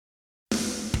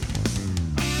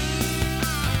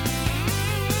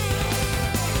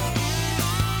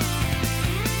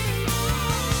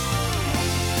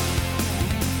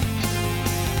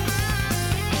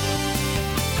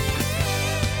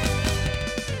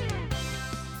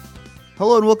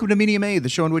Hello and welcome to Medium A, the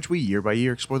show in which we, year by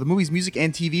year, explore the movies, music,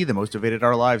 and TV that most invaded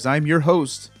our lives. I'm your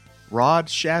host, Rod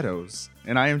Shadows,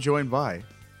 and I am joined by...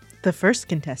 the first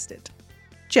contestant,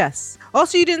 Jess.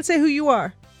 Also, you didn't say who you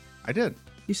are. I did.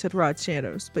 You said Rod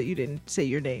Shadows, but you didn't say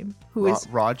your name. Who is...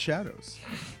 Rod Shadows.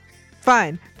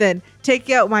 Fine, then take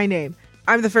out my name.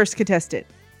 I'm the first contestant.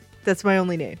 That's my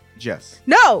only name. Jess.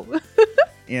 No!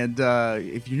 And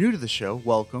if you're new to the show,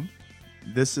 welcome.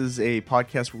 This is a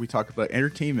podcast where we talk about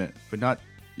entertainment, but not,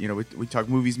 we talk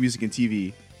movies, music, and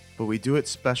TV, but we do it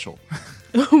special.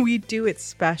 We do it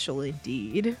special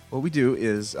indeed. What we do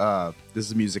is, this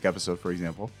is a music episode, for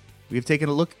example. We have taken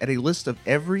a look at a list of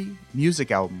every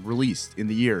music album released in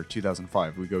the year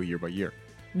 2005. We go year by year.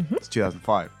 Mm-hmm. It's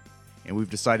 2005. And we've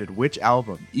decided which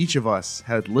album each of us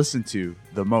had listened to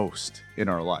the most in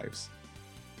our lives.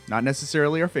 Not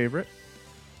necessarily our favorite.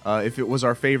 If it was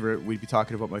our favorite, we'd be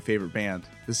talking about my favorite band.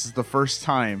 This is the first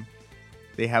time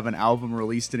they have an album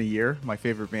released in a year, my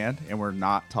favorite band, and we're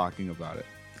not talking about it.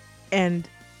 And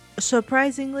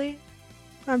surprisingly,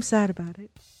 I'm sad about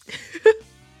it.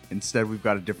 Instead, we've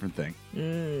got a different thing.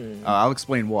 I'll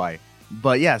explain why.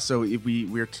 But yeah, so if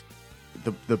we're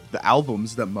the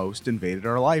albums that most invaded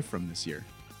our life from this year.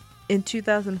 In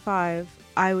 2005,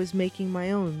 I was making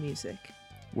my own music.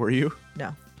 Were you?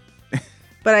 No.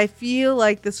 But I feel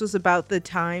like this was about the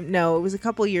time. No, it was a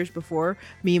couple years before.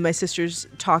 Me and my sisters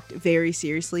talked very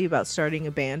seriously about starting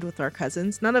a band with our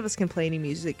cousins. None of us can play any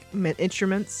music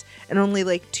instruments, and only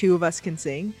like two of us can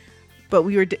sing. But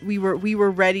we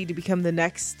were ready to become the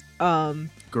next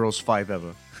Girls Five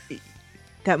Eva.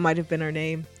 That might have been our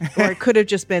name, or it could have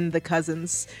just been the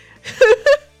Cousins.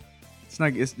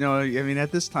 At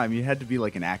this time you had to be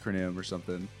like an acronym or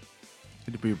something. It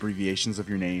had to be abbreviations of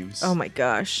your names. Oh my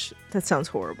gosh, that sounds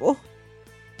horrible.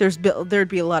 There'd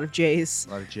be a lot of J's.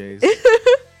 A lot of J's.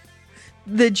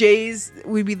 The J's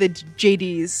would be the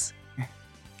JDs.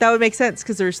 That would make sense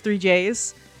because there's 3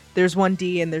 J's, there's 1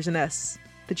 D, and there's an S.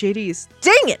 The JDs.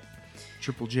 Dang it!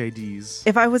 Triple JDs.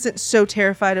 If I wasn't so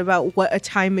terrified about what a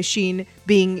time machine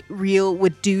being real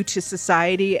would do to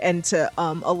society and to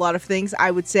a lot of things,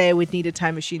 I would say I would need a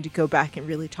time machine to go back and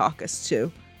really talk us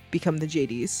to become the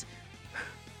JDs.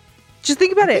 Just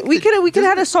think about it. We could have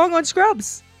had a song on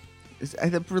Scrubs. I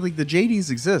think really the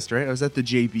JDs exist, right? Or is that the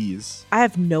JBs? I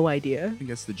have no idea. I think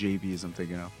that's the JBs I'm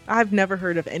thinking of. I've never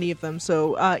heard of any of them.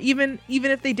 So even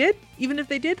if they did,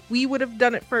 we would have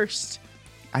done it first.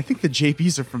 I think the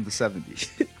JBs are from the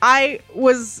 70s. I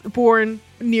was born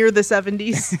near the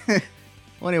 70s.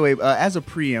 Well, anyway, as a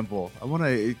preamble, I want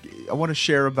to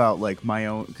share about like my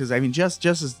own, because I mean,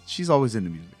 she's always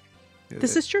into music.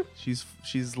 This is true. She's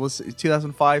listening.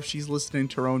 2005. She's listening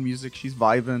to her own music. She's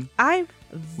vibing. I'm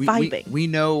vibing. We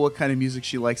know what kind of music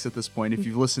she likes at this point. If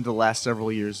you've listened to the last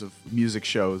several years of music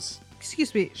shows,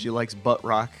 excuse me, she likes butt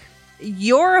rock.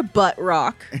 You're a butt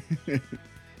rock.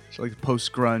 She likes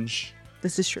post grunge.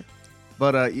 This is true.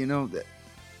 But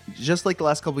just like the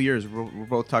last couple of years, we're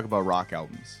both talking about rock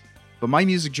albums. But my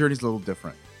music journey is a little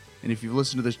different. And if you've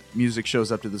listened to the music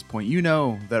shows up to this point, you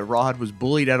know that Rod was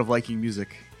bullied out of liking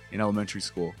music in elementary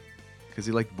school because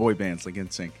he liked boy bands like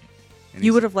NSYNC.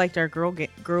 You would have liked our girl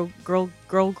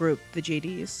group, the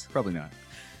JDs. Probably not,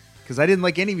 because I didn't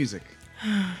like any music.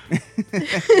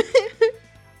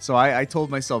 So I told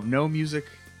myself, no music.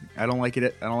 I don't like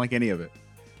it. I don't like any of it,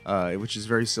 which is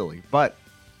very silly. But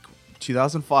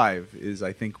 2005 is,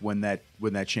 I think, when that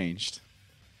changed.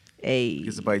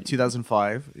 Because by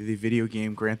 2005, the video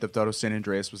game Grand Theft Auto San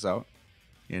Andreas was out,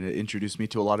 and it introduced me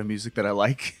to a lot of music that I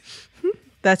like.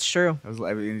 That's true.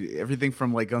 Everything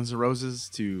from like Guns N' Roses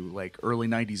to like early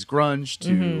 90s grunge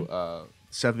to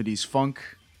 70s funk,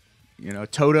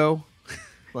 Toto,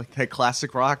 like that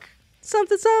classic rock.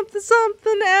 Something, something,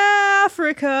 something,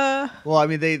 Africa. Well, I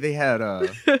mean, they had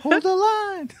Hold the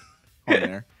Line on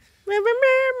there.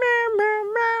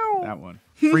 That one.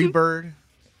 Free Bird.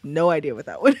 No idea what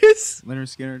that one is. Lynyrd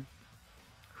Skynyrd.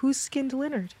 Who skinned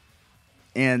Leonard?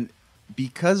 And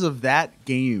because of that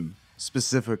game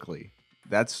specifically,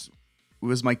 it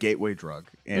was my gateway drug.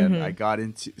 And I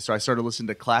started listening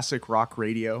to classic rock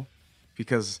radio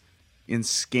because in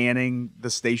scanning the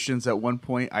stations at one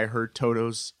point, I heard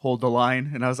Toto's Hold the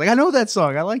Line. And I was like, I know that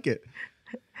song. I like it.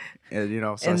 And,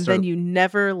 then you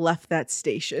never left that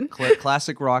station.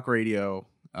 Classic rock radio,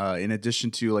 in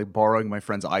addition to like borrowing my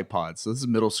friend's iPods. So this is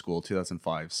middle school,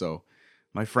 2005. So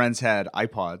my friends had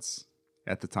iPods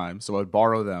at the time. So I'd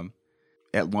borrow them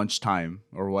at lunchtime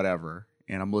or whatever.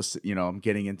 And I'm listening, I'm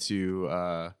getting into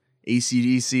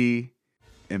AC/DC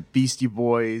and Beastie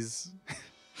Boys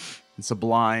and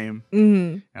Sublime.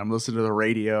 Mm-hmm. And I'm listening to the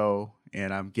radio,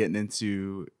 and I'm getting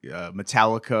into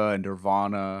Metallica and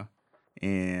Nirvana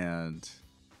and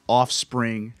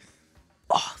Offspring.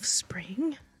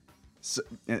 Offspring? So,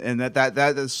 and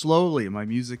that slowly my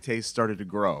music taste started to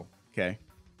grow. Okay.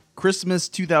 Christmas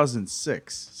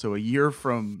 2006. So a year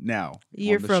from now.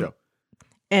 Show.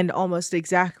 And almost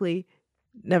exactly.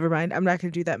 Never mind. I'm not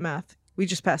going to do that math. We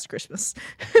just passed Christmas.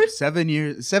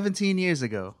 17 years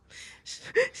ago.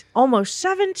 Almost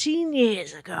 17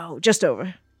 years ago. Just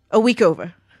over. A week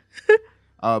over.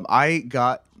 I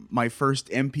got my first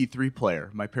MP3 player.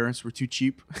 My parents were too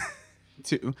cheap.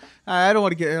 I don't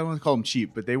want to call them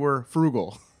cheap, but they were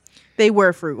frugal. They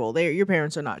were frugal. Your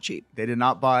parents are not cheap. They did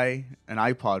not buy an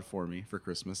iPod for me for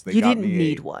Christmas. You didn't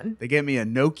need one. They gave me a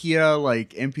Nokia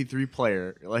like MP3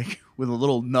 player, like with a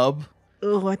little nub.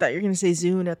 Oh, I thought you were going to say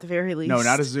Zune at the very least. No,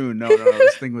 not a Zune. No.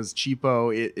 This thing was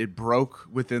cheapo. It broke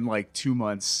within like 2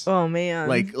 months. Oh man.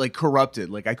 Like corrupted.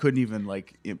 Like I couldn't even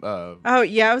like. Oh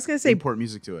yeah, I was going to say import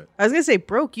music to it. I was going to say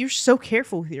broke. You're so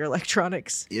careful with your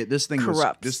electronics. This thing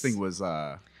corrupts. This thing was.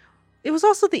 It was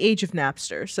also the age of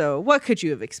Napster. So what could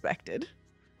you have expected?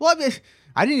 Well, I mean,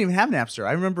 I didn't even have Napster.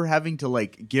 I remember having to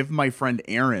like give my friend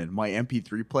Aaron my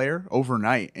MP3 player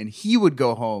overnight, and he would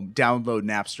go home, download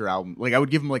Napster album. Like I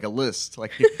would give him like a list,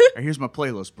 like here's my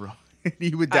playlist, bro. And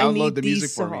he would download the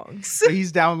music for me. So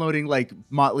he's downloading like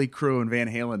Motley Crue and Van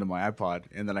Halen to my iPod,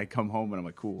 and then I come home and I'm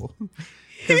like, cool.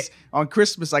 Because on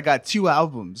Christmas I got 2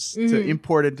 albums to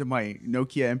import into my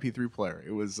Nokia MP3 player.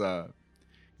 It was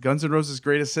Guns N' Roses'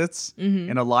 Greatest Hits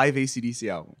and a live AC/DC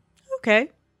album.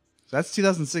 Okay. So that's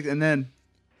 2006, and then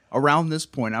around this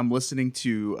point, I'm listening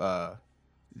to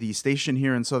the station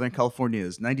here in Southern California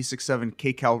is 96.7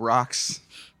 KCal Rocks.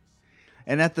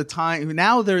 And at the time,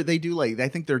 now they do like, I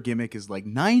think their gimmick is like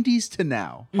 90s to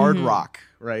now, hard rock,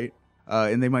 right?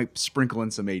 And they might sprinkle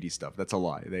in some 80s stuff. That's a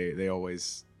lie. They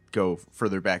always go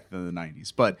further back than the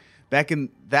 90s. But back in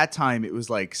that time, it was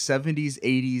like 70s,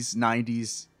 80s,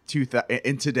 90s, 2000,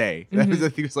 and today. I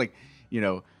think it was like,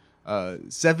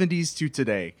 70s to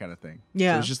today kind of thing.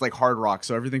 Yeah. So it's just like hard rock.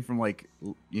 So everything from like,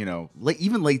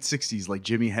 even late 60s, like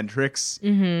Jimi Hendrix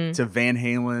to Van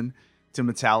Halen to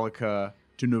Metallica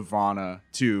to Nirvana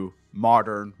to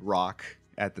modern rock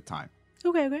at the time.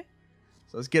 Okay.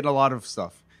 So I was getting a lot of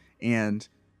stuff. And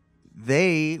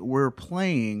they were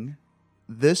playing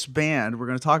this band we're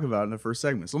going to talk about in the first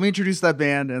segment. So let me introduce that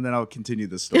band and then I'll continue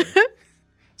this story.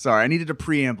 Sorry, I needed a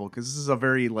preamble because this is a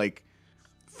very like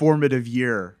formative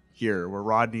year here where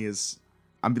Rodney is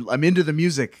I'm into the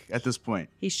music at this point.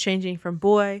 He's changing from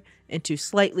boy into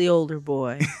slightly older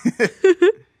boy.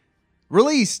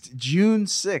 Released June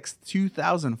 6th,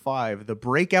 2005, the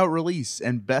breakout release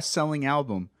and best-selling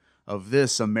album of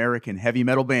this American heavy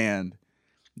metal band.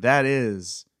 That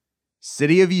is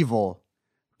City of Evil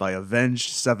by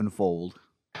Avenged Sevenfold.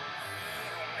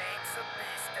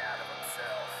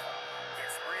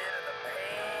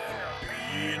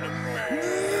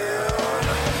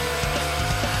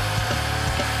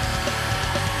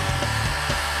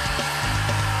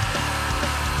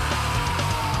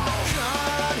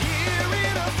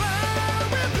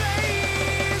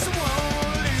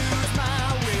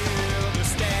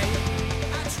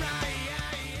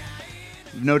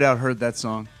 No doubt heard that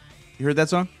song. You heard that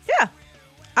song? Yeah.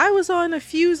 I was on a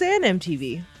Fuse and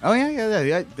MTV. Oh,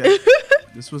 yeah.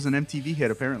 This was an MTV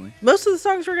hit, apparently. Most of the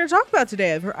songs we're going to talk about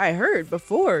today, I heard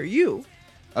before you.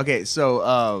 Okay,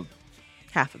 so...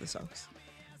 half of the songs.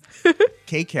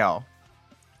 KCal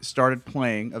started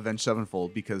playing Avenged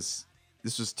Sevenfold because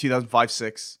this was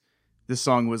 2005-06. This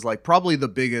song was like probably the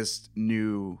biggest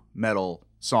new metal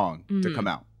song to come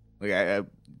out. Like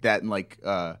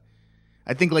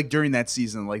I think like during that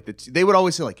season, like they would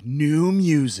always say like new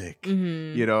music,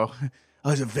 Oh,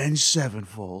 it's Avenged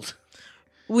Sevenfold.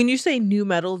 When you say new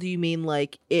metal, do you mean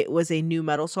like it was a new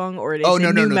metal song or it is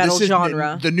a new metal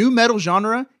genre? The new metal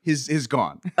genre is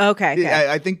gone. Okay.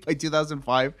 I think by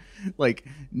 2005, like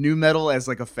new metal as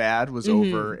like a fad was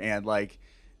over, and like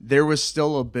there was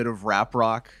still a bit of rap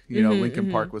rock.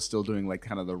 Linkin Park was still doing like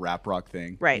kind of the rap rock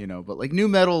thing, right? But like new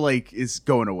metal like is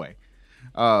going away.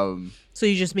 So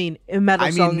you just mean a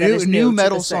metal song that is new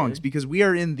metal songs because we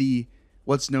are in the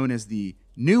what's known as the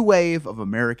new wave of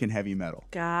American heavy metal.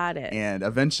 Got it. And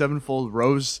Avenged Sevenfold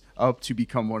rose up to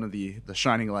become one of the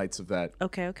shining lights of that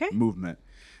movement.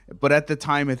 But at the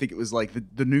time, I think it was like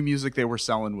the new music they were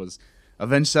selling was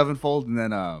Avenged Sevenfold, and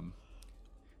then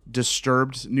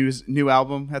Disturbed new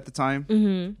album at the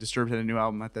time. Disturbed had a new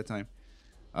album at that time,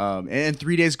 and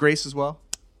 3 Days Grace as well.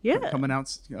 Yeah, coming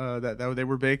out that they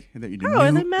were big. And that you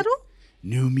are they metal?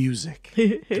 New music,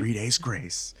 3 Days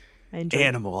Grace,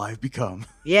 Animal I've Become.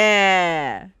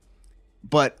 Yeah,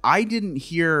 but I didn't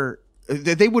hear.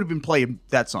 They would have been playing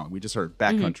that song we just heard,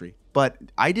 Backcountry. But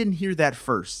I didn't hear that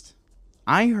first.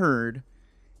 I heard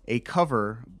a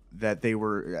cover that they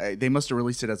must have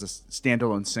released it as a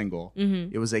standalone single.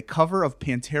 It was a cover of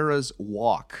Pantera's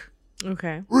Walk.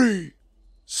 Okay.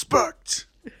 Respect.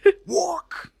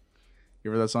 Walk.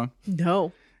 You ever heard that song?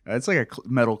 No. It's like a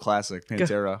metal classic,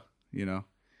 Pantera. You know,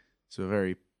 it's a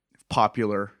very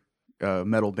popular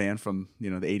metal band from the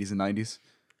 80s and 90s.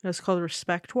 It's called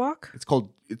Respect Walk. It's called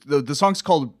the song's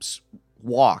called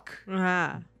Walk.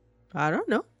 I don't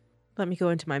know. Let me go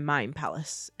into my mind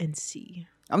palace and see.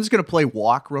 I'm just gonna play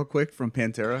Walk real quick from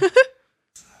Pantera.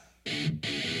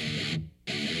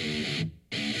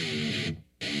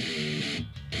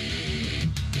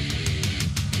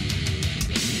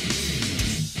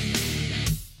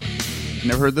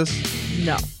 Never heard this?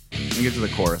 No. Let me get to the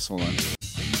chorus. Hold on.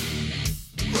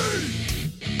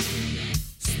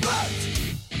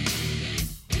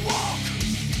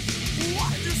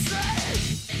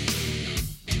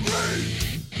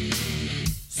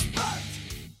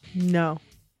 No.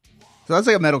 So that's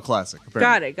like a metal classic.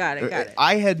 Apparently. Got it.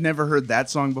 I had never heard that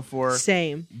song before.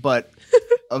 Same. But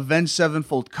Avenged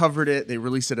Sevenfold covered it. They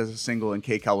released it as a single, and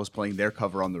K-Cal was playing their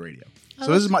cover on the radio.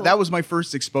 So that was my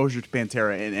first exposure to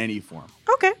Pantera in any form.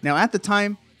 Okay. Now at the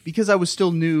time, because I was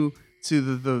still new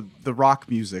to the rock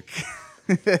music,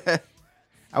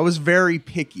 I was very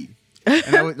picky.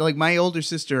 And I would, like my older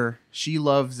sister, she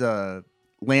loves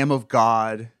Lamb of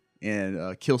God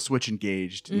and Kill Switch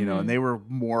Engaged, and they were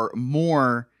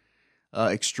more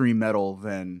extreme metal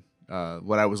than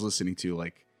what I was listening to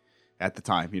like at the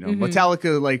time.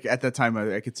 Metallica, like at that time,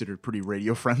 I considered pretty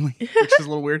radio friendly, which is a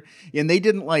little weird. And they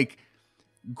didn't like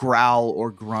growl or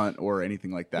grunt or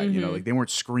anything like that. Like they weren't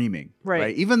screaming,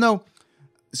 right? Even though,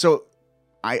 so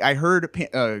I heard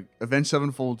Avenged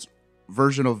Sevenfold's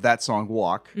version of that song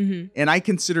Walk, and I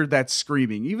considered that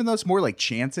screaming, even though it's more like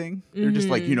chanting. They're just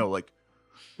like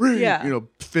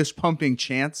fist pumping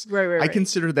chants. Right. I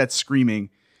considered that screaming,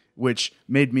 which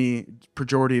made me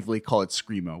pejoratively call it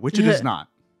screamo, which it is not.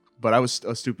 But I was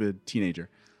a stupid teenager,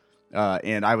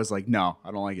 and I was like, no, I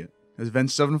don't like it.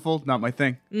 Avenged Sevenfold, not my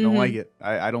thing. Don't like it.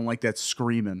 I don't like that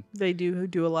screaming. They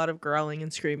do a lot of growling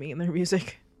and screaming in their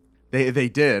music. They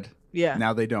did. Yeah.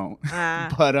 Now they don't.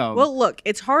 But well, look,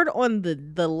 it's hard on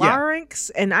the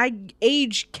larynx, and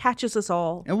age catches us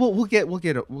all. And we'll get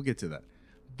to that.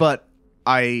 But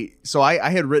I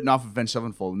had written off Avenged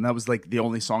Sevenfold, and that was like the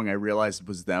only song I realized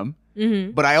was them.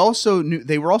 But I also knew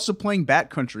they were also playing Bat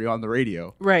Country on the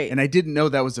radio, right? And I didn't know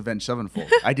that was Avenged Sevenfold.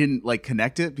 I didn't like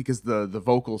connect it because the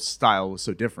vocal style was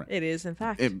so different. It is, in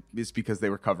fact. It's because they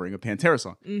were covering a Pantera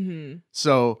song.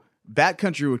 So Bat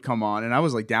Country would come on, and I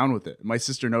was like down with it. My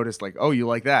sister noticed, like, oh, you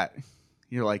like that?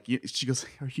 You're like, she goes,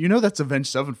 that's Avenged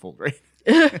Sevenfold, right?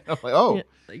 I'm like, oh, yeah.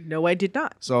 Like, no, I did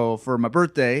not. So for my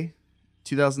birthday,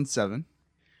 2007,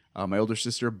 my older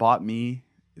sister bought me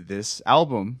this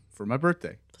album for my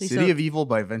birthday. City of Evil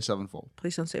by Avenged Sevenfold.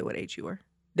 Please don't say what age you were.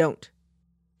 Don't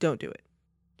do it.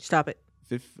 Stop it.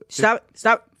 Stop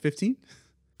it. 15?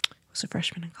 I was a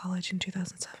freshman in college in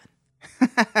 2007.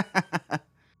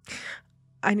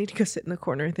 I need to go sit in the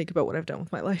corner and think about what I've done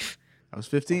with my life. I was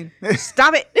 15.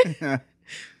 Stop it.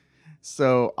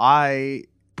 So I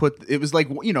it was like,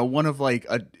 one of like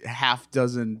a half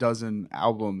dozen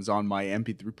albums on my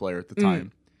MP3 player at the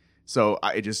time. So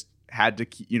I just had to,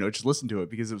 just listen to it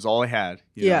because it was all I had.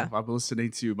 I'm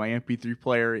listening to my MP3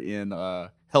 player in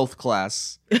health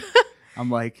class. I'm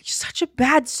like, you're such a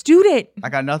bad student. I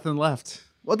got nothing left.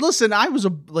 Well, listen,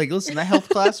 that health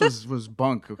class was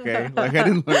bunk. Okay, like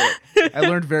I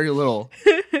learned very little,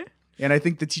 and I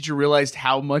think the teacher realized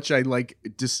how much I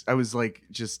was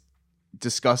just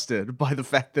disgusted by the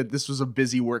fact that this was a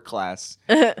busy work class.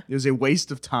 It was a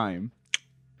waste of time.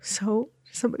 So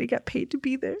somebody got paid to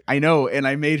be there. I know, and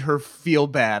I made her feel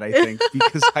bad, I think,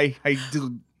 because I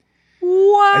did.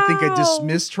 Wow. I think I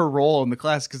dismissed her role in the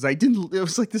class because it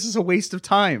was like, this is a waste of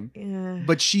time. Yeah.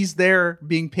 But she's there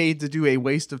being paid to do a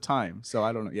waste of time. So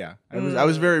I don't know. Yeah. I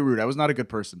was very rude. I was not a good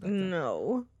person back then.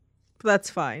 No.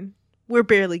 That's fine. We're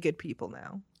barely good people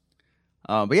now.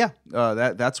 But yeah,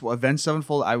 that's what Avenged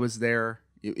Sevenfold. I was there.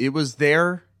 It was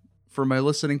there for my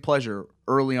listening pleasure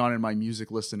early on in my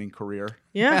music listening career.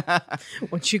 Yeah.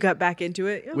 Once you got back into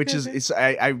it. Okay,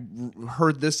 I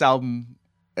heard this album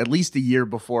at least a year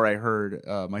before I heard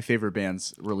my favorite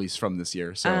band's release from this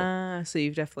year. So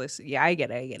you've definitely, I get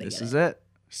it. This is it.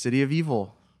 City of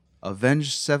Evil,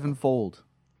 Avenged Sevenfold.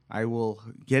 I will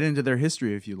get into their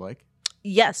history if you like.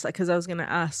 Yes, because I was going to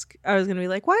ask. I was going to be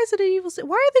like, why is it an evil?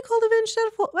 Why are they called Avenged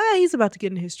Sevenfold? Well, he's about to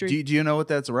get in history. Do you know what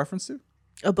that's a reference to?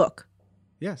 A book.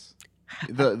 Yes.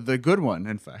 The good one,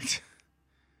 in fact.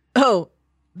 Oh,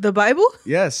 the Bible?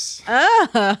 Yes.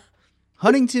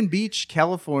 Huntington Beach,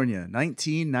 California,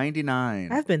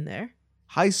 1999. I've been there.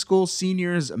 High school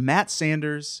seniors Matt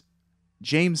Sanders,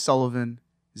 James Sullivan,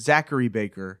 Zachary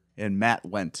Baker, and Matt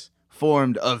Went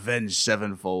formed Avenged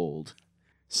Sevenfold.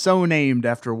 So named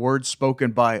after words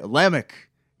spoken by Lamech,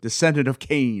 descendant of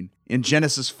Cain, in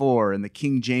Genesis 4 in the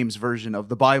King James Version of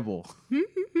the Bible.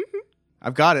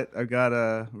 I've got it. I've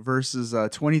got verses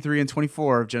 23 and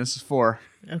 24 of Genesis 4.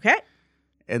 Okay.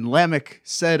 And Lamech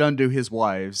said unto his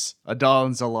wives, Adah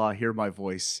and Zillah, hear my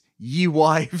voice. Ye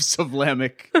wives of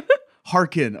Lamech,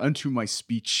 hearken unto my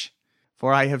speech.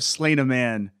 For I have slain a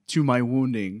man to my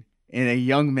wounding, and a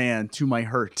young man to my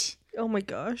hurt. Oh my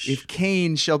gosh. If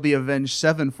Cain shall be avenged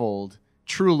sevenfold,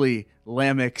 truly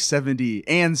Lamech 70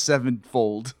 and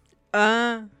sevenfold.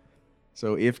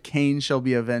 So if Cain shall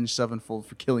be avenged sevenfold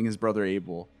for killing his brother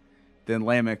Abel, then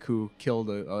Lamech, who killed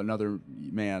another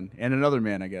man, and another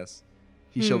man, I guess,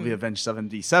 he shall be avenged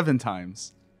 77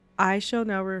 times. I shall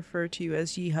now refer to you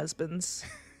as ye husbands.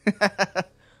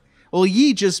 Well,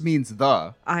 ye just means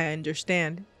the. I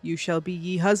understand. You shall be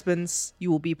ye husbands.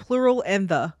 You will be plural and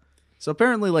the. So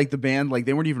apparently, like, the band, like,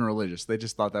 they weren't even religious. They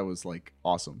just thought that was, like,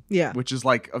 awesome. Yeah. Which is,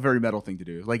 like, a very metal thing to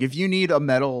do. Like, if you need a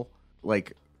metal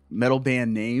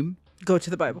band name, go to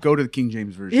the Bible. Go to the King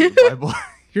James Version of the Bible.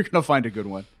 You're going to find a good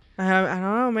one. I don't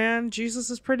know, man. Jesus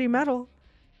is pretty metal.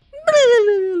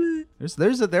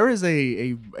 There is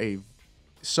a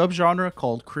subgenre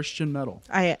called Christian metal.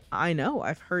 I know.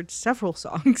 I've heard several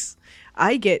songs.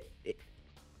 I get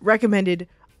recommended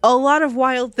a lot of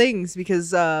wild things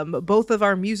because both of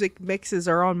our music mixes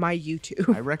are on my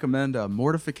YouTube. I recommend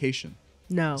Mortification.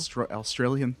 No.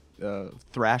 Australian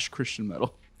thrash Christian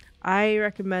metal. I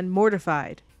recommend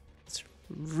Mortified. It's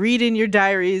reading your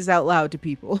diaries out loud to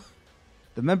people.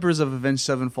 The members of Avenged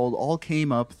Sevenfold all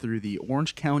came up through the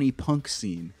Orange County punk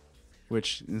scene,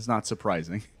 which is not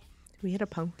surprising. We had a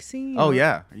punk scene? Oh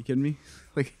yeah, are you kidding me?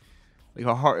 Like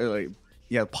a hard,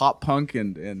 pop punk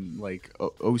and like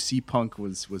OC punk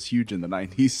was huge in the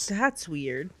 90s. That's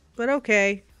weird, but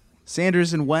okay.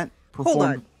 Sanders and Went performed. Hold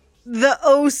on, the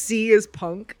OC is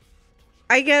punk.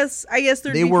 I guess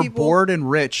they were people... bored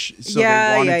and rich, so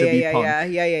they wanted to be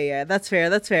punk. Yeah. That's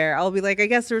fair. I'll be like, I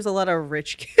guess there's a lot of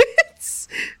rich kids.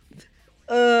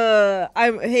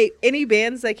 Any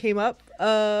bands that came up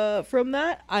from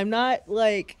that, I'm not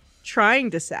like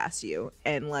trying to sass you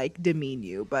and like demean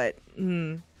you, but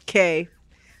okay.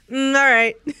 All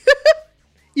right.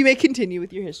 You may continue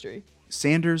with your history.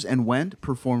 Sanders and Went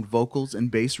performed vocals and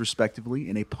bass respectively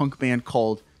in a punk band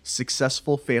called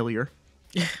Successful Failure.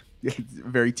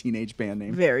 Very teenage band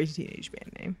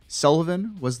name.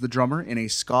 Sullivan was the drummer in a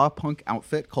ska punk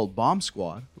outfit called Bomb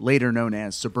Squad, later known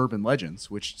as Suburban Legends,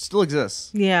 which still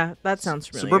exists. Yeah, that sounds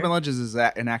familiar. Suburban Legends is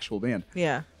an actual band.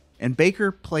 Yeah. And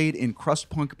Baker played in crust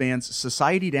punk bands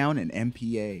Society Down and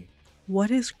MPA.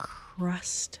 What is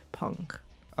crust punk?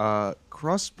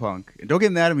 Crust punk. And don't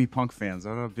get mad at me, punk fans.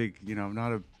 I'm not a big, I'm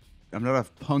not a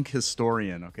punk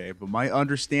historian, okay? But my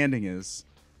understanding is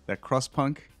that crust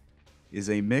punk is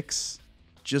a mix,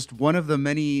 just one of the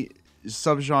many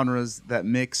subgenres that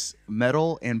mix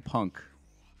metal and punk.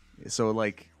 So,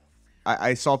 like,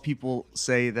 I saw people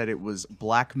say that it was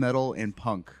black metal and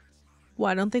punk.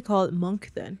 Why don't they call it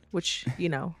monk then? Which,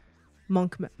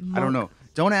 monk. I don't know.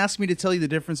 Don't ask me to tell you the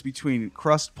difference between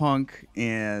crust punk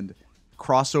and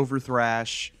crossover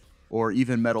thrash or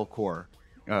even metalcore,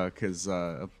 because,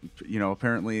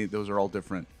 apparently those are all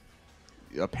different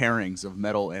pairings of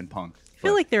metal and punk. I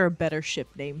feel like there are better ship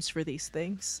names for these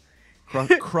things.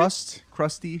 Crusty,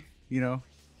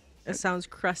 It sounds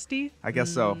crusty. I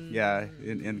guess so, yeah.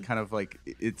 And kind of like,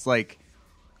 it's like,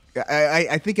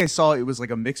 I think I saw it was like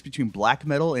a mix between black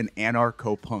metal and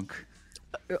anarcho-punk.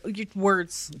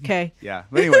 Words, okay. Yeah,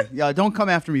 but anyway, don't come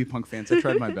after me, punk fans. I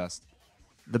tried my best.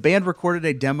 The band recorded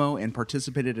a demo and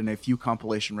participated in a few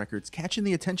compilation records, catching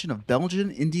the attention of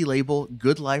Belgian indie label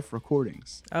Good Life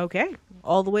Recordings. Okay,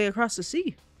 all the way across the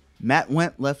sea. Matt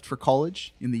Went left for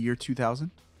college in the year 2000,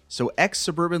 so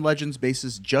ex-Suburban Legends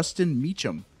bassist Justin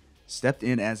Meacham stepped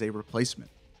in as a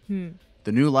replacement.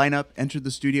 The new lineup entered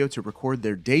the studio to record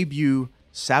their debut,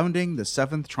 Sounding the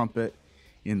Seventh Trumpet,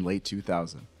 in late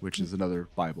 2000, which is another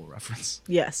Bible reference.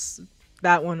 Yes,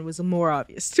 that one was more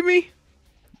obvious to me.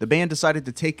 The band decided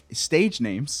to take stage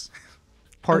names,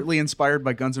 partly inspired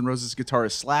by Guns N' Roses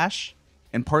guitarist Slash,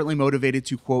 and partly motivated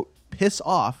to, quote, piss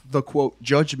off the, quote,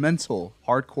 judgmental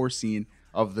hardcore scene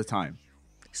of the time.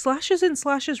 Slash isn't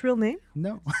Slash's real name?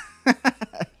 No.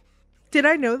 Did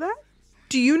I know that?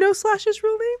 Do you know Slash's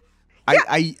real name? No.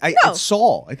 It's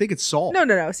Saul. I think it's Saul.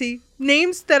 No. See,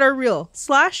 names that are real.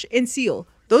 Slash and Seal.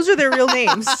 Those are their real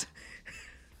names.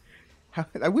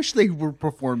 I wish they were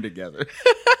performed together.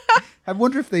 I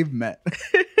wonder if they've met.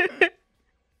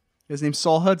 His name's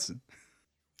Saul Hudson.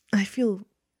 I feel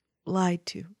lied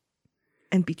to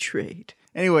and betrayed.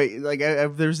 Anyway, like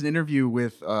there's an interview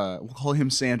with we'll call him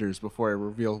Sanders before I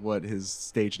reveal what his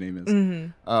stage name is.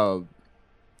 Mm-hmm.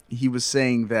 He was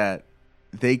saying that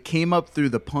they came up through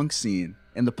the punk scene,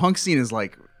 and the punk scene is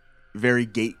like very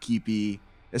gatekeepy,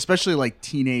 especially like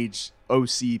teenage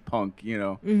OC punk, you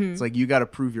know. Mm-hmm. It's like you got to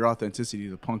prove your authenticity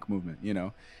to the punk movement, you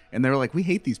know. And they were like, we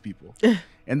hate these people.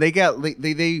 And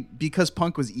they because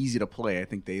punk was easy to play, I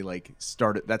think they like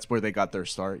started, that's where they got their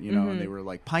start, you know. And they were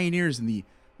like pioneers in the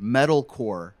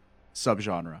metalcore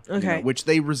subgenre, okay, you know, which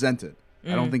they resented.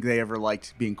 I don't think they ever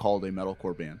liked being called a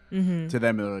metalcore band. To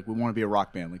them, they're like, we want to be a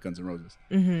rock band like Guns N' Roses.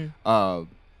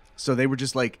 So they were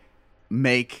just like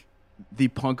make the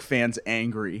punk fans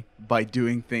angry by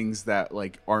doing things that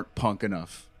like aren't punk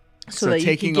enough. So that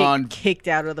taking you can get kicked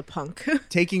out of the punk.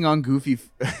 Taking on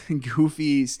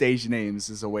goofy stage names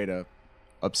is a way to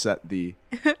upset the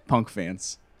punk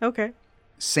fans. Okay.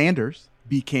 Sanders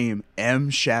became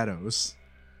M Shadows.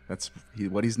 That's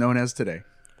what he's known as today.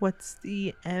 What's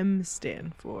the M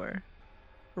stand for?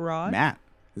 Rod? Matt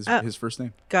is his first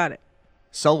name. Got it.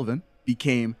 Sullivan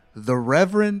became the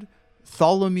Reverend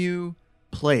Tholomew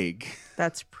Plague.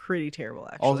 That's pretty terrible,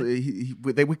 actually.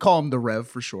 We call him the Rev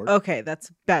for short. Okay,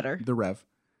 that's better. The Rev.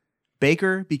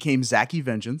 Baker became Zachy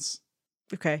Vengeance.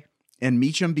 Okay. And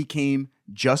Meacham became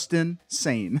Justin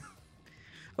Sane.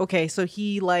 Okay, so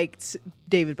he liked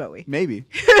David Bowie. Maybe.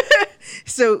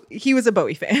 So he was a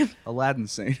Bowie fan. Aladdin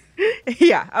Sane.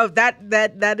 Yeah. Oh,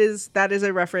 that is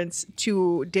a reference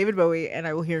to David Bowie, and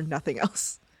I will hear nothing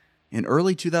else. In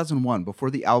early 2001, before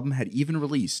the album had even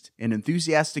released, an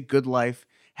enthusiastic Good Life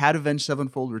had Avenged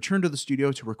Sevenfold return to the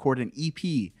studio to record an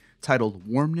EP titled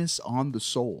Warmness on the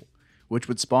Soul, which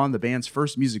would spawn the band's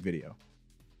first music video.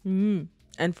 And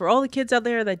for all the kids out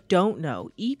there that don't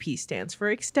know, EP stands for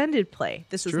extended play.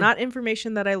 This is not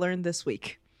information that I learned this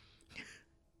week.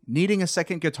 Needing a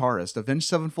second guitarist, Avenged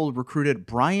Sevenfold recruited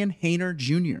Brian Hayner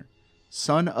Jr.,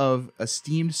 son of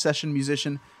esteemed session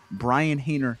musician Brian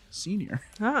Hayner Sr.,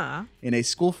 and a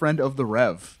school friend of the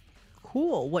Rev.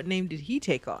 Cool. What name did he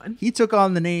take on? He took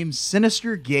on the name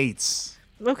Sinister Gates.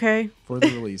 Okay. For the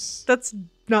release. That's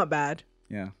not bad.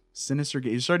 Yeah. Sinister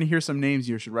Gates. You're starting to hear some names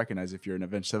you should recognize if you're an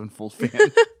Avenged Sevenfold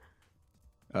fan.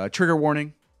 Trigger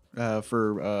warning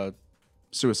for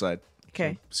suicide.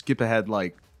 Okay. So skip ahead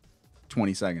like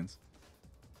 20 seconds.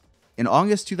 In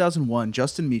August 2001,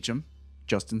 Justin Meacham,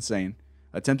 Justin Sane,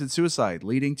 attempted suicide,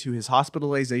 leading to his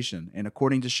hospitalization and,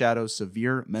 according to Shadow's,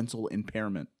 severe mental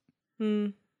impairment.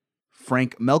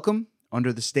 Frank Malcolm,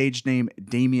 under the stage name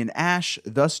Damien Ash,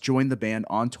 thus joined the band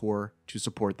on tour to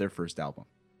support their first album.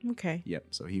 Okay. Yep,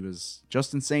 so he was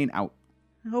Justin Sane out.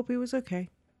 I hope he was okay.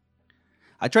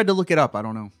 I tried to look it up. I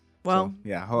don't know. Well, so,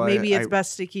 yeah, maybe it's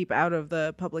best to keep out of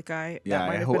the public eye. Yeah,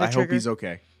 I hope he's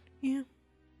okay. Yeah.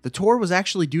 The tour was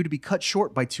actually due to be cut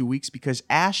short by 2 weeks because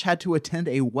Ash had to attend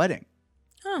a wedding.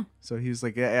 Huh. So he was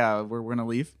like, "Yeah, we're gonna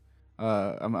leave.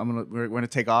 We're gonna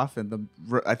take off." And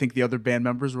I think the other band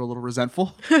members were a little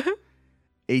resentful.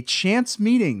 A chance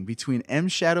meeting between M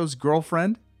Shadow's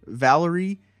girlfriend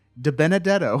Valerie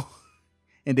DiBenedetto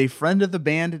and a friend of the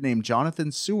band named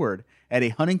Jonathan Seward at a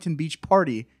Huntington Beach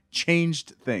party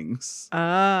changed things.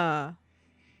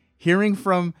 Hearing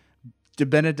from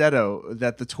DiBenedetto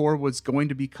that the tour was going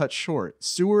to be cut short,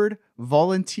 Seward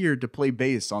volunteered to play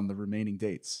bass on the remaining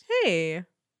dates. Hey,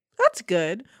 that's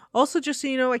good. Also, just so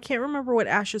you know, I can't remember what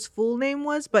Ash's full name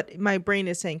was, but my brain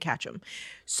is saying Catchem.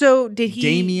 So did he...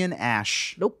 Damien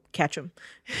Ash. Nope, Catchem.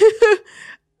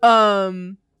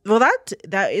 Well,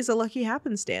 that is a lucky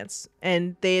happenstance.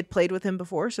 And they had played with him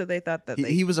before, so they thought that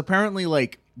he was apparently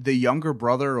like the younger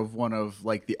brother of one of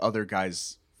like the other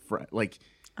guys' friend. Like,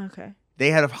 okay.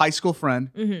 They had a high school friend.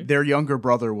 Their younger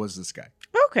brother was this guy.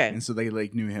 Okay. And so they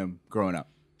like knew him growing up.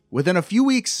 Within a few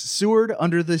weeks, Seward,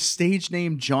 under the stage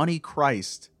name Johnny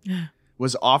Christ,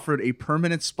 was offered a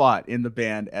permanent spot in the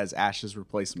band as Ash's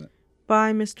replacement.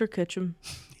 Bye, Mr. Kitchum.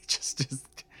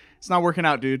 It's not working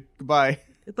out, dude. Goodbye.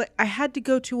 Like, I had to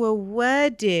go to a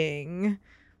wedding.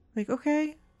 Like,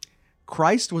 okay.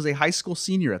 Christ was a high school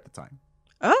senior at the time.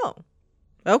 Oh,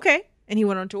 okay. And he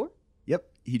went on tour? Yep.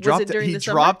 He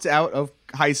dropped out of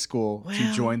high school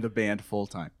to join the band full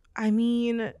time. I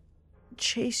mean,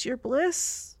 chase your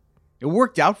bliss. It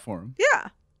worked out for him. Yeah.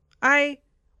 I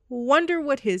wonder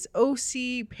what his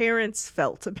OC parents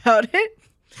felt about it.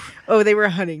 Oh, they were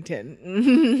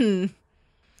Huntington.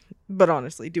 But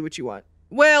honestly, do what you want.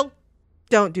 Well,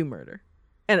 don't do murder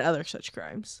and other such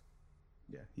crimes.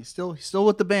 Yeah, he's still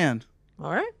with the band.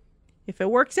 All right. If it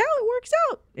works out, it works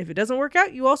out. If it doesn't work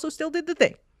out, you also still did the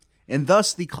thing. And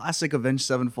thus, the classic Avenged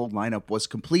Sevenfold lineup was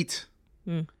complete.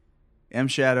 M.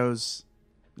 Shadows,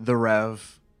 The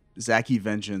Rev, Zaki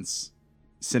Vengeance,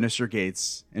 Sinister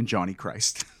Gates, and Johnny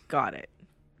Christ. Got it.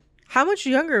 How much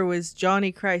younger was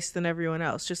Johnny Christ than everyone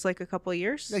else? Just like a couple of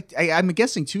years? I'm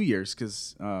guessing 2 years,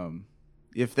 because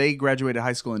if they graduated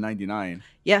high school in 99...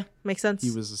 Yeah, makes sense.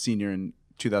 He was a senior in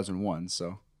 2001,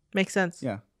 so... Makes sense.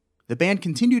 Yeah. The band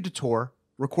continued to tour,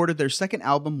 recorded their second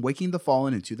album, Waking the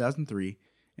Fallen, in 2003,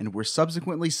 and were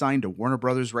subsequently signed to Warner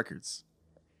Brothers Records.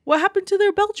 What happened to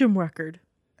their Belgium record?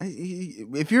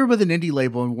 If you're with an indie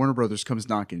label and Warner Brothers comes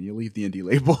knocking, you leave the indie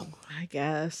label. I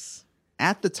guess.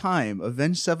 At the time,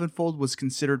 Avenged Sevenfold was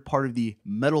considered part of the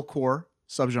metalcore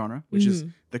subgenre, which is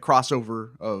the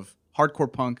crossover of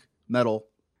hardcore punk, metal,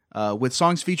 with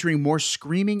songs featuring more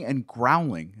screaming and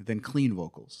growling than clean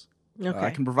vocals. Okay.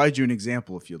 I can provide you an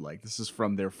example if you'd like. This is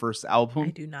from their first album. I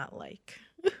do not like.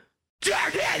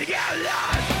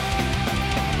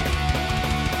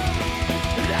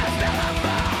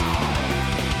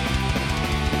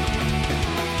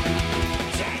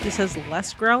 This has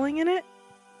less growling in it?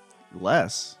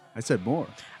 Less? I said more.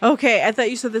 Okay, I thought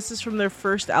you said this is from their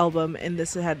first album and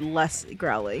this had less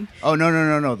growling. Oh,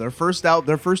 no. Their first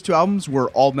two albums were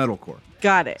all metalcore.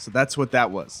 Got it. So that's what that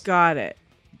was. Got it.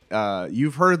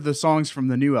 You've heard the songs from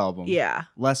the new album. Yeah.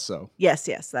 Less so. Yes,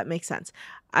 that makes sense.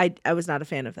 I was not a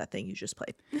fan of that thing you just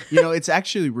played. It's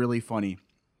actually really funny.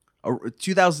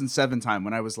 2007 time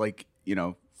when I was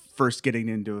first getting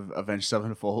into Avenged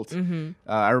Sevenfold.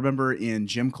 I remember in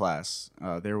gym class,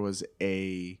 I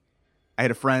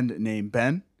had a friend named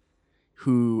Ben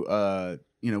who,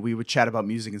 we would chat about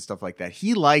music and stuff like that.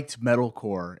 He liked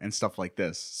metalcore and stuff like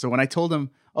this. So when I told him,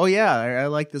 oh yeah, I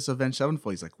like this Avenged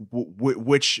Sevenfold, he's like,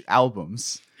 which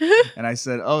albums? And I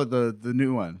said, oh, the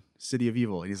new one, City of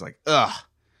Evil. And he's like, ugh.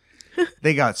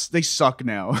 They suck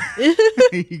now.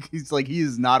 He's like, he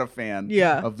is not a fan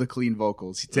of the clean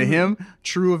vocals. To him,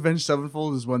 true Avenged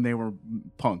Sevenfold is when they were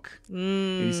punk.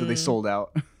 And he said they sold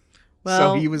out.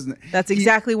 Well, so that's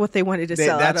exactly what they wanted to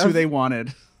sell. That's who they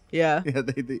wanted. Yeah. Yeah.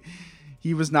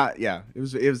 He was not. Yeah.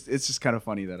 It's just kind of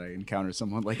funny that I encountered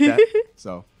someone like that.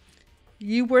 So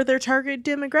you were their target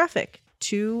demographic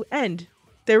to end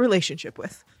their relationship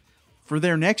with. For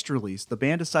their next release, the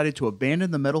band decided to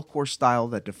abandon the metalcore style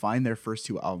that defined their first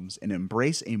two albums and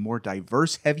embrace a more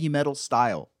diverse heavy metal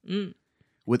style,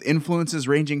 with influences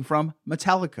ranging from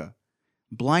Metallica,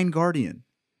 Blind Guardian,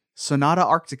 Sonata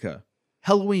Arctica,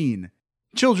 Helloween,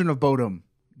 Children of Bodom,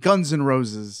 Guns N'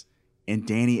 Roses, and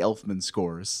Danny Elfman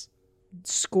scores.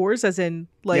 Scores as in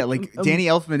Danny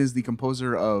Elfman is the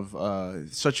composer of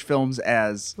such films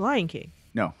as Lion King.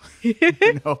 No.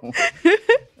 No.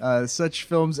 Such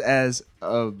films as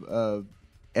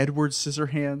Edward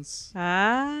Scissorhands.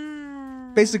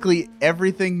 Basically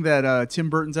everything that Tim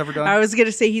Burton's ever done. I was going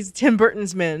to say he's Tim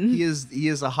Burton's man. He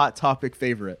is a Hot Topic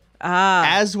favorite.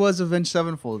 As was Avenged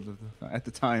Sevenfold at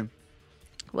the time.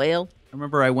 Well, I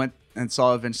remember I went and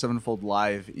saw Avenged Sevenfold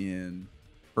live in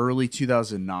early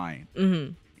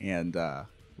 2009. And a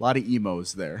lot of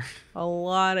emos there. A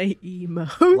lot of emos.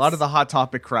 A lot of the Hot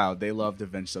Topic crowd, they loved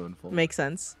Avenged Sevenfold. Makes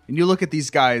sense. And you look at these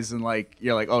guys and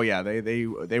you're like, oh yeah, they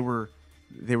were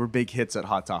big hits at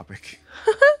Hot Topic.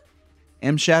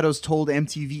 M. Shadows told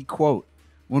MTV, quote,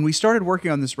 "When we started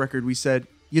working on this record, we said,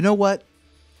 you know what?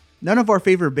 None of our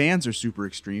favorite bands are super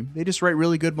extreme. They just write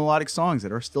really good melodic songs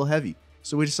that are still heavy.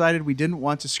 So we decided we didn't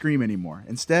want to scream anymore.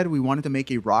 Instead, we wanted to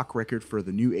make a rock record for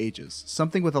the new ages.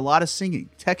 Something with a lot of singing,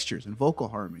 textures, and vocal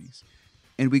harmonies.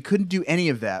 And we couldn't do any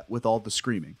of that with all the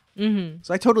screaming."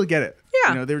 So I totally get it.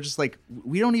 Yeah. They were just like,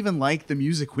 we don't even like the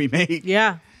music we make.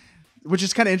 Yeah. Which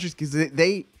is kind of interesting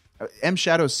because M.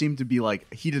 Shadows seemed to be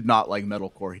like, he did not like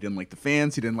metalcore. He didn't like the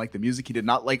fans. He didn't like the music. He did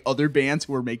not like other bands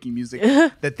who were making music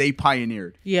that they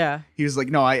pioneered. Yeah. He was like,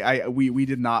 no, we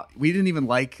didn't even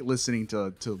like listening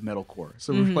to metalcore.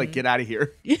 So we're like, get out of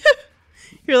here.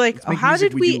 You're like, how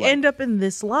did we end up in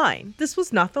this line? This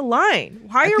was not the line.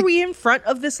 Why are we in front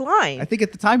of this line? I think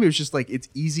at the time it was just like, it's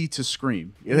easy to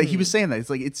scream. Like he was saying that. It's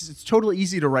like, it's totally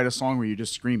easy to write a song where you're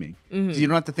just screaming. So you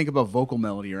don't have to think about vocal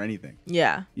melody or anything.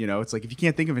 Yeah. It's like, if you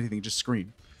can't think of anything, just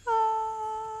scream.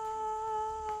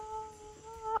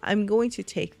 I'm going to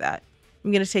take that.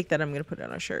 I'm going to put it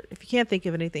on a shirt. If you can't think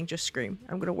of anything, just scream.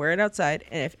 I'm going to wear it outside.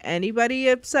 And if anybody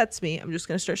upsets me, I'm just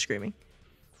going to start screaming.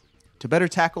 To better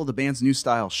tackle the band's new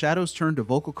style, Shadows turned to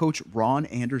vocal coach Ron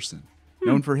Anderson,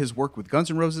 known for his work with Guns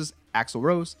N' Roses, Axl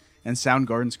Rose, and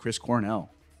Soundgarden's Chris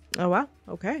Cornell. Oh, wow.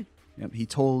 Okay. Yep, he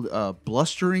told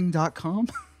blustering.com,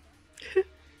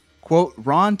 quote,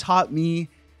 "Ron taught me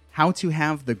how to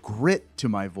have the grit to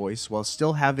my voice while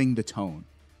still having the tone.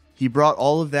 He brought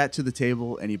all of that to the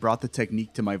table, and he brought the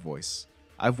technique to my voice.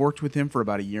 I've worked with him for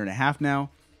about 1.5 years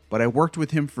now, but I worked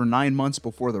with him for 9 months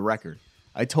before the record.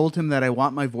 I told him that I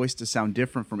want my voice to sound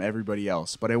different from everybody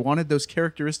else, but I wanted those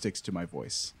characteristics to my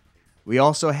voice. We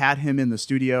also had him in the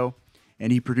studio,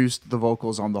 and he produced the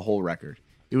vocals on the whole record.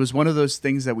 It was one of those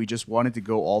things that we just wanted to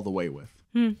go all the way with.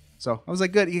 So I was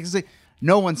like, good. He's like,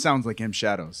 no one sounds like him,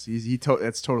 Shadows.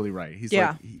 That's totally right. He's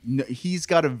like, he's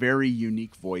got a very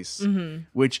unique voice,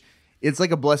 which it's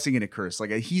like a blessing and a curse.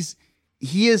 Like he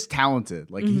is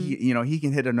talented. Like he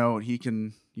can hit a note. He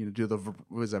can do the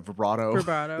vibrato.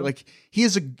 Like he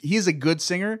is a good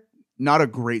singer, not a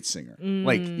great singer.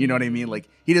 Like you know what I mean. Like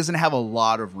he doesn't have a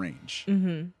lot of range.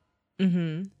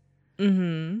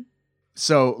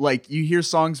 So like you hear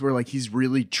songs where like he's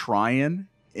really trying.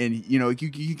 And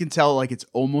you can tell like it's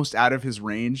almost out of his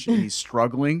range and he's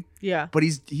struggling. Yeah. But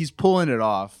he's pulling it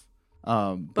off.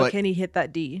 But can he hit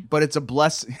that D? But it's a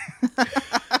blessing.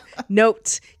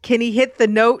 Note. Can he hit the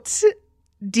note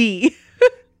D?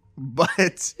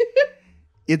 But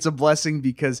it's a blessing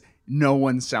because no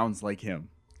one sounds like him.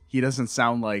 He doesn't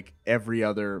sound like every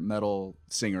other metal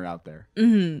singer out there.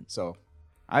 So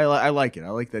I like it. I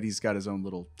like that he's got his own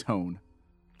little tone.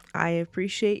 I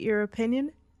appreciate your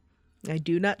opinion. I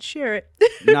do not share it.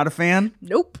 Not a fan?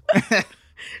 Nope.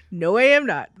 No, I am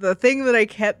not. The thing that I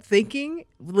kept thinking,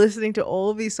 listening to all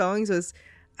of these songs, was,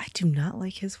 I do not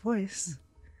like his voice.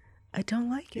 I don't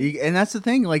like it. And that's the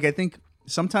thing. Like, I think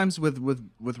sometimes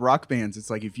with rock bands, it's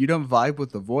like if you don't vibe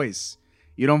with the voice,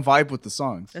 you don't vibe with the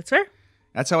songs. That's fair.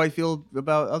 That's how I feel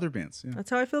about other bands. Yeah. That's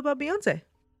how I feel about Beyonce.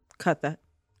 Cut that.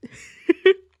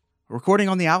 Recording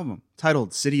on the album,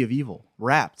 titled City of Evil,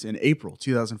 wrapped in April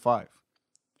 2005.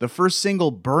 The first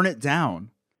single, Burn It Down,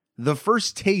 the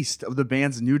first taste of the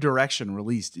band's new direction,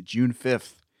 released June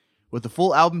 5th, with the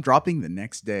full album dropping the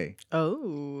next day.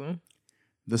 Oh.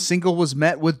 The single was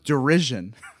met with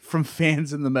derision from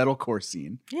fans in the metalcore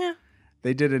scene. Yeah.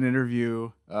 They did an interview,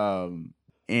 and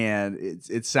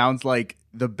it sounds like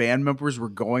the band members were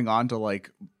going on to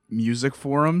like music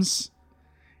forums,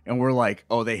 and we're like,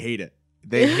 oh, they hate it.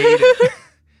 They hate it.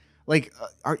 Like,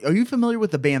 are you familiar with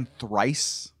the band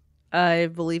Thrice? I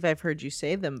believe I've heard you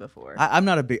say them before. I'm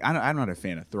not a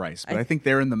fan of Thrice, but I think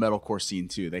they're in the metalcore scene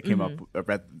too. They came up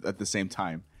at the same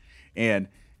time, and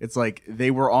it's like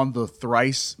they were on the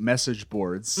Thrice message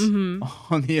boards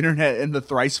on the internet, and the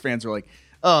Thrice fans were like,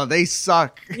 "Oh, they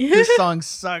suck. This song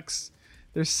sucks.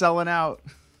 They're selling out.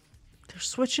 They're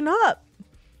switching up.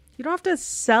 You don't have to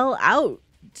sell out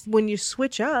when you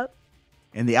switch up."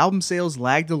 And the album sales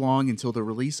lagged along until the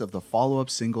release of the follow-up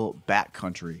single, Bat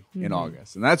Country, in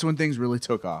August. And that's when things really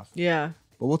took off. Yeah.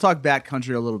 But we'll talk Bat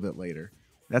Country a little bit later.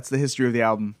 That's the history of the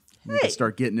album. We can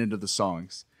start getting into the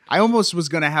songs. I almost was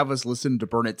going to have us listen to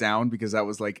Burn It Down because that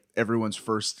was like everyone's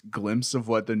first glimpse of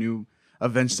what the new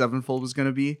Avenged Sevenfold was going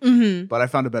to be. But I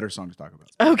found a better song to talk about.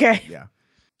 Okay. Yeah.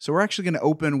 So we're actually going to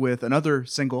open with another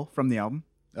single from the album.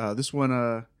 This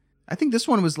one... I think this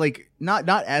one was like not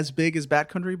as big as Bat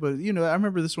Country, but I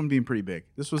remember this one being pretty big.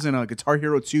 This was in Guitar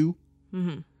Hero 2.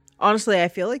 Honestly, I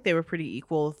feel like they were pretty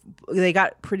equal. They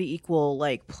got pretty equal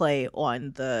like play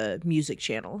on the music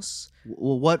channels.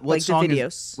 Well, what like song the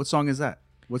videos. What song is that?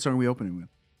 What song are we opening with?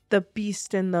 The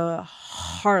Beast and the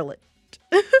Harlot.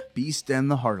 Beast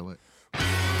and the Harlot.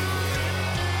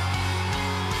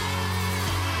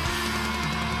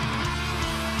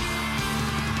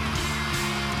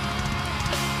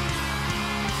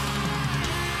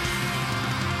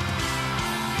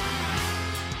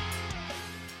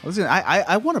 Listen,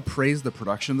 I want to praise the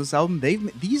production of this album.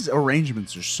 These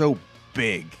arrangements are so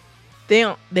big. They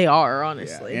are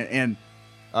honestly. Yeah, and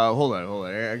hold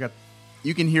on.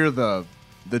 You can hear the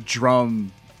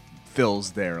drum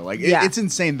fills there. Like it's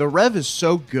insane. The rev is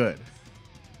so good.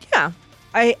 Yeah,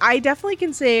 I definitely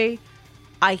can say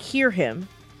I hear him.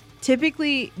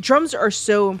 Typically, drums are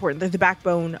so important. They're the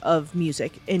backbone of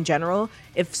music in general.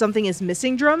 If something is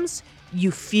missing drums,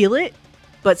 you feel it.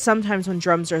 But sometimes when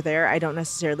drums are there, I don't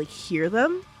necessarily hear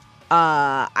them.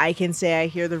 I can say I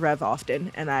hear the rev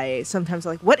often, and I sometimes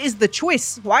like, what is the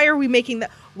choice? Why are we making that?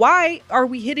 Why are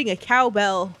we hitting a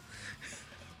cowbell?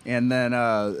 And then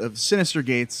Sinister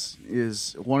Gates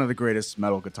is one of the greatest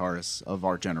metal guitarists of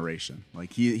our generation.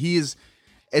 Like he is,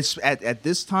 at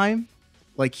this time,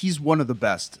 like he's one of the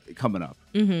best coming up.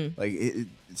 Like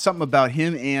something about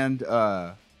him and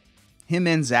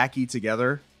Zachy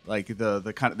together. Like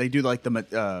the kind of, they do like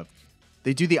the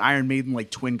they do the Iron Maiden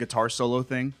like twin guitar solo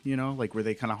thing, you know, like where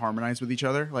they kind of harmonize with each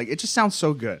other. Like it just sounds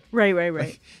so good. Right.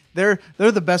 Like, they're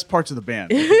the best parts of the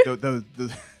band. Like,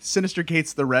 the Sinister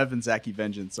Gates, the Rev, and Zachy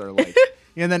Vengeance are like,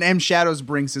 and then M Shadows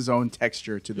brings his own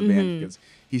texture to the band because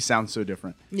he sounds so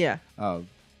different. Yeah.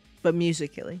 But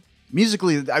musically,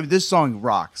 this song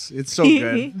rocks. It's so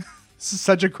good. This is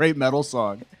such a great metal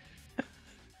song.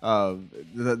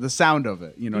 The sound of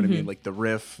it, you know what I mean? Like the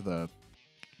riff, the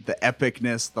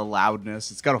epicness, the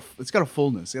loudness. It's got a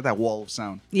fullness. It's got that wall of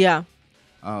sound. Yeah.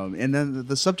 And then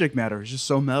the subject matter is just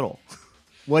so metal.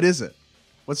 What is it?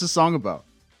 What's the song about?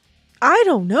 I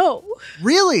don't know.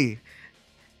 Really?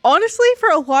 Honestly, for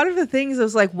a lot of the things, I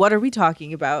was like, what are we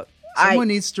talking about? Someone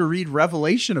needs to read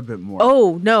Revelation a bit more.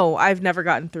 Oh, no. I've never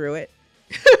gotten through it.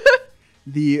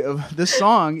 This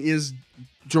song is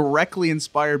directly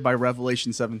inspired by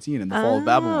Revelation 17 and the fall of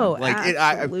Babylon. Like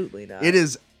absolutely not. It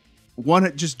is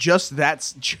just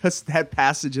that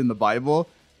passage in the Bible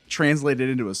translated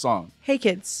into a song. Hey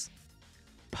kids,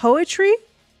 poetry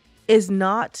is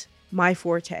not my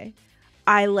forte.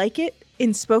 I like it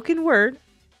in spoken word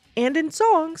and in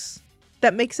songs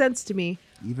that make sense to me.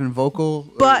 Even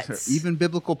even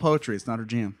biblical poetry, it's not her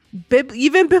jam.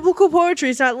 Even biblical poetry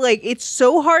is not like, it's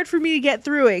so hard for me to get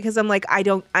through it because I'm like, I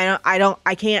don't.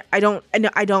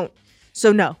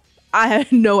 So no, I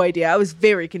had no idea. I was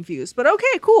very confused. But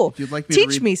okay, cool. If you'd like me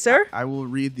Teach me, sir. I will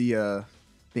read the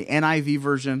NIV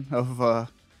version of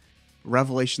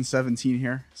Revelation 17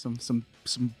 here. Some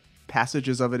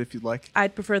passages of it if you'd like.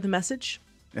 I'd prefer the Message.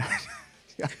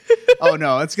 Oh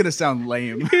no, that's gonna sound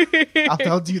lame.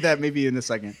 I'll do that maybe in a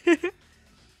second.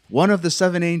 One of the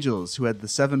 7 angels who had the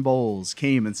 7 bowls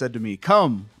came and said to me,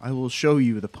 "Come, I will show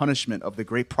you the punishment of the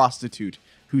great prostitute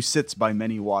who sits by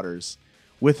many waters.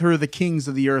 With her the kings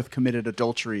of the earth committed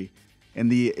adultery,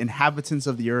 and the inhabitants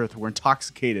of the earth were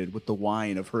intoxicated with the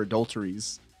wine of her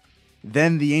adulteries.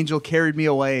 Then the angel carried me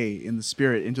away in the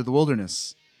spirit into the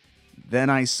wilderness. Then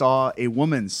I saw a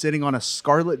woman sitting on a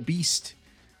scarlet beast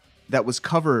that was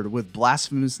covered with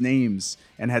blasphemous names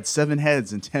and had 7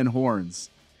 heads and 10 horns.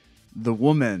 The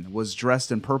woman was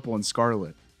dressed in purple and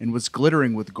scarlet and was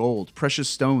glittering with gold, precious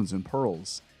stones, and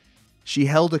pearls. She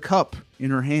held a cup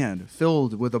in her hand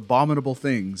filled with abominable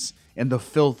things and the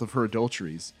filth of her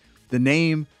adulteries. The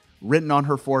name written on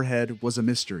her forehead was a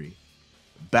mystery: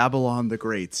 Babylon the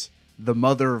Great, the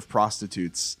mother of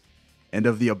prostitutes and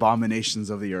of the abominations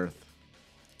of the earth."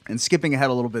 And skipping ahead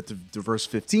a little bit to verse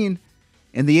 15,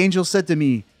 "And the angel said to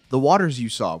me, the waters you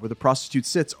saw where the prostitute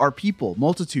sits are people,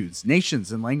 multitudes,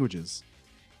 nations, and languages.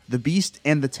 The beast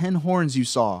and the 10 horns you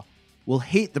saw will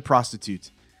hate the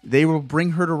prostitute. They will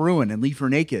bring her to ruin and leave her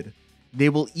naked. They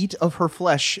will eat of her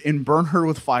flesh and burn her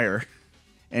with fire.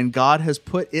 And God has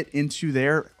put it into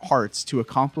their hearts to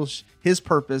accomplish his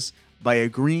purpose by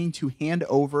agreeing to hand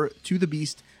over to the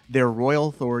beast their royal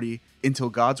authority until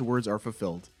God's words are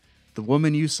fulfilled. The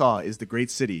woman you saw is the great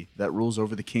city that rules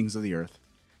over the kings of the earth."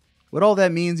 What all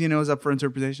that means, is up for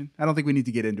interpretation. I don't think we need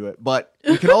to get into it, but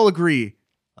we can all agree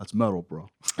that's metal, bro.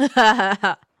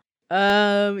 Yeah,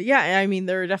 I mean,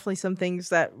 there are definitely some things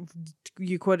that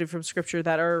you quoted from scripture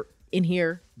that are in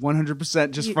here.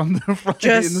 100% just from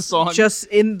in the song. Just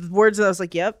in words that I was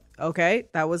like, yep, okay,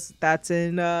 that's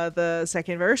in the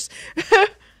second verse.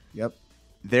 Yep.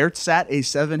 There sat a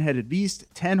 7-headed beast,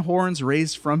 10 horns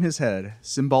raised from his head.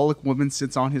 Symbolic woman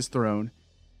sits on his throne,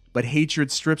 but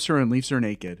hatred strips her and leaves her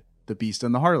naked. The beast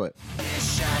and the harlot.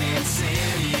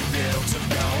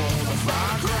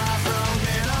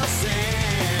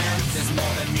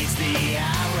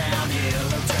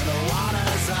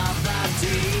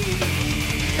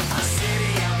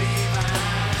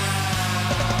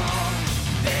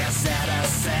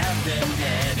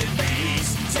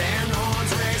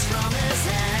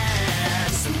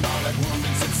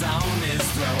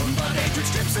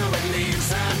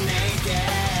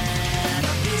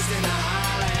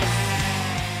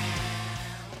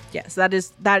 Yes,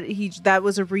 that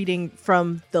was a reading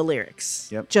from the lyrics.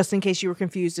 Yep. Just in case you were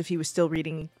confused if he was still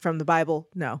reading from the Bible.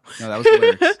 No, that was the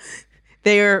lyrics.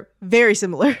 They are very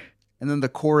similar. And then the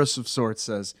chorus of sorts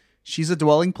says, "She's a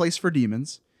dwelling place for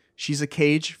demons. She's a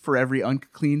cage for every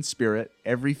unclean spirit,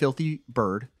 every filthy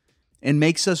bird, and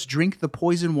makes us drink the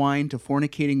poison wine to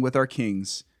fornicating with our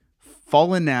kings.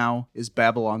 Fallen now is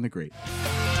Babylon the Great."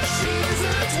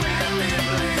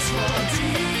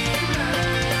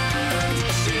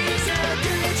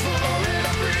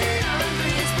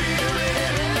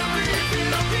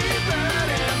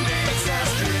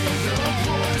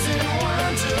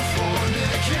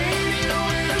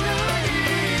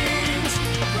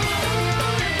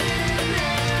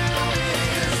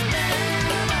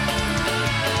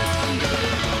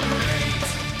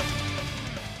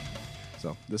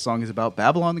 So this song is about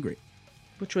Babylon the Great.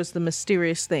 Which was the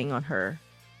mysterious thing on her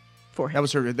forehead.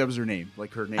 That was her name,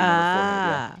 like her name on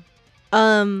her forehead.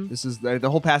 Yeah. This is the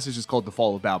whole passage is called "The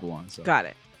Fall of Babylon." So. Got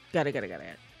it.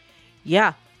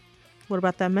 Yeah. What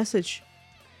about that message?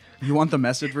 You want the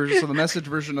message version? So the message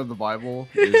version of the Bible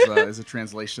is a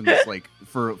translation that's like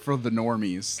for the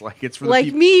normies. Like it's for the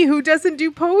like me who doesn't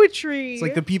do poetry. It's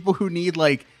like the people who need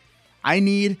I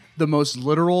need the most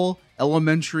literal,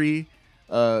 elementary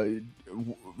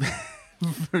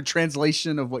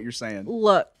translation of what you're saying.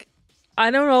 Look, I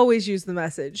don't always use the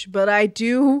message, but I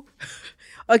do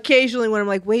occasionally when I'm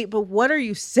like, wait, but what are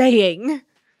you saying?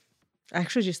 I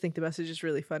actually just think the message is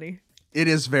really funny. It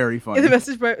is very funny.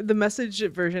 The message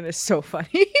version is so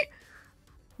funny.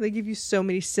 They give you so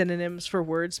many synonyms for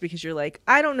words because you're like,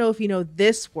 I don't know if you know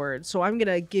this word, so I'm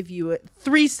going to give you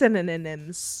 3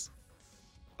 synonyms.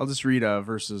 I'll just read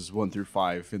verses 1 through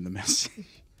 5 in the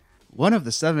message. One of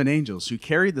the 7 angels who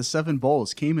carried the 7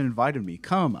 bowls came and invited me.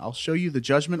 Come, I'll show you the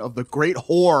judgment of the great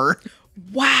whore.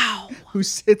 Wow. Who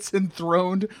sits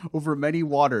enthroned over many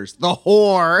waters. The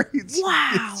whore.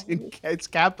 Wow. It's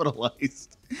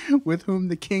capitalized. With whom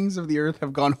the kings of the earth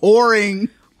have gone whoring.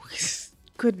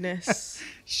 Goodness.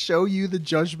 Show you the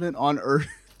judgment on earth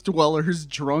dwellers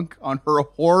drunk on her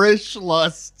whorish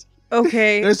lust.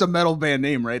 Okay. There's a metal band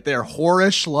name right there.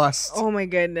 Whorish lust. Oh my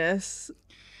goodness.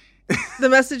 The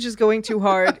message is going too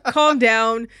hard. Calm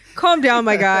down. Calm down,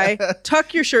 my guy.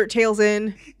 Tuck your shirt tails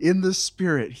in. In the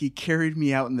spirit, he carried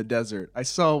me out in the desert. I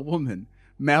saw a woman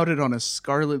mounted on a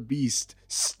scarlet beast,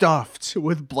 stuffed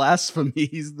with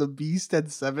blasphemies. The beast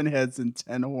had 7 heads and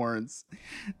 10 horns.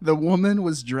 The woman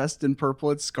was dressed in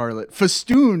purple and scarlet,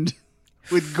 festooned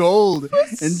with gold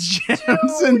and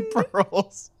gems and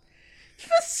pearls.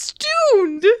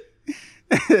 Festooned?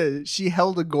 She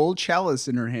held a gold chalice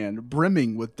in her hand,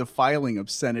 brimming with defiling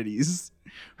obscenities,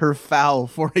 her foul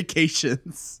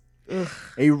fornications. Ugh.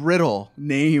 A riddle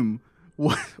name,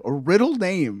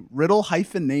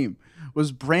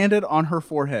 was branded on her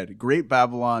forehead. Great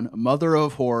Babylon, mother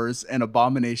of horrors and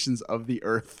abominations of the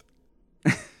earth.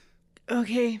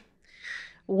 Okay.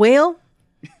 Well,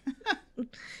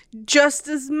 just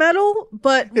as metal,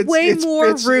 but way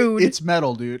more rude. It's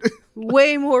metal, dude.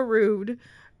 Way more rude.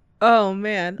 Oh,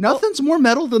 man. Nothing's more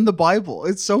metal than the Bible.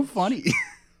 It's so funny.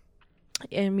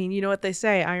 I mean, you know what they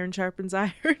say, iron sharpens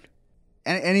iron.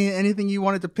 Anything you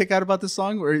wanted to pick out about this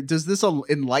song? Or does this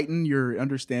enlighten your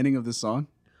understanding of this song?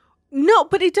 No,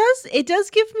 but it does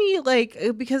give me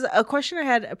because a question I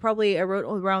had I wrote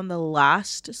around the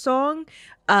last song,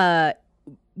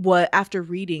 what after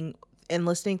reading and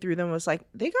listening through them was like,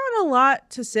 they got a lot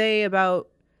to say about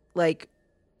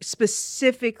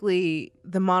specifically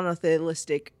the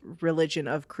monotheistic religion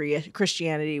of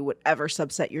Christianity, whatever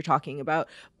subset you're talking about,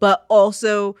 but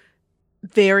also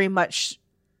very much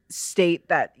state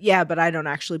that, yeah, but I don't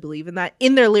actually believe in that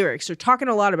in their lyrics. They're talking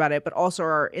a lot about it, but also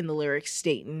are in the lyrics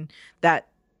stating that,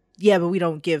 yeah, but we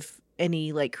don't give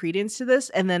any credence to this.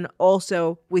 And then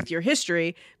also with your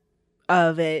history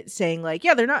of it saying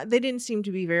yeah, they didn't seem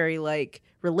to be very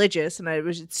religious, and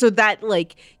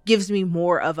that gives me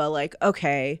more of a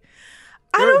okay,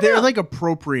 they're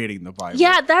appropriating the Bible.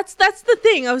 Yeah, that's the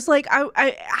thing. I was like,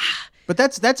 but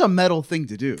that's a metal thing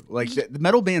to do. The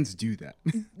metal bands do that.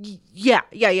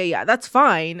 Yeah. That's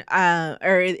fine.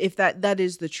 Or if that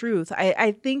is the truth,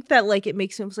 I think that it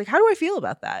makes him how do I feel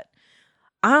about that?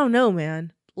 I don't know,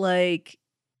 man. I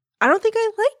don't think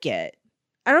I like it.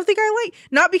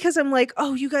 Not because I'm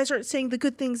oh, you guys aren't saying the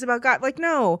good things about God.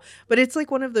 No, but it's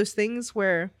one of those things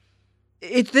where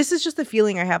this is just the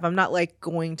feeling I have. I'm not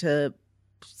going to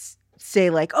say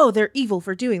oh, they're evil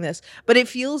for doing this, but it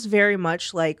feels very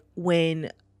much when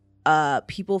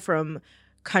people from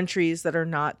countries that are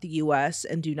not the US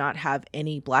and do not have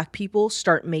any Black people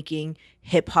start making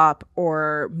hip hop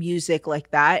or music like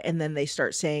that, and then they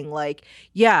start saying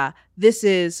yeah, this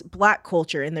is Black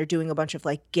culture, and they're doing a bunch of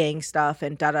gang stuff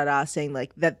and saying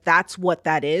that's what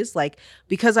that is,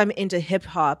 because I'm into hip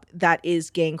hop, that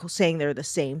is gang saying they're the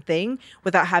same thing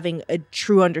without having a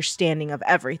true understanding of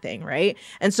everything, right?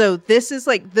 And so this is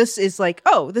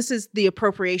oh, this is the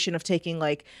appropriation of taking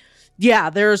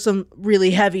yeah, there are some really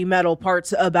heavy metal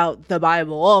parts about the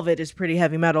Bible. All of it is pretty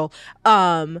heavy metal.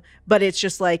 But it's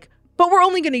just but we're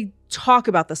only going to talk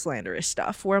about the slanderous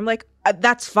stuff, where I'm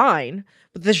that's fine,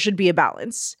 but there should be a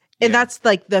balance. And that's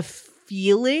the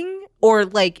feeling, or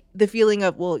the feeling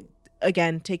of, well,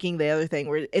 again, taking the other thing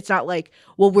where it's not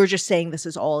well, we're just saying this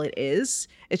is all it is.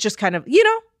 It's just kind of,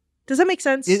 does that make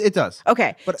sense? It does.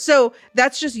 Okay. So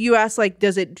that's just, you asked,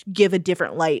 does it give a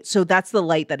different light? So that's the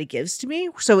light that it gives to me.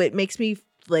 So it makes me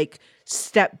like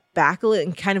step back a little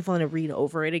and kind of want to read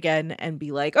over it again and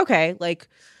be like, okay, like,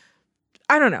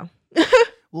 I don't know.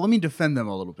 Well, let me defend them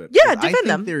a little bit. Yeah, defend I think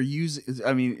them.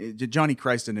 they're Johnny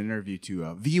Christ in an interview to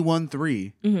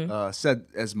V13 said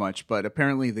as much, but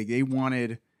apparently they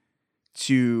wanted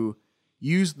to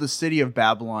use the city of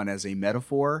Babylon as a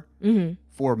metaphor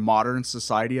for modern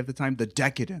society of the time, the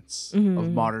decadence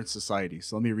of modern society.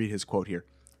 So let me read his quote here.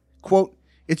 Quote,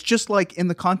 "It's just like in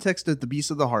the context of the Beast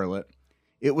of the Harlot,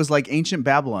 it was like ancient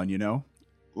Babylon, you know,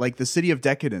 like the city of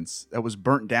decadence that was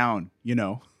burnt down, you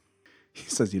know." He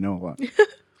says, you know, a lot.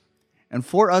 "And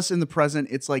for us in the present,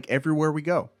 it's like everywhere we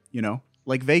go, you know,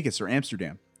 like Vegas or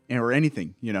Amsterdam or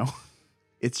anything, you know.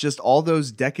 It's just all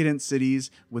those decadent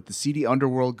cities with the seedy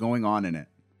underworld going on in it.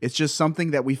 It's just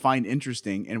something that we find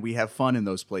interesting and we have fun in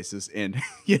those places. And,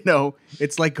 you know,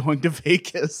 it's like going to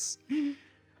Vegas.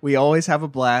 We always have a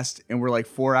blast and we're like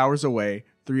 4 hours away,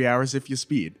 3 hours if you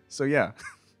speed. So, yeah."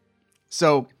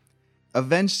 So,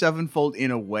 Avenged Sevenfold,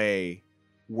 in a way,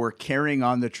 were carrying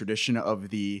on the tradition of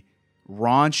the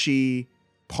raunchy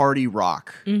party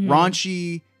rock.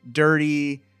 Raunchy,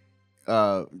 dirty,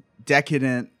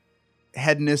 decadent,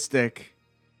 hedonistic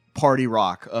party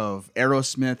rock of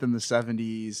Aerosmith in the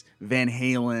 70s, Van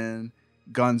Halen,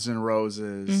 Guns N'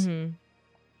 Roses.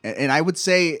 And I would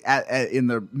say in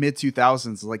the mid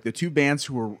 2000s, like the two bands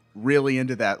who were really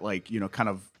into that, like, you know, kind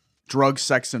of drug,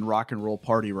 sex, and rock and roll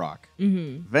party rock.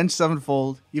 Avenged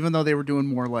Sevenfold, even though they were doing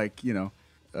more like, you know,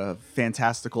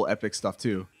 fantastical epic stuff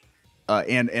too.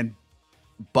 And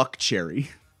Buck Cherry.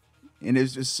 And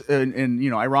it's just, and you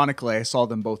know, ironically, I saw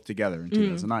them both together in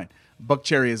 2009. Buck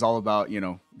Cherry is all about, you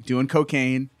know, doing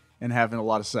cocaine and having a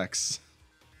lot of sex.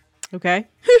 Okay.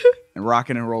 And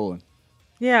rocking and rolling.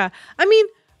 Yeah. I mean,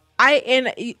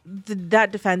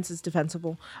 that defense is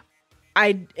defensible.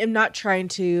 I am not trying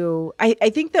to,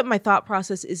 I think that my thought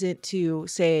process isn't to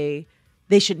say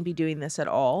they shouldn't be doing this at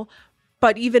all.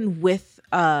 But even with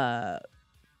Justin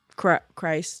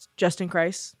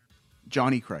Christ.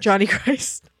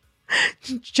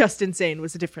 Just Insane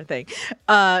was a different thing.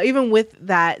 Even with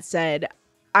that said,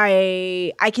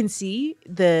 I can see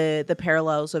the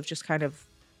parallels of just kind of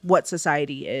what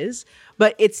society is,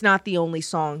 but it's not the only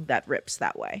song that rips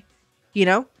that way, you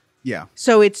know? Yeah.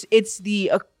 So it's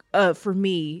the for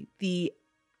me the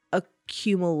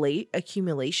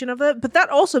accumulation of it. But that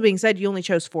also being said, you only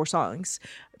chose 4 songs.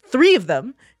 3 of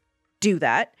them do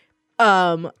that.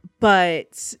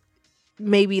 But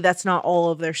maybe that's not all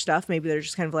of their stuff. Maybe they're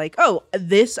just kind of like, oh,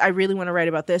 this, I really want to write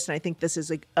about this. And I think this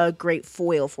is a great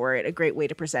foil for it, a great way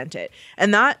to present it.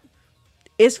 And that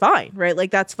is fine, right?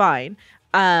 Like, that's fine.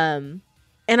 And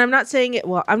I'm not saying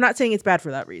it's bad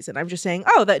for that reason. I'm just saying,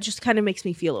 oh, that just kind of makes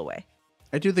me feel a way.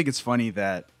 I do think it's funny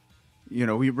that, you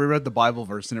know, we read the Bible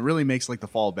verse and it really makes like the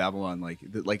fall of Babylon, like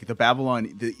the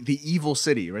Babylon, the evil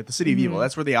city, right? The city of evil.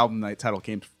 That's where the album title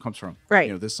comes from. Right.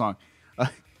 You know, this song,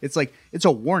 it's like, it's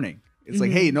a warning. It's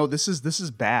like, hey, no, this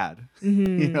is bad.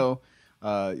 You know,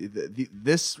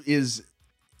 this is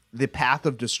the path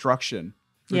of destruction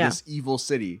for this evil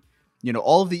city. You know,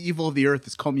 all of the evil of the earth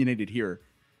is culminated here.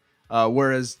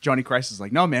 Whereas Johnny Christ is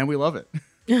like, no, man, we love it.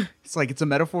 It's like, it's a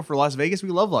metaphor for Las Vegas. We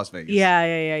love Las Vegas.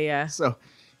 Yeah. So,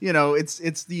 you know,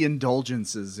 it's the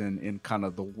indulgences in kind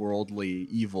of the worldly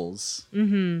evils.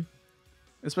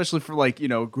 Especially for, like, you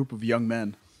know, a group of young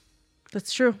men.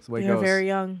 That's true. That's the way it They're goes. very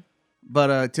young.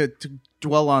 But to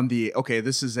dwell on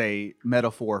this is a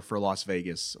metaphor for Las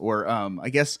Vegas, or I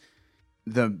guess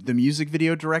the music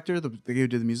video director, the guy who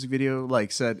did the music video,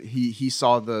 like, said he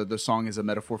saw the song as a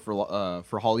metaphor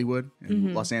for Hollywood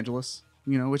and Los Angeles,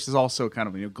 you know, which is also kind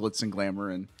of, you know, glitz and glamour,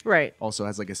 and right, also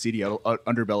has like a seedy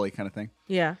underbelly kind of thing.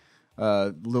 Yeah.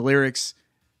 The lyrics: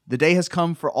 "The day has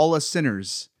come for all us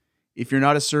sinners. If you're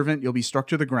not a servant, you'll be struck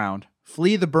to the ground.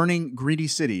 Flee the burning, greedy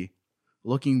city.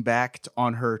 Looking back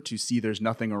on her to see there's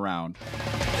nothing around."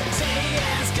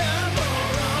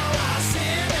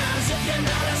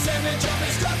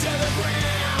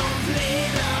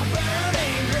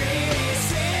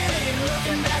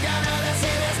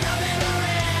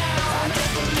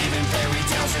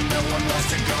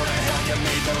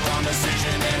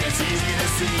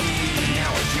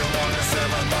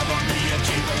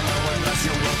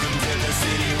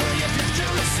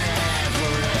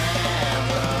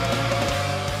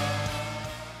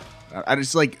 And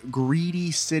it's like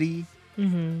greedy city,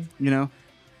 you know.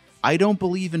 "I don't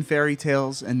believe in fairy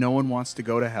tales and no one wants to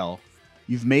go to hell.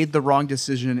 You've made the wrong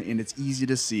decision and it's easy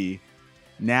to see.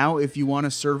 Now, if you want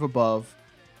to serve above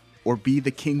or be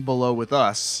the king below with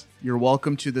us, you're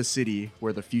welcome to the city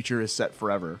where the future is set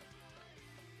forever."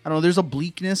 I don't know. There's a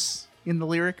bleakness in the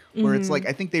lyric where it's like,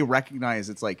 I think they recognize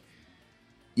it's like,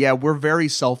 yeah, we're very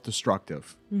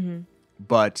self-destructive,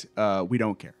 but we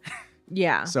don't care.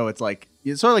 Yeah. So it's sort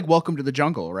of like Welcome to the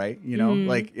Jungle, right? You know,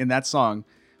 like in that song,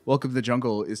 Welcome to the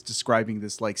Jungle is describing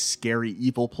this like scary,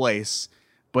 evil place.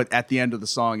 But at the end of the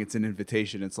song, it's an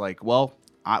invitation. It's like, well,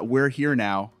 we're here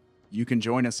now. You can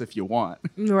join us if you want.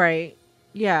 Right.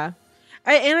 Yeah.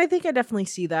 I think I definitely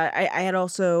see that. I had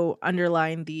also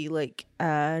underlined the like,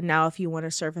 now if you want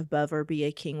to serve above or be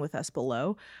a king with us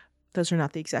below. Those are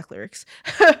not the exact lyrics.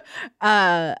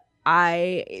 For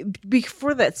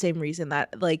that same reason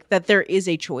that like that there is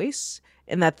a choice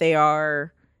and that they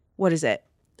are, what is it?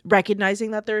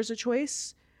 Recognizing that there is a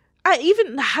choice. I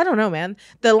don't know, man.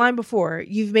 The line before,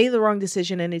 you've made the wrong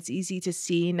decision and it's easy to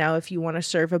see now if you want to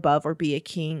serve above or be a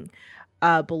king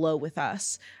below with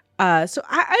us. So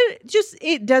I just,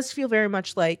 it does feel very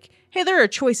much like, hey, there are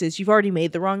choices. You've already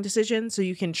made the wrong decision, so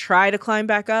you can try to climb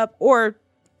back up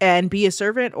and be a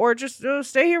servant, or just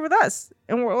stay here with us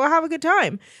and we'll have a good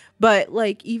time. But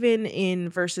like even in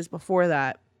verses before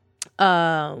that,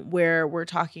 where we're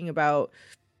talking about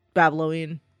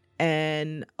Babylonian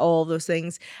and all those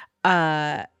things,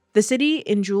 the city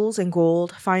in jewels and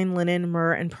gold, fine linen,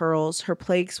 myrrh, and pearls, her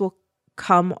plagues will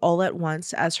come all at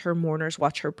once as her mourners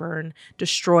watch her burn,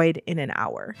 destroyed in an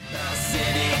hour. The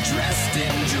city dressed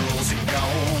in jewels and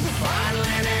gold, fine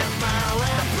linen, myrrh,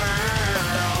 and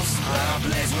pearls. The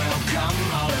blaze will come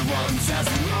all at once as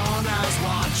the mourners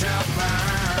watch her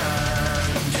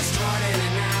burn, destroyed in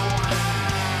an hour.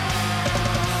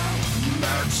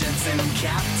 Merchants and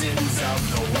captains of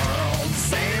the world,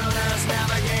 sailors,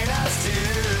 navigators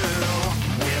too,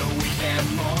 will weep and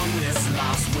mourn this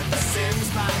loss with the sins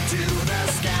bound to the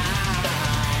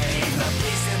sky, the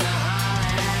peace in the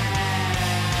heart.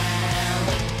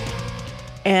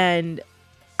 And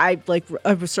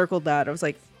I've circled that. I was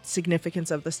like,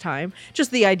 significance of this time.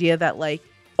 Just the idea that like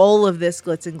all of this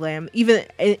glitz and glam, even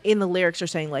in the lyrics are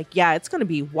saying like, yeah, it's going to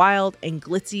be wild and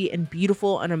glitzy and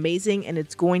beautiful and amazing, and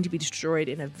it's going to be destroyed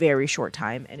in a very short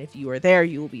time. And if you are there,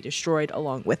 you will be destroyed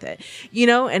along with it, you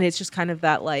know? And it's just kind of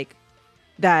that like,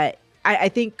 that I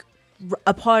think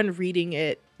upon reading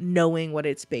it, knowing what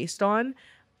it's based on,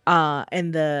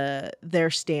 and their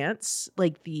stance,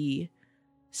 like the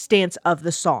stance of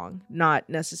the song, not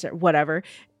necessarily whatever,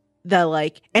 the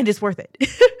like, and it's worth it,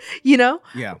 you know?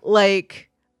 Yeah. Like,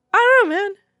 I don't know,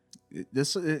 man.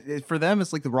 This for them,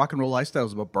 it's like the rock and roll lifestyle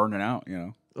is about burning out, you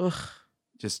know? Ugh.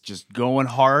 Just going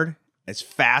hard as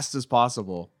fast as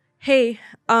possible. Hey,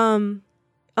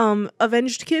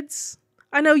 Avenged kids,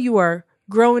 I know you are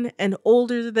grown and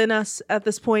older than us at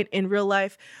this point in real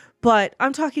life, but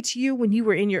I'm talking to you when you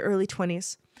were in your early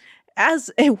 20s.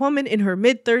 As a woman in her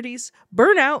mid-30s,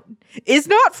 burnout is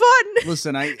not fun.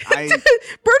 Listen, I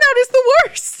burnout is the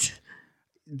worst.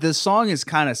 The song is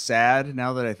kind of sad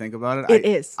now that I think about it. It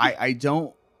is. I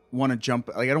don't want to jump,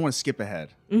 like I don't want to skip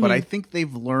ahead, but I think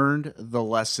they've learned the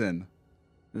lesson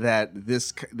that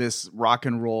this rock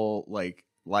and roll like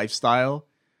lifestyle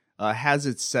has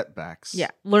its setbacks. Yeah,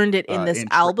 learned it in this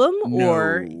album,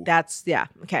 or that's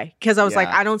okay. Because I was like,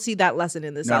 I don't see that lesson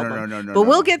in this album. No. But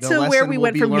we'll get to where we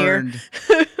went from here.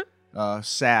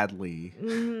 Sadly,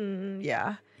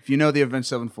 yeah. If you know the Avenged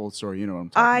Sevenfold story, you know what I'm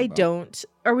talking about. I don't.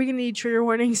 Are we gonna need trigger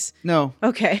warnings? No.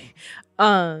 Okay.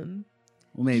 Well,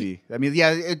 maybe. I mean,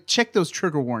 yeah. Check those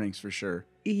trigger warnings for sure.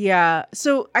 Yeah.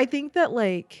 So I think that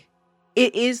like.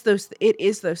 It is those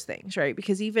things, right?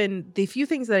 Because even the few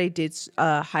things that I did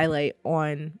highlight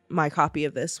on my copy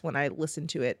of this when I listened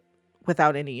to it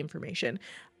without any information.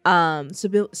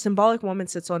 Symbolic woman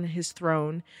sits on his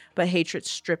throne, but hatred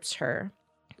strips her.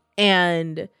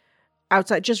 And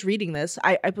outside, just reading this,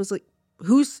 I was like,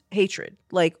 whose hatred?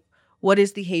 Like, what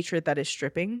is the hatred that is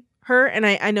stripping her? And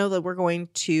I know that we're going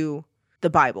to the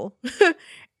Bible.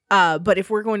 But if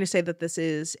we're going to say that this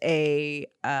is a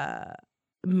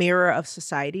mirror of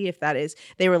society, if that is,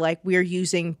 they were like, we're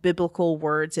using biblical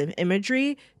words and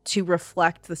imagery to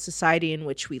reflect the society in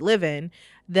which we live in,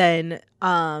 then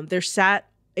there sat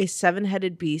a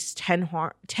 7-headed beast,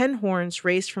 10 horns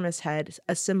raised from his head,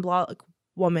 a symbolic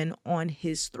woman on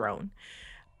his throne,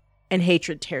 and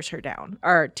hatred tears her down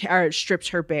or strips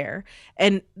her bare.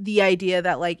 And the idea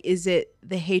that like, is it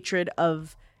the hatred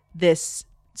of this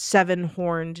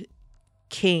 7-horned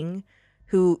king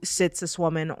who sits this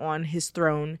woman on his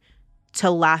throne to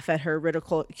laugh at her,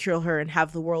 ridicule her, and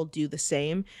have the world do the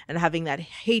same, and having that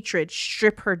hatred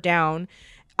strip her down,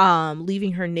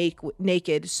 leaving her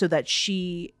naked so that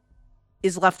she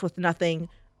is left with nothing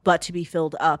but to be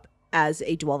filled up as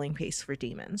a dwelling place for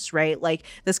demons, right? Like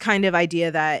this kind of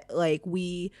idea that like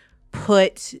we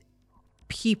put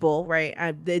people, right?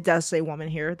 It does say woman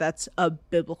here. That's a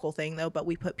biblical thing, though. But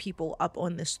we put people up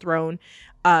on this throne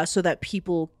so that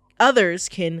others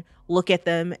can look at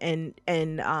them and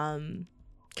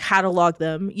catalog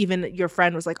them. Even your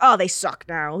friend was like, oh, they suck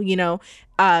now,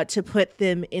 to put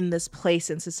them in this place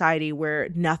in society where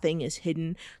nothing is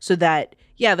hidden, so that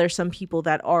there's some people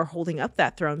that are holding up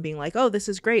that throne being like, oh, this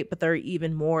is great, but there are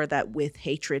even more that with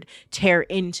hatred tear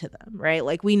into them, right?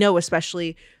 Like we know,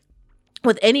 especially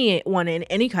with anyone in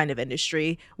any kind of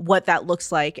industry, what that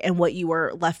looks like and what you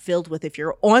are left filled with if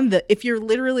you're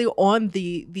literally on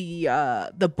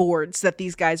the boards that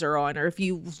these guys are on, or if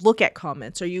you look at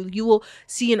comments, or you will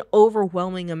see an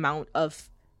overwhelming amount of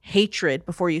hatred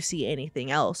before you see anything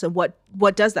else. And what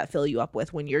does that fill you up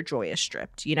with when your joy is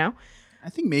stripped, I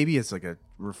think maybe it's like a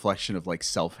reflection of like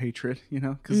self-hatred,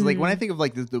 because like when I think of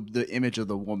like the image of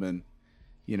the woman,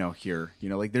 here,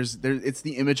 like there's it's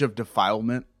the image of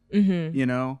defilement. And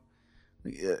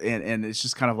it's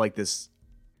just kind of like this,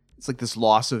 it's like this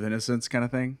loss of innocence kind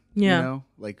of thing,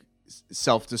 like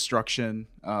self-destruction.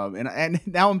 And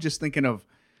now I'm just thinking of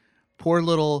poor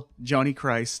little Johnny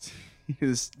Christ,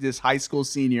 this high school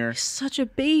senior, such a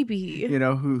baby,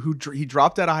 who he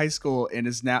dropped out of high school and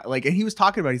is now like, and he was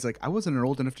talking about, he's like, I wasn't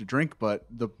old enough to drink, but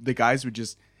the guys would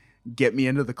just get me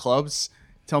into the clubs,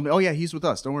 tell me, oh yeah, he's with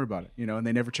us, don't worry about it, and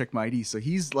they never check my ID. So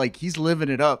he's living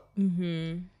it up.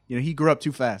 He grew up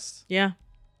too fast. Yeah.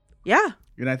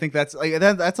 And I think that's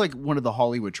like one of the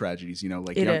Hollywood tragedies,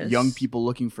 like young people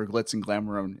looking for glitz and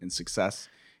glamour and success,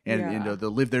 and they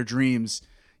live their dreams.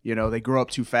 They grow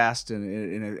up too fast,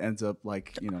 and it ends up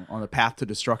like on the path to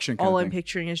destruction. All I'm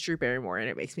picturing is Drew Barrymore, and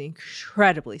it makes me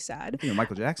incredibly sad.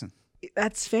 Michael Jackson.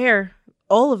 That's fair.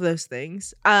 All of those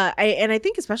things. I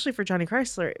think especially for Johnny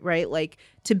Chrysler, right? Like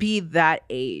to be that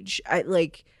age,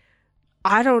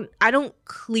 I don't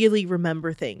clearly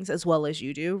remember things as well as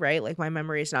you do, right? Like my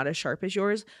memory is not as sharp as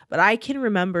yours, but I can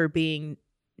remember being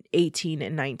 18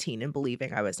 and 19 and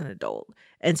believing I was an adult.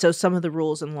 And so some of the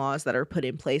rules and laws that are put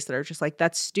in place that are just like,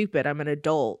 that's stupid, I'm an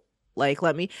adult. Like,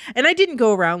 let me. And I didn't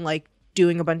go around like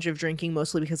doing a bunch of drinking,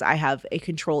 mostly because I have a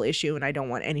control issue and I don't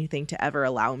want anything to ever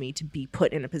allow me to be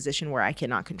put in a position where I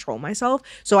cannot control myself.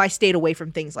 So I stayed away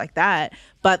from things like that.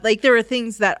 But like there are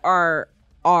things that are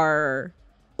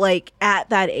like at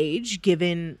that age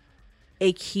given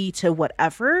a key to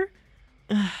whatever.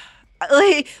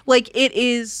 like it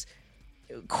is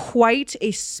quite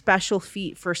a special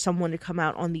feat for someone to come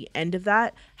out on the end of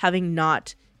that having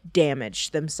not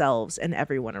damaged themselves and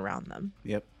everyone around them.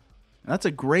 Yep. That's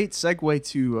a great segue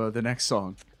to the next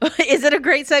song. Is it a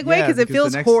great segue? Because it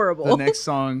feels horrible. The next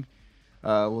song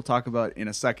we'll talk about in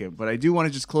a second. But I do want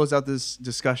to just close out this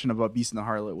discussion about Beast and the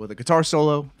Harlot with a guitar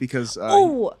solo because...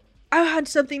 I had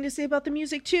something to say about the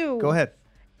music too. Go ahead.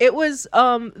 It was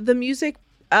the music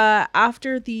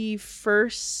after the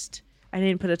first... I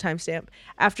didn't put a timestamp.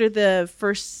 After the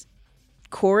first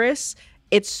chorus...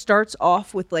 It starts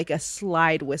off with like a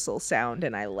slide whistle sound,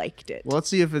 and I liked it. Well, let's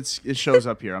see if it shows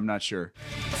up here. I'm not sure.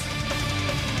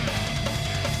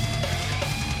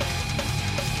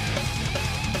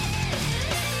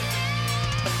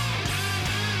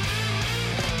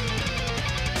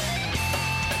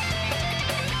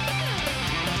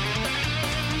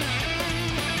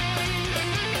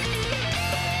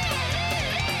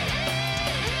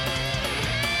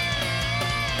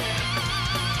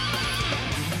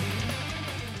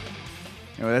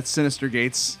 That's Sinister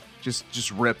Gates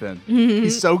just ripping. Mm-hmm.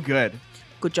 He's so good.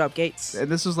 Good job, Gates.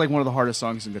 And this was like one of the hardest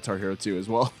songs in Guitar Hero 2 as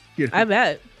well. I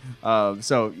bet.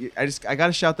 So I got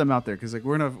to shout them out there because like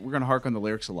we're gonna hark on the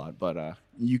lyrics a lot, but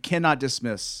you cannot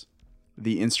dismiss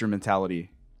the instrumentality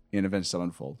in Avenged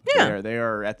Sevenfold. Yeah. They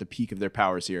are at the peak of their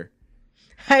powers here.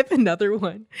 I have another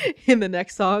one in the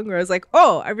next song where I was like,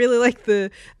 oh, I really like the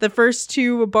first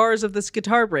two bars of this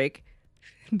guitar break.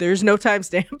 There's no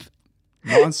timestamp.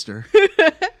 Monster.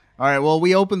 All right, well,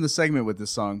 we opened the segment with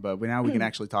this song, but now we can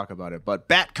actually talk about it. But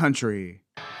Bat Country.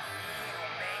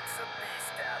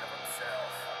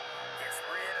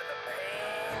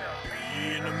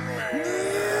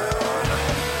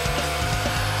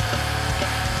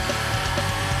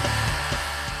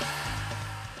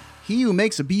 He who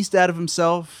makes a beast out of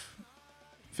himself.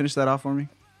 Finish that off for me.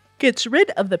 Gets rid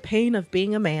of the pain of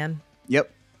being a man.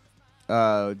 Yep.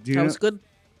 That was good.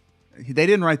 They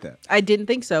didn't write that. I didn't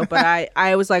think so, but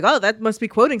I was like, oh, that must be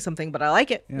quoting something, but I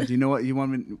like it. Yeah. Do you know what you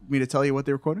want me to tell you what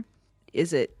they were quoting?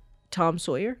 Is it Tom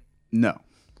Sawyer? No.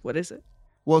 What is it?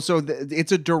 Well, so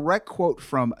it's a direct quote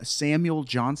from Samuel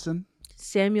Johnson.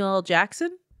 Samuel L.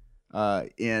 Jackson?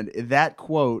 And that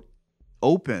quote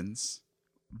opens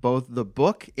both the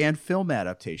book and film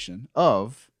adaptation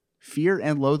of Fear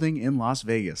and Loathing in Las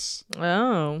Vegas.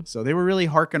 Oh. So they were really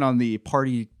harking on the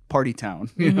party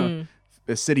town, you know,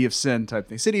 the city of sin type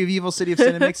thing. City of evil, city of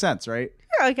sin. It makes sense, right?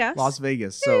 Yeah, I guess. Las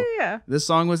Vegas. So yeah. This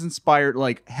song was inspired,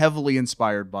 like heavily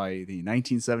inspired by the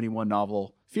 1971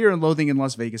 novel Fear and Loathing in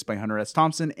Las Vegas by Hunter S.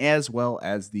 Thompson, as well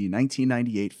as the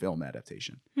 1998 film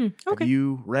adaptation. Okay. Have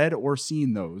you read or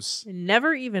seen those?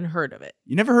 Never even heard of it.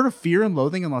 You never heard of Fear and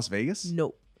Loathing in Las Vegas?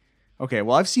 Nope. Okay,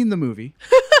 well, I've seen the movie.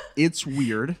 It's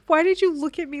weird. Why did you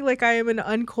look at me like I am an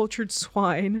uncultured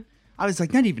swine? I was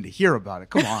like, not even to hear about it.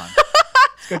 Come on.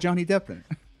 It's got Johnny Depp in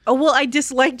it. Oh, well, I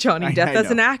dislike Johnny Depp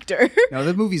as an actor. No,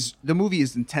 the movie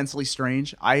is intensely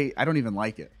strange. I don't even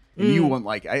like it. And you won't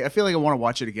like it. I feel like I want to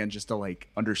watch it again just to like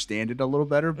understand it a little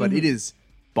better, but it is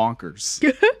bonkers.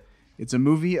 It's a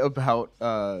movie about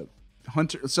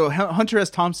Hunter. So Hunter S.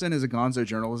 Thompson is a gonzo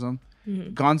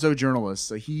journalist.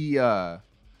 So he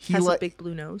has a big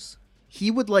blue nose.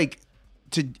 He would like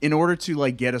in order to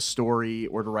like get a story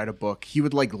or to write a book, he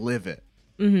would like live it.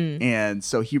 And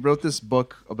so he wrote this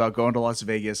book about going to Las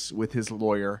Vegas with his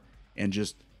lawyer and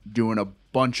just doing a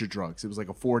bunch of drugs. It was like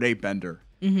a 4-day bender.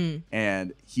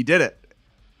 And he did it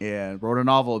and wrote a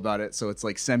novel about it. So it's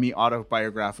like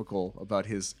semi-autobiographical about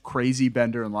his crazy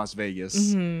bender in Las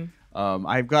Vegas.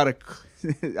 I've got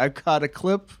a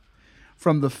clip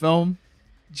from the film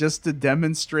just to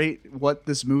demonstrate what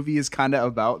this movie is kind of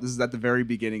about. This is at the very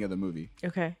beginning of the movie.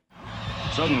 Okay.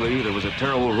 Suddenly, there was a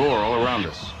terrible roar all around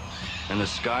us, and the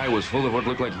sky was full of what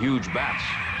looked like huge bats,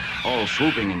 all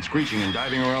swooping and screeching and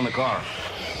diving around the car.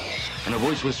 And a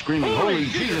voice was screaming, "Holy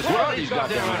Jesus, what are these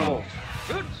goddamn animals?"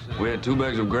 We had 2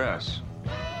 bags of grass,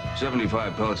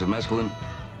 75 pellets of mescaline,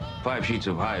 5 sheets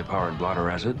of high-powered blotter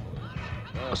acid,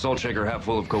 a salt shaker half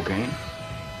full of cocaine,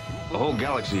 a whole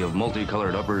galaxy of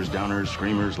multicolored uppers, downers,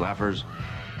 screamers, laughers,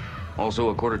 also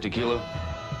a quarter tequila,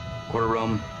 quarter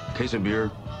rum, case of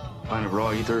beer, pint of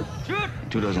raw ether,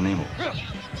 2 dozen amyls.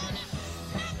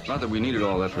 Not that we needed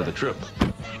all that for the trip,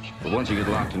 but once you get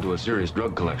locked into a serious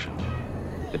drug collection,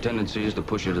 the tendency is to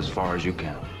push it as far as you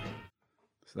can.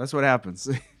 So that's what happens.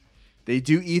 They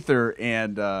do ether,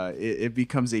 and it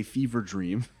becomes a fever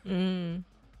dream.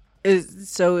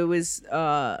 So it was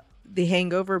The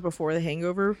Hangover before The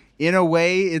Hangover? In a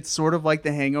way, it's sort of like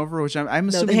The Hangover, which I'm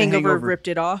assuming The Hangover ripped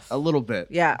it off? A little bit.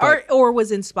 Yeah, but, or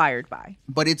was inspired by.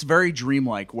 But it's very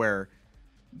dreamlike, where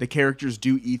the characters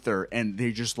do ether, and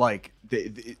they just like...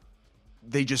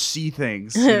 They just see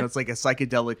things. You know, it's like a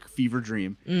psychedelic fever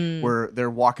dream where they're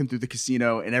walking through the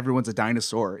casino and everyone's a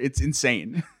dinosaur. It's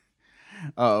insane.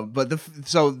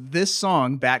 So this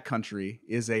song, Bat Country,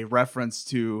 is a reference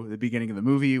to the beginning of the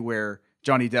movie where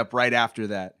Johnny Depp, right after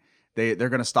that, they're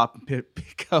going to stop and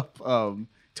pick up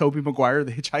Tobey Maguire,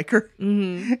 the hitchhiker.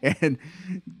 And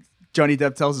Johnny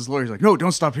Depp tells his lawyer, he's like, "No,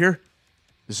 don't stop here.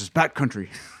 This is Bat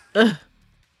Country."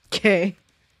 Okay.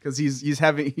 Because he's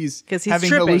having tripping.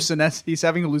 He's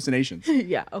having hallucinations.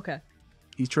 Yeah, okay.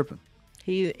 He's tripping.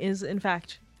 He is, in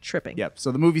fact, tripping. Yep.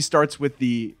 So the movie starts with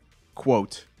the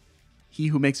quote, "He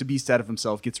who makes a beast out of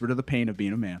himself gets rid of the pain of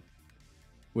being a man,"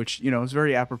 which, you know, is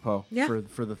very apropos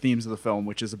for the themes of the film,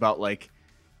 which is about like,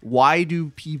 why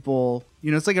do people, you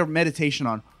know, it's like a meditation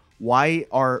on why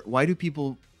are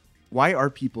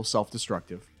people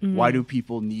self-destructive? Why do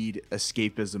people need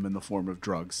escapism in the form of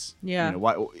drugs? Yeah. You know,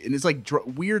 why? And it's like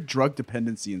weird drug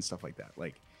dependency and stuff like that.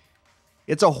 Like,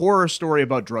 it's a horror story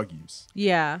about drug use.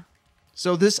 Yeah.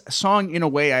 So this song, in a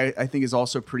way, I think is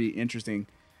also pretty interesting.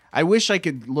 I wish I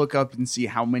could look up and see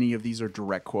how many of these are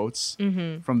direct quotes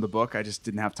from the book. I just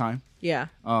didn't have time. Yeah.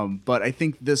 But I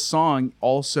think this song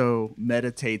also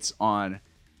meditates on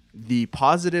the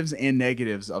positives and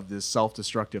negatives of this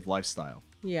self-destructive lifestyle.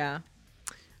 Yeah.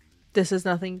 This has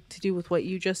nothing to do with what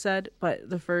you just said, but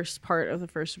the first part of the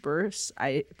first verse,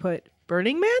 I put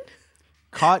Burning Man.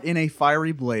 Caught in a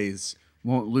fiery blaze,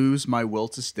 won't lose my will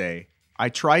to stay. I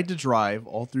tried to drive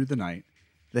all through the night.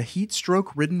 The heat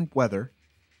stroke-ridden weather,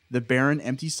 the barren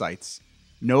empty sights.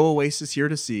 No oasis here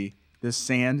to see, the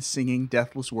sand singing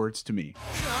deathless words to me.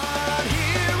 Caught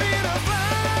here in a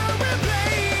fiery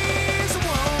blaze,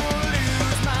 won't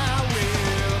lose my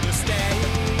will to stay.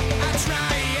 I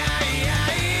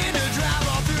tried to drive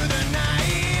all through the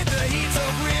night. The heat's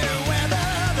of winter weather,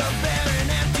 the barren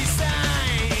empty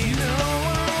sight. No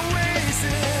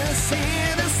oasis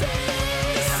here to see.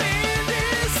 The sand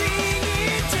is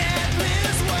singing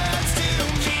deathless words to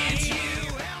me.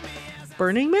 You help me.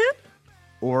 Burning Man?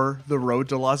 Or The Road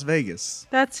to Las Vegas.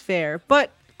 That's fair, but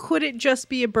could it just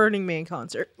be a Burning Man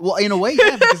concert? Well, in a way,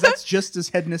 yeah, because that's just as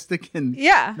hedonistic and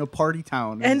party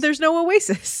town. And there's no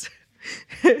Oasis.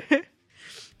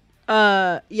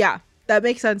 Yeah, that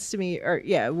makes sense to me. Or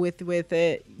yeah, with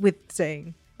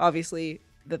saying obviously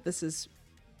that this is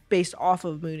based off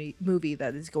of movie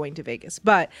that is going to Vegas.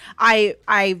 But I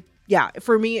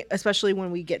for me, especially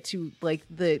when we get to like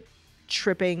the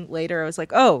tripping later, I was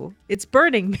like, oh, it's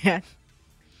Burning Man.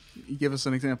 You give us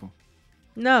an example.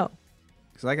 No.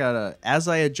 Because I got as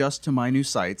I adjust to my new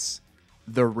sights,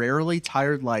 the rarely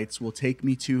tired lights will take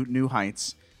me to new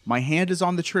heights. My hand is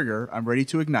on the trigger. I'm ready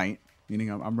to ignite, meaning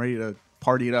I'm ready to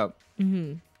party it up.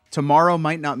 Mm-hmm. Tomorrow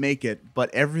might not make it,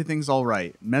 but everything's all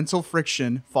right. Mental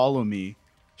friction, follow me.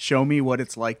 Show me what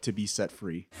it's like to be set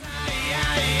free.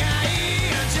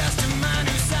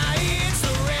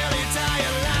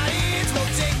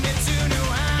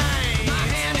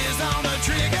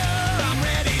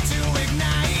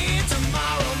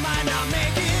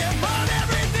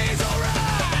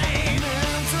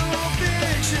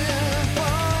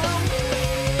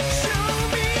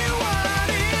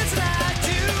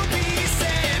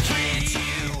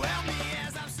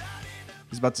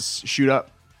 About to shoot up.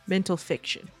 Mental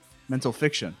fiction.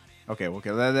 Okay,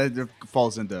 that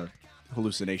falls into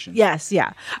hallucination. Yes,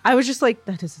 yeah. I was just like,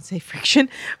 that doesn't say friction,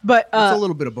 but it's a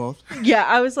little bit of both. Yeah,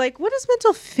 I was like, what does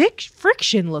mental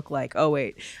friction look like? Oh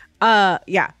wait,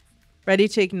 yeah, ready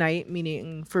to ignite,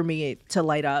 meaning for me to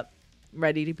light up,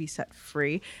 ready to be set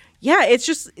free. Yeah, it's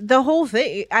just the whole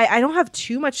thing. I don't have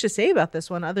too much to say about this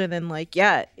one other than like,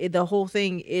 the whole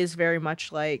thing is very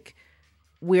much like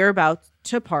we're about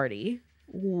to party.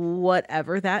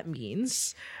 Whatever that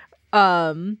means,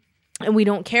 and we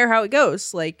don't care how it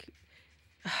goes. Like,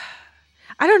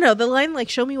 I don't know, the line like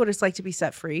show me what it's like to be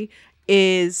set free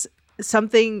is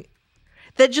something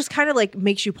that just kind of like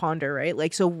makes you ponder, right?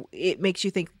 Like, so it makes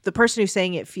you think the person who's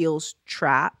saying it feels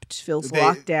trapped, feels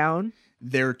locked down.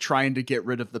 They're trying to get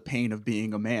rid of the pain of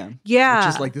being a man, which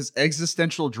is like this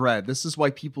existential dread. This is why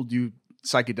people do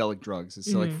psychedelic drugs.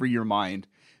 It's to like free your mind.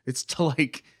 It's to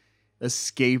like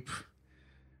escape,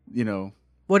 you know,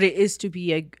 what it is to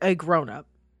be a grown-up.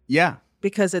 Yeah.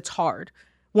 Because it's hard.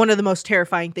 One of the most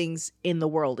terrifying things in the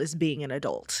world is being an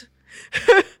adult.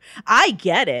 I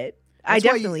get it. I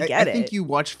definitely get it. I think you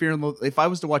watch Fear and Loathing. If I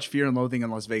was to watch Fear and Loathing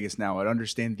in Las Vegas now, I'd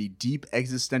understand the deep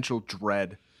existential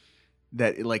dread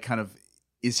that it like kind of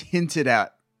is hinted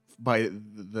at by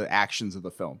the actions of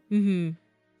the film. Mm-hmm.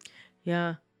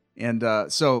 Yeah. And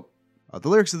so the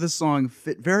lyrics of this song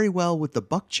fit very well with the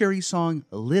Buck Cherry song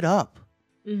 "Lit Up."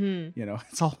 Mm-hmm. You know,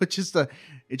 it's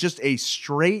just a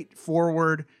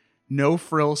straightforward, no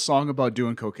frill song about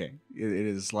doing cocaine. It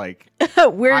is like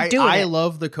I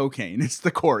love the cocaine. It's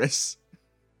the chorus.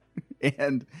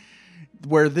 And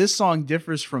where this song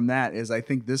differs from that is I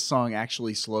think this song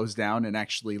actually slows down and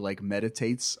actually like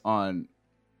meditates on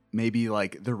maybe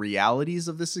like the realities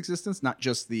of this existence, not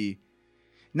just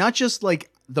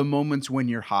like the moments when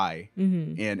you're high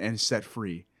and set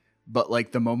free. But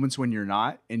like the moments when you're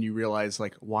not and you realize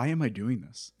like, why am I doing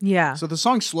this? Yeah. So the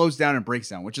song slows down and breaks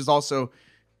down, which is also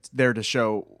there to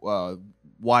show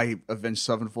why Avenged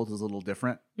Sevenfold is a little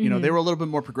different. You know, they were a little bit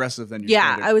more progressive than your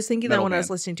standard I was thinking that when I was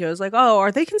listening to it. I was like, oh,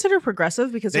 are they considered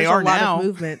progressive? Because there's a lot of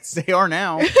movements. They are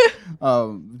now.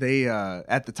 They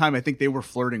at the time, I think they were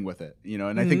flirting with it, you know,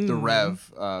 and I think the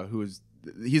Rev,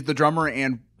 he's the drummer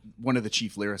and one of the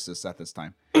chief lyricists at this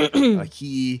time.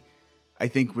 He, I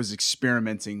think, was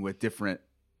experimenting with different,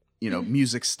 you know,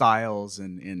 music styles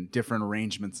and different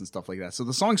arrangements and stuff like that. So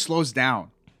the song slows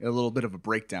down, a little bit of a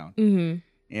breakdown.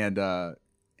 And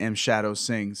M. Shadow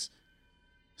sings,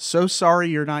 "So sorry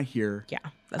you're not here. Yeah,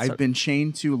 I've been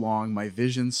chained too long. My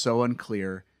vision's so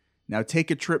unclear. Now take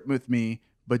a trip with me,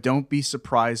 but don't be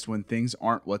surprised when things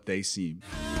aren't what they seem."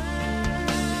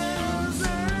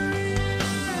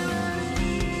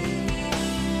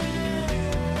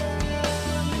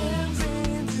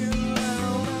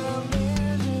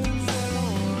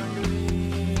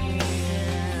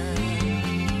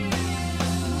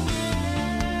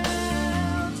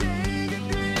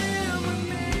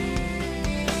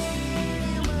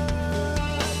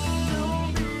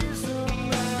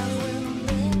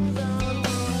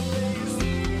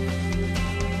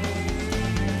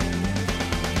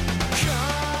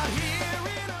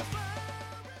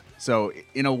 So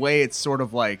in a way, it's sort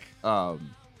of like, I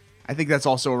think that's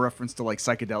also a reference to like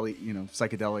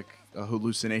psychedelic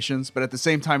hallucinations. But at the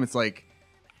same time, it's like,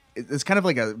 it's kind of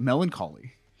like a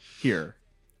melancholy here,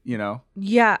 you know?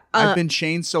 Yeah. I've been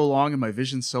chained so long and my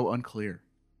vision's so unclear.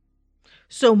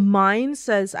 So mine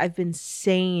says I've been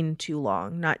sane too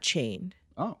long, not chained.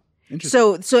 Oh,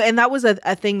 interesting. So and that was a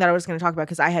thing that I was going to talk about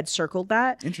because I had circled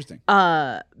that. Interesting.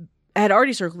 I had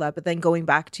already circled that, but then going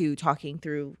back to talking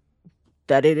through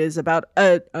that it is about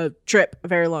a trip, a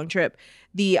very long trip.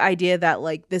 The idea that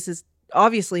like this is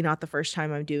obviously not the first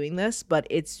time I'm doing this, but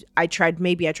I tried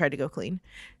to go clean.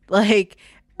 Like,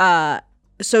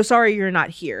 so sorry you're not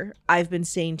here. I've been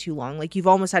staying too long. Like, you've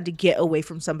almost had to get away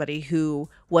from somebody who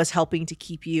was helping to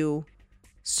keep you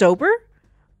sober,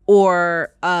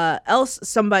 or else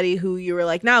somebody who you were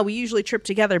like, nah, we usually trip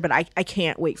together, but I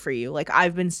can't wait for you. Like,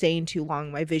 I've been staying too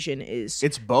long. My vision is...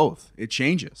 It's both. It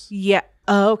changes. Yeah.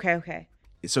 Oh, okay.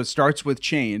 So it starts with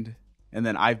chained, and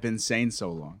then I've been sane so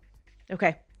long.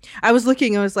 Okay. I was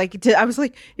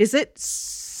like, is it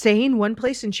sane one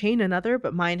place and chain another?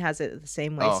 But mine has it the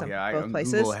same way. Both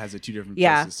places. Google has it two different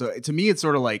places. So to me, it's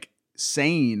sort of like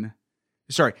sane.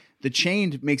 Sorry, the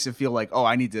chained makes it feel like, oh,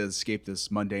 I need to escape this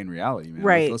mundane reality, man.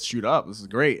 Right. Let's shoot up. This is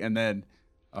great. And then,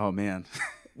 oh man.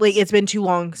 Like, it's been too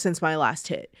long since my last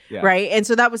hit. Yeah. Right. And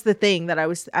so that was the thing that I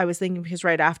was thinking, because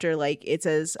right after, like, it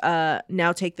says,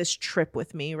 now take this trip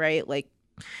with me. Right. Like,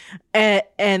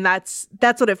 and that's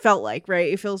what it felt like.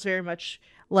 Right. It feels very much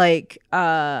like,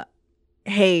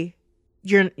 hey,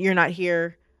 you're not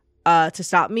here to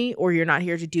stop me, or you're not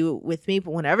here to do it with me,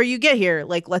 but whenever you get here,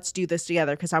 like, let's do this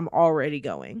together, because I'm already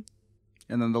going.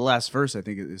 And then the last verse, I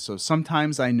think, is, so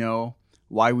sometimes I know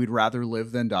why we'd rather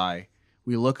live than die.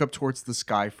 We look up towards the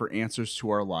sky for answers to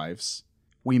our lives.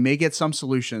 We may get some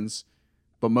solutions,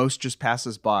 but most just pass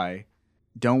us by.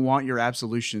 Don't want your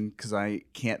absolution, because I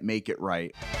can't make it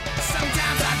right.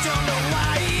 Sometimes I don't know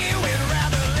why we'd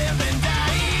rather live than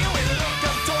die. We look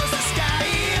up towards the sky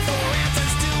for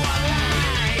answers to our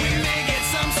lives. We may get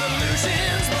some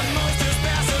solutions, but most just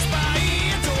pass us by.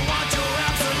 Don't want your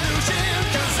absolution,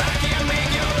 'cause I can't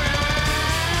make it right.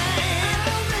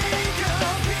 I'll make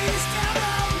a piece out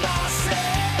of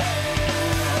myself.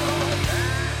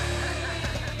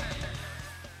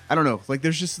 I don't know. Like,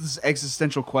 there's just this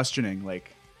existential questioning.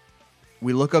 Like,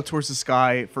 we look up towards the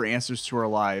sky for answers to our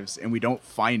lives, and we don't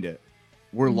find it.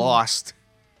 We're lost.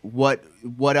 What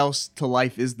else to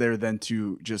life is there than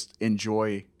to just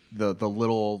enjoy the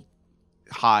little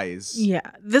highs? Yeah,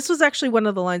 this was actually one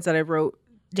of the lines that I wrote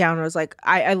down. I was like,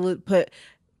 I put,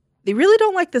 they really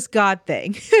don't like this God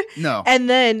thing. No.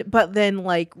 But then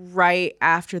like right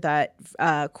after that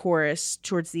chorus,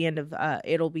 towards the end of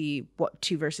it'll be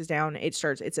two verses down, it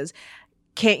says,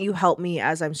 can't you help me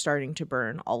as I'm starting to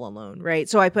burn all alone, right?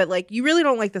 So I put, like, you really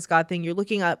don't like this God thing. You're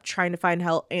looking up, trying to find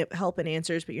help and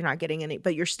answers, but you're not getting any,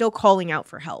 but you're still calling out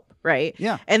for help, right?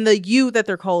 Yeah. And the you that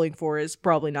they're calling for is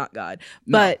probably not God.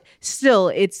 No. But still,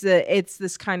 it's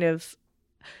this kind of,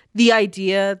 the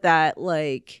idea that,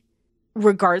 like,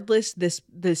 regardless, this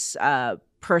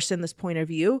person, this point of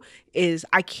view is,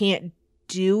 I can't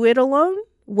do it alone,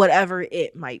 whatever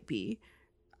it might be.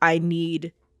 I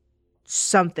need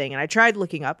something. And I tried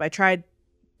looking up, I tried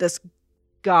this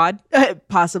God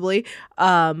possibly,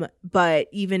 but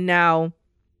even now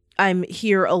I'm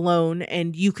here alone,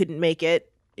 and you couldn't make it,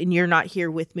 and you're not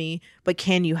here with me, but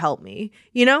can you help me?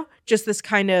 You know, just this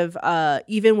kind of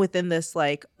even within this,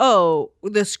 like, oh,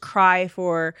 this cry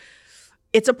for,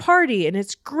 it's a party and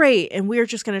it's great, and we're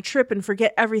just going to trip and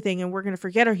forget everything, and we're going to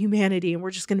forget our humanity, and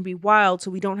we're just going to be wild,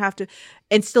 so we don't have to.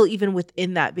 And still, even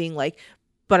within that, being like,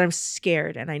 but I'm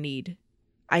scared, and I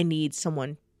need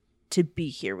someone to be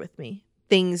here with me.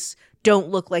 Things don't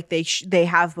look like they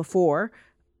have before.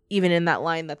 Even in that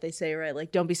line that they say, right?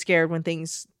 Like, don't be scared when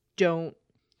things don't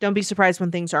be surprised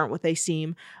when things aren't what they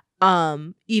seem.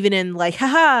 Even in, like,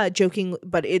 haha, joking,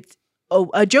 but it's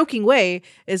a joking way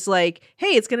is like,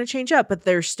 hey, it's going to change up, but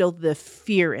there's still the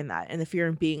fear in that, and the fear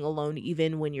in being alone,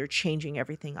 even when you're changing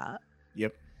everything up.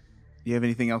 Yep. You have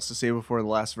anything else to say before the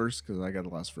last verse? Because I got the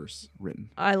last verse written.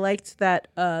 I liked that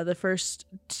the first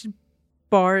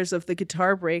bars of the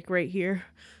guitar break right here.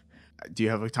 Do you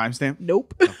have a timestamp?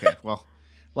 Nope. Okay, well,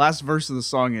 last verse of the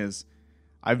song is,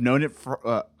 I've known it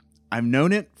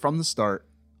from the start.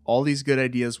 All these good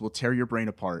ideas will tear your brain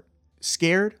apart.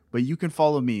 Scared, but you can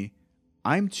follow me.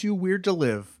 I'm too weird to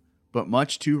live, but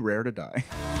much too rare to die.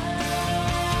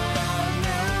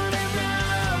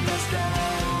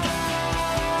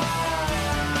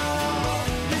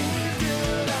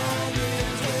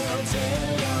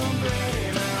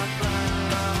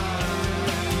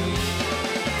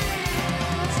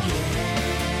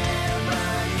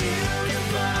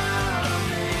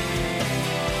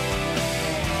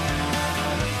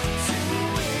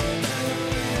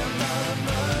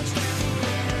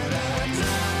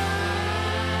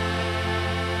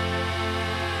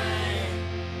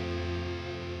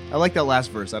 I like that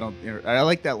last verse. I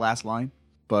like that last line,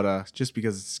 but just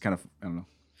because it's kind of, I don't know,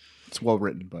 it's well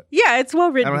written. But yeah, it's well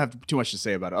written. I don't have too much to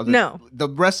say about it. No. The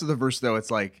rest of the verse, though,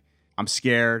 it's like, I'm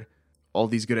scared. All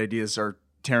these good ideas are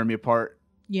tearing me apart.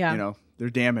 Yeah. You know, they're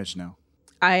damaged now.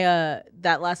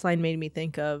 That last line made me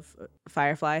think of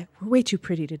Firefly. We're way too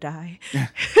pretty to die.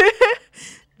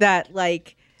 That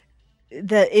like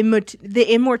the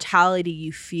immortality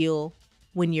you feel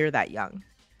when you're that young.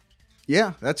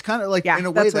 Yeah, that's kind of like, in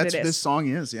a way, that's what this song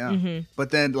is, yeah. Mm-hmm. But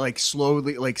then, like,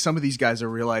 slowly, like, some of these guys are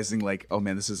realizing, like, oh,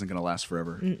 man, this isn't going to last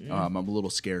forever. I'm a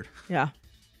little scared. Yeah.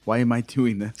 Why am I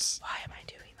doing this? Why am I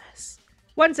doing this?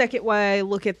 1 second while I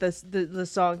look at the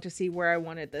song to see where I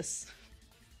wanted this.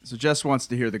 So Jess wants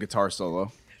to hear the guitar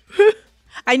solo.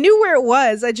 I knew where it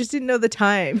was. I just didn't know the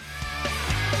time.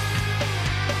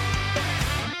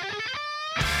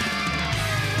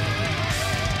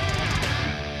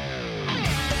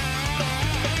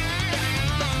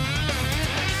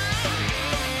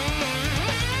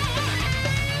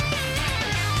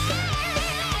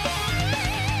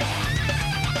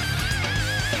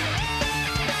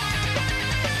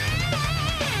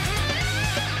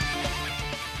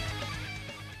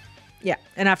 Yeah,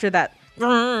 and after that,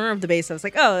 the bass, I was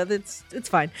like, "Oh, it's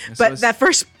fine." But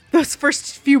those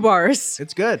first few bars,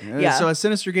 it's good. Yeah. So as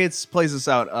Sinister Gates plays us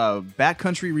out,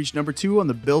 Backcountry reached number 2 on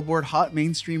the Billboard Hot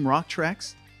Mainstream Rock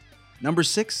Tracks, number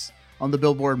 6 on the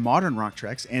Billboard Modern Rock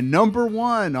Tracks, and number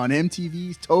 1 on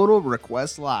MTV's Total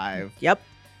Request Live. Yep.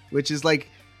 Which is like,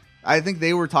 I think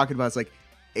they were talking about, it's like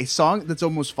a song that's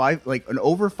almost an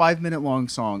over 5 minute long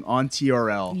song on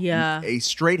TRL. Yeah. A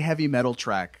straight heavy metal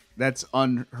track. That's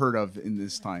unheard of in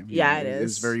this time. Yeah, it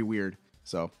is. It's very weird.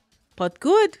 So, but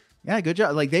good. Yeah, good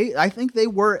job. Like I think they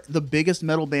were the biggest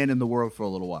metal band in the world for a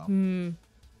little while.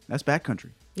 That's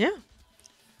Backcountry. Yeah.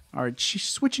 All right, she's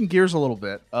switching gears a little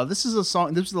bit. This is a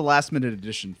song. This is the last minute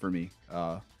edition for me.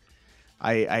 I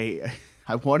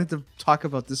wanted to talk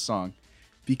about this song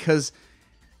because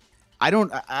I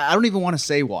don't even want to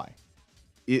say why.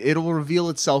 It'll reveal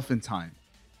itself in time.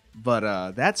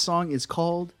 But that song is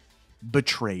called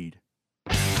Betrayed.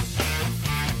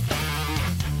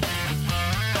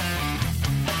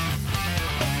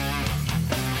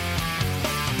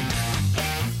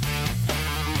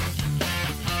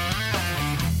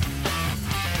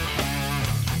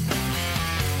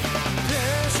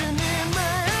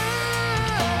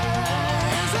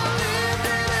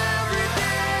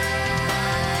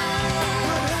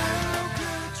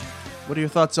 What are your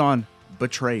thoughts on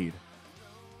Betrayed?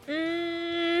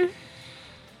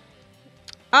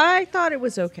 I thought it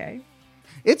was okay.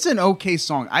 It's an okay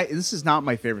song. This is not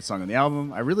my favorite song on the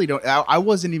album. I really don't. I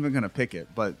wasn't even going to pick it,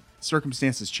 but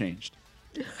circumstances changed.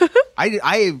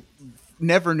 I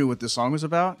never knew what this song was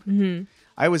about. Mm-hmm.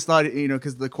 I always thought,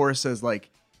 because the chorus says, like,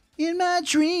 in my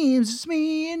dreams, it's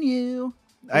me and you.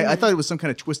 Mm-hmm. I thought it was some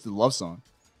kind of twisted love song.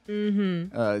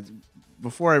 Mm-hmm.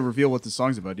 Before I reveal what the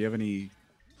song's about, do you have any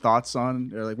thoughts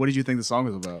on, or like, what did you think the song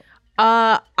was about?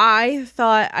 I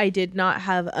thought I did not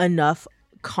have enough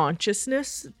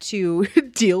consciousness to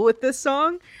deal with this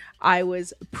song. I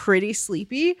was pretty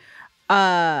sleepy.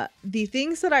 The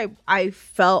things that I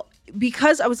felt,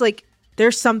 because I was like,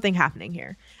 there's something happening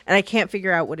here and I can't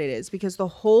figure out what it is, because the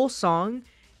whole song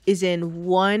is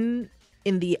in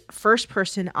the first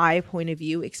person I point of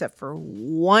view, except for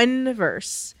one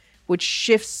verse which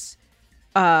shifts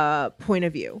point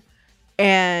of view.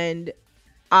 And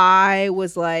I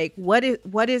was like, what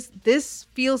is this?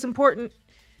 Feels important.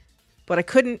 But I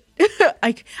couldn't.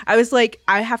 I was like,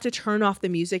 I have to turn off the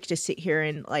music to sit here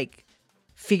and like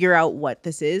figure out what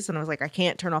this is. And I was like, I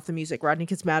can't turn off the music. Rodney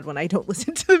gets mad when I don't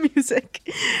listen to the music.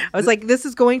 I was like, this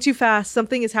is going too fast.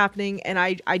 Something is happening. And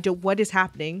I don't, what is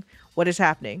happening? What is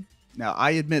happening? Now,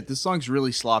 I admit this song's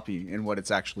really sloppy in what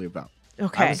it's actually about.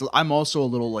 Okay. I'm also a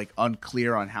little like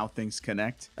unclear on how things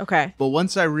connect. Okay. But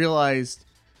once I realized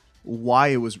why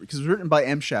it was, because it was written by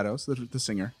M. Shadows, the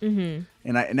singer, mm-hmm.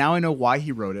 and now I know why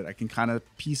he wrote it. I can kind of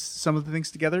piece some of the things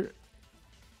together,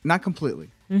 not completely.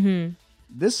 Mm-hmm.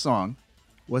 This song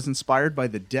was inspired by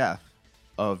the death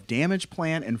of Damage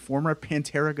Plan and former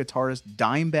Pantera guitarist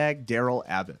Dimebag Darrell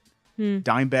Abbott.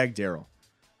 Dimebag Darrell,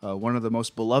 one of the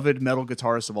most beloved metal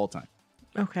guitarists of all time.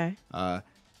 Okay.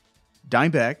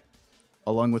 Dimebag,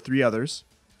 along with 3 others,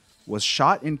 was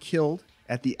shot and killed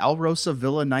at the Alrosa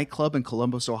Villa nightclub in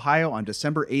Columbus, Ohio on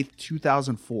December 8th,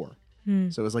 2004.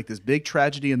 So it was like this big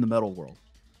tragedy in the metal world.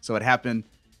 So it happened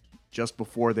just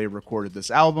before they recorded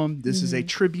this album. This is a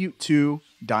tribute to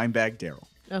Dimebag Darrell.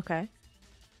 Okay.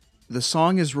 The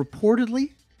song is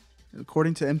reportedly,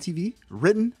 according to MTV,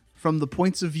 written from the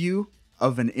points of view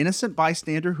of an innocent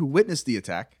bystander who witnessed the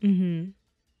attack,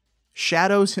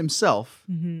 Shadows himself,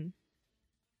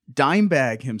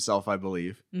 Dimebag himself, I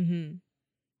believe, and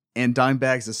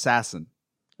Dimebag's assassin.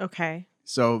 Okay.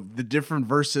 So the different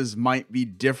verses might be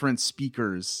different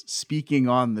speakers speaking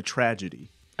on the tragedy.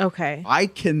 Okay. I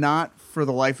cannot, for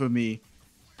the life of me,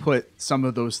 put some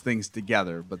of those things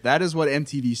together, but that is what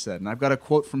MTV said. And I've got a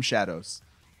quote from Shadows.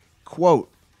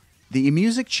 Quote, "The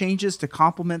music changes to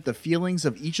complement the feelings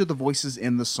of each of the voices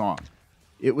in the song.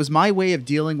 It was my way of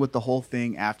dealing with the whole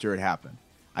thing after it happened.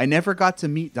 I never got to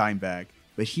meet Dimebag,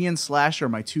 but he and Slash are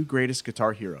my two greatest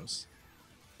guitar heroes."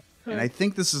 And I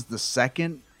think this is the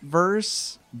second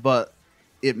verse, but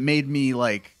it made me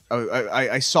like,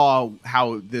 I saw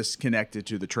how this connected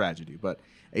to the tragedy. But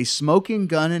a smoking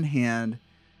gun in hand,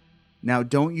 now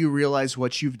don't you realize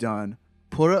what you've done?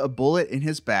 Put a bullet in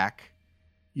his back.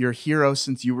 Your hero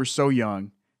since you were so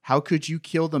young. How could you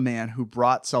kill the man who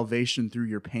brought salvation through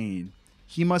your pain?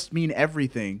 He must mean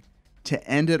everything to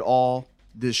end it all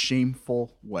this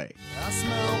shameful way. A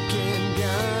smoking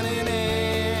gun in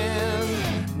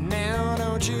hand. Now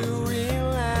don't you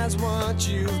realize what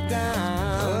you've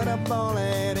done? Put a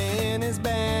bullet in his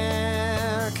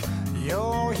back.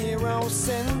 Your hero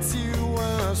since you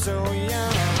were so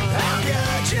young. How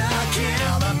could you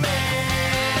kill the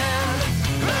man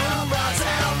who brought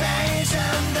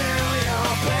salvation through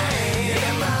your pain?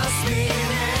 It must mean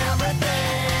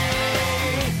everything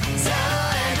to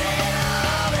end it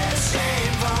all this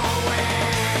shameful way.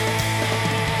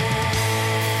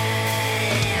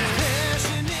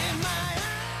 Passion in my eyes.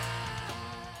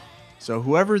 So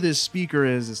whoever this speaker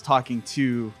is talking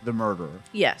to the murderer.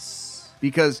 Yes.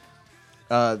 Because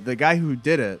the guy who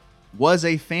did it was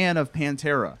a fan of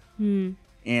Pantera.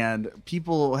 And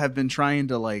people have been trying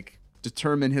to like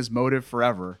determine his motive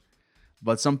forever.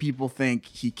 But some people think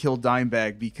he killed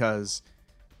Dimebag because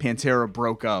Pantera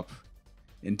broke up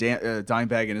and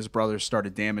Dimebag and his brothers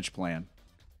started Damage Plan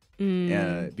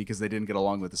because they didn't get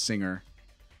along with the singer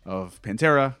of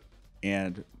Pantera.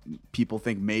 And people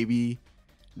think maybe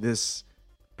this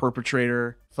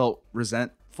perpetrator felt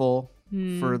resentful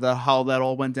for how that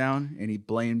all went down, and he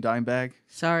blamed Dimebag.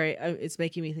 Sorry, it's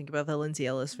making me think about the Lindsay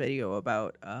Ellis video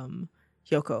about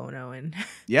Yoko Ono and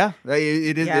Yeah,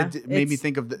 it Yeah, made me it's-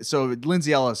 think of so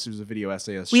Lindsay Ellis, who's a video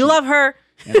essayist. we love her.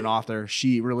 and an author.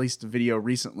 She released a video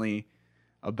recently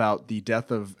about the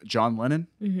death of John Lennon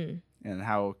and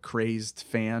how a crazed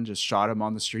fan just shot him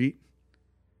on the street.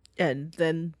 And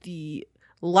then the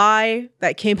lie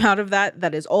that came out of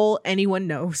that is all anyone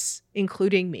knows,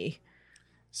 including me.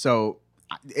 So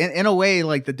in a way,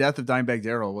 like the death of Dimebag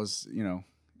Darrell was,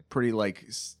 pretty like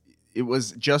it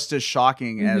was just as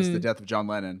shocking as the death of John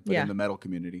Lennon, but Yeah. in the metal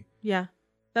community. Yeah,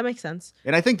 that makes sense.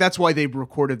 And I think that's why they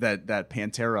recorded that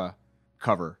Pantera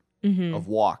cover of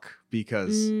Walk,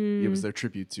 because it was their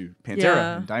tribute to Pantera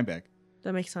Yeah. and Dimebag.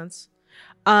 That makes sense.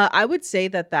 I would say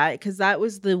that because that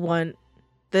was the one,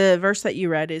 the verse that you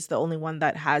read is the only one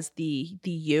that has the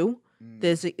you,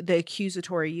 the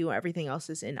accusatory you. Everything else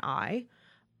is in I.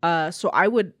 So I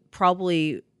would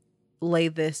probably lay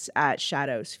this at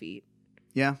Shadow's feet.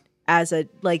 Yeah. As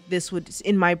this would,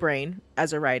 in my brain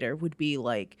as a writer, would be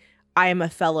like, I am a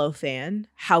fellow fan.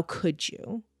 How could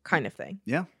you? Kind of thing.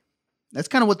 Yeah. That's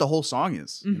kind of what the whole song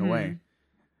is, in a way.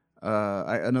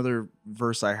 Another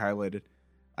verse I highlighted.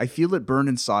 I feel it burn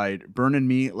inside, burn in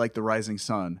me like the rising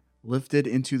sun, lifted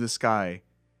into the sky,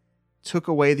 took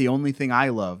away the only thing I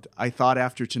loved. I thought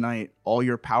after tonight, all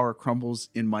your power crumbles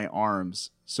in my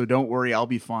arms. So don't worry, I'll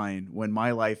be fine. When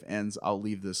my life ends, I'll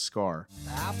leave this scar.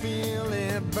 I feel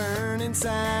it burn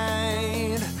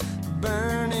inside,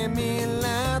 burning me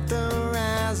like the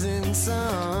rising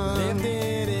sun.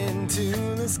 Lifted into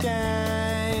the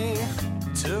sky,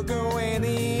 took away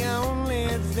the only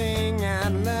thing I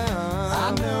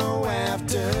love. I know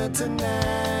after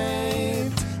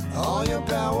tonight, all your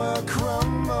power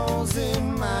crumbles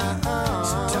in my arms.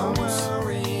 So don't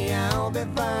worry, I'll be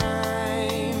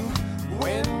fine.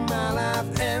 When my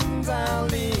life ends, I'll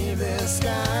leave this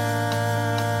sky.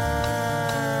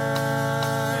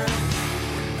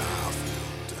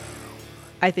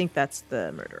 I think that's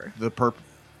the murderer.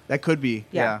 That could be.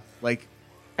 Yeah. Yeah. Like,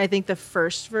 I think the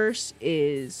first verse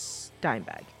is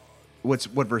Dimebag.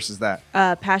 what verse is that?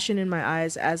 Passion in my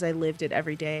eyes as I lived it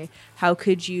every day. How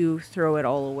could you throw it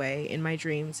all away? In my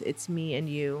dreams, it's me and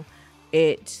you.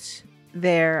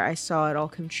 There I saw it all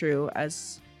come true.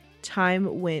 As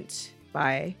time went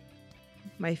by,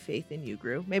 my faith in you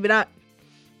grew. Maybe not.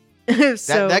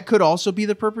 So that could also be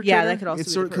the perpetrator. Yeah, that could also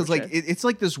be the because like perpetrator. it's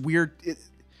like this weird.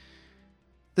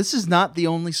 This is not the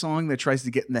only song that tries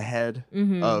to get in the head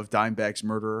of Dimebag's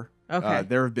murderer. Okay.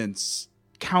 There have been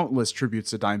countless tributes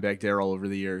to Dimebag Darrell over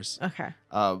the years. Okay.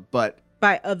 But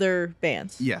By other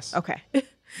bands. yes. Okay.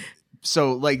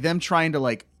 So like them trying to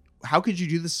like, how could you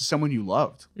do this to someone you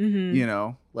loved?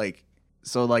 Like,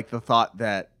 so like the thought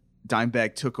that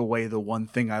Dimebag took away the one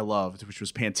thing I loved, which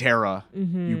was Pantera.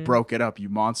 You broke it up, you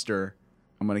monster.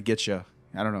 I'm gonna get you.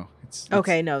 I don't know. It's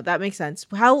okay. No, that makes sense.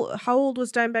 How old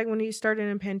was Dimebag when he started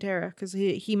in Pantera? Because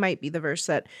he might be the verse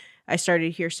that I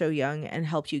started here so young and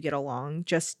helped you get along.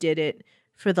 Just did it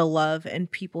for the love and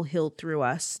people healed through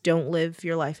us. Don't live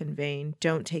your life in vain.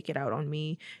 Don't take it out on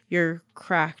me. You're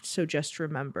cracked, so just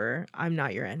remember, I'm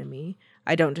not your enemy.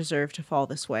 I don't deserve to fall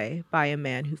this way by a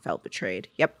man who felt betrayed.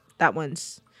 Yep, that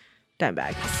one's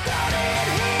Dimebag.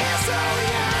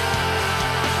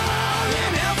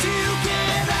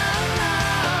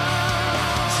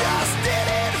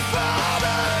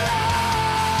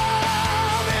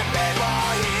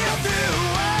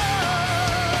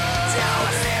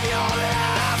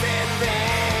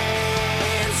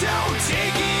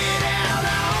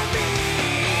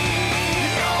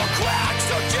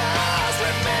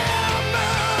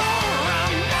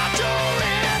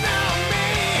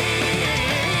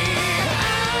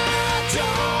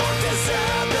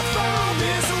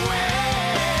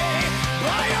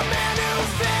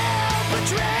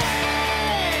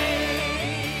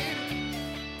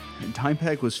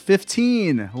 Dimebag was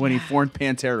 15 when he formed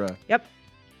Pantera. Yep.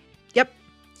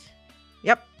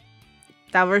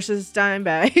 That versus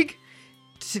Dimebag.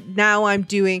 Now I'm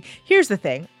doing... Here's the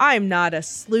thing. I'm not a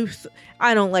sleuth.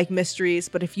 I don't like mysteries,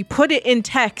 but if you put it in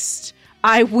text,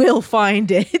 I will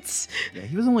find it. Yeah,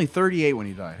 he was only 38 when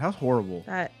he died. How horrible.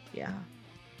 Yeah.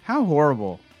 How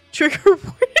horrible. Trigger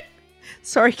warning.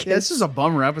 Sorry, kids. Yeah, this is a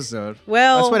bummer episode.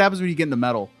 Well... That's what happens when you get into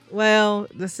metal. Well,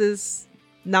 this is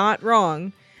not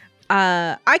wrong.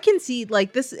 I can see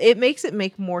like this. It makes it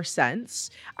make more sense.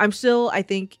 I'm still, I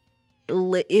think,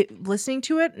 listening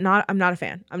to it. I'm not a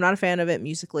fan. I'm not a fan of it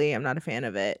musically. I'm not a fan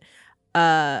of it.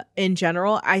 In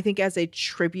general, I think as a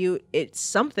tribute, it's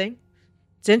something.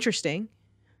 It's interesting.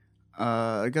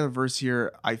 I got a verse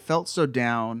here. I felt so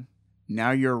down.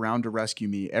 Now you're around to rescue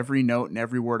me. Every note and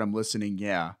every word I'm listening.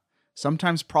 Yeah.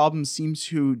 Sometimes problems seem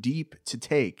too deep to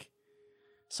take.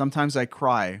 Sometimes I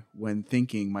cry when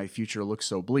thinking my future looks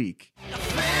so bleak.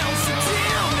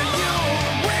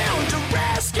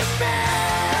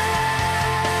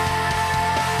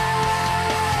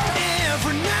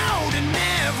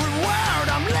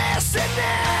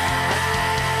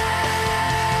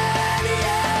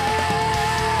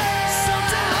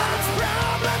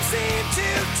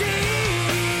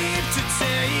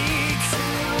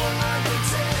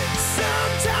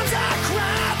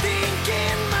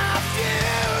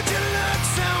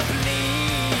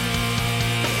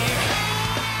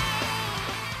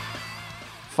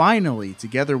 Finally,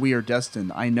 together we are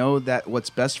destined. I know that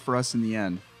what's best for us in the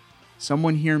end.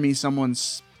 Someone hear me, someone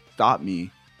stop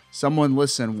me. Someone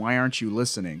listen, why aren't you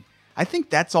listening? I think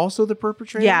that's also the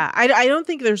perpetrator. Yeah, I don't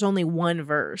think there's only one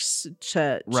verse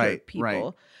to people.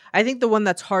 Right. I think the one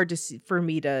that's hard to see, for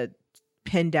me to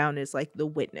pin down is like the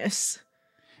witness.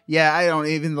 Yeah, I don't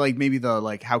even like maybe the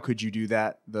like how could you do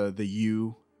that? The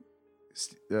you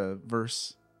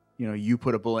verse. You know, you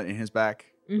put a bullet in his back.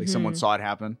 Like someone saw it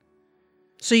happen.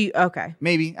 So you okay?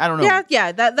 Maybe, I don't know.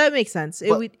 Yeah, that makes sense. It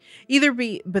would either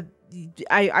be, but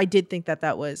I did think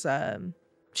that was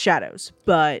Shadows,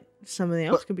 but something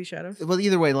else could be Shadows. Well,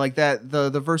 either way, like that the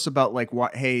verse about like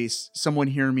what? Hey, someone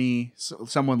hear me,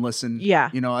 someone listen. Yeah,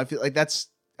 you know, I feel like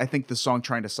I think the song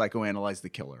trying to psychoanalyze the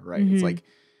killer, right? It's like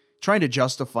trying to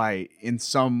justify in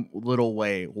some little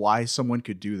way why someone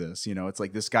could do this. You know, it's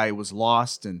like this guy was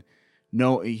lost and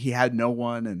he had no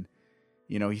one, and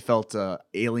you know he felt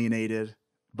alienated.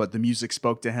 But the music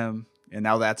spoke to him, and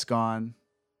now that's gone,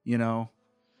 you know?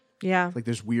 Yeah. Like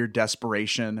there's weird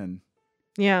desperation. And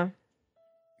yeah.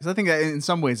 Because I think that in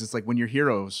some ways, it's like when your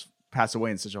heroes pass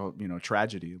away in such a,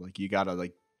 tragedy, like you got to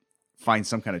like find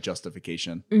some kind of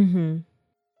justification. Mm-hmm.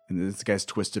 And this guy's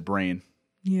twisted brain.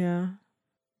 Yeah.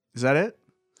 Is that it?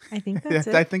 I think that's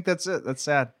it. I think that's it. That's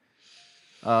sad.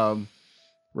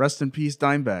 Rest in peace,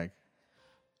 Dimebag.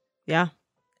 Yeah.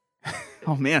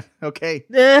 Oh, man. Okay.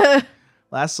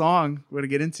 Last song we're going to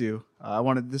get into. I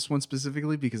wanted this one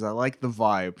specifically because I like the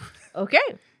vibe. Okay.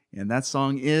 And that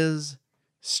song is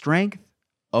Strength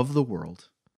of the World.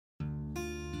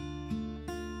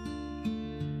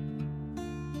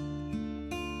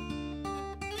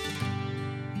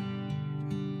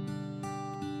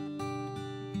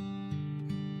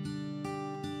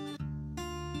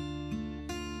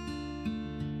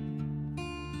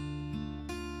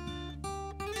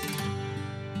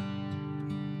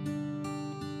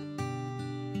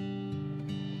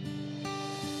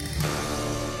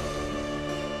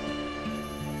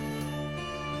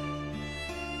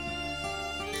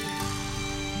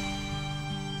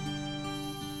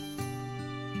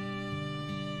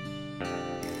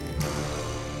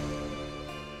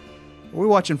 Are we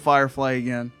watching Firefly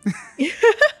again?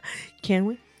 Can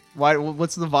we? Why?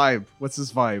 What's the vibe? What's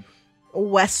this vibe?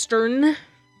 Western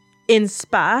in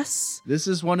space. This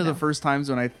is one of the first times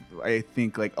when I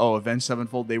think like, oh, Avenged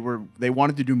Sevenfold, they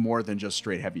wanted to do more than just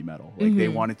straight heavy metal. Like they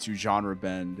wanted to genre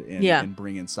bend and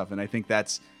bring in stuff. And I think I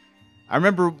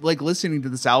remember like listening to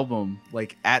this album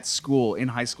like at school in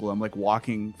high school. I'm like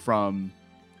walking from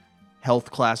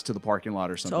health class to the parking lot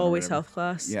or something. It's always health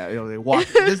class. Yeah, they walk.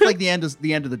 It's like the end of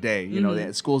the day. You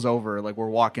know, school's over. Like we're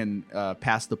walking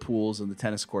past the pools and the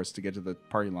tennis courts to get to the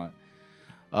parking lot.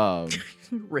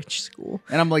 Rich school.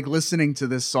 And I'm like listening to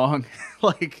this song,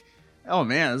 like, oh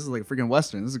man, this is like a freaking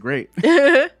Western. This is great.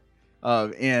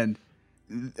 And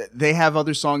they have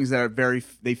other songs that are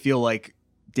they feel like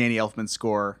Danny Elfman's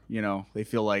score. You know, they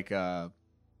feel like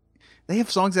they have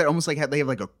songs that almost like they have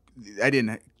like I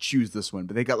didn't choose this one,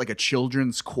 but they got like a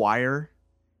children's choir,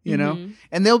 you know,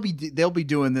 and they'll be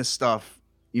doing this stuff,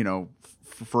 you know,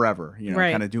 forever, you know,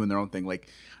 kind of doing their own thing. Like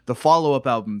the follow-up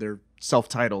album, they're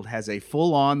self-titled, has a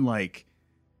full-on like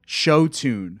show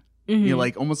tune, you know,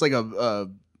 like almost like a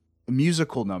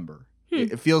musical number.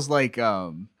 It feels like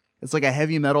it's like a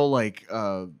heavy metal like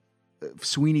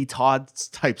Sweeney Todd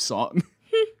type song,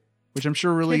 which I'm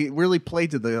sure really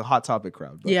played to the Hot Topic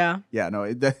crowd. But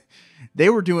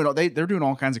they're doing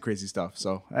all kinds of crazy stuff.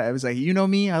 So I was like, you know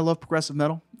me, I love progressive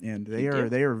metal, and they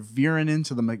are veering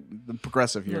into the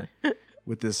progressive here.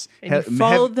 With this,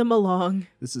 followed them along.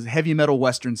 This is heavy metal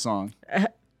Western song.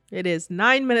 It is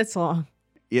 9 minutes long.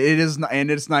 It is,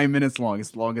 and it's 9 minutes long. It's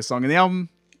the longest song in the album.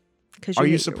 Are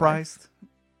you surprised?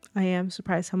 I am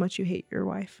surprised how much you hate your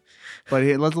wife. But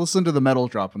hey, let's listen to the metal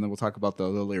drop, and then we'll talk about the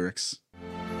lyrics.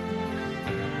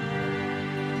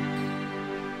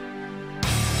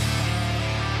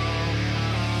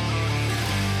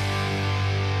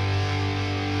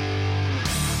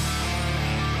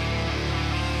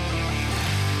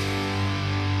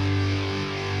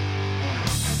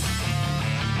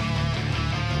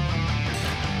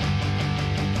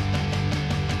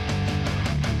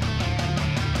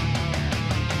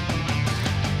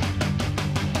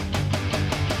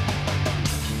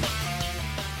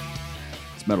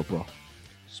 Metal, bro.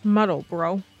 It's metal,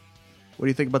 bro. What do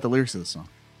you think about the lyrics of the song?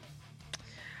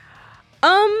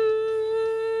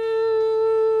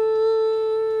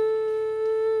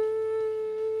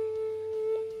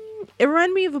 It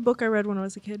reminded me of a book I read when I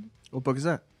was a kid. What book is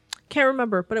that? Can't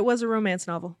remember, but it was a romance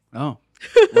novel. Oh.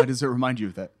 Why does it remind you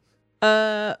of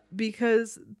that?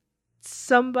 Because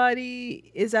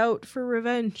somebody is out for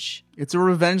revenge. It's a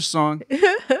revenge song.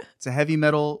 It's a heavy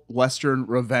metal Western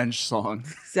revenge song.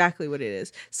 Exactly what it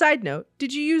is. Side note,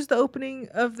 did you use the opening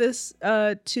of this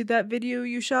to that video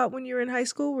you shot when you were in high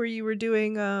school where you were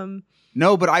doing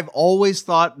No, but I've always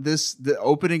thought the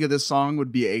opening of this song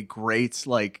would be a great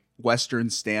like Western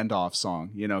standoff song,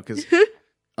 you know, because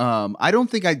I don't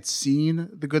think I'd seen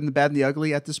The Good and the Bad and the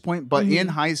Ugly at this point, but in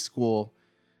high school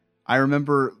I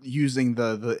remember using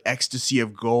the Ecstasy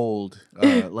of Gold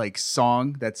like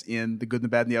song that's in The Good and the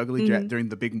Bad and the Ugly during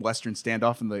the big Western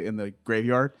standoff in the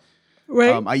graveyard.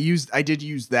 Right. I did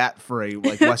use that for a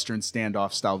like Western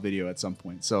standoff style video at some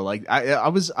point. So like I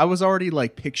was already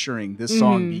like picturing this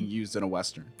song being used in a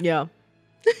Western. Yeah.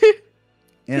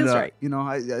 And Feels right. you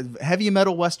know, heavy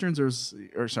metal Westerns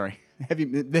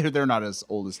they're not as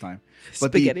old as time.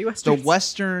 But Spaghetti Westerns. The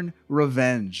Western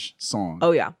revenge song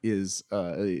is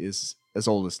as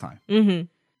old as time. Mm-hmm.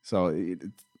 So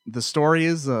the story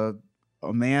is a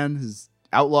man, his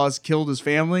outlaws killed his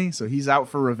family, so he's out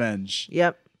for revenge.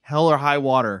 Yep. Hell or high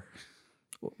water.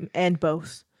 And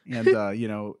both. And you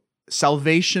know,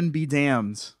 salvation be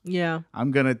damned. Yeah.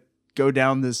 I'm gonna go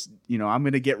down this, you know, I'm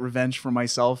gonna get revenge for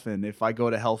myself, and if I go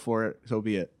to hell for it, so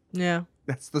be it. Yeah.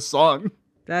 That's the song.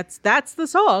 That's the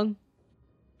song.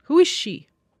 Who is she?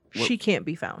 What? She can't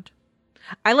be found.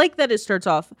 I like that it starts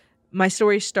off. My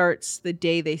story starts the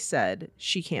day they said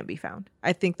she can't be found.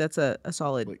 I think that's a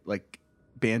solid. Like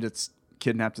bandits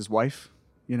kidnapped his wife.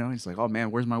 You know, he's like, oh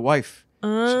man, where's my wife?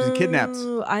 She's been kidnapped.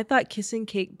 I thought Kissing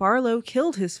Kate Barlow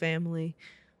killed his family.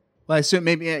 Well, I assume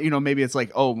maybe it's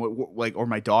like, or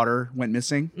my daughter went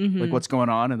missing. Like, what's going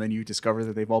on? And then you discover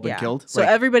that they've all been killed. So like,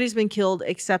 everybody's been killed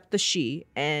except the she.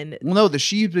 And well, no, the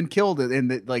she's been killed,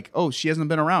 and like, oh, she hasn't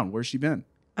been around. Where's she been?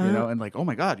 You know, and like, oh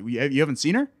my God, you haven't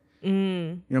seen her.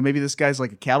 You know, maybe this guy's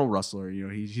like a cattle rustler. You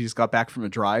know, he just got back from a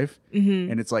drive,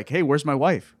 and it's like, hey, where's my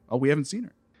wife? Oh, we haven't seen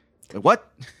her. Like,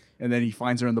 what? And then he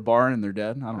finds her in the barn, and they're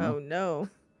dead. I don't know. Oh no,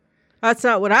 that's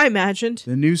not what I imagined.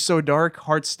 The news so dark,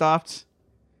 heart stopped,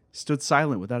 stood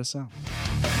silent without a sound.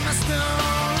 My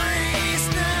story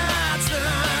starts the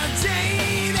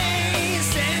day they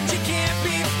said you can't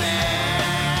be found.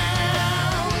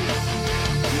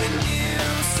 The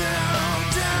news so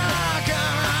dark,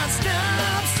 our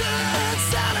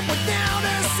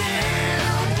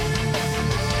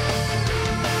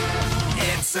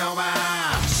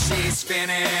She's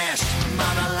finished.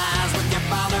 Mother lies with your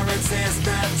father and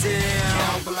sister too.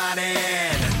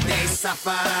 Cold-blooded, they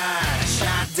suffered.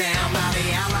 Shot down by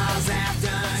the outlaws after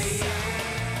you.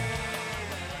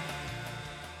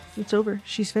 It's over.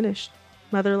 She's finished.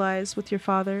 Mother lies with your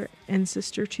father and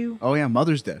sister too. Oh yeah,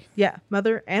 mother's dead. Yeah,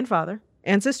 mother and father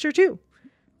and sister too.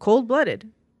 Cold-blooded.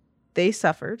 They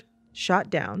suffered. Shot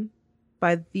down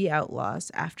by the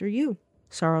outlaws after you.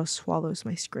 Sorrow swallows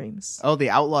my screams. Oh, the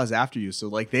outlaws after you. So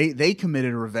like they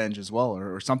committed revenge as well,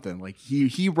 or something. Like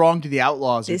he wronged the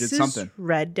outlaws or did something. This is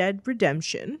Red Dead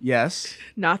Redemption. Yes.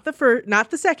 Not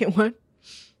the second one.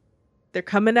 They're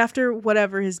coming after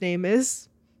whatever his name is.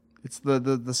 It's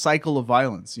the cycle of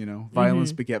violence, you know.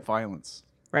 Violence beget violence.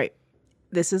 Right.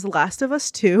 This is Last of Us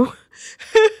 2.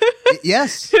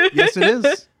 Yes. Yes, it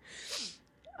is.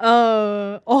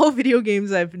 All video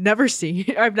games I've never seen.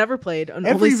 I've never played.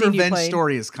 Every revenge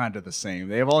story is kind of the same.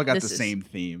 They've all got the same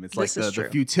theme. It's like the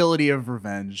futility of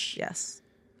revenge. Yes.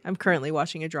 I'm currently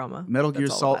watching a drama. Metal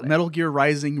Gear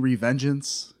Rising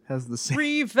Revengeance has the same.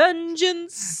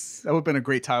 Revengeance. That would have been a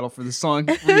great title for the song.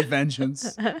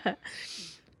 Revengeance.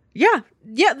 Yeah.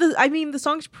 The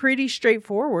song's pretty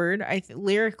straightforward.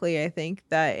 Lyrically, I think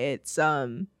that it's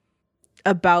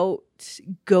about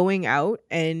going out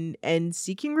and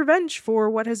seeking revenge for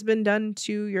what has been done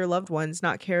to your loved ones,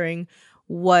 not caring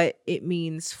what it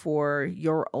means for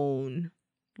your own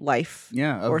life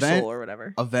or soul or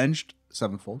whatever. Avenged,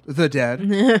 Sevenfold, the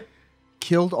dead,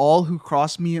 killed all who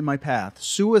crossed me in my path.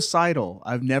 Suicidal,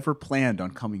 I've never planned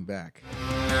on coming back.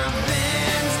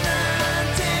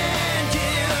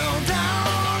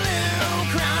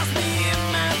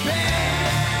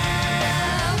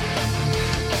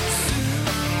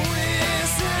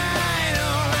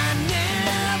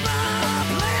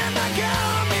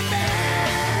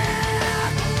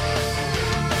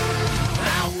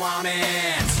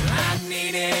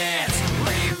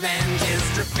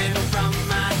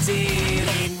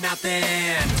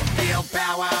 Feel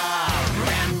power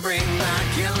and bring the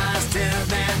killers to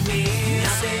their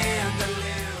knees.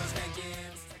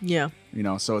 Yeah. You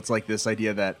know, so it's like this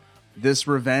idea that this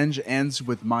revenge ends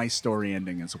with my story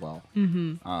ending as well.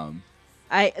 Mm-hmm.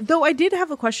 I did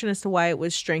have a question as to why it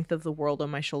was strength of the world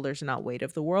on my shoulders and not weight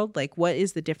of the world. Like, what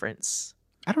is the difference?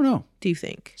 I don't know. Do you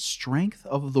think? Strength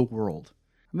of the world.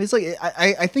 I mean, it's like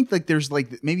I think like there's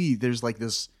like maybe there's like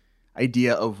this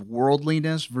idea of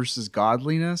worldliness versus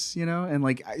godliness, you know? And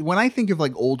like when I think of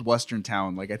like old Western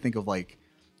town, like I think of like,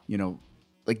 you know,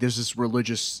 like there's this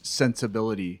religious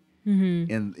sensibility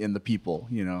in the people,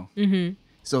 you know? Mm-hmm.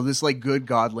 So this like good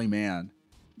godly man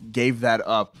gave that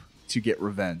up to get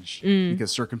revenge because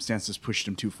circumstances pushed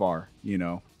him too far, you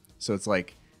know? So it's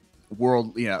like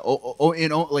world, you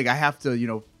know, like I have to, you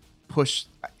know, push,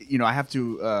 you know,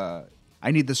 I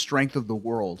need the strength of the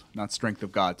world, not strength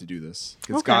of God to do this.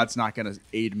 Because God's not going to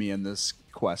aid me in this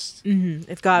quest.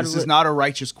 Mm-hmm. This is not a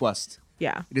righteous quest.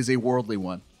 Yeah. It is a worldly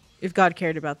one. If God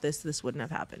cared about this wouldn't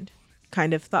have happened.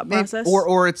 Kind of thought process.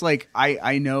 Or it's like,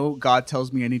 I know God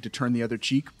tells me I need to turn the other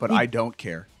cheek, but I don't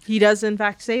care. He does, in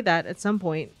fact, say that at some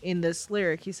point in this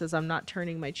lyric. He says, I'm not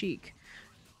turning my cheek.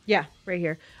 Yeah, right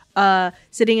here.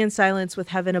 Sitting in silence with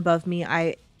heaven above me,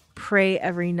 I pray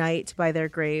every night by their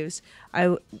graves.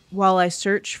 While I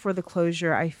search for the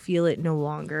closure, I feel it no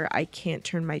longer. I can't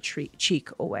turn my cheek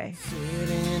away.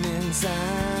 Sitting in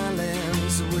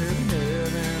silence with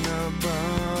heaven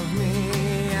above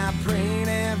me, I prayed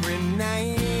every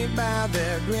night by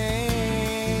their graves.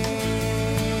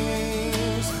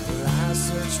 While I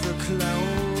search for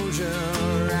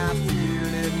closure, I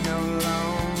feel it no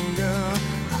longer.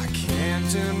 I can't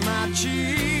turn my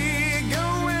cheek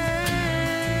away.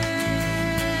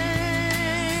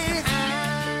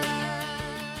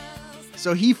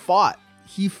 So he fought.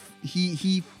 He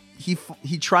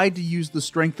tried to use the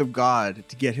strength of God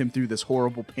to get him through this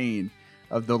horrible pain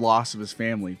of the loss of his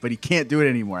family, but he can't do it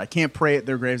anymore. I can't pray at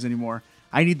their graves anymore.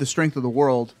 I need the strength of the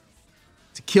world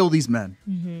to kill these men.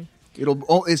 Mm-hmm.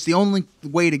 It's the only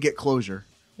way to get closure.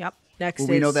 Yep. Next Well,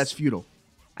 we know that's futile.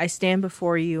 I stand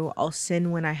before you. I'll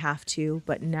sin when I have to,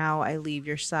 but now I leave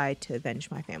your side to avenge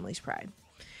my family's pride.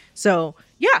 So,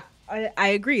 yeah. I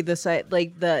agree. This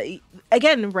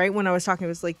again, right when I was talking, it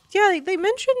was like, yeah, they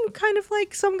mention kind of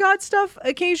like some God stuff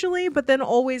occasionally, but then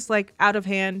always like out of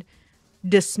hand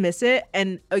dismiss it.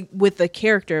 And with the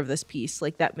character of this piece,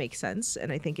 like that makes sense.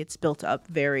 And I think it's built up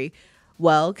very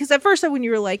well. Because at first, when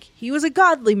you were like, he was a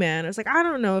godly man, I was like, I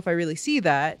don't know if I really see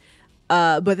that.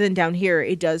 But then down here,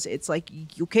 it does. It's like,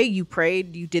 okay, you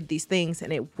prayed, you did these things,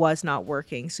 and it was not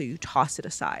working, so you toss it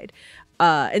aside.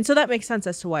 And so that makes sense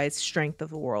as to why it's strength of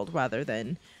the world rather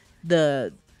than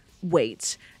the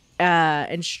weight.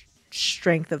 And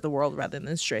strength of the world rather than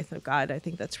the strength of God. I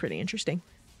think that's pretty interesting.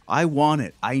 I want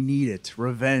it. I need it.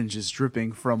 Revenge is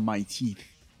dripping from my teeth.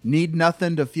 Need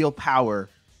nothing to feel power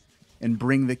and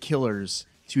bring the killers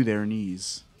to their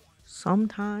knees.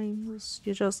 Sometimes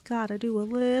you just gotta do a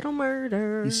little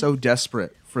murder. He's so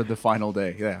desperate for the final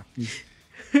day. Yeah.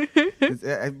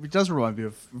 It does remind me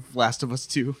of Last of Us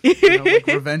 2. Like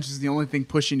revenge is the only thing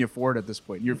pushing you forward at this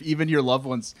point. Even your loved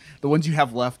ones, the ones you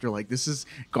have left, are like, this has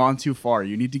gone too far.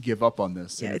 You need to give up on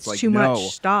this. Yeah, and it's like, too no.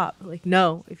 much. Stop. Like,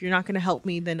 no, if you're not going to help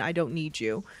me, then I don't need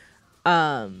you.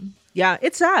 Yeah,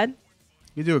 it's sad.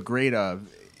 You do a great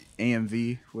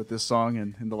AMV with this song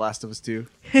and in The Last of Us 2.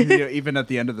 Even at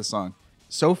the end of the song.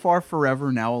 So far,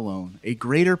 forever, now alone. A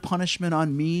greater punishment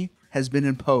on me has been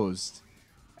imposed.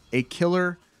 A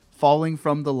killer falling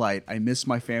from the light. I miss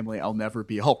my family. I'll never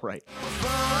be all right.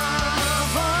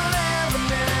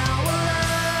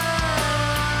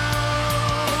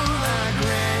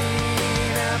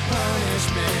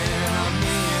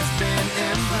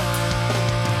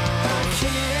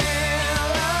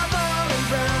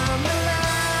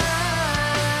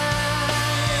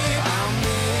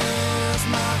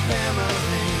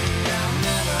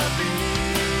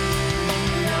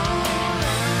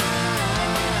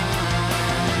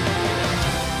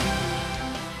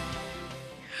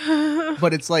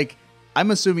 But it's like,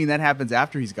 I'm assuming that happens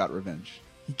after he's got revenge.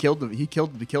 He killed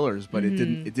the killers, but it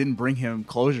didn't bring him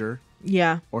closure.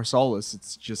 Yeah. Or solace.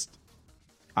 It's just,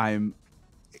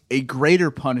 a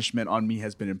greater punishment on me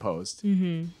has been imposed.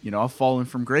 Mm-hmm. I've fallen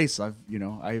from grace. I've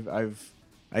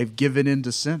given in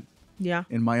to sin. Yeah.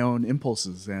 In my own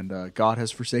impulses, and God has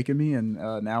forsaken me, and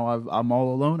now I'm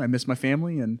all alone. I miss my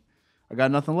family, and I got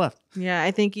nothing left. Yeah,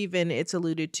 I think even it's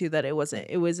alluded to that it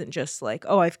wasn't just like,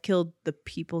 oh, I've killed the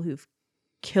people who've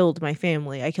killed my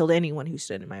family. I killed anyone who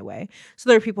stood in my way. So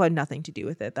there were people who had nothing to do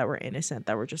with it that were innocent,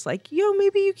 that were just like, yo,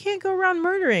 maybe you can't go around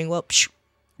murdering. Well, psh,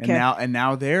 okay. And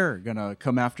now they're gonna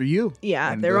come after you.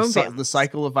 Yeah, and their own families. The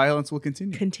cycle of violence will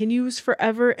continue. Continues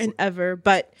forever and ever.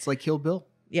 But it's like Kill Bill.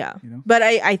 Yeah. But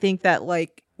I think that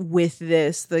like with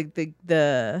this,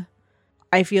 the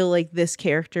I feel like this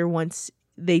character, once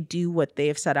they do what they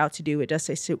have set out to do, it does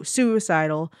say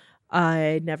suicidal.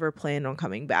 I never plan on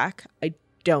coming back. I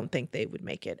don't think they would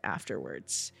make it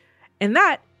afterwards. And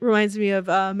that reminds me of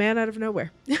Man Out of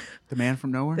Nowhere. The Man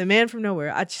from Nowhere? The Man from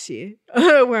Nowhere. Achi.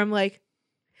 Where I'm like,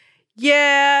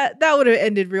 yeah, that would have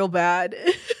ended real bad.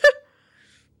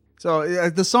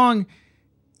 So the song,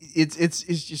 it's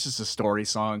just a story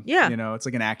song. Yeah. It's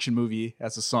like an action movie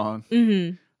as a song.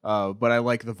 Mm-hmm. But I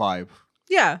like the vibe.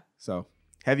 Yeah. So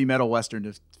heavy metal western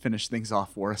to finish things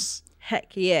off for us.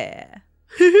 Heck yeah.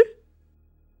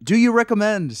 Do you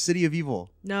recommend City of Evil?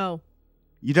 No.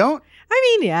 You don't?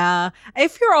 I mean, yeah.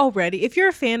 If you're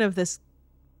a fan of this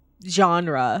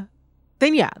genre,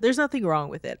 then yeah, there's nothing wrong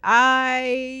with it.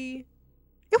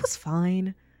 It was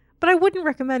fine, but I wouldn't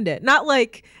recommend it. Not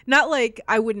like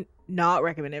I wouldn't not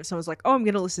recommend it if someone's like, oh, I'm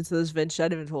going to listen to this Avenged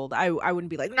Sevenfold. I wouldn't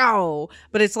be like, no,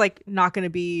 but it's like not going to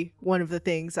be one of the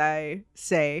things I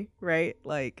say, right?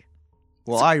 Like,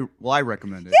 well, I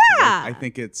recommend it. Yeah. I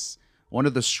think it's one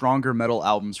of the stronger metal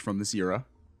albums from this era.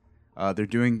 They're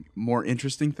doing more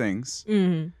interesting things.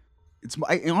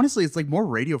 Mm-hmm. Honestly, it's like more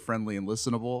radio friendly and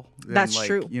listenable. That's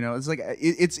true. It's like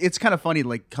it's kind of funny,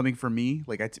 like coming from me.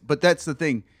 But that's the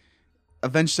thing.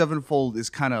 Avenged Sevenfold is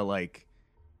kind of like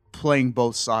playing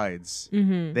both sides.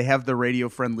 Mm-hmm. They have the radio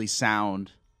friendly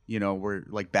sound, we're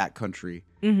like backcountry,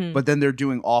 but then they're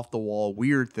doing off the wall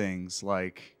weird things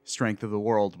like Strength of the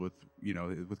World with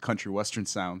country western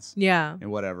sounds,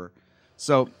 and whatever.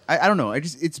 So I don't know.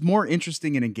 It's more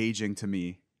interesting and engaging to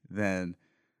me than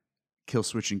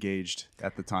Killswitch Engaged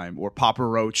at the time or Papa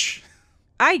Roach.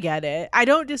 I get it. I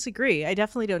don't disagree. I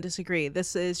definitely don't disagree.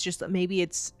 This is just maybe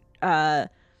it's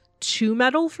too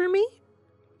metal for me.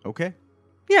 Okay.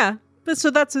 Yeah, but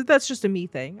so that's just a me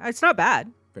thing. It's not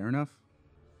bad. Fair enough.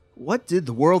 What did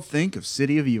the world think of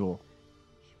City of Evil?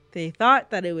 They thought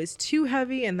that it was too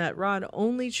heavy and that Rod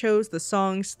only chose the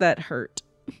songs that hurt.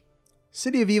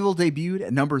 City of Evil debuted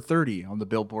at number 30 on the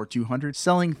Billboard 200,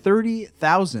 selling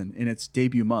 30,000 in its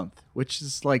debut month, which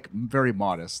is like very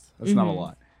modest. That's not a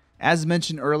lot. As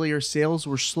mentioned earlier, sales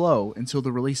were slow until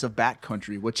the release of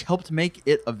Backcountry, which helped make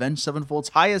it Avenged Sevenfold's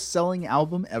highest-selling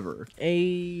album ever.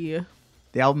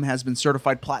 The album has been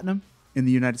certified platinum in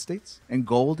the United States and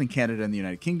gold in Canada and the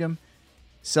United Kingdom,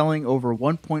 selling over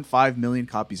 1.5 million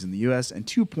copies in the US and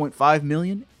 2.5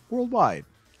 million worldwide.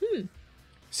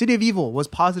 City of Evil was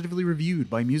positively reviewed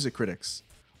by music critics.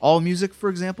 AllMusic, for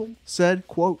example, said,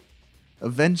 quote,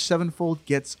 Avenged Sevenfold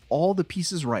gets all the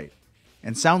pieces right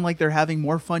and sound like they're having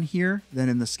more fun here than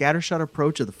in the scattershot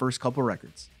approach of the first couple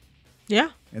records. Yeah,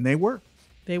 And they were.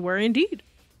 they were indeed.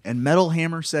 And Metal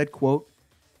Hammer said, quote,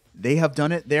 "They have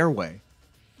done it their way.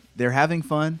 They're having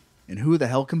fun, and who the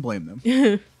hell can blame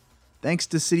them?" Thanks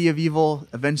to City of Evil,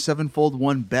 Avenged Sevenfold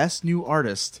won Best New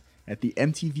Artist at the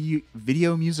MTV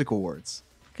Video Music Awards,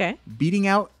 Okay. beating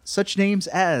out such names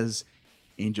as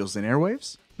Angels and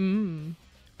Airwaves,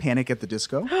 Panic at the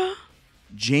Disco,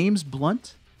 James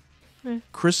Blunt,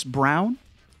 Chris Brown,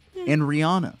 and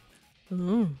Rihanna.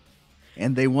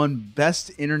 And they won Best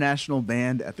International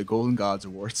Band at the Golden Gods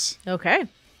Awards. Okay.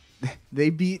 They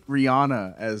beat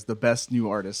Rihanna as the Best New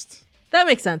Artist That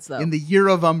makes sense, though. in the year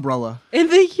of Umbrella. In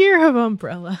the year of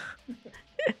Umbrella.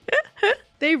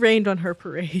 They rained on her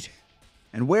parade.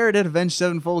 And where did Avenged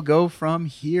Sevenfold go from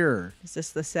here? Is this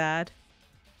the sad?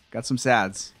 Got some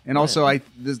sads. And also,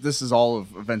 this is all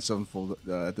of Avenged Sevenfold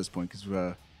at this point,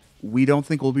 because we don't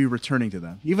think we'll be returning to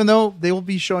them, even though they will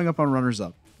be showing up on Runners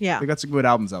Up. Yeah. They got some good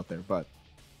albums out there, but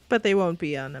But they won't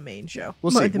be on a main show.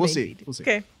 We'll see. The We'll main see. feed. We'll see.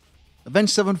 Okay.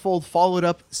 Avenged Sevenfold followed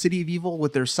up City of Evil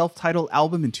with their self-titled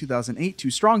album in 2008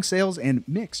 to strong sales and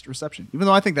mixed reception. Even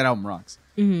though I think that album rocks,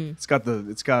 it's got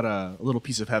a little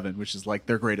piece of heaven, which is like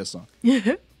their greatest song.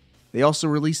 They also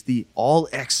released the All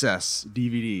Excess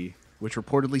DVD, which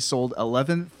reportedly sold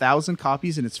 11,000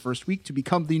 copies in its first week to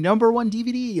become the #1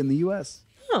 DVD in the U.S.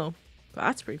 Oh,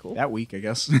 that's pretty cool. that week, I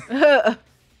guess.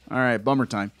 All right, bummer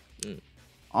time.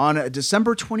 On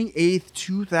December 28th,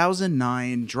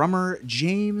 2009, drummer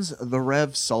James "The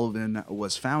Rev" Sullivan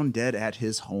was found dead at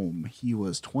his home. He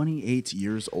was 28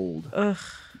 years old. Ugh.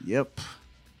 Yep.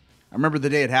 I remember the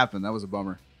day it happened. That was a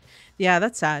bummer. Yeah,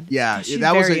 that's sad. Yeah, She's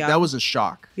that was very young. that was a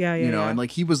shock. Yeah, You know, yeah. and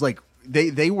like he was like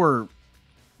they were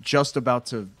just about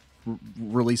to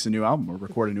release a new album or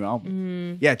record a new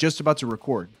album. Yeah, just about to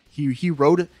record. He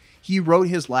wrote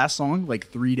his last song like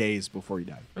 3 days before he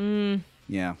died.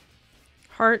 Yeah.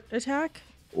 Heart attack?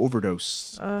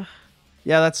 Overdose.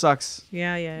 Yeah, that sucks.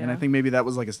 Yeah. And I think maybe that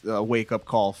was like a wake up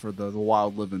call for the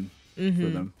wild living for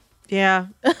them. Yeah.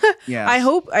 Yeah. I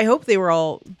hope they were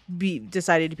all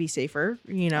decided to be safer,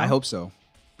 you know. I hope so.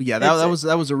 But yeah, That's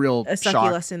that was a real a sucky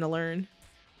shock. lesson to learn.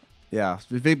 Yeah,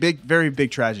 very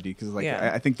big tragedy because like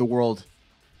Yeah. I think the world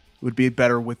would be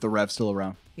better with the Rev still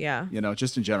around. Yeah. You know,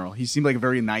 just in general, he seemed like a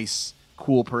very nice,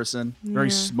 cool person, very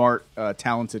smart,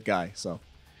 talented guy. So,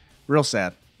 real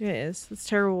sad. It is. It's a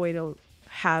terrible way to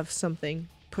have something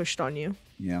pushed on you.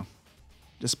 Yeah.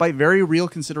 Despite very real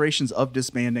considerations of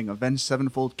disbanding, Avenged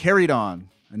Sevenfold carried on,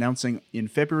 announcing in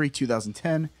February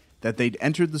 2010 that they'd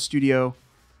entered the studio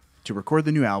to record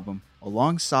the new album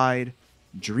alongside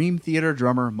Dream Theater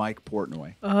drummer Mike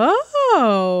Portnoy,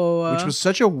 Oh. which was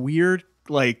such a weird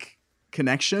like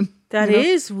connection. That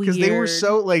is weird. Because they were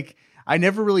so like I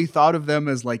never really thought of them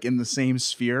as like in the same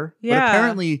sphere. Yeah. But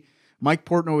apparently Mike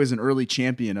Portnoy is an early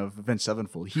champion of Avenged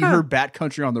Sevenfold. He heard Bat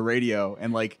Country on the radio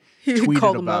and like tweeted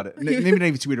called him about up. it. Maybe not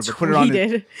even tweeted, but put it on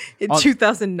Tweeted in on-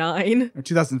 2009. or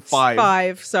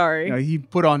 2005. Sorry. You know, he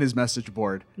put on his message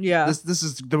board. Yeah. This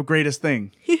is the greatest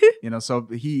thing. You know, so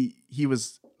he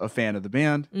was a fan of the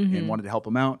band and wanted to help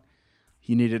him out.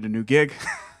 He needed a new gig.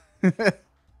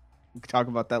 We can talk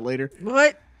about that later.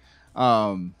 What?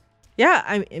 Um,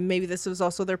 Yeah, and maybe this was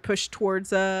also their push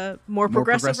towards more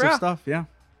progressive rock. stuff, yeah.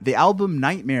 The album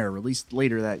Nightmare, released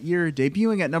later that year,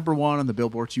 debuting at #1 on the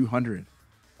Billboard 200.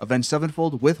 Avenged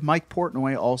Sevenfold with Mike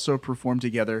Portnoy also performed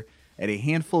together at a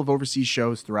handful of overseas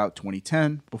shows throughout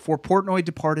 2010 before Portnoy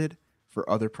departed for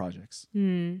other projects.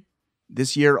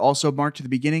 This year also marked the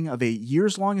beginning of a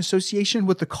years-long association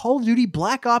with the Call of Duty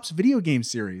Black Ops video game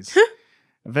series.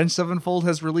 Avenged Sevenfold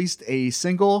has released a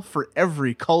single for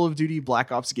every Call of Duty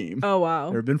Black Ops game. Oh, wow.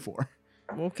 There have been 4.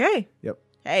 Okay. Yep.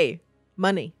 Hey,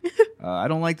 money. I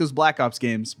don't like those Black Ops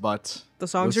games, but The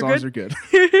songs those are songs are good.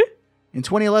 In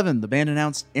 2011, the band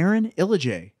announced Aaron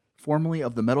Illijay, formerly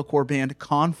of the metalcore band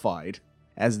Confide,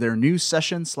 as their new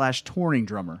session/touring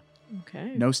drummer.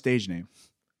 Okay. No stage name.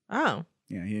 Oh.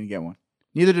 Yeah, he didn't get one.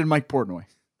 Neither did Mike Portnoy.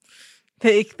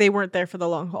 They weren't there for the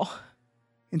long haul.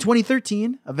 In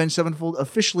 2013, Avenged Sevenfold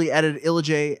officially added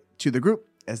Illijay to the group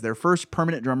as their first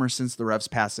permanent drummer since the Rev's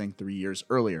passing 3 years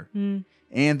earlier.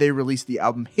 And they released the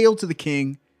album Hail to the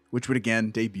King, which would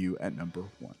again debut at #1.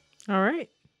 All right.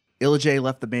 Illijay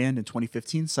left the band in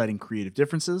 2015, citing creative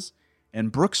differences,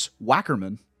 and Brooks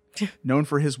Wackerman, known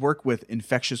for his work with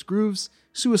Infectious Grooves,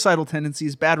 Suicidal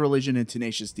Tendencies, Bad Religion, and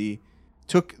Tenacious D,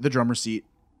 took the drummer seat.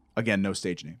 Again, no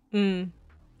stage name.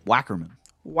 Wackerman.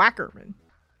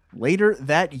 Later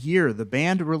that year, the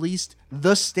band released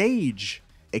The Stage,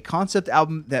 a concept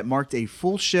album that marked a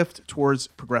full shift towards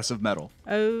progressive metal.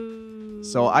 Oh.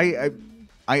 So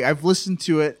I've listened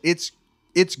to it.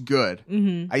 It's good.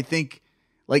 I think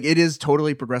Like, it is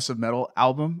totally progressive metal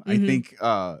album. I think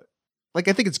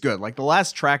it's good. Like, the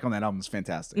last track on that album is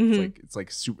fantastic. It's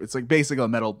like basically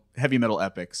a heavy metal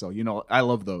epic. So, I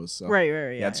love those. So.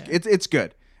 Right. Yeah, it's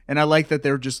good. And I like that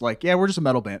they're just like, yeah, we're just a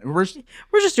metal band. We're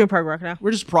just doing prog rock now.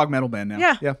 We're just a prog metal band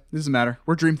now. Yeah, doesn't matter.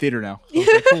 We're Dream Theater now. So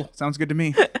like, cool. Sounds good to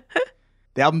me.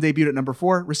 The album debuted at number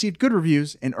 4, received good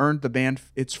reviews, and earned the band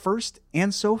its first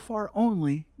and so far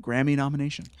only Grammy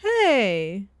nomination.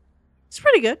 Hey, it's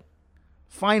pretty good.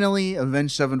 Finally,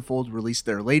 Avenged Sevenfold released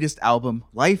their latest album,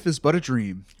 Life is But a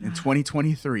Dream, in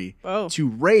 2023 to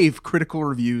rave critical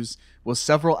reviews, with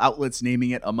several outlets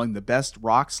naming it among the best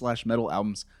rock/metal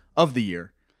albums of the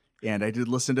year. And I did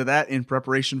listen to that in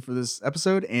preparation for this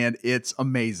episode, and it's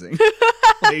amazing.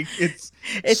 Like, it's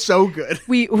so good.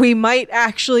 We might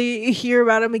actually hear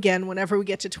about them again whenever we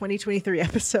get to 2023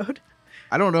 episode.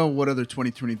 I don't know what other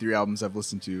 2023 albums I've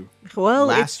listened to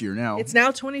last year now. It's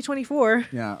now 2024.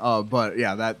 Yeah, but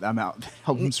yeah, that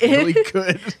album's really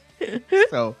good.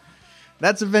 So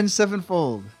that's Avenged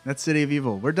Sevenfold. That's City of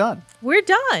Evil. We're done.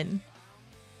 And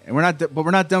we're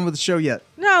not done with the show yet.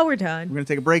 No, we're done. We're going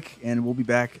to take a break, and we'll be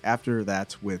back after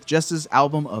that with Jess's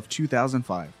album of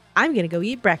 2005. I'm going to go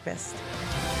eat breakfast.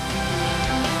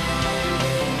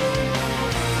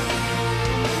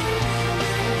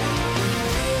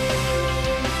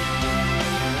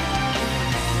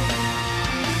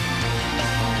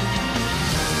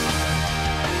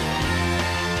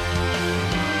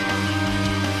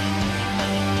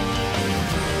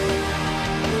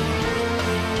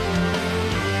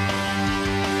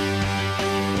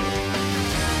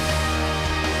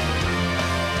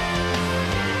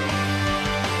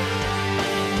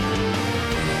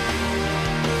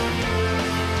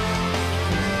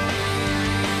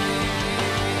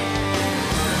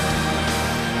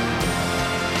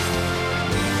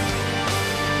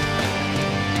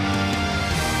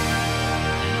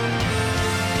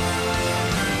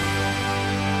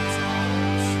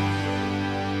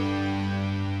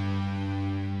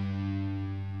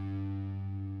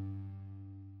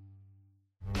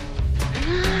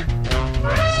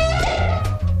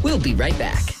 We'll be right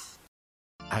back.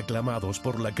 Aclamados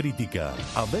por la crítica,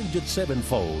 Avenged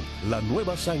Sevenfold, la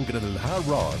nueva sangre del hard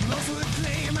rock.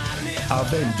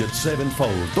 Avenged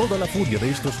Sevenfold, toda la furia de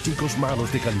estos chicos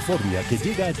malos de California que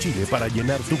llega a Chile para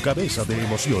llenar tu cabeza de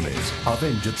emociones.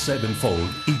 Avenged Sevenfold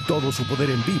y todo su poder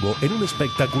en vivo en un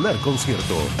espectacular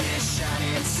concierto.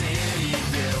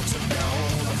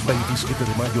 27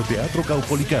 de mayo, Teatro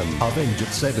Caupolicán.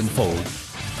 Avenged Sevenfold.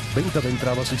 Venta de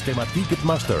entrada sistema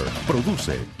Ticketmaster.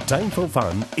 Produce Time for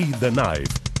Fun y The Knife.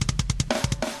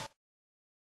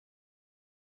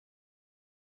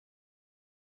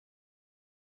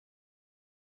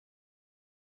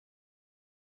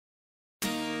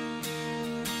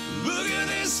 Look at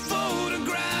this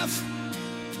photograph.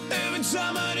 Every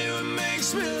time I do it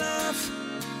makes me laugh.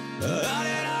 How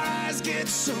did our eyes get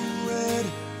so red?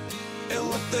 And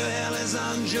what the hell is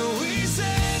on Joey's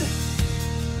head?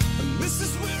 This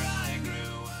is where I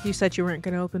grew up. You said you weren't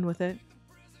going to open with it.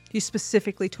 You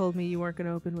specifically told me you weren't going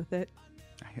to open with it.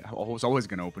 I was always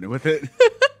going to open it with it.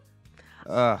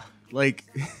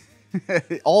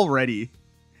 Already.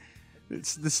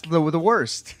 It's the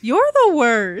worst. You're the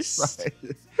worst. Right.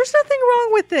 There's nothing wrong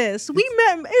with this. As a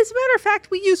matter of fact,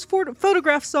 we use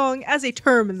photograph song as a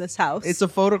term in this house. It's a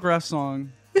photograph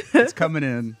song. It's coming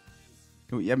in.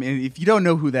 I mean, if you don't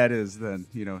know who that is, then,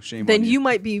 shame on you. Then you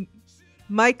might be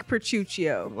Mike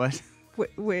Pertuccio. What?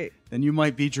 Wait. Then you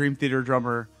might be Dream Theater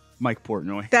drummer Mike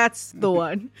Portnoy. That's the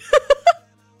one.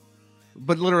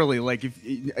 But literally, like, if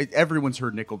everyone's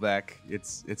heard Nickelback,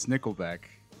 it's Nickelback,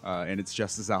 and it's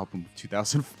just his album of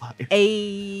 2005.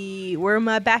 Hey, where are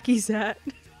my backies at?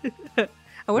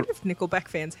 I wonder if Nickelback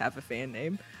fans have a fan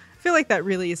name. I feel like that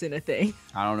really isn't a thing.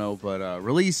 I don't know, but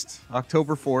released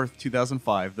October 4th,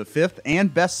 2005, the 5th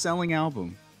and best-selling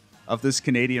album of this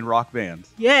Canadian rock band.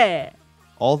 Yeah.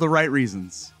 All the Right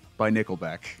Reasons by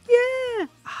Nickelback. Yeah.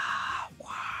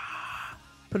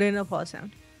 Put in an applause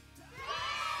sound.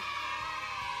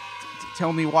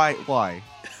 Tell me why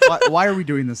are we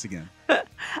doing this again?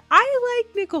 I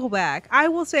like Nickelback. I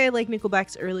will say I like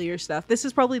Nickelback's earlier stuff. This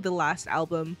is probably the last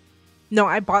album. No,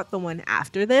 I bought the one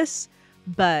after this,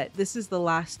 but this is the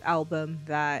last album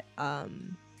that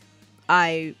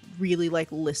I really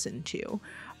listened to.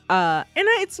 And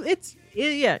it's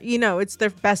their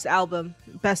best-selling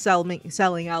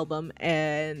album,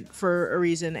 and for a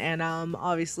reason. And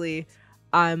obviously,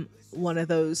 I'm one of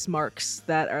those marks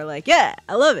that are like, yeah,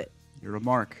 I love it. You're a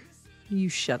mark. You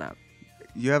shut up.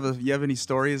 You have any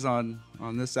stories on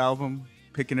this album?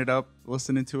 Picking it up,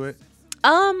 listening to it?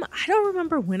 I don't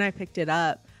remember when I picked it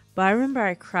up, But I remember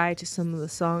I cried to some of the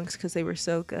songs because they were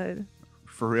so good.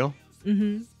 For real?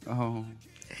 Mm-hmm. Oh.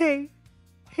 Hey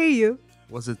you.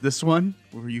 Was it this one?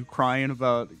 Were you crying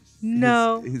about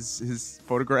No. his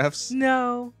photographs?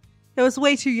 No. I was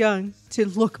way too young to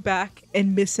look back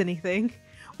and miss anything.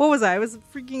 What was I? I was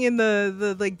freaking in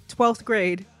the like 12th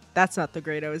grade. That's not the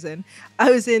grade I was in.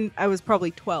 I was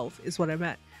probably 12 is what I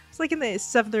meant. It's like in the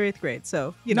 7th or 8th grade.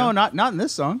 So, you know. No, not in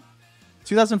this song.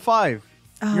 2005.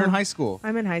 You're in high school.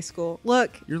 I'm in high school.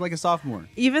 Look. You're like a sophomore.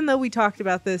 Even though we talked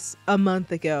about this a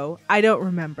month ago, I don't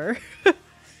remember.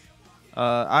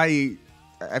 I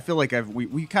feel like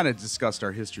we kind of discussed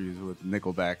our histories with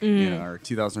Nickelback in our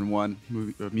 2001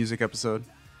 music episode.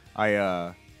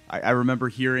 I remember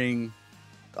hearing.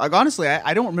 Like, honestly,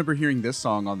 I don't remember hearing this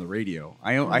song on the radio.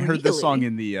 I heard this song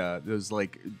in the those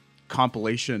like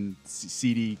compilation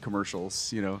CD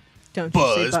commercials. You know, Don't you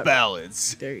Buzz say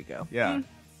ballads. There you go. Yeah,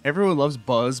 everyone loves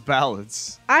Buzz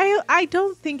ballads. I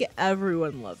don't think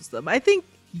everyone loves them. I think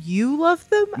you love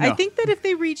them. No. I think that if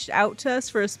they reached out to us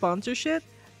for a sponsorship,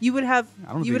 you would have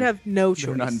no choice.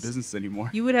 They're not in business anymore.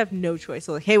 You would have no choice.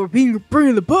 So like, hey, we're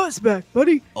bringing the buzz back,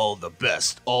 buddy. All the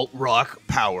best alt rock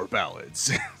power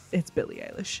ballads. It's Billie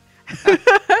Eilish.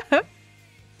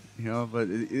 You know, but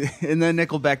and then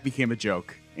Nickelback became a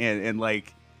joke, and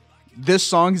like this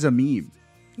song's a meme.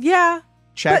 Yeah.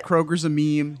 Chad Kroger's a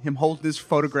meme. Him holding his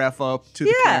photograph up to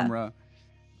the camera.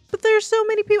 But there's so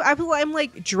many people. I'm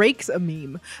like, Drake's a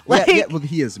meme. Like, yeah, well,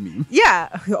 he is a meme. Yeah.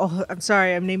 Oh, I'm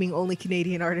sorry. I'm naming only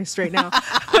Canadian artists right now.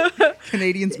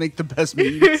 Canadians make the best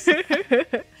memes.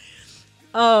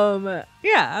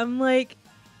 Yeah. I'm like,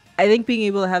 I think being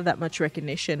able to have that much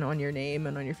recognition on your name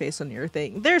and on your face on your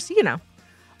thing. There's, you know,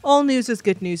 all news is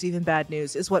good news, even bad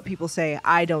news is what people say.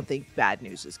 I don't think bad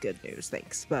news is good news.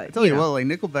 Thanks, but I tell you what, like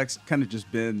Nickelback's kind of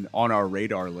just been on our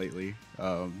radar lately.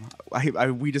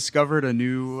 We discovered a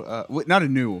new,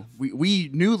 we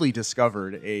newly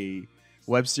discovered a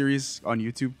web series on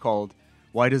YouTube called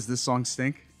 "Why Does This Song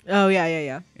Stink?" Oh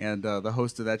yeah. And the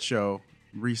host of that show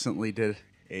recently did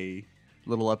a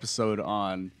little episode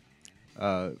on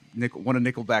one of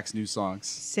Nickelback's new songs,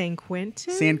 San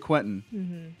Quentin.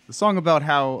 Mm-hmm. The song about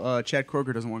how Chad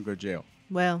Kroger doesn't want to go to jail.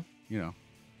 Well, you know,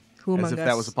 who as if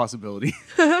that was a possibility.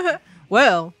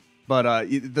 Well, but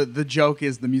the joke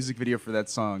is the music video for that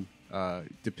song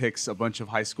depicts a bunch of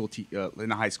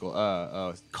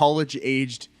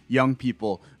college-aged young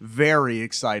people very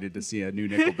excited to see a new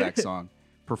Nickelback song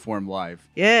perform live.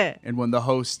 Yeah. And when the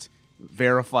host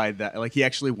verified that, like, he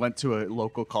actually went to a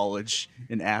local college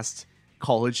and asked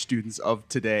college students of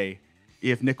today,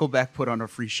 if Nickelback put on a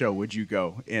free show, would you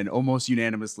go? And almost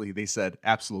unanimously, they said,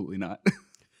 absolutely not.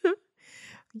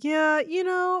 Yeah, you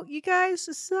know, you guys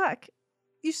suck.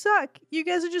 You suck. You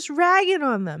guys are just ragging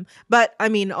on them. But, I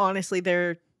mean, honestly,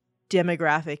 their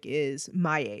demographic is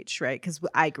my age, right? Because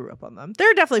I grew up on them.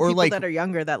 There are definitely people that are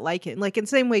younger that like it. Like, in the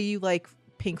same way you like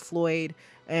Pink Floyd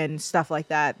and stuff like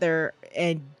that.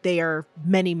 They are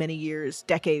many, many years,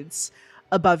 decades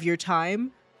above your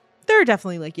time. There are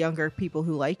definitely like younger people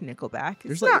who like Nickelback.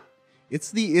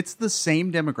 It's the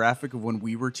same demographic of when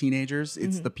we were teenagers.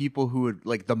 It's the people who would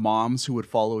like the moms who would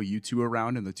follow U2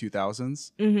 around in the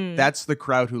 2000s. Mm-hmm. That's the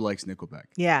crowd who likes Nickelback.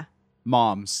 Yeah.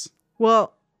 Moms.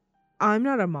 Well, I'm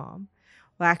not a mom.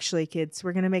 Well, actually, kids,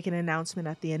 we're going to make an announcement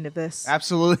at the end of this.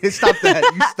 Absolutely. Stop that.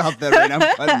 You stop that right now.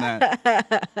 I'm cutting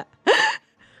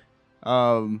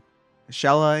that.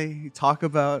 Shall I talk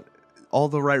about all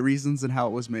the right reasons and how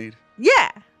it was made?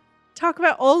 Yeah. Talk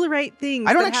about all the right things.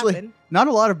 I don't actually. Happen. Not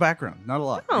a lot of background. Not a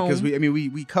lot. No. Because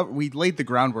we laid the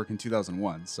groundwork in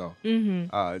 2001. So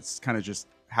it's kind of just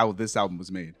how this album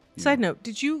was made. Side note: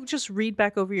 did you just read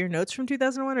back over your notes from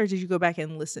 2001, or did you go back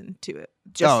and listen to it?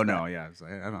 No, yeah,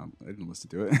 I didn't listen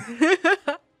to it.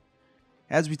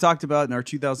 As we talked about in our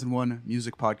 2001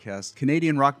 music podcast,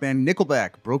 Canadian rock band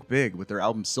Nickelback broke big with their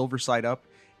album Silver Side Up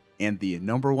and the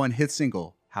 #1 hit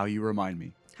single "How You Remind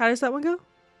Me." How does that one go?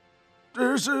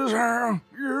 This is how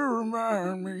you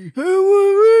remind me how I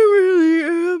really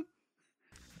am.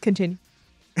 Continue.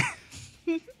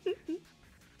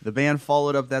 The band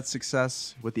followed up that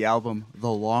success with the album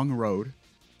The Long Road,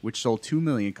 which sold 2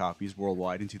 million copies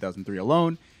worldwide in 2003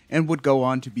 alone, and would go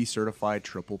on to be certified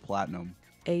triple platinum.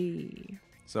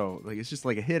 So like it's just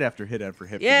like a hit after hit after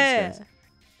hit. Yeah. For these guys.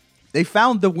 They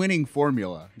found the winning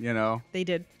formula, you know. They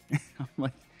did. I'm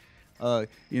like,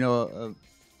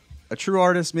 a true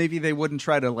artist, maybe they wouldn't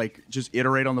try to like just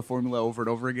iterate on the formula over and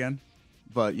over again.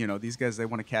 But, you know, these guys, they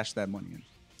want to cash that money in.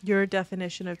 Your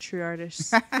definition of true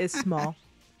artist is small.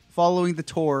 Following the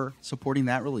tour supporting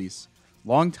that release,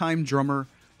 longtime drummer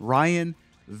Ryan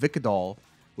Vicadol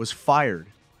was fired,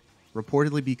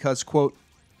 reportedly because, quote,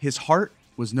 his heart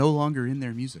was no longer in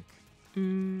their music.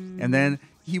 And then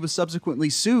he was subsequently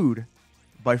sued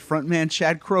by frontman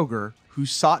Chad Kroeger, who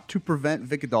sought to prevent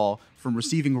Vicadol from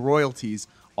receiving royalties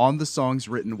on the songs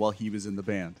written while he was in the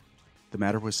band. The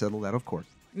matter was settled out of court.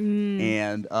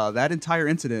 And that entire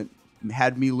incident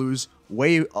had me lose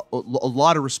a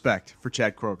lot of respect for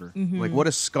Chad Kroeger. Like, what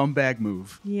a scumbag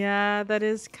move. Yeah, that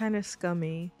is kind of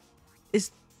scummy.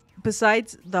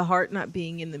 Besides the heart not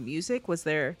being in the music, was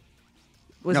there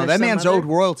that man's owed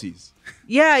royalties.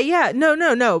 Yeah.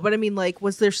 No. But I mean, like,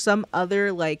 was there some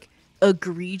other, like,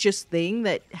 egregious thing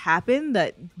that happened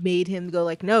that made him go,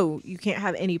 like, no, you can't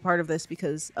have any part of this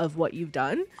because of what you've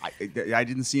done? I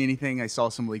didn't see anything. I saw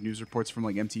some, like, news reports from,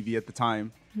 like, MTV at the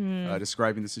time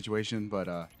describing the situation.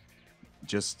 But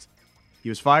just, he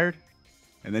was fired,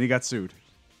 and then he got sued.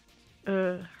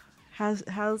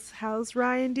 How's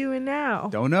Ryan doing now?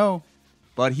 Don't know.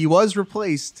 But he was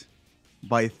replaced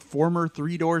by former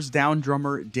Three Doors Down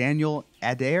drummer Daniel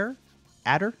Adder.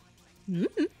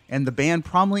 And the band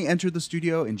promptly entered the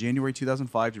studio in January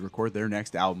 2005 to record their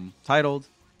next album, titled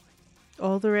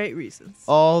All the Right Reasons.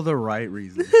 All the Right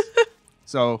Reasons.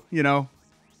 So,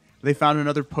 they found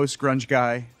another post-grunge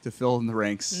guy to fill in the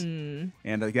ranks. And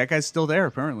that guy's still there,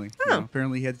 apparently.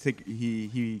 Apparently he had to take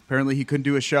apparently he couldn't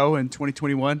do a show in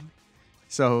 2021.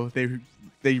 So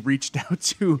they reached out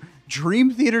to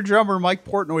Dream Theater drummer Mike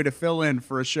Portnoy to fill in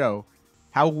for a show.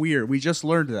 How weird. We just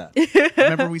learned that.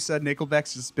 Remember we said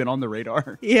Nickelback's just been on the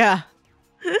radar? Yeah.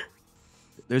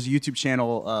 There's a YouTube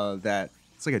channel that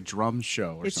it's like a drum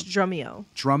show or it's something.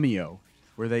 Drumeo,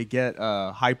 where they get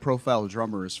high-profile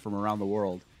drummers from around the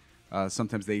world.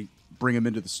 Sometimes they bring them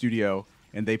into the studio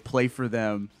and they play for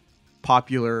them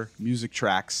popular music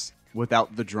tracks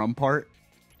without the drum part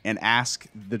and ask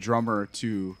the drummer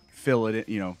to fill it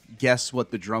in, guess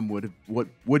what the drum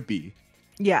would be.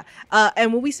 Yeah.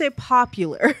 And when we say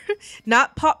popular,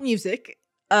 not pop music,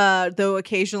 though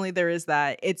occasionally there is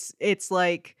that, it's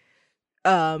like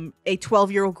a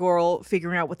 12-year-old girl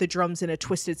figuring out what the drums in a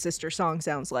Twisted Sister song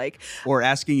sounds like. Or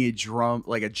asking a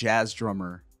jazz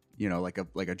drummer, like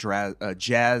a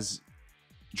jazz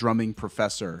drumming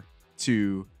professor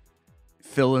to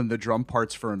fill in the drum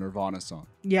parts for a Nirvana song.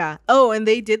 Yeah. Oh, and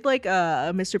they did like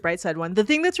a Mr. Brightside one. The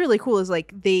thing that's really cool is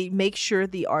like they make sure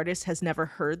the artist has never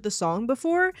heard the song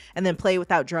before and then play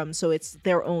without drums, so it's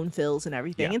their own fills and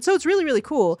everything. Yeah. And so it's really, really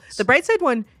cool. The Brightside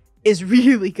one is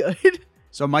really good.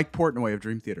 So Mike Portnoy of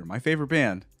Dream Theater, my favorite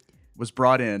band, was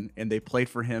brought in and they played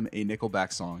for him a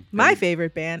Nickelback song. My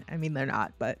favorite band. I mean, they're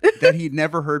not, but that he'd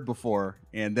never heard before,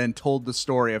 and then told the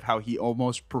story of how he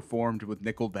almost performed with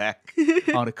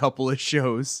Nickelback on a couple of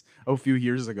shows a few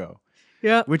years ago.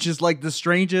 Yeah. Which is like the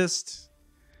strangest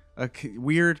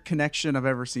weird connection I've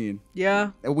ever seen.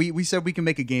 Yeah. We said we can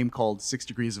make a game called 6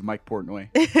 Degrees of Mike Portnoy.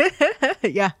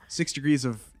 Yeah. 6 Degrees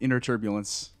of Inner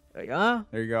Turbulence. Yeah.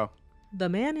 There you go. The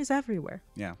man is everywhere.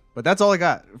 Yeah. But that's all I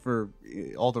got for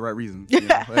all the right reasons.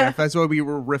 Like, that's why we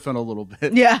were riffing a little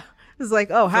bit. Yeah. It was like,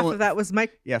 half of that was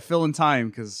Mike. Yeah, fill in time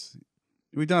because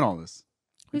we've done all this.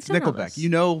 It's Nickelback. You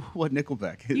know what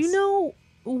Nickelback is. You know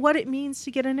what it means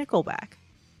to get a Nickelback.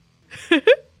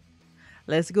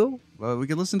 Let's go. Well, we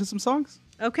can listen to some songs.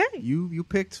 Okay. You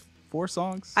picked 4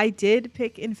 songs. I did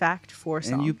pick, in fact, 4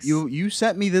 songs. And you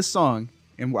sent me this song,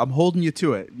 and I'm holding you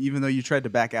to it, even though you tried to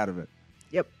back out of it.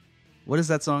 Yep. What is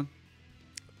that song?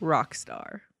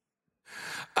 Rockstar.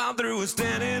 I'm through with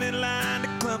standing in line.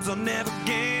 The clubs I'll never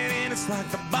get in. It's like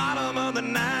the bottom of the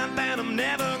ninth, and I'm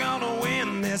never gonna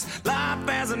win this. Life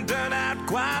hasn't turned out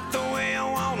quite the way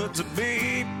I want it to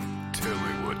be. Tell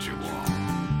me what you want.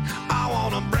 I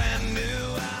want a brand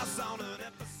new house on an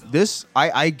episode.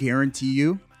 I guarantee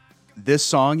you, this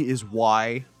song is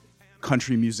why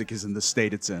country music is in the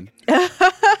state it's in.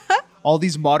 All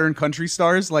these modern country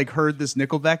stars like heard this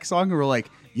Nickelback song and were like,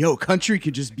 "Yo, country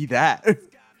could just be that."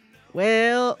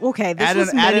 Well, okay, this add was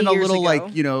in many a years little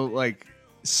ago. like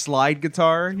slide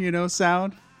guitar,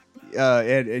 sound,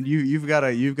 and you've got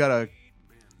a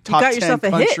top 10 yourself a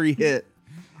country hit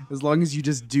as long as you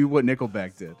just do what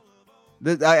Nickelback did.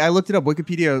 I looked it up.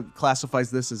 Wikipedia classifies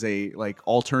this as a like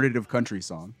alternative country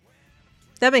song.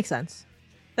 That makes sense.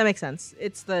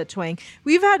 It's the twang.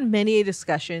 We've had many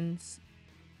discussions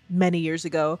many years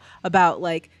ago about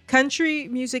like country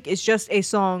music is just a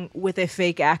song with a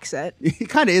fake accent. It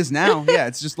kind of is now. Yeah,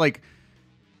 it's just like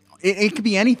it could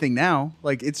be anything now.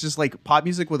 Like it's just like pop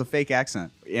music with a fake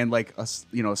accent and like a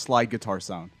slide guitar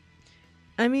sound.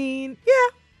 I mean,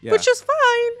 yeah, which is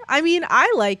fine. I mean,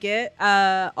 I like it.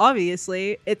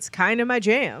 Obviously, it's kind of my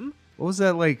jam. What was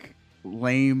that like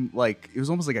lame? Like it was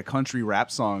almost like a country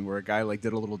rap song where a guy like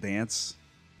did a little dance.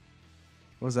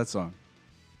 What was that song?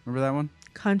 Remember that one?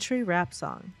 Country rap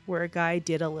song where a guy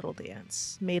did a little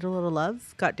dance, made a little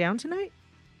love, got down tonight.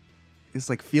 It's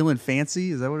like Feeling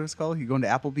Fancy. Is that what it's called? You going to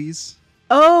Applebee's?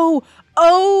 Oh,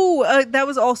 that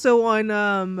was also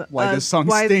on Why the Song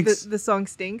Stinks. The song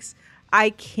stinks. I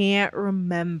can't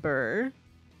remember.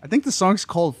 I think the song's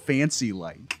called Fancy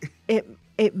Like.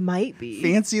 It might be.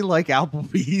 Fancy Like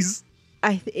Applebee's.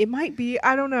 It might be.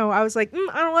 I don't know. I was like,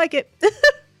 I don't like it.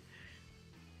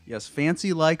 Yes,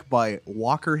 Fancy Like by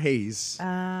Walker Hayes.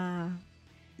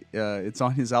 It's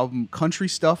on his album Country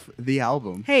Stuff, the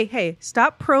album. Hey,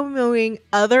 stop promoting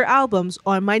other albums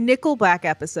on my Nickelback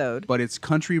episode. But it's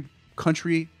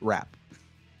country rap.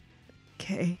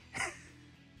 Okay.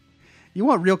 You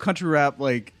want real country rap,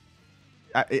 like,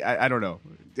 I don't know.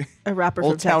 A rapper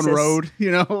Old from Town Texas. Road,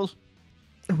 you know?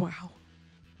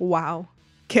 Wow.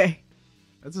 Okay.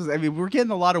 We're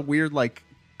getting a lot of weird, like,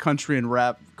 country and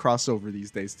rap crossover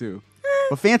these days, too.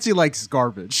 But Fancy Like's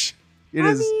garbage. It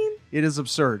is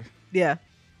absurd. Yeah,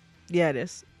 it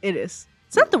is. It's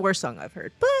not the worst song I've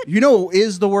heard, but You know,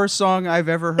 is the worst song I've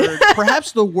ever heard.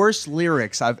 Perhaps the worst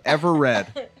lyrics I've ever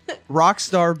read.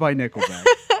 Rockstar by Nickelback.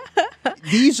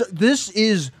 This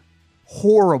is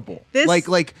horrible.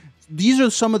 Like these are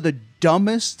some of the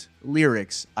dumbest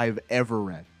lyrics I've ever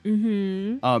read.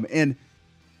 Mm-hmm. And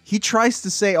he tries to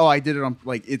say, "Oh, I did it on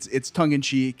like it's tongue in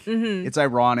cheek. Mm-hmm. It's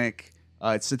ironic.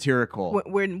 It's satirical."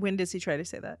 When does he try to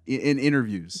say that? In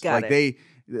interviews, Got like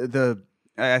it.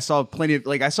 I saw plenty of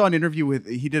I saw an interview with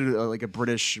he did like a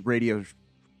British radio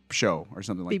show or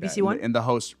something like BBC that. One? And the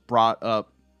host brought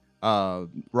up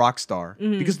Rockstar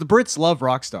because the Brits love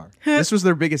Rockstar. This was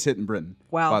their biggest hit in Britain.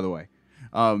 Wow. By the way.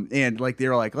 And like they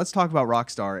were like, let's talk about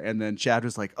Rockstar, and then Chad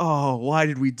was like, "Oh, why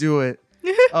did we do it?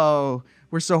 Oh,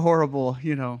 we're so horrible."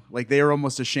 You know, like they were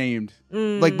almost ashamed.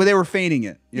 Like, but they were feigning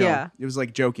it. You know? It was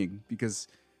like joking because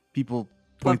people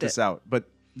point this out, but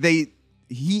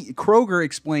Kroger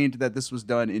explained that this was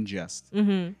done in jest,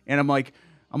 and I'm like,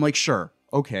 sure,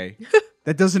 okay,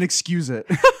 that doesn't excuse it.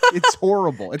 It's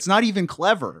horrible. It's not even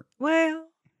clever. Well,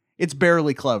 it's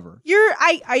barely clever.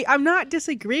 I'm not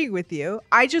disagreeing with you.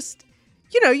 I just,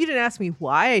 you didn't ask me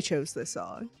why I chose this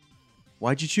song.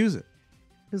 Why'd you choose it?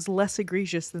 It was less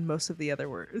egregious than most of the other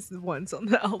ones on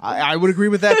the album. I would agree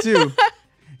with that too.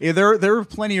 Yeah, there are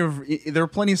plenty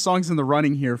of songs in the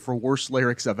running here for worst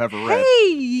lyrics I've ever read.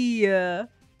 Hey,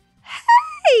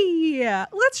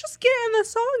 let's just get in the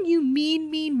song, you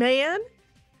mean man.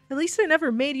 At least I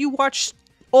never made you watch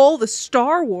all the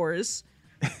Star Wars.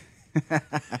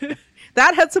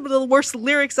 That had some of the worst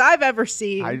lyrics I've ever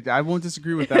seen. I won't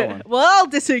disagree with that one. Well, I'll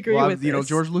disagree with this.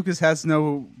 George Lucas has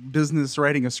no business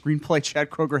writing a screenplay. Chad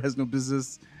Kroger has no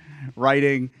business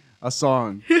writing a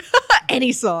song.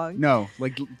 Any song. No,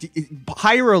 like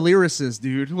hire a lyricist,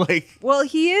 dude. Like, well,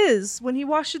 he is. When he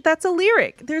watched it, that's a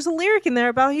lyric. There's a lyric in there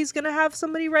about he's gonna have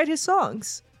somebody write his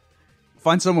songs.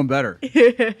 Find someone better.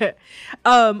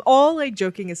 All like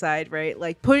joking aside, right?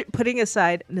 Like putting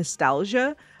aside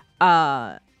nostalgia.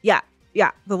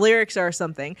 Yeah, the lyrics are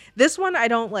something. This one I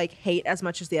don't like hate as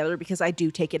much as the other because I do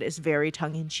take it as very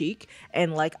tongue in cheek,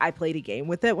 and like I played a game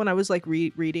with it when I was like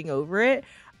reading over it.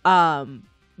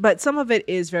 But some of it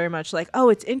is very much like, oh,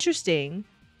 it's interesting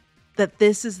that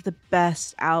this is the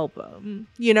best album,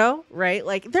 right?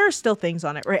 Like there are still things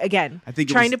on it, right? Again, I think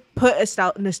trying to put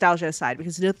nostalgia aside,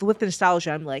 because with the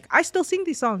nostalgia, I'm like, I still sing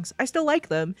these songs. I still like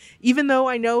them, even though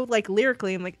I know like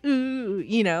lyrically, I'm like, ooh,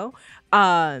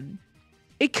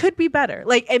 it could be better.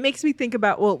 Like it makes me think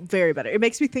about, well, very better. It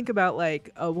makes me think about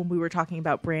like when we were talking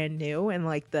about Brand New and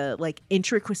like the like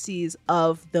intricacies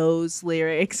of those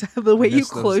lyrics, the way you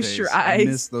close your eyes. I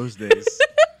miss those days.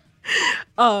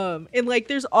 And like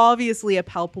there's obviously a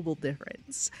palpable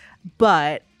difference,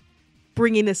 but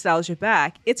bringing nostalgia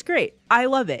back, it's great. I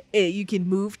love it. You can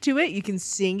move to it. You can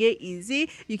sing it easy.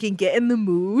 You can get in the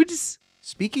moods.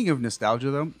 Speaking of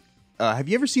nostalgia though, have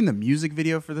you ever seen the music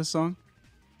video for this song?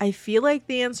 I feel like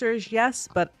the answer is yes,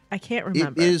 but I can't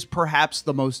remember. It is perhaps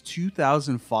the most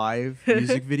 2005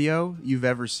 music video you've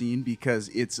ever seen because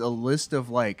it's a list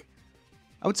of like,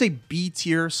 I would say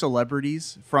B-tier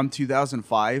celebrities from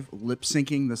 2005 lip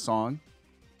syncing the song.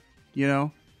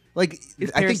 Like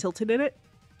is Paris Hilton in it?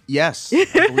 Yes,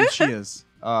 I believe she is.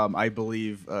 I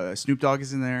believe Snoop Dogg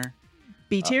is in there.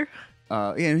 B-tier?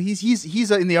 Yeah,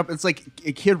 he's in the up. It's like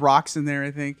Kid Rock's in there,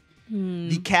 I think.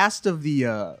 The cast of the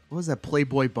what was that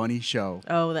Playboy Bunny show?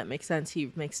 Oh, that makes sense.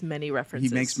 He makes many references.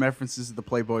 He makes references to the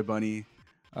Playboy Bunny.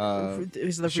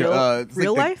 Is the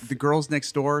real like life? The Girls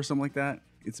Next Door or something like that.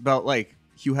 It's about like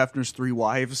Hugh Hefner's 3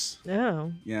 wives.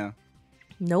 Oh. Yeah.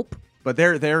 Nope. But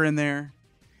they're in there.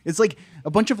 It's like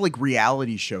a bunch of like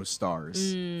reality show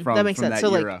stars from that makes from sense. that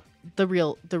So era. like the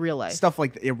real life Stuff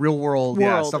like real world,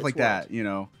 yeah, stuff like that. You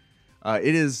know,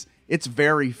 it's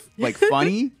very like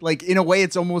funny. Like in a way,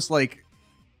 it's almost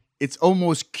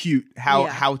cute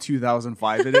how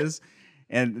 2005 it is,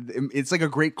 and it's like a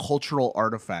great cultural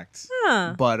artifact.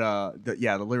 Huh. But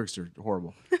the lyrics are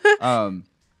horrible.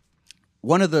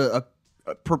 One of the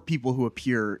people who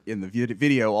appear in the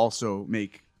video also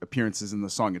make appearances in the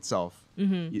song itself.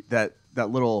 That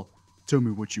little "Tell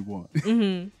me what you want."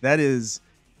 That is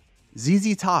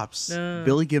ZZ Top's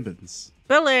Billy Gibbons.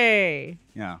 Billy.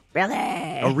 Yeah. Billy.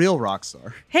 A real rock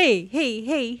star. Hey, hey,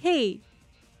 hey, hey.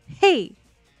 Hey.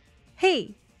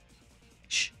 Hey.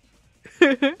 Shh.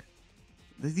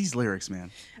 These lyrics,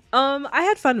 man. I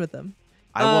had fun with them.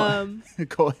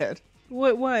 Go ahead.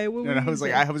 What? Why? What? And I was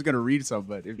like, I was gonna read some,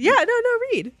 but no,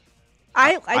 read.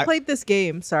 I played this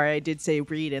game. Sorry, I did say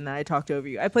read, and then I talked over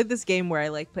you. I played this game where I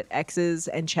like put X's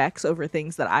and checks over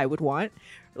things that I would want.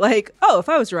 Like, oh, if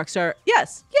I was a rock star,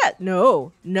 yes, yeah,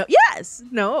 no, yes,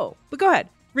 no. But go ahead,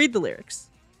 read the lyrics.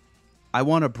 I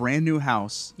want a brand new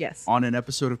house. Yes. On an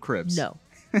episode of Cribs. No.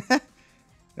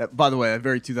 By the way, a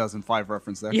very 2005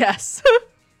 reference there. Yes.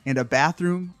 And a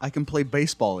bathroom I can play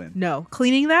baseball in. No.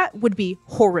 Cleaning that would be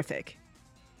horrific.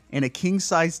 And a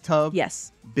king-size tub.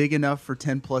 Yes. Big enough for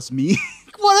 10 plus me.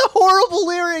 What a horrible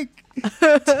lyric.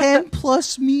 10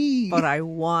 plus me. But I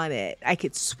want it. I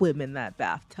could swim in that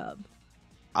bathtub.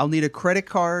 I'll need a credit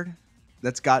card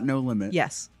that's got no limit.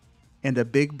 Yes. And a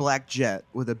big black jet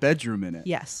with a bedroom in it.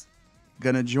 Yes.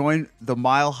 Gonna join the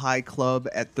Mile High Club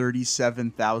at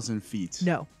 37,000 feet.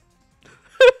 No.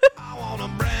 I want a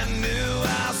brand new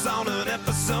house on an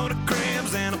episode of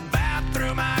Cribs and a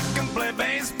bathroom I can play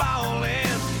baseball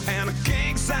in and a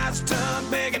king-size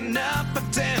tub big enough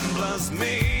for 10 plus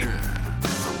me.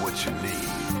 For what you need.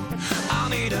 I'll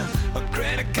need a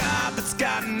credit card that's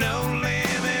got no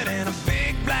limit and a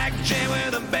big black jet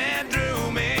with a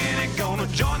bedroom in it. Gonna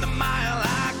join the Mile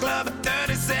High Club at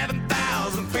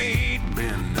 37,000 feet.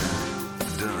 Been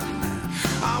done.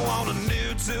 I want a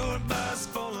new tour bus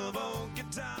full of old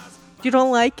guitars. You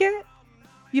don't like it?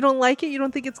 You don't like it? You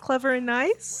don't think it's clever and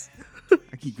nice?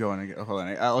 I keep going. Hold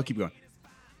on. I'll keep going.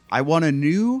 I want a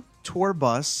new tour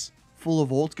bus full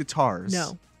of old guitars.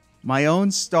 No. My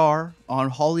own star on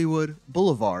Hollywood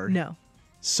Boulevard. No.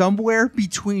 Somewhere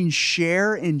between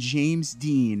Cher and James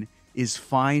Dean is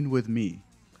fine with me.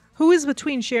 Who is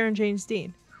between Cher and James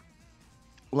Dean?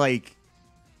 Like,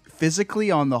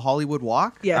 physically on the Hollywood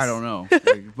Walk? Yes. I don't know.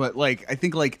 But, like, I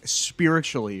think, like,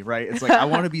 spiritually, right? It's like, I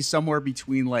want to be somewhere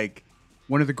between, like,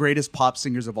 one of the greatest pop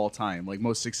singers of all time, like,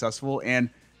 most successful, and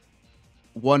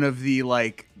one of the,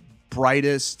 like,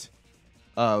 brightest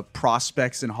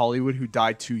prospects in Hollywood who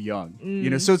died too young. You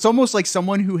know, so it's almost like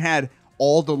someone who had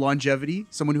all the longevity,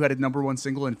 someone who had a #1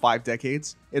 single in 5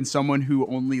 decades, and someone who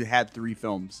only had 3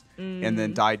 films and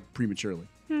then died prematurely.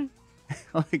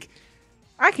 Like,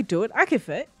 I could do it. I could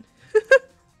fit.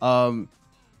 I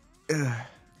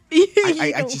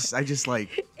just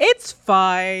like, It's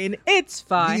fine. It's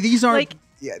fine. these aren't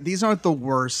like, these aren't the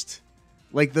worst.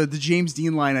 Like the James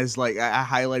Dean line is like, I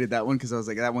highlighted that one because I was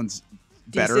like, that one's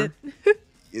better.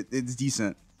 It's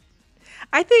decent.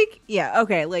 I think, yeah,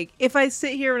 okay. Like, if I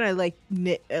sit here and I like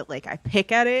I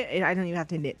pick at it, and I don't even have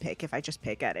to nitpick. If I just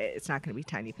pick at it, it's not going to be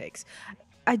tiny picks.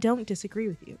 I don't disagree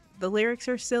with you. The lyrics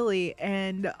are silly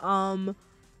and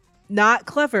not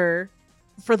clever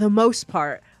for the most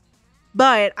part,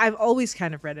 but I've always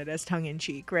kind of read it as tongue in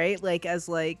cheek, right? Like, as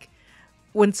like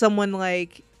when someone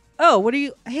like, oh,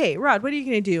 hey Rod, what are you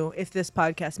going to do if this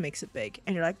podcast makes it big?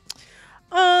 And you're like,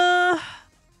 I'm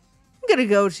gonna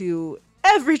go to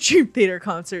every Dream Theater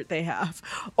concert they have,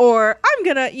 or I'm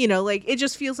gonna, like, it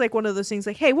just feels like one of those things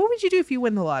like, hey, what would you do if you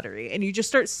win the lottery? And you just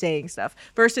start saying stuff.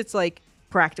 First it's like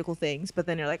practical things, but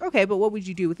then you're like, okay, but what would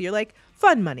you do with your like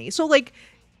fun money? So like,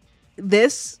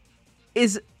 this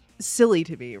is silly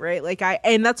to me, right? Like,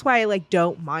 and that's why I like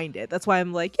don't mind it. That's why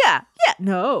I'm like, yeah,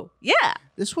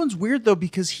 This one's weird though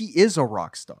because he is a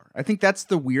rock star. I think that's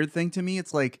the weird thing to me.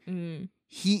 It's like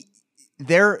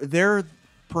they're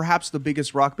perhaps the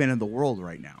biggest rock band in the world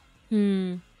right now.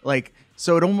 Like,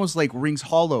 so it almost like rings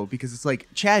hollow because it's like,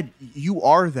 Chad, you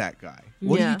are that guy.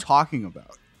 What are you talking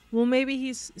about? Well, maybe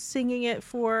he's singing it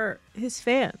for his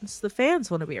fans. The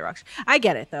fans want to be a rock star. I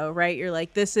get it though, right? You're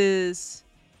like, this is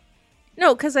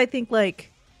no, because I think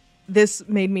like this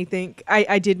made me think.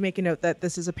 I did make a note that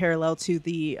this is a parallel to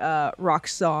the rock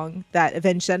song that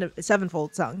Avenged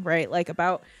Sevenfold sung, right? Like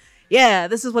about, yeah,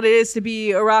 this is what it is to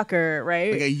be a rocker,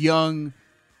 right? Like a young,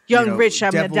 rich,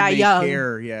 I'm gonna die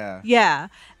young. Yeah. Yeah.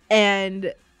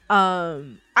 And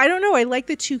I don't know. I like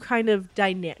the two kind of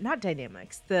not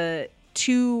dynamics, the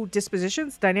two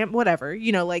dispositions, whatever,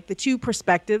 like the two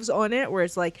perspectives on it, where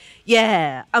it's like,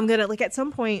 yeah, I'm gonna, like, at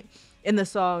some point in the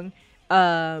song,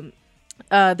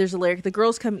 there's a lyric, the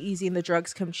girls come easy and the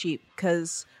drugs come cheap,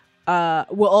 because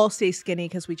we'll all stay skinny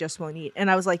because we just won't eat.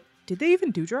 And I was like, did they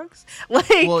even do drugs? Like,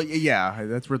 well, yeah,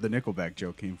 that's where the Nickelback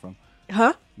joke came from.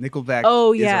 Huh? Nickelback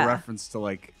is a reference to,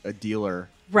 like, a dealer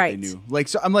right? They knew. Like,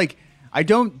 so I'm like, I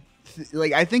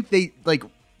think they, like,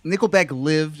 Nickelback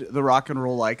lived the rock and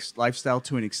roll lifestyle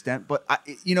to an extent, but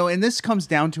and this comes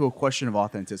down to a question of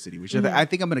authenticity, which I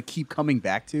think I'm going to keep coming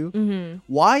back to.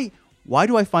 Why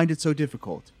do I find it so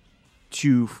difficult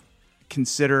to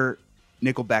consider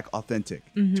Nickelback authentic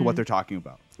to what they're talking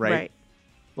about? Right.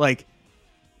 Like,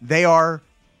 they are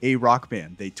a rock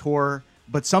band. They tour,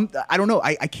 but I don't know.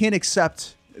 I can't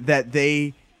accept that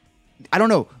they. I don't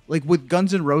know. Like with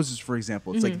Guns N' Roses, for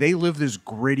example, it's like they live this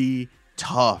gritty,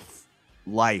 tough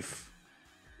life.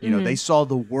 They saw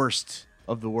the worst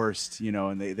of the worst.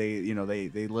 And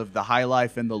they lived the high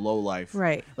life and the low life.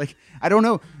 Right. Like, I don't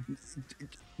know.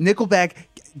 Nickelback,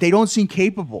 they don't seem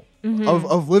capable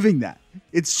of living that.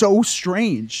 It's so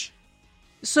strange.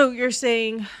 So you're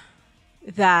saying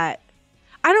that,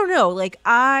 I don't know, like,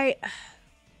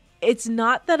 it's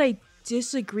not that I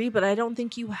disagree, but I don't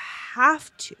think you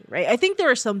have to, right? I think there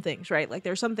are some things, right? Like,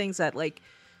 there are some things that, like,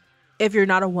 if you're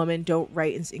not a woman, don't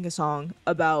write and sing a song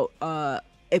about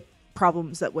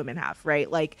problems that women have, right?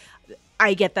 Like,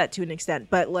 I get that to an extent,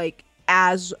 but, like,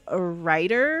 as a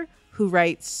writer who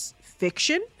writes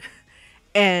fiction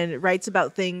and writes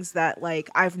about things that, like,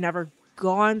 I've never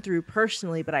gone through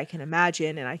personally, but I can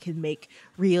imagine and I can make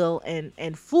real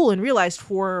and full and realized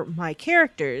for my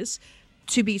characters,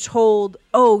 to be told,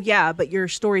 oh yeah, but your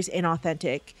story's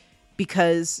inauthentic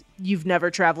because you've never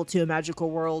traveled to a magical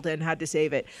world and had to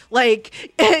save it,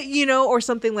 like, or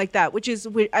something like that, which is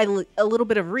a little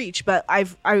bit of reach. But I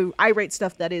write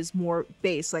stuff that is more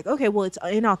based, like, okay, well, it's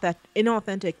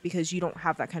inauthentic because you don't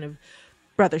have that kind of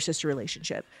brother-sister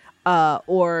relationship,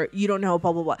 or you don't know,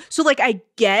 blah blah blah. So, like, I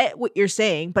get what you're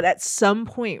saying, but at some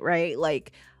point, right,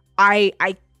 like,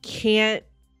 I can't,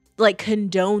 like,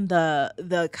 condone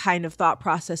the kind of thought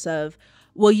process of,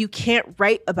 well, you can't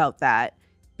write about that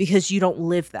because you don't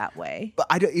live that way. But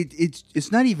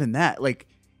it's not even that. Like,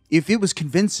 if it was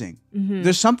convincing,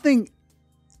 there's something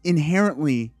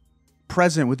inherently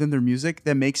present within their music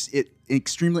that makes it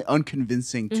extremely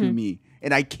unconvincing to me.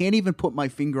 And I can't even put my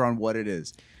finger on what it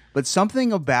is. But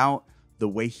something about the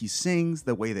way he sings,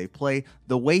 the way they play,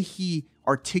 the way he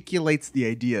articulates the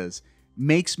ideas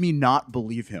makes me not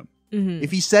believe him.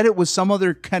 If he said it with some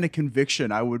other kind of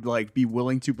conviction, I would, like, be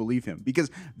willing to believe him,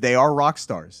 because they are rock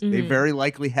stars. They very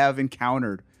likely have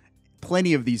encountered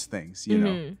plenty of these things,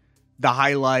 the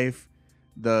high life,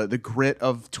 the grit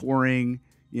of touring,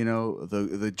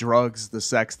 the drugs, the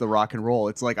sex, the rock and roll.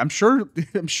 It's like, I'm sure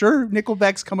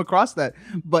Nickelback's come across that,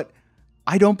 but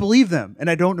I don't believe them, and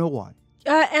I don't know why.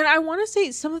 And I want to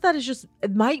say some of that is just,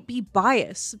 it might be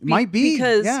bias. Might be,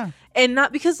 because, yeah. And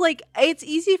not because, like, it's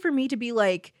easy for me to be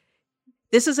like,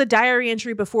 this is a diary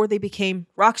entry before they became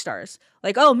rock stars.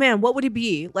 Like, oh man, what would it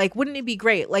be? Like, wouldn't it be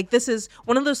great? Like, this is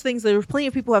one of those things, there's plenty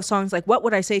of people who have songs like, what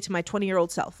would I say to my 20-year-old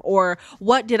self? Or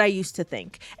what did I used to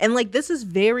think? And, like, this is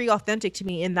very authentic to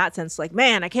me in that sense. Like,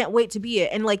 man, I can't wait to be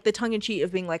it. And, like, the tongue in cheek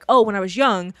of being like, oh, when I was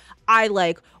young, I,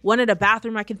 like, wanted a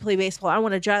bathroom I could play baseball. I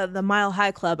wanted to drive the Mile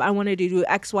High Club. I wanted to do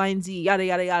X, Y, and Z, yada,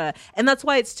 yada, yada. And that's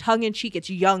why it's tongue in cheek. It's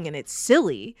young and it's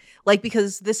silly. Like,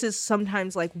 because this is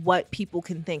sometimes, like, what people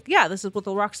can think. Yeah, this is what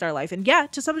the rock star life. And yeah,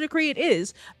 to some degree it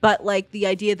is. But, like, the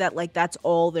idea that, like, that's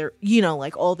all there,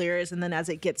 like, all there is. And then as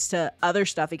it gets to other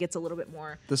stuff, it gets a little bit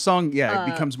more. The song, it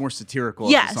becomes more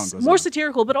satirical. Yes, as the song goes more on.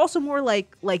 Satirical, but also more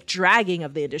like dragging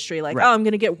of the industry. Like, right. Oh, I'm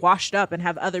going to get washed up and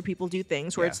have other people do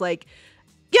things where it's like,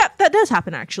 yeah, that does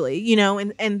happen actually,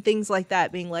 and things like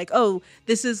that, being like, oh,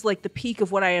 this is like the peak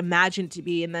of what I imagined to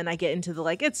be. And then I get into the,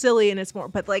 like, it's silly and it's more,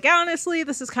 but, like, honestly,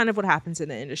 this is kind of what happens in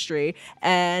the industry.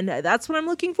 And that's what I'm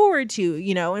looking forward to,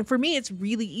 and for me, it's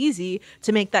really easy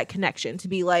to make that connection, to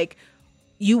be like,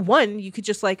 you could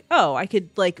just, like, oh, I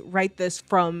could, like, write this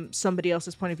from somebody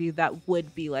else's point of view that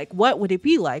would be like, what would it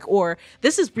be like? Or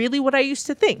this is really what I used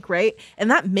to think, right? And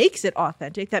that makes it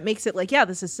authentic. That makes it like, yeah,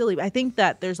 this is silly. But I think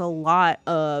that there's a lot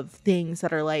of things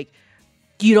that are like,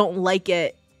 you don't like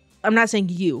it. I'm not saying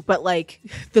you, but, like,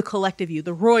 the collective you,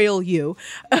 the royal you,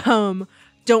 don't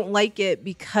like it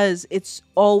because it's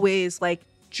always, like,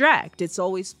 dragged. It's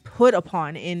always put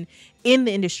upon in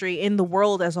the industry, in the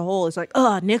world as a whole. It's like,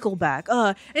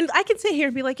 Nickelback, and I can sit here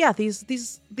and be like, yeah,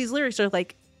 these lyrics are,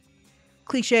 like,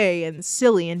 cliche and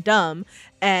silly and dumb.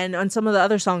 And on some of the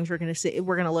other songs we're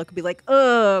gonna look and be like,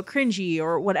 oh, cringy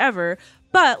or whatever.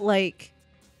 But like,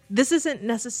 this isn't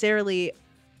necessarily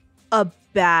a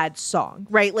bad song,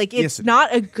 right? Like, it's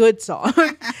not a good song,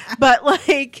 but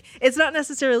like, it's not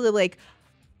necessarily like,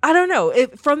 I don't know,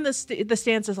 from the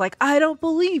stance of like, I don't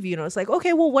believe, it's like,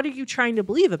 okay, well, what are you trying to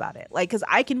believe about it? Like, because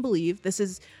I can believe this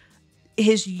is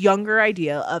his younger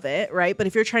idea of it, right? But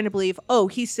if you're trying to believe, oh,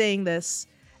 he's saying this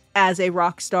as a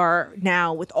rock star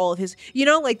now with all of his,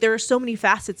 like, there are so many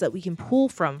facets that we can pull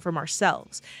from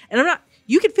ourselves. And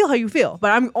you can feel how you feel,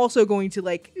 but I'm also going to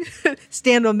like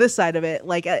stand on this side of it,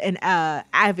 like, and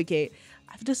advocate.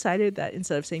 I've decided that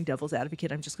instead of saying devil's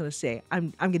advocate, I'm just going to say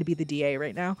I'm going to be the DA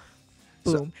right now.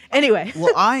 Boom. So, anyway.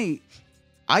 Well, I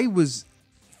was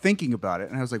thinking about it,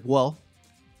 and I was like, well,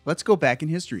 let's go back in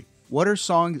history. What are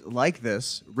songs like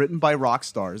this written by rock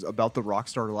stars about the rock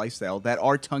star lifestyle that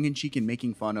are tongue-in-cheek and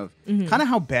making fun of kind of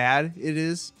how bad it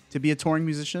is to be a touring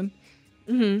musician?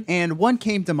 Mm-hmm. And one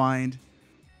came to mind,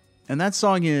 and that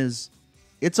song is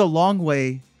It's a Long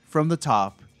Way from the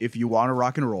Top If You Want to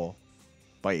Rock and Roll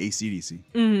by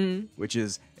AC/DC, which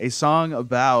is a song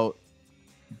about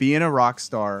being a rock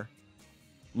star,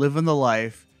 living the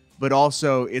life, but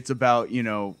also it's about,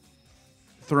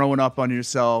 throwing up on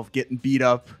yourself, getting beat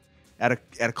up at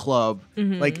a club,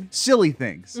 like silly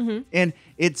things. And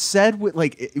it's said with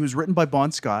like, it was written by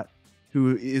Bon Scott,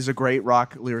 who is a great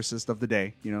rock lyricist of the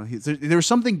day. There's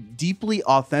something deeply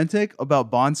authentic about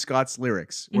Bon Scott's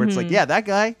lyrics where it's like, yeah, that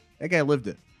guy lived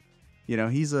it.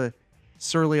 He's a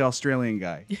surly Australian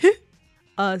guy.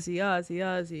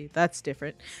 Aussie. That's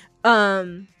different.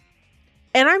 And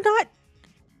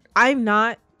I'm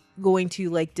not going to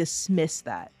like dismiss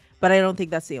that, but I don't think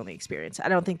that's the only experience. I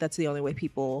don't think that's the only way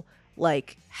people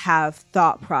like have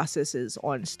thought processes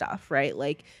on stuff, right?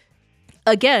 Like,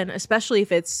 again, especially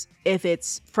if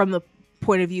it's from the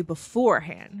point of view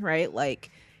beforehand, right? Like,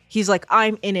 he's like,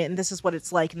 I'm in it and this is what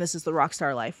it's like and this is the rock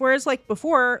star life. Whereas like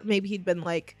before, maybe he'd been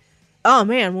like, oh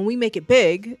man, when we make it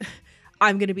big,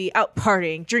 I'm going to be out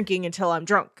partying, drinking until I'm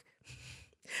drunk.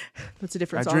 That's a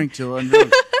different song. I drink till I'm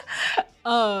drunk.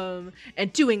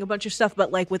 And doing a bunch of stuff,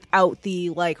 but like without the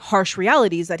like harsh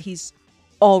realities that he's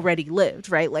already lived,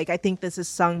 right? Like, I think this is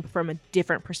sung from a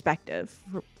different perspective.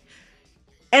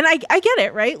 And I get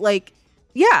it, right? Like,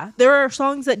 yeah, there are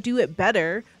songs that do it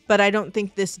better, but I don't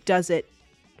think this does it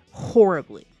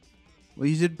horribly. Well,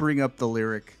 you did bring up the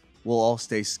lyric, we'll all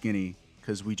stay skinny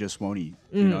because we just won't eat.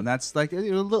 And that's like a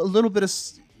little bit of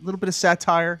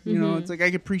satire. It's like, I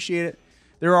can appreciate it.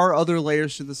 There are other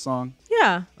layers to the song.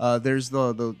 Yeah. There's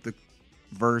the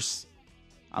verse.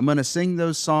 I'm going to sing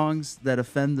those songs that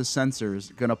offend the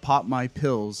censors. Gonna pop my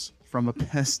pills from a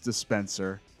pest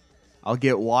dispenser. I'll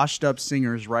get washed up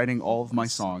singers writing all of my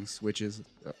songs, which is,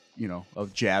 a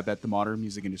jab at the modern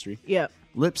music industry. Yeah.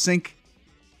 Lip sync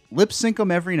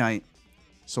them every night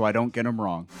so I don't get them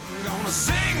wrong. We're gonna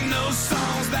sing those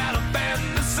songs that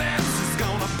offend the senses.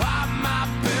 Gonna pop my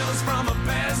pills from a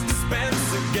pest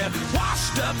dispenser. Get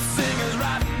washed up singers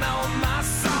writing all my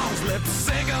songs. Lip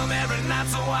sync them every night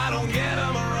so I don't get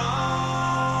them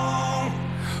wrong.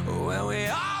 Well, we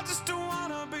all just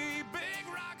wanna be big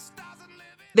rock stars and live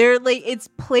in... They're like, it's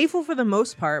playful for the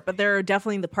most part, but there are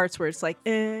definitely the parts where it's like,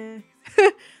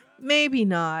 maybe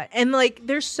not. And like,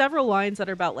 there's several lines that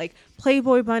are about like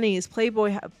Playboy bunnies, play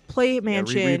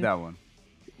mansion. Yeah, reread that one.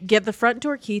 Get the front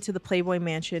door key to the Playboy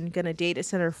mansion. Gonna date a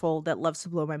centerfold that loves to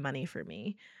blow my money for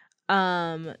me.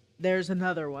 There's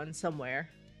another one somewhere.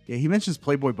 Yeah, he mentions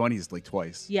Playboy bunnies like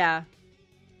twice. Yeah.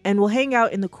 And we'll hang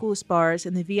out in the coolest bars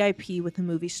in the VIP with the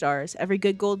movie stars. Every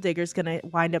good gold digger's gonna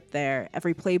wind up there.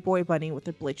 Every Playboy bunny with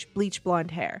their bleach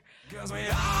blonde hair. 'Cause we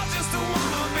all just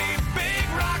wanna be big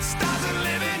rock stars and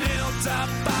live in hilltop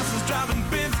bosses driving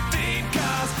 15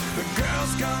 cars. The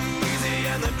girls come easy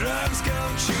and the drugs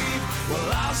come cheap.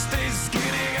 We'll all stay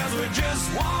skinny 'cause we just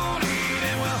won't eat.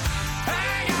 And we'll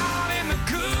hang out in the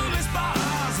coolest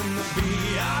bars in the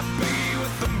VIP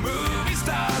with the movie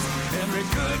stars. Every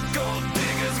good gold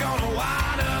digger's gonna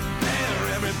wind up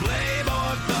there. Every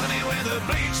Playboy bunny with a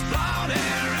bleached blonde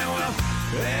hair. And well,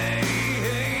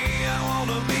 hey, I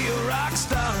wanna be a rock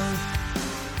star.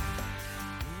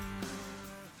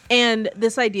 And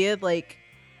this idea, like,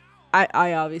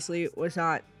 I obviously was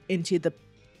not into the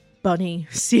bunny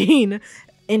scene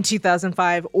in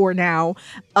 2005 or now,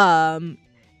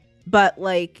 but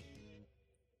like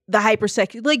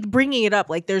the like bringing it up,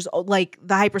 like there's like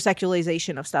the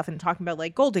hypersexualization of stuff and talking about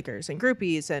like gold diggers and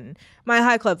groupies and My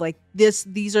High Club, like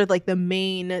these are like the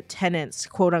main tenets,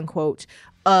 quote unquote,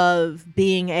 of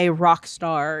being a rock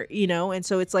star, and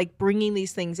so it's like bringing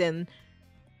these things in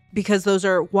because those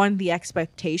are, one, the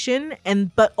expectation,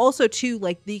 and but also two,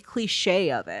 like the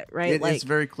cliche of it, right? It's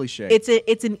very cliche.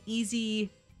 It's an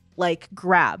easy like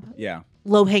grab. Yeah.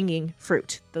 Low hanging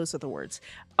fruit. Those are the words.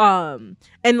 And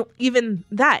even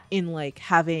that in like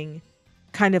having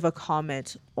kind of a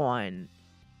comment on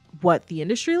what the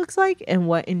industry looks like and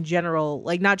what in general,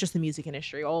 like not just the music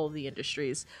industry, all of the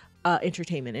industries,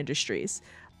 entertainment industries.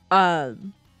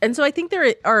 And so I think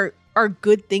there are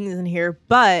good things in here,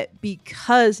 but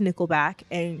because Nickelback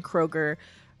and Kroger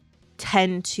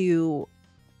tend to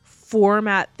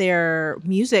format their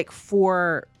music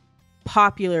for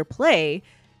popular play,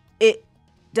 it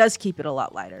does keep it a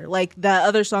lot lighter. Like the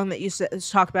other song that you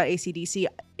talk about, AC/DC,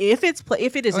 if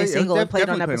it is a single and played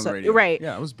on episode, right?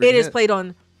 Yeah, it is played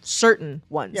on certain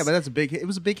ones. Yeah, but that's it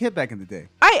was a big hit back in the day.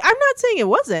 I'm not saying it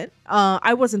wasn't.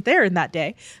 I wasn't there in that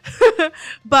day,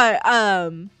 but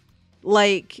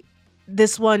like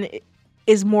this one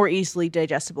is more easily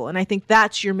digestible, and I think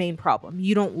that's your main problem.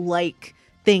 You don't like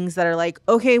things that are like,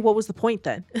 okay, what was the point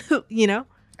then? You know.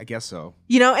 I guess so.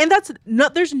 You know, and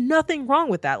there's nothing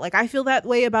wrong with that. Like, I feel that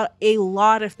way about a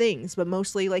lot of things, but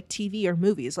mostly like TV or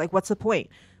movies. Like, what's the point?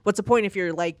 What's the point if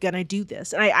you're like gonna do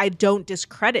this? And I don't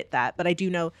discredit that, but I do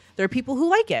know there are people who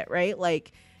like it, right?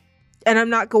 Like, and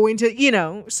I'm not going to, you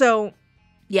know, so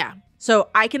yeah. So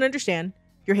I can understand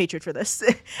your hatred for this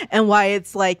and why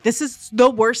it's like, this is the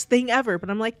worst thing ever.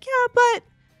 But I'm like, yeah, but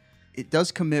it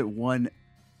does commit one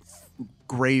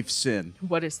grave sin.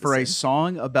 What is for sin? A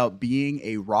song about being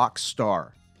a rock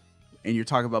star, and you're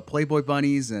talking about Playboy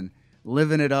bunnies and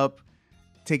living it up,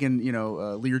 taking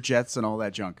Lear jets and all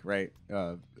that junk, right?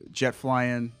 Jet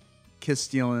flying, kiss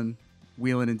stealing,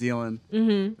 wheeling and dealing,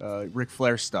 Ric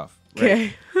Flair stuff. Right?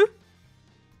 Okay.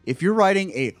 If you're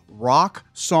writing a rock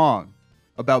song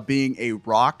about being a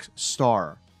rock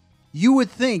star, you would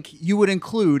think you would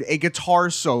include a guitar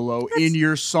solo in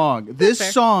your song.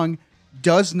 This song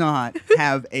does not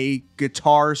have a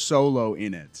guitar solo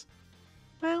in it.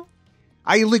 Well,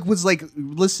 I was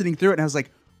listening through it and I was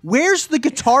like, where's the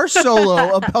guitar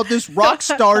solo about this rock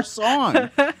star song?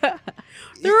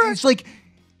 It's like,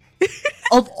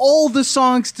 of all the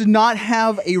songs to not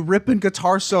have a ripping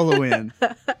guitar solo in,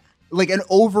 like an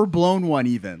overblown one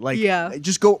even, like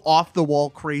just go off the wall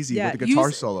crazy with a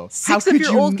guitar solo. Six of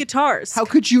your old guitars. How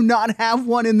could you not have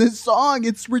one in this song?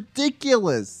 It's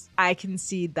ridiculous. I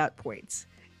concede that point.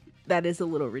 That is a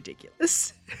little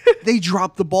ridiculous. They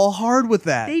dropped the ball hard with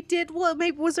that. They did. Well,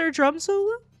 maybe was there a drum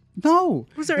solo? No.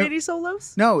 Was there any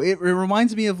solos? No. It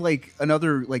reminds me of like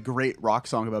another like great rock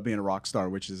song about being a rock star,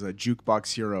 which is a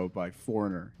Jukebox Hero by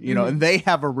Foreigner. You know, and they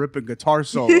have a ripping guitar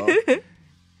solo.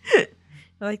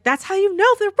 Like, that's how you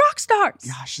know they're rock stars.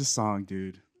 Gosh, this song,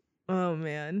 dude. Oh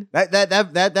man.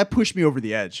 That pushed me over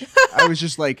the edge. I was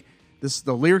just like,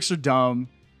 the lyrics are dumb.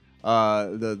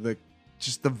 The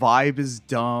vibe is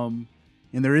dumb,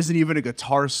 and there isn't even a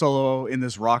guitar solo in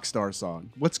this Rockstar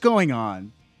song. What's going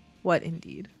on? What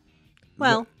indeed?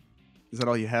 Is that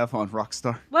all you have on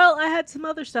Rockstar? Well, I had some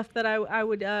other stuff that I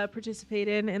would participate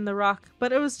in the rock,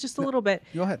 but it was just a little bit.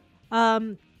 Go ahead.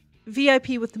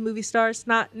 VIP with the movie stars,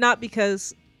 not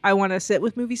because I want to sit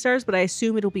with movie stars, but I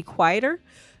assume it'll be quieter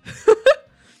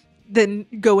than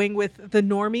going with the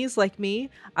normies like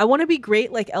me. I want to be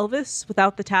great like Elvis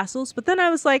without the tassels, but then I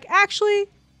was like, actually,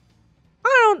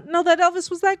 I don't know that Elvis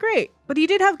was that great, but he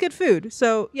did have good food,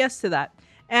 so yes to that.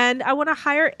 And I want to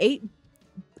hire eight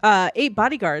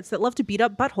bodyguards that love to beat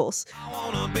up buttholes. I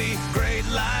wanna be great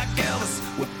like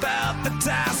Elvis without the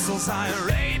tassels.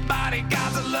 Hire 8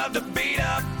 bodyguards that love to beat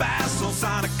up assholes.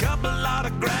 Sign a couple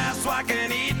autographs so I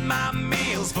can eat my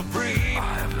meals for free. I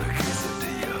have the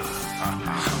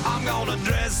quesadilla. I'm gonna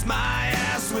dress my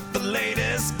ass with the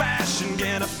latest fashion.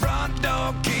 Get a front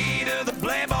door key to the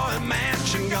Playboy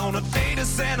mansion. Gonna date a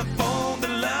Sevenfold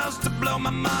that loves to blow my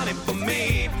money for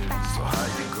me. So how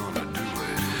you gonna do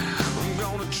it? I'm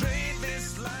gonna trade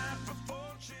this life for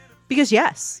fortune. Because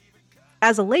yes,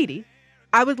 as a lady,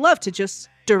 I would love to just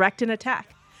direct an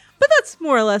attack. But that's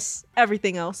more or less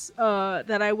everything else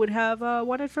that I would have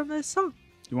wanted from this song.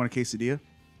 You want a quesadilla?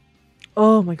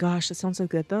 Oh my gosh, that sounds so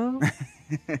good though.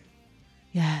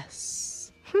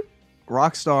 Yes.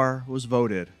 Rockstar was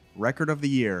voted Record of the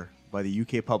Year by the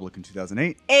UK public in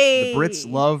 2008. Hey. The Brits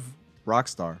love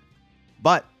Rockstar.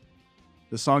 But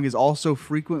the song is also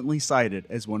frequently cited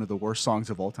as one of the worst songs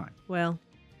of all time, Well,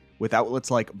 with outlets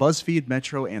like BuzzFeed,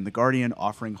 Metro, and The Guardian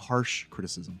offering harsh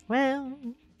criticism.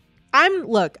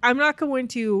 I'm not going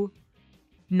to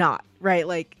not, right,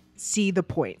 like see the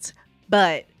points,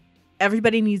 but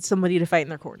everybody needs somebody to fight in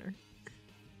their corner.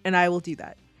 And I will do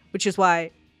that, which is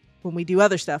why when we do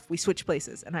other stuff, we switch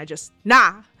places and I just,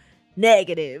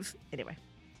 negative. Anyway,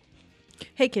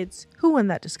 Hey kids, who won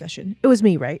that discussion? It was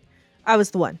me, right? I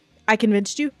was the one. I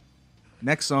convinced you?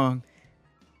 Next song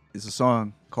is a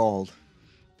song called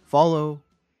Follow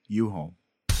You Home.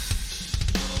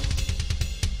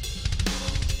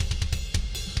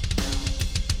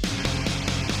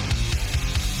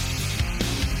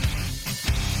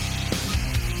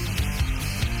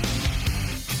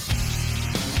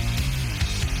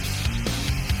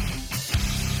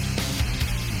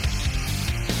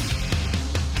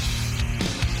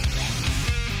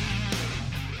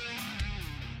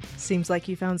 Seems like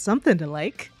you found something to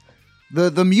like.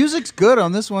 The music's good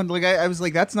on this one. Like I was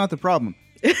like, that's not the problem.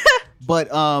 But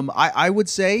I would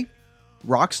say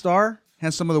Rockstar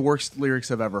has some of the worst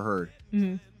lyrics I've ever heard.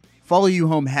 Mm-hmm. Follow You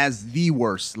Home has the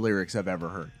worst lyrics I've ever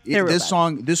heard. This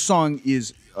song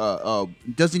is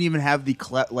doesn't even have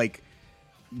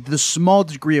the small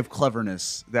degree of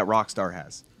cleverness that Rockstar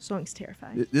has. Song's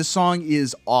terrifying. This song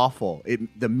is awful.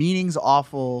 The meaning's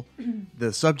awful.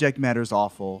 The subject matter's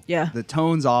awful. Yeah. The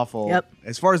tone's awful. Yep.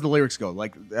 As far as the lyrics go,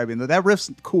 that riff's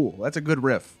cool. That's a good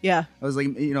riff. Yeah. I was like,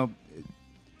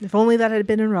 if only that had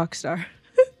been in Rockstar.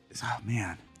 Oh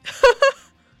man.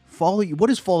 Follow You. What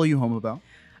is Follow You Home about?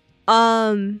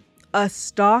 A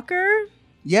stalker?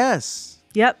 Yes.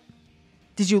 Yep.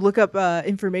 Did you look up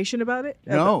information about it?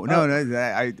 No.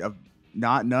 I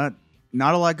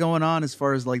not a lot going on as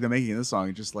far as like the making of this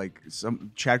song. Just like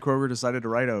some Chad Kroeger decided to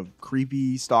write a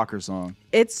creepy stalker song.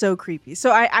 It's so creepy.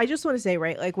 So I just want to say,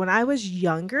 right, like when I was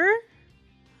younger,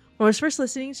 when I was first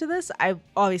listening to this, I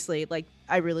obviously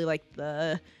I really liked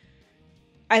the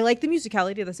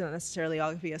musicality. That's not necessarily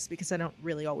obvious because I don't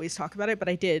really always talk about it, but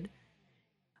I did.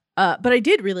 But I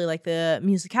did really like the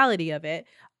musicality of it.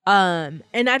 And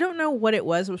I don't know what it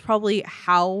was. It was probably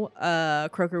how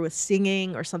Kroeger was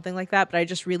singing or something like that. But I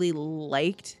just really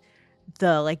liked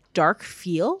the dark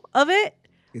feel of it.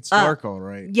 It's dark, all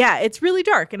right. Yeah, it's really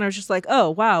dark. And I was just like,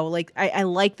 oh, wow. Like, I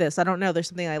like this. I don't know. There's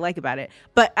something I like about it.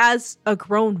 But as a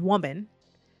grown woman,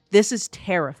 this is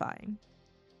terrifying.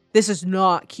 This is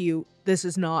not cute. This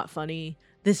is not funny.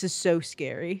 This is so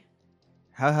scary.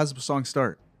 How's the song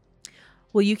start?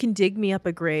 Well, you can dig me up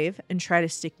a grave and try to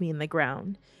stick me in the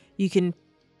ground. You can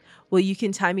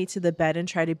tie me to the bed and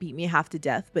try to beat me half to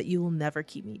death, but you will never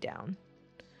keep me down.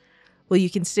 Well, you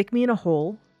can stick me in a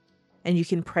hole and you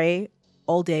can pray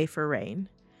all day for rain.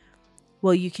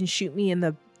 Well, you can shoot me in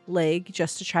the leg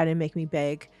just to try to make me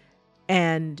beg,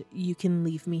 and you can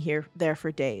leave me there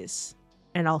for days,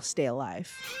 and I'll stay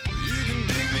alive. You can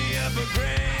dig me up a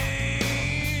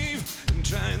grave and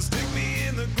try and stick me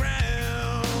in the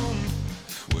ground.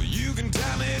 Well, you can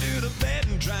tie me to the bed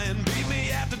and try and beat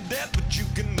me after death, but you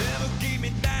can never keep me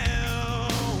down.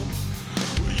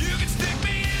 Well, you can stick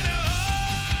me in a hole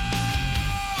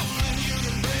and you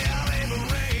can pray I'll ever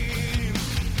rain.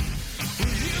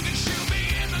 Well, you can shoot me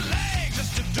in the leg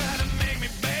just to try to make me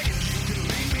beg, and you can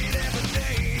leave me there for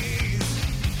days.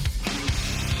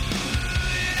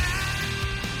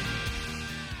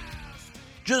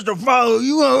 Just to follow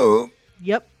you home.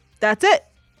 Yep, that's it.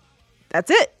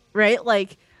 That's it, right?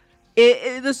 Like,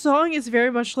 the song is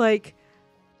very much like,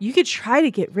 you could try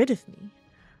to get rid of me,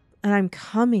 and I'm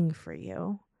coming for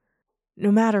you,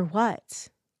 no matter what.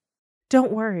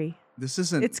 Don't worry. This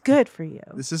isn't. It's good for you.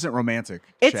 This isn't romantic.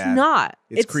 It's Chad. not.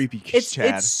 It's creepy,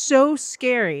 Chad. It's so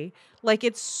scary. Like,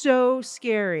 it's so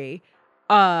scary.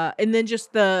 And then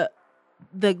just the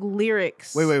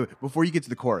lyrics. Wait. Before you get to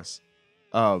the chorus,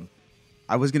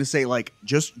 I was gonna say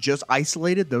just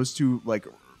isolated those two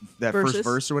that Verses? first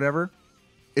verse or whatever.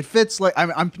 It fits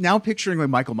I'm now picturing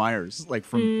Michael Myers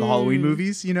from the Halloween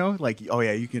movies. You know, oh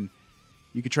yeah, you could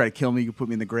try to kill me, you could put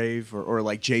me in the grave, or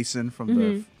like Jason from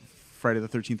the Friday the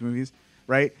 13th movies,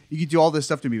 right? You could do all this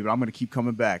stuff to me, but I'm gonna keep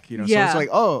coming back. You know, Yeah. so it's like,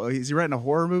 oh, is he writing a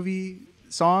horror movie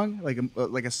song, like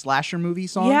a slasher movie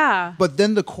song? Yeah. But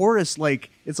then the chorus,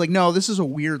 it's like, no, this is a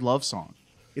weird love song.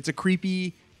 It's a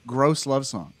creepy, gross love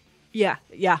song. Yeah.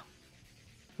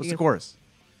 What's the chorus?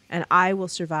 And I will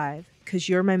survive, because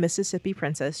you're my Mississippi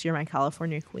princess, you're my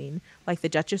California queen, like the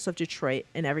Duchess of Detroit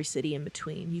and every city in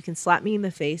between. You can slap me in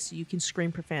the face, you can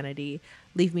scream profanity,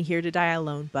 leave me here to die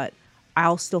alone, but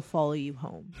I'll still follow you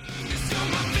home. You're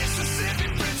my Mississippi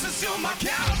princess, you're my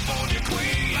California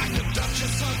queen, like the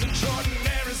Duchess of Detroit and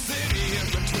every city in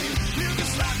between. You can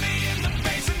slap me in the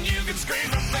face and you can scream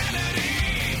profanity,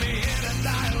 leave me here to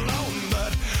die alone,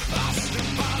 but I'll still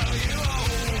follow you home.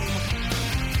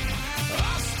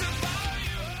 I'll still follow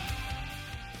you home.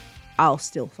 I'll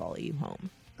still follow you home.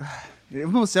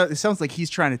 It sounds like he's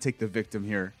trying to take the victim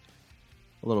here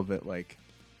a little bit. Like,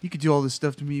 you could do all this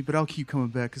stuff to me, but I'll keep coming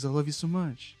back because I love you so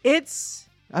much. It's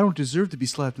I don't deserve to be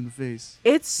slapped in the face.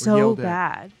 so yelled at.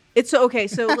 bad. It's okay.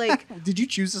 So like, Did you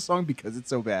choose the song because it's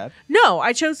so bad? no,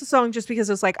 I chose the song just because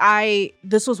it's like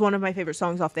this was one of my favorite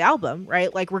songs off the album,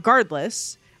 right? Like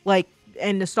regardless, like,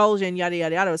 and nostalgia and yada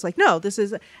yada yada. I was like, no,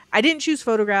 I didn't choose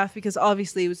Photograph because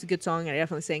obviously it was a good song and I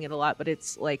definitely sang it a lot, but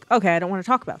it's like, okay, I don't want to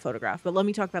talk about Photograph, but let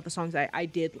me talk about the songs I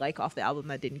did like off the album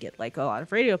that didn't get like a lot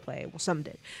of radio play. Well, some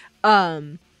did.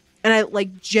 And I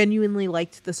like genuinely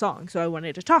liked the song, so I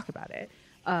wanted to talk about it.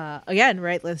 Again,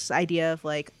 right, this idea of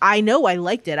like, I know I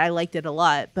liked it a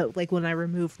lot, but like when I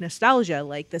remove nostalgia,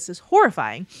 like this is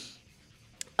horrifying.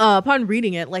 Upon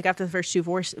reading it, like after the first two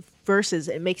verses,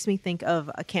 it makes me think of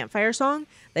a campfire song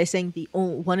that I sang the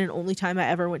one and only time I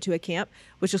ever went to a camp,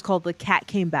 which is called "The Cat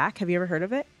Came Back." Have you ever heard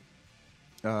of it?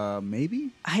 Maybe.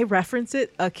 I reference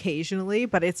it occasionally,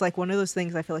 but it's like one of those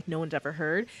things I feel like no one's ever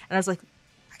heard. And I was like,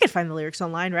 I could find the lyrics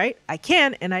online, right? I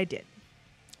can, and I did.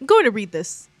 I'm going to read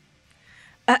this.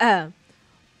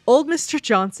 Old Mr.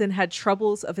 Johnson had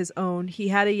troubles of his own. He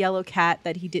had a yellow cat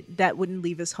that wouldn't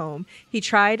leave his home. He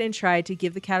tried and tried to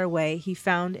give the cat away. He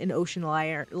found an ocean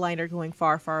liner going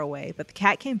far, far away. But the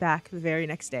cat came back the very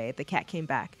next day. The cat came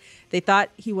back. They thought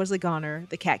he was a goner.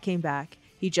 The cat came back.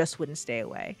 He just wouldn't stay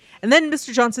away. And then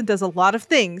Mr. Johnson does a lot of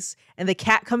things, and the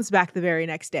cat comes back the very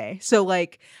next day. So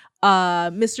like,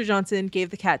 Mr. Johnson gave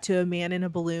the cat to a man in a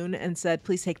balloon and said,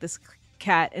 please take this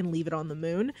cat and leave it on the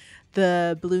moon.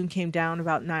 The balloon came down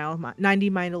about 90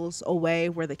 miles away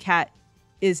where the cat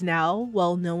is now.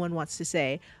 Well, no one wants to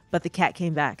say, but the cat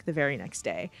came back the very next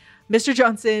day. Mr.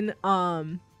 Johnson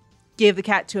gave the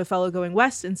cat to a fellow going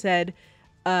west and said,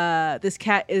 this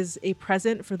cat is a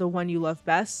present for the one you love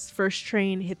best. First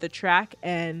train hit the track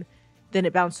and then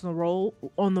it bounced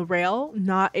on the rail.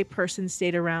 Not a person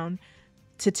stayed around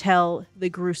to tell the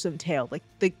gruesome tale. Like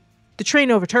the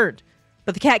train overturned,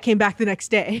 but the cat came back the next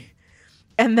day.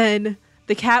 And then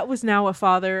the cat was now a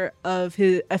father of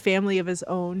a family of his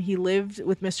own. He lived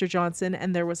with Mr. Johnson,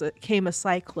 and there came a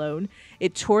cyclone.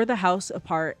 It tore the house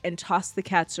apart and tossed the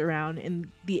cats around, and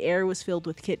the air was filled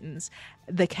with kittens.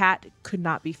 The cat could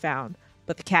not be found,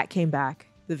 but the cat came back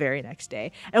the very next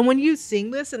day. And when you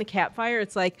sing this in a campfire,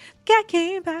 it's like, cat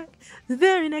came back the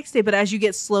very next day. But as you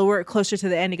get closer to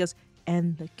the end, it goes,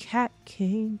 and the cat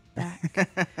came back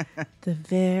the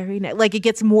very next. Like it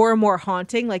gets more and more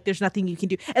haunting. Like there's nothing you can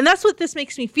do, and that's what this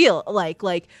makes me feel like.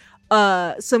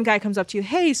 Some guy comes up to you,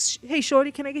 hey,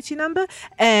 shorty, can I get your number?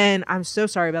 And I'm so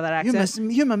sorry about that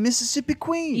accent. You're my Mississippi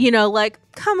queen. You know, like,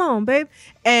 come on, babe.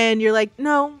 And you're like,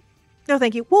 no,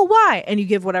 thank you. Well, why? And you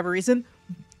give whatever reason.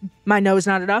 My no is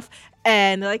not enough.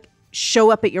 And like,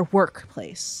 show up at your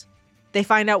workplace. They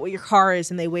find out what your car is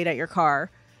and they wait at your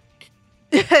car.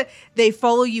 They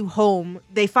follow you home.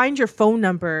 They find your phone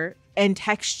number and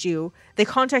text you. They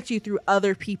contact you through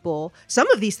other people. Some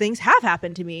of these things have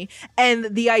happened to me.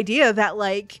 And the idea that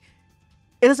like,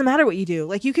 it doesn't matter what you do.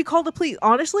 Like you could call the police,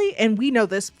 honestly. And we know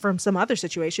this from some other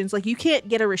situations. Like you can't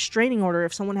get a restraining order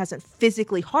if someone hasn't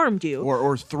physically harmed you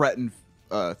or threatened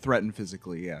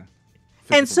physically. Yeah.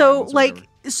 And so like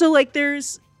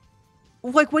there's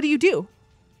like, what do you do?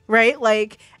 Right.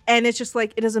 Like, and it's just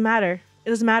like, it doesn't matter. It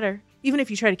doesn't matter. Even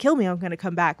if you try to kill me, I'm going to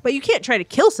come back. But you can't try to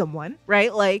kill someone,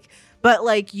 right? Like, but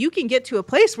like you can get to a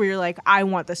place where you're like, I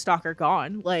want the stalker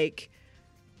gone. Like,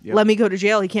 let me go to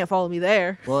jail. He can't follow me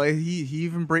there. Well,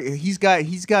 he's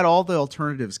got all the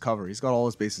alternatives covered. He's got all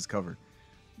his bases covered.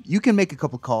 You can make a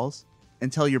couple calls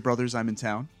and tell your brothers I'm in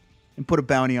town and put a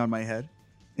bounty on my head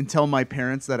and tell my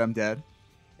parents that I'm dead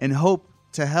and hope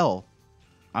to hell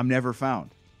I'm never found.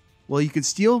 Well, you can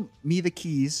steal me the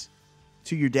keys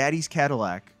to your daddy's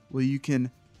Cadillac. Well, you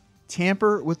can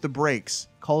tamper with the brakes,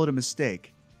 call it a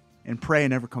mistake, and pray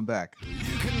and never come back.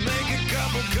 You can make a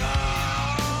couple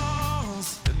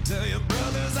calls and tell your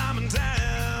brothers I'm in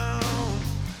town.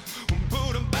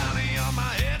 Put a bounty on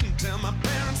my head and tell my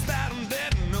parents that I'm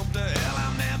dead and hope to hell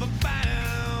I'm never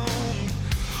found.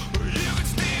 You can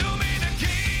steal me the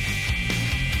keys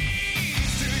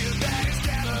to your daddy's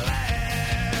Cadillac.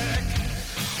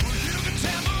 You can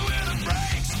tamper with the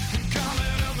brakes and call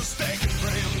it a mistake and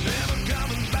pray I'm never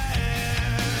coming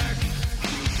back.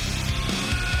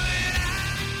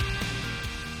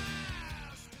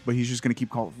 But he's just going to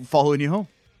keep following you home.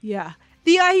 Yeah.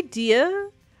 The idea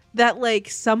that like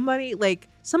somebody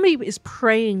is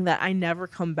praying that I never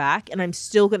come back and I'm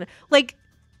still going to like,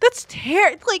 that's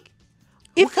terrible. Like,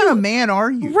 what kind of man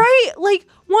are you? Right. Like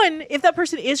one, if that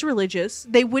person is religious,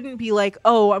 they wouldn't be like,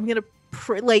 oh, I'm going to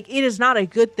like, it is not a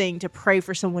good thing to pray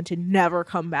for someone to never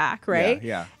come back. Right.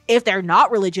 Yeah. If they're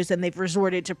not religious and they've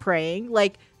resorted to praying,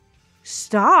 like,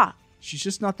 stop. She's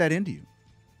just not that into you.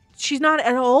 She's not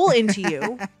at all into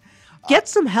you. Get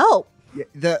some help.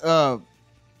 Yeah,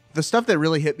 the stuff that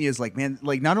really hit me is like, man,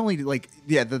 like not only like,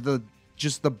 yeah, the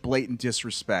just the blatant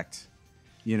disrespect,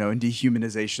 you know, and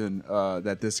dehumanization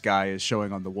that this guy is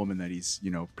showing on the woman that he's,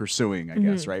 you know, pursuing, I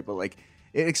guess, right? But like,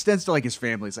 it extends to like his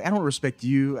family. It's like, I don't respect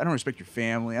you. I don't respect your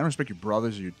family. I don't respect your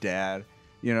brothers or your dad.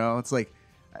 You know, it's like,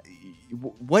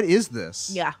 what is this?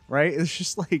 Yeah. Right? It's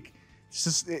just like,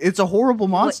 it's a horrible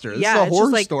monster. It's a it's horror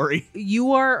just like, story.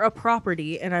 You are a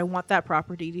property, and I want that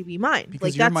property to be mine. Because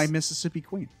like, you're that's my Mississippi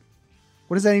queen.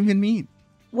 What does that even mean?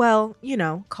 Well, you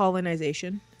know,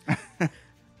 colonization. I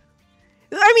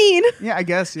mean, yeah, I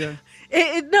guess, yeah.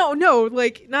 No,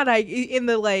 like not in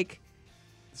the like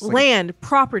land,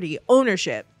 property,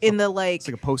 ownership, in the like. It's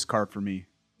like a postcard for me.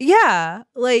 Yeah,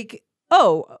 like,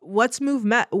 oh, let's move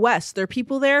west. There are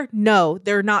people there? No,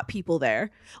 there are not people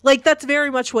there. Like, that's very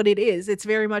much what it is. It's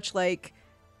very much like,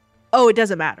 oh, it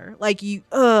doesn't matter. Like,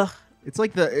 It's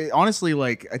like honestly,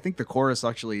 like, I think the chorus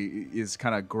actually is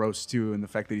kind of gross too, in the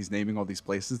fact that he's naming all these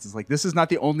places. It's like, this is not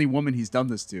the only woman he's done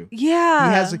this to.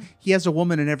 Yeah. He has a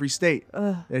woman in every state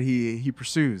that he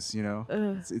pursues, you know?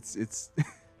 It's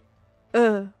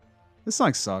this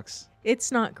song sucks.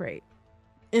 It's not great.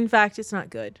 In fact, it's not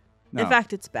good. No. In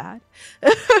fact, it's bad.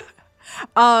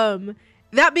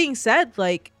 That being said,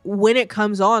 like, when it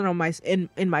comes on my in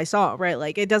my song, right?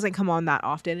 Like, it doesn't come on that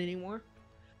often anymore.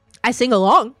 I sing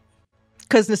along.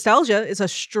 Because nostalgia is a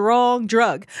strong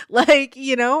drug, like,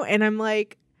 you know, and I'm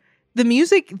like, the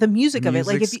music of it,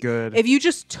 like, if you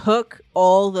just took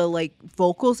all the like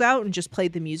vocals out and just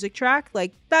played the music track,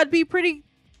 like, that'd be pretty.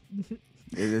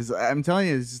 It is. I'm telling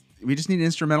you, we just need an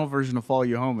instrumental version of "Follow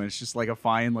You Home," and it's just like a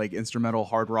fine, like, instrumental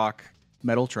hard rock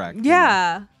metal track.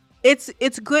 Yeah, you know?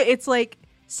 It's good. It's like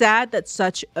sad that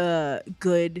such a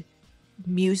good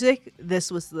music.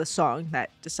 This was the song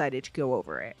that decided to go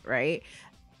over it, right?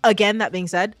 Again, that being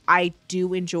said, I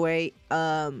do enjoy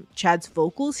Chad's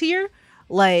vocals here.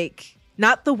 Like,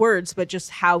 not the words, but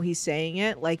just how he's saying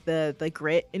it, like the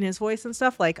grit in his voice and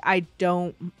stuff. Like, I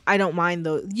don't mind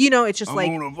those. You know, it's just I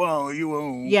wanna follow you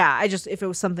home. Yeah, if it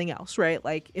was something else, right?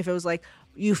 Like, if it was like,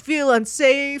 you feel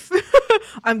unsafe,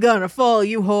 I'm gonna follow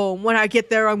you home. When I get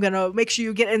there, I'm gonna make sure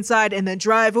you get inside and then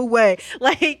drive away.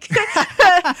 Like,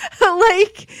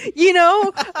 like, you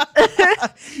know,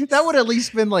 that would at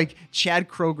least been like Chad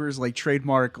Kroger's like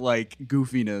trademark like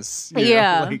goofiness.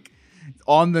 Yeah, like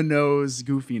on the nose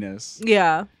goofiness.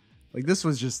 Yeah. Like, this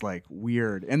was just like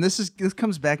weird. And this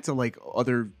comes back to like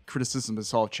other criticism I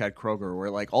saw of Chad Kroger, where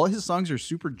like all his songs are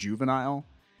super juvenile,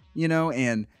 you know,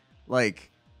 and like,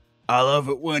 I love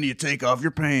it when you take off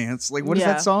your pants. Like, what is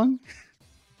that song?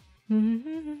 I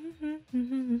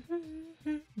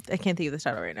can't think of the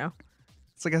title right now.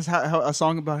 It's like a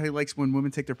song about how he likes when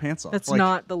women take their pants off. That's like,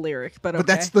 not the lyric, but okay. But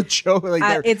that's the joke. Like,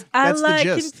 I that's like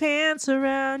the gist. pants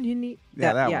around your knee.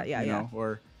 Yeah. Know?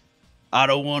 Or I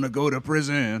don't want to go to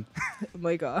prison. Oh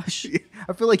my gosh.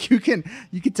 I feel like you can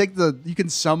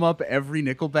sum up every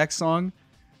Nickelback song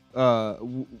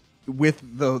with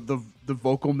the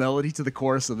vocal melody to the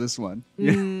chorus of this one.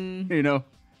 You know,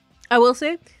 I will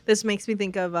say this makes me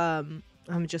think of I'm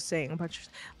just saying a bunch of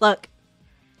look,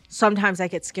 sometimes I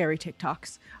get scary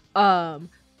TikToks,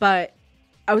 but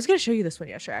I was gonna show you this one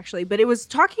yesterday actually, but it was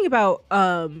talking about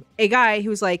a guy who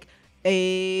was like,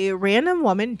 a random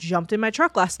woman jumped in my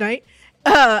truck last night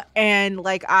and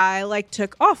like I like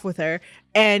took off with her,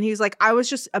 and he was like, I was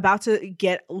just about to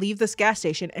leave this gas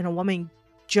station and a woman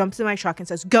jumps in my truck and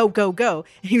says, go, go, go.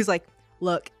 And he was like,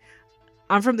 look,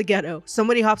 I'm from the ghetto.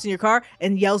 Somebody hops in your car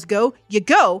and yells, go, you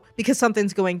go, because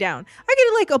something's going down. I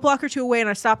get like a block or two away and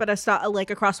I stop at a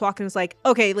crosswalk and it's like,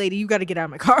 okay, lady, you got to get out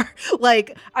of my car.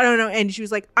 Like, I don't know. And she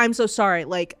was like, I'm so sorry.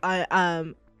 Like,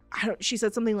 she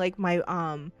said something like my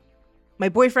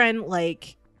boyfriend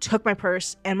like took my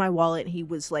purse and my wallet and he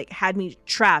was like, had me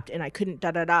trapped and I couldn't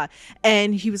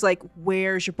And he was like,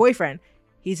 where's your boyfriend?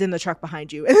 He's in the truck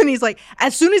behind you. And then he's like,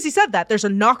 as soon as he said that, there's a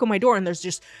knock on my door and there's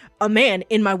just a man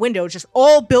in my window, just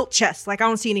all built chest. Like, I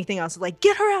don't see anything else. Like,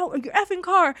 get her out of your effing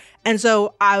car. And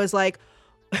so I was like,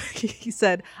 he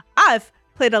said, I've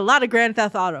played a lot of Grand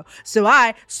Theft Auto. So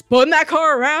I spun that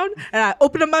car around and I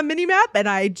opened up my mini map and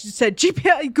I just said,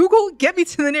 GPS, Google, get me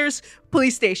to the nearest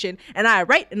police station. And I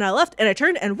right and I left and I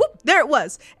turned and whoop, there it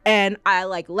was. And I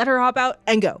like let her hop out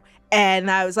and go.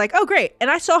 And I was like, oh, great. And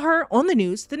I saw her on the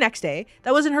news the next day.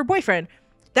 That wasn't her boyfriend.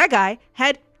 That guy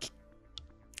had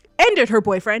ended her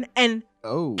boyfriend and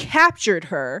captured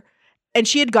her, and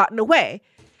she had gotten away.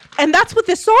 And that's what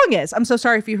this song is. I'm so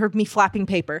sorry if you heard me flapping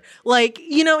paper. Like,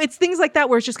 you know, it's things like that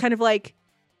where it's just kind of like,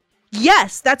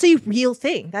 yes, that's a real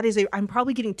thing. I'm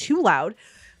probably getting too loud,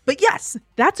 But yes,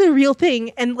 that's a real thing.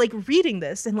 And like reading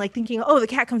this and like thinking, oh, the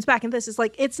cat comes back and this is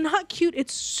like, it's not cute.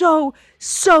 It's so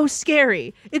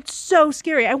scary. It's so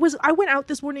scary. I went out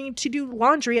this morning to do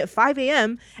laundry at 5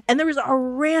 a.m. and there was a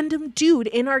random dude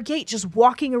in our gate just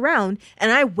walking around,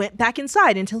 and I went back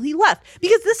inside until he left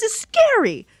because this is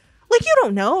scary. Like, you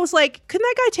don't know. I was like, could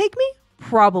that guy take me?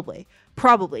 Probably.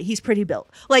 He's pretty built.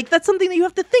 Like, that's something that you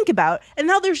have to think about. And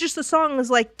now there's just a song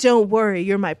that's like, don't worry,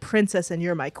 you're my princess and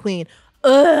you're my queen.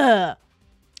 Ugh.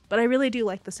 But I really do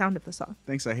like the sound of the song.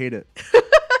 Thanks, I hate it.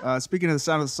 Speaking of the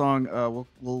sound of the song,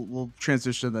 we'll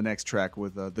transition to the next track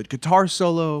with the guitar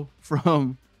solo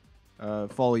from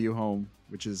 "Follow You Home,"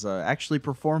 which is actually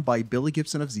performed by Billy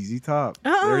Gibson of ZZ Top.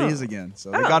 Oh. There he is again. So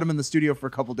they got him in the studio for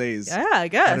a couple days. Yeah, I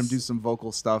guess. Had him do some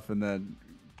vocal stuff and then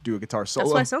do a guitar solo.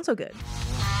 That's why it sounds so good.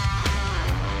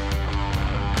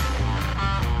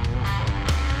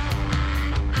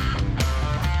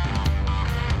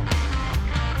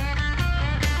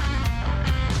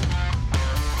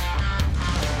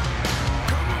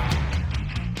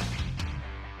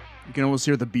 You can almost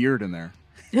hear the beard in there.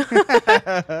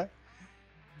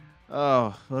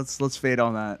 Oh, let's fade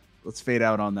on that. Let's fade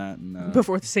out on that and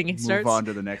Before the singing starts. Move on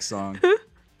to the next song.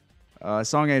 A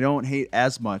song I don't hate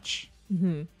as much,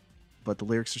 but the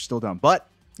lyrics are still dumb. But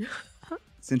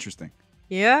it's interesting.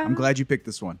 Yeah. I'm glad you picked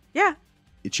this one. Yeah.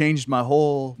 It changed my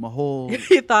whole.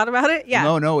 You thought about it?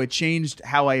 Yeah. No, it changed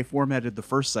how I formatted the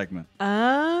first segment.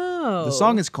 Oh. The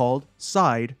song is called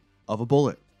 "Side of a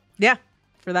Bullet." Yeah.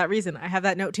 For that reason, I have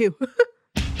that note too.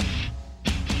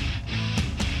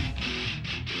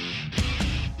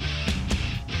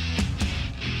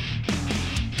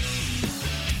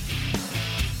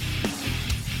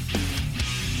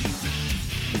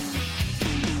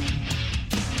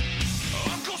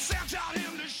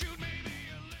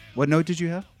 What note did you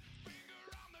have?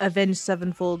 Avenged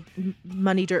Sevenfold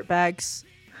money dirt bags.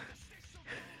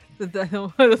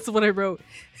 That's what I wrote.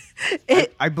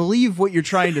 I believe what you're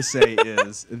trying to say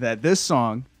is that this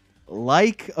song,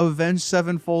 like Avenged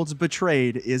Sevenfold's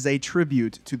Betrayed, is a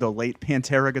tribute to the late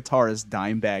Pantera guitarist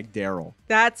Dimebag Darrell.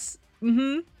 That's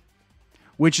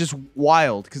which is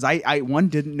wild because I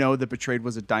didn't know that Betrayed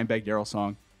was a Dimebag Darrell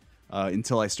song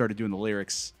until I started doing the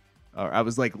lyrics. I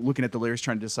was like looking at the lyrics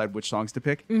trying to decide which songs to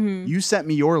pick. You sent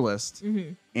me your list,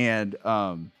 and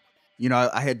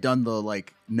I had done the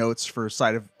like notes for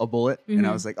Side of a Bullet, and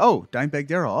I was like, oh, Dimebag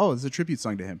Darrell, oh, it's a tribute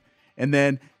song to him. And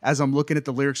then as I'm looking at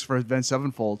the lyrics for Avenged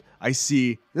Sevenfold, I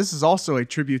see this is also a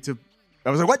tribute to. I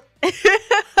was like, what?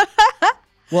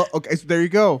 Well, okay, so there you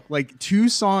go. Like two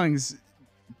songs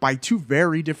by two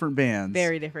very different bands.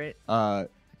 very different.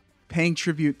 Paying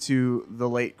tribute to the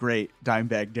late great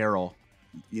Dimebag Darrell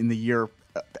in the year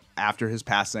after his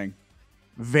passing.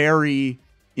 Very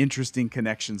interesting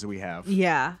connections we have.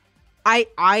 Yeah.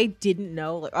 I didn't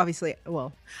know, like, obviously,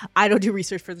 well, I don't do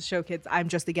research for the show, kids. I'm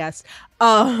just a guest.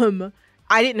 I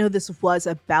didn't know this was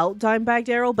about Dimebag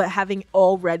Darrell, but having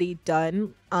already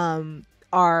done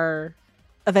our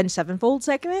Avenged Sevenfold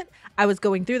segment, I was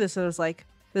going through this and I was like,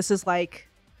 this is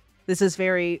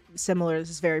very similar.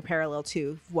 This is very parallel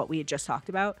to what we had just talked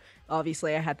about.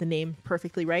 Obviously, I had the name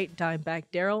perfectly right. Dimebag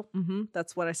Darrell.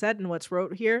 That's what I said and what's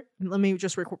wrote here. Let me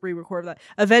just re-record that.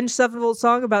 Avenged Sevenfold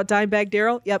song about Dimebag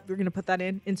Darrell. Yep, we're going to put that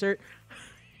in. Insert.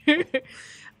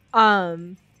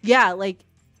 Yeah, like,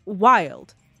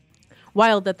 wild.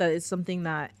 Wild that is something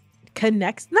that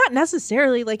connects. Not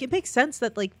necessarily. Like, it makes sense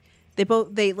that, like,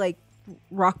 they like,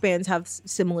 rock bands have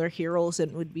similar heroes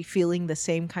and would be feeling the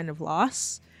same kind of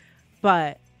loss.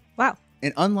 But, wow.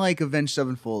 And unlike Avenged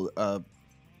Sevenfold,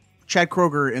 Chad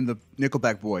Kroeger and the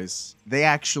Nickelback boys, they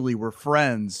actually were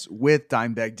friends with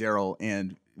Dimebag Darrell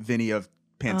and Vinny of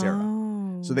Pantera.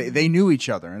 Oh. So they knew each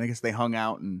other, and I guess they hung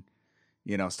out and,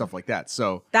 stuff like that.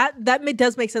 So that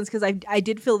does make sense because I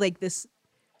did feel like this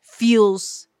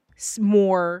feels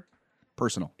more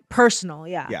personal.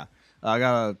 Yeah. Yeah. I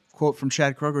got a quote from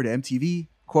Chad Kroeger to MTV.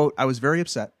 Quote, "I was very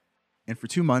upset, and for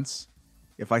 2 months,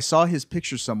 if I saw his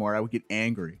picture somewhere, I would get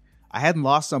angry. I hadn't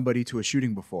lost somebody to a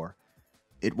shooting before.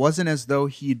 It wasn't as though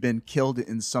he'd been killed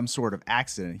in some sort of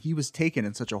accident. He was taken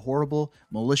in such a horrible,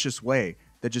 malicious way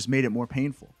that just made it more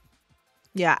painful."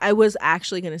 Yeah, I was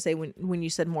actually going to say when you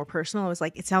said more personal, I was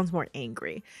like, it sounds more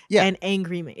angry. Yeah. And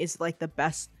angry is like the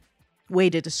best way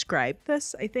to describe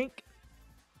this, I think.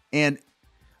 And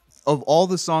of all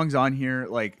the songs on here,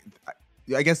 like,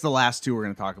 I guess the last two we're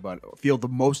going to talk about feel the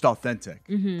most authentic.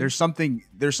 There's something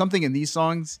in these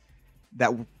songs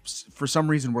that for some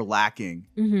reason we're lacking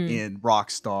in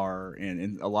Rockstar and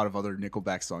in a lot of other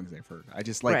Nickelback songs I've heard. I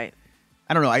just like, Right.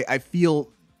 I don't know. I feel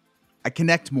I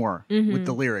connect more with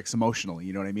the lyrics emotionally.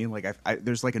 You know what I mean? Like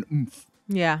there's like an oomph.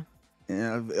 Yeah.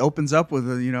 It opens up with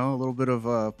a little bit of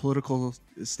a political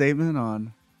statement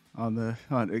on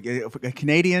a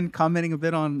Canadian commenting a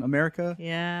bit on America.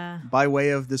 Yeah. By way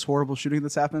of this horrible shooting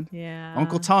that's happened. Yeah.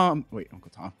 Uncle Tom.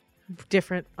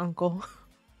 Different uncle.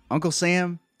 Uncle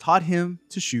Sam taught him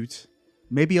to shoot,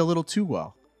 maybe a little too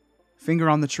well. Finger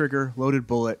on the trigger, loaded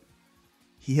bullet.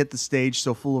 He hit the stage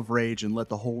so full of rage and let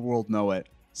the whole world know it.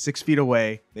 6 feet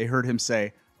away, they heard him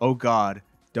say, "Oh God,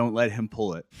 don't let him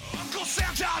pull it." Uncle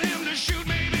Sam taught him to shoot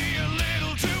maybe a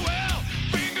little too well.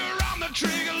 Finger on the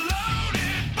trigger,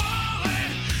 loaded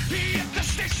bullet. He hit the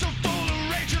stage so full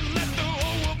of rage and let the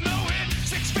whole world know it.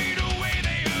 6 feet away,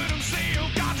 they heard him say,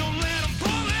 "Oh God, don't let him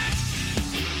pull it.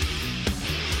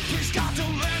 Please God,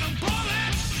 don't let him pull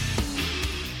it.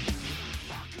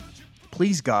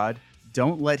 Please God,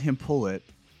 don't let him pull it.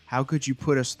 How could you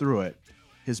put us through it?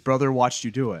 His brother watched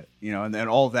you do it." And then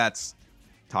all that's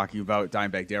talking about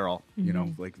Dimebag Darrell.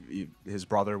 Like his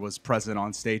brother was present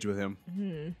on stage with him.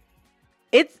 Mm-hmm.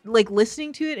 It's like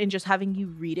listening to it and just having you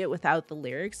read it without the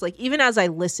lyrics. Like even as I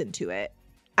listen to it,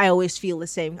 I always feel the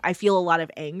same. I feel a lot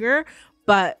of anger,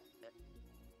 but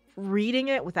reading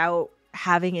it without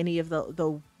having any of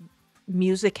the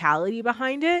musicality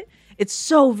behind it, it's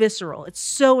so visceral. It's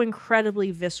so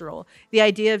incredibly visceral. The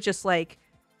idea of just like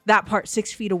that part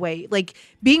 6 feet away, like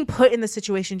being put in the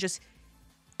situation, just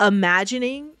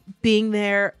imagining being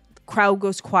there, crowd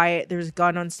goes quiet, there's a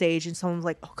gun on stage and someone's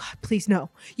like, "Oh God, please no."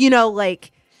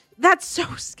 Like that's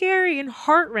so scary and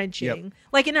heart-wrenching. Yep.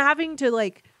 Like, and having to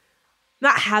like,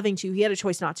 not having to, he had a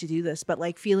choice not to do this, but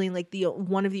like feeling like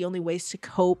one of the only ways to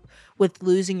cope with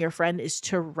losing your friend is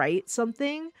to write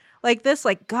something like this.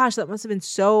 Like, gosh, that must have been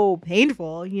so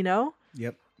painful,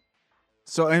 Yep.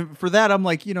 So and for that, I'm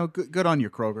like, good on you,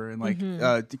 Kroger. And like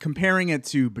comparing it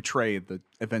to Betray, the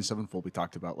Avenged Sevenfold we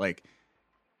talked about, like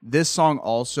this song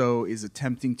also is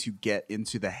attempting to get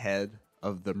into the head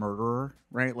of the murderer,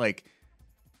 right? Like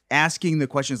asking the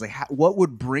questions like, what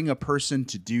would bring a person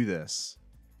to do this,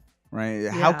 right?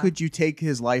 Yeah. How could you take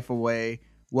his life away?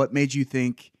 What made you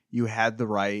think you had the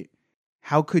right?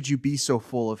 How could you be so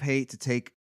full of hate to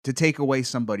take away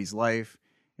somebody's life?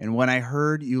 And when I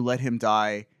heard you let him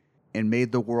die and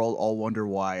made the world all wonder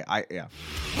why, How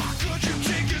could you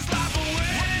take his life away?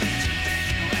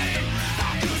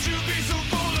 How could you be so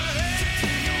full of hate?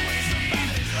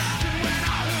 When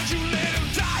I heard you let him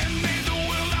die and made the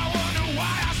world, I wonder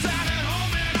why. I sat at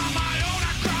home and on my own,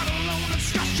 I cried alone and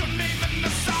scratched your name in the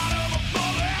side of a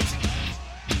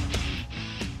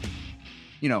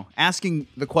bullet. Asking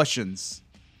the questions,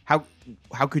 how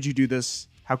could you do this?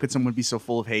 How could someone be so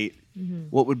full of hate? Mm-hmm.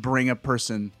 What would bring a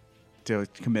person to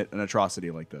commit an atrocity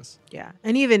like this? Yeah.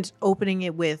 And even opening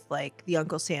it with like the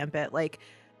Uncle Sam bit, like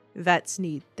vets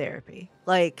need therapy.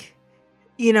 Like,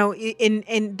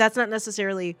 and that's not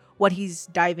necessarily what he's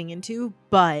diving into,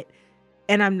 and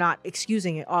I'm not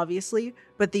excusing it, obviously,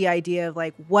 but the idea of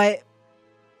like, what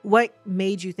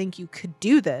made you think you could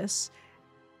do this?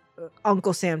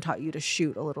 Uncle Sam taught you to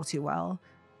shoot a little too well,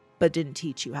 but didn't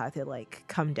teach you how to like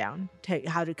come down,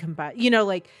 how to combat,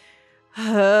 like,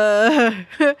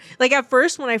 like at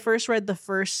first, when I first read the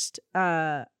first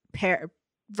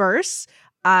verse,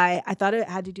 I thought it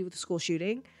had to do with the school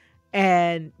shooting,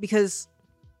 and because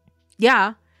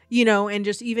and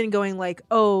just even going like,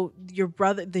 "Oh, your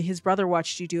brother, his brother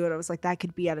watched you do it," I was like, that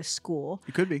could be at a school.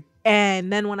 It could be.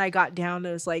 And then when I got down,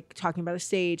 it was like talking about a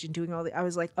stage and doing I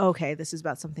was like, okay, this is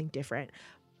about something different.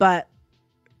 But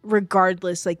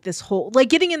regardless, like this whole, like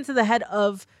getting into the head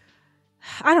of,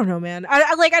 I don't know, man. I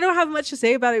don't have much to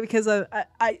say about it because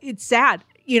it's sad.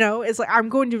 It's like I'm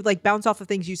going to like bounce off of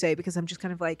things you say because I'm just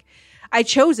kind of like, I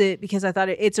chose it because I thought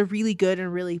it's a really good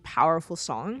and really powerful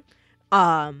song.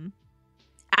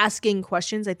 Asking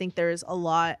questions. I think there's a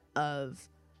lot of,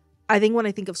 I think when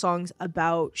I think of songs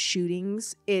about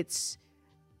shootings, it's,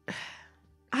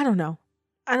 I don't know.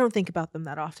 I don't think about them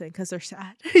that often because they're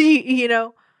sad,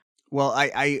 Well,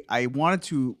 I wanted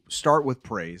to start with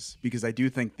praise because I do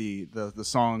think the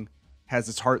song has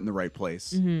its heart in the right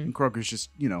place. Mm-hmm. And Kroger's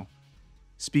just,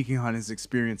 speaking on his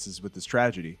experiences with this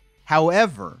tragedy.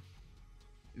 However,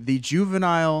 the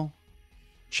juvenile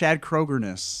Chad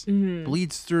Krogerness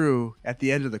bleeds through at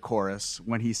the end of the chorus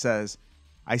when he says,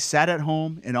 "I sat at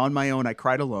home and on my own I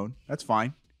cried alone." That's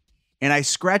fine. "And I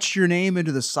scratched your name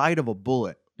into the side of a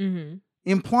bullet." Mm-hmm.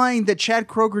 Implying that Chad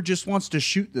Kroger just wants to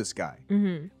shoot this guy,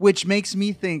 which makes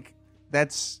me think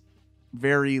that's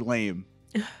very lame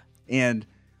and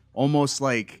almost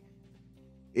like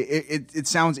it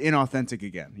sounds inauthentic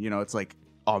again. It's like,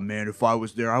 oh man, if I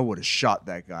was there, I would have shot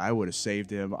that guy. I would have saved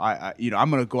him. I'm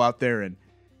going to go out there and,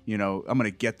 I'm going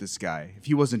to get this guy. If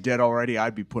he wasn't dead already,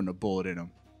 I'd be putting a bullet in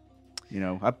him.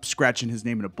 I'm scratching his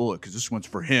name in a bullet because this one's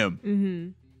for him. Mm-hmm.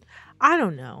 I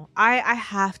don't know. I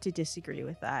have to disagree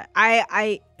with that.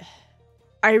 I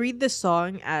read this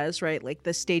song as, right, like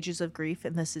the stages of grief,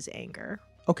 and this is anger.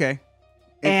 Okay.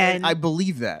 And I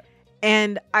believe that.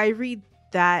 And I read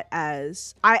that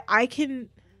as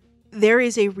there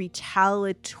is a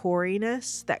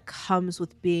retaliatoriness that comes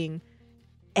with being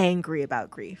angry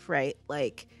about grief, right?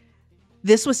 Like,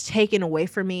 this was taken away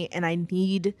from me,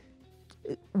 and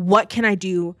what can I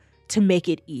do to make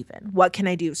it even? What can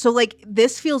I do? So, like,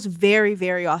 this feels very,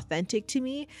 very authentic to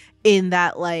me in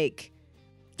that, like,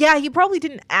 yeah, he probably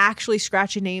didn't actually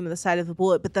scratch a name on the side of the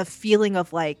bullet, but the feeling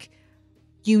of, like,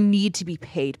 you need to be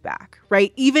paid back,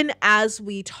 right? Even as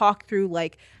we talk through,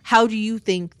 like, how do you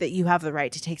think that you have the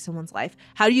right to take someone's life?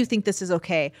 How do you think this is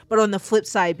okay? But on the flip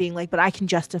side, being like, but I can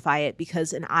justify it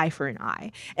because an eye for an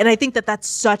eye. And I think that that's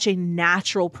such a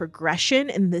natural progression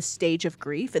in this stage of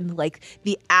grief, and like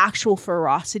the actual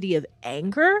ferocity of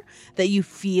anger that you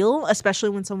feel, especially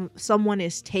when someone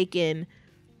is taken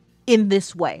in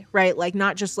this way, right? Like,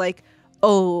 not just like,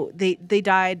 oh, they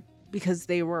died because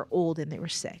they were old and they were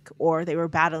sick, or they were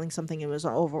battling something and it was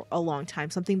over a long time,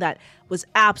 something that was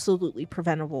absolutely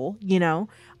preventable, So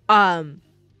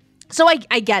I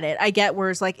get it. I get where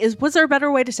it's like, was there a better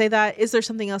way to say that? Is there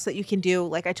something else that you can do?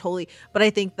 Like, but I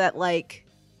think that, like,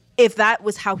 if that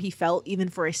was how he felt even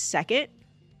for a second,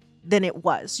 then it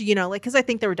was, like, because I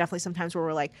think there were definitely some times where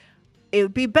we're like, it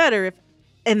would be better if,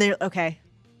 and they're okay.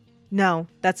 No,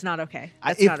 that's not okay.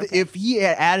 If he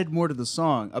had added more to the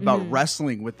song about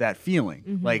wrestling with that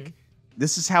feeling, like,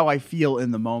 this is how I feel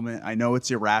in the moment. I know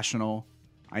it's irrational.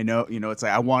 I know, it's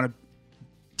like, I want to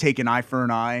take an eye for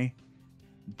an eye,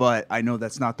 but I know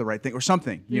that's not the right thing, or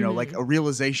something, like a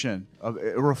realization, a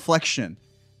reflection,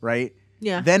 right?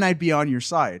 Yeah. Then I'd be on your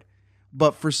side.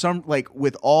 But for some, like,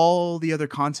 with all the other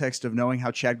context of knowing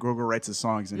how Chad Kroeger writes his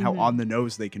songs and how on the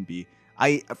nose they can be,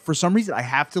 for some reason, I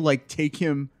have to, like, take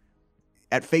him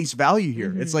at face value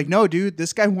here. It's like, no, dude,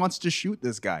 this guy wants to shoot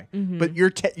this guy, but you're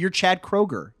Chad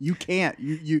Kroeger. You can't.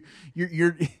 You're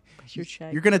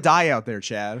gonna die out there,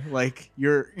 Chad. Like,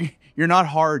 you're not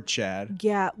hard, Chad.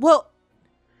 Yeah. Well,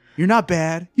 you're not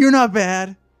bad. You're not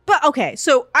bad. But okay,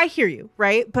 so I hear you,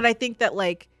 right? But I think that,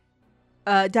 like,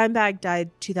 Dimebag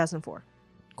died 2004? ?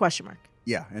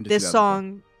 Yeah. And this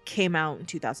song came out in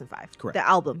 2005. Correct. The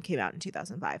album came out in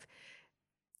 2005.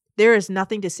 There is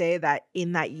nothing to say that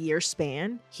in that year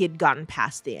span, he had gotten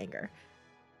past the anger.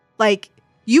 Like,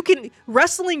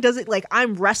 wrestling doesn't, like,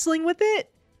 I'm wrestling with it.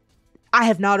 I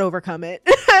have not overcome it.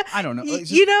 I don't know.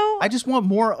 I just want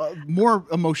more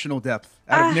emotional depth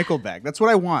out of Nickelback. That's what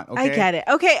I want. Okay? I get it.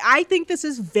 Okay, I think this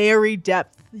is very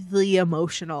depthly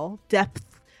emotional.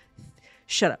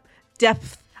 Shut up.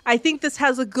 Depth. I think this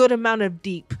has a good amount of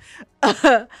deep.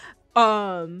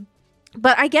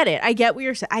 But I get it. I get what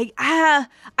you're saying. I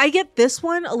get this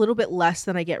one a little bit less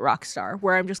than I get Rockstar,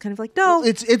 where I'm just kind of like, no. Well,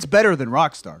 it's better than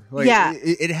Rockstar. Like, yeah.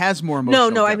 It has more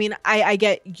emotional No, depth. I mean, I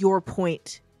get your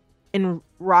point in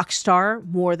Rockstar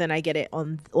more than I get it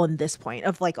on this point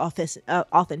of, like,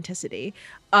 authenticity.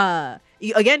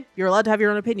 Again, you're allowed to have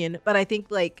your own opinion, but I think,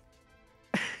 like,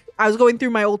 I was going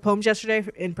through my old poems yesterday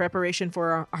in preparation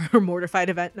for our Mortified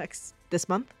event this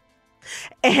month.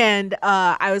 And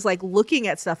I was, like, looking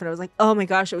at stuff, and I was like, oh my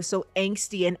gosh, it was so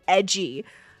angsty and edgy.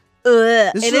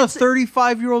 This is a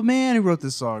 35-year-old man who wrote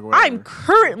this song. Whatever. I'm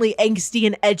currently angsty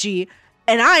and edgy,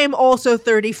 and I am also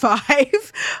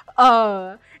 35.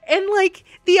 And, like,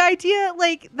 the idea,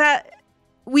 like, that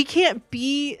we can't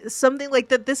be something like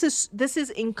that. This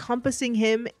is encompassing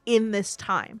him in this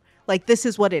time. Like, this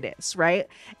is what it is, right?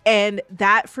 And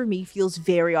that, for me, feels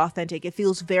very authentic. It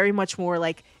feels very much more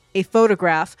like a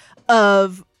photograph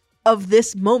of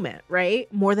this moment,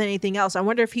 right? More than anything else. I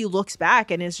wonder if he looks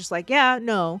back and is just like, yeah,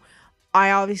 no,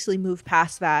 I obviously moved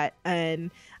past that,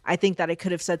 and I think that I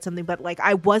could have said something, but, like,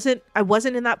 I wasn't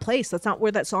in that place. That's not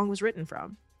where that song was written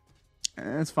from.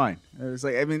 That's fine. It's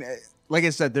like, I mean, like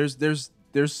I said, there's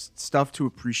stuff to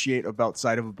appreciate about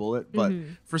Side of a Bullet, but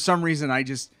for some reason, I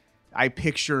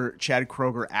picture Chad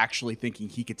Kroeger actually thinking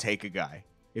he could take a guy.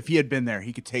 If he had been there,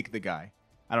 he could take the guy.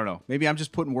 I don't know. Maybe I'm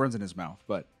just putting words in his mouth,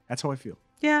 but that's how I feel.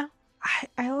 Yeah.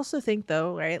 I also think,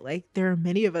 though, right, like, there are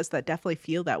many of us that definitely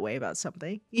feel that way about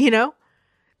something,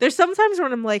 There's sometimes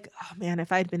when I'm like, oh, man,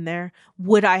 if I'd been there,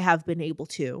 would I have been able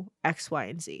to X, Y,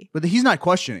 and Z? But he's not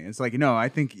questioning. It's like, no, I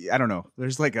don't know.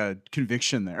 There's, like, a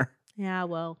conviction there. Yeah,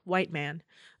 well, white man.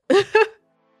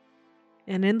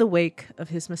 And in the wake of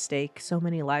his mistake, so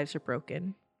many lives are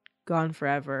broken, gone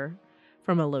forever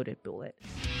from a loaded bullet.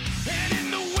 And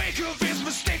in the wake of his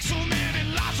mistakes, so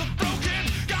many lives are broken,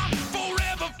 gone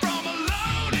forever from a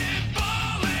loaded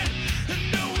bullet.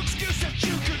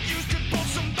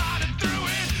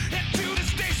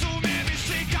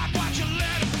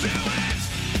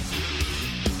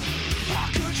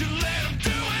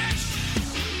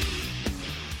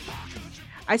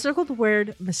 I circled the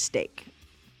word mistake.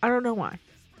 I don't know why.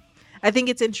 I think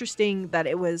it's interesting that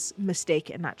it was mistake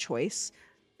and not choice.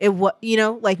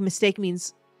 Like mistake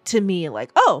means to me like,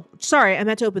 oh, sorry, I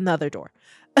meant to open the other door.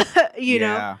 you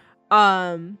know?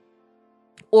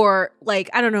 Or like,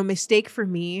 I don't know, mistake for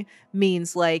me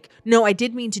means like, no, I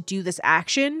did mean to do this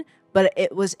action, but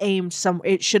it was aimed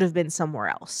it should have been somewhere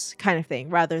else kind of thing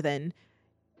rather than.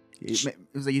 It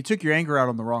was like you took your anger out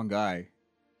on the wrong guy.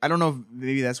 I don't know if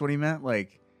maybe that's what he meant.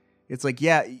 Like, it's like,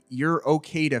 yeah, you're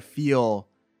okay to feel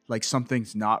like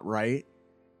something's not right,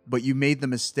 but you made the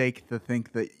mistake to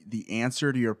think that the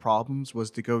answer to your problems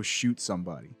was to go shoot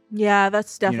somebody. Yeah,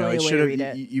 that's definitely a way to read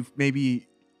it. You maybe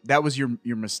that was your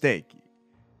mistake.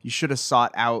 You should have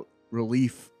sought out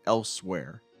relief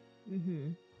elsewhere. Mm-hmm.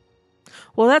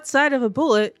 Well, that side of a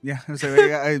bullet. Yeah,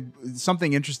 so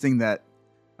something interesting that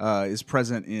is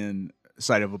present in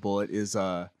Side of a Bullet is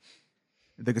the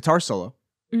guitar solo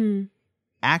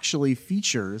actually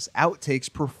features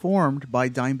outtakes performed by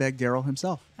Dimebag Darrell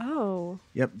himself. Oh.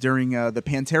 Yep, during the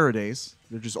Pantera days.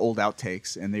 They're just old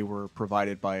outtakes, and they were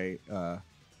provided by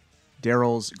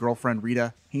Darrell's girlfriend,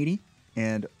 Rita Haney,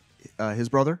 and his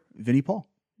brother, Vinnie Paul.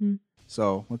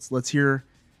 So let's hear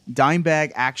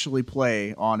Dimebag actually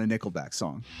play on a Nickelback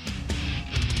song.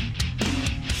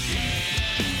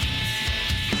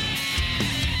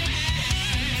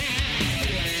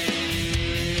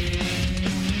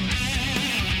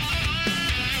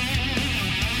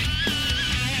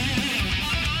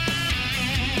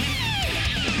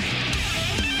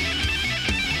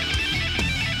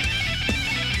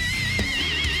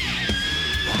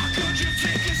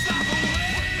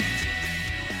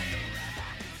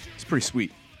 Pretty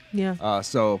sweet. Yeah.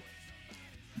 So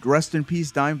rest in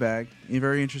peace, Dimebag. And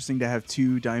very interesting to have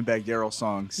two Dimebag Darrell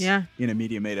songs in a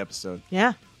Media Made episode.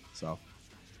 Yeah. So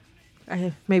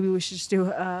maybe we should just do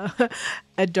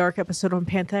a dark episode on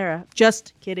Pantera.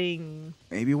 Just kidding.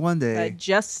 Maybe one day.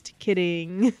 Just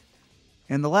kidding.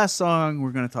 And the last song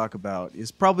we're going to talk about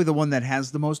is probably the one that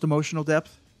has the most emotional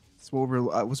depth. It's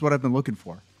what I've been looking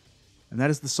for. And that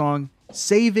is the song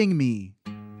Saving Me.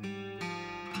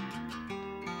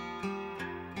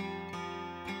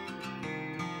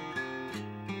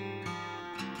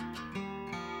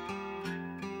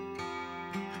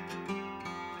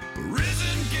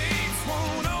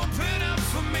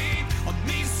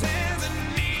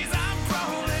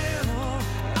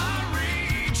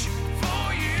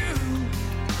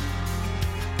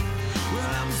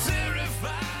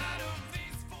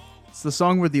 It's the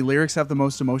song where the lyrics have the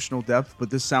most emotional depth,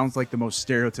 but this sounds like the most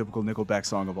stereotypical Nickelback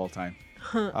song of all time.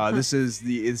 This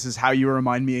is How You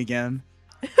Remind Me Again.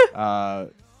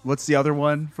 What's the other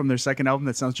one from their second album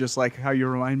that sounds just like How You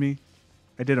Remind Me?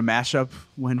 I did a mashup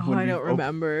when I don't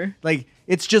remember. Like,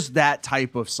 it's just that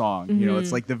type of song. Mm-hmm. You know,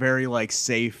 it's like the very like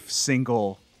safe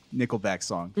single Nickelback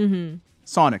song. Mm-hmm.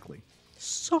 Sonically.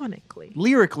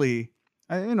 Lyrically,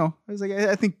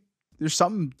 I think there's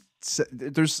something.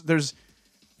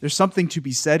 There's something to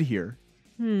be said here.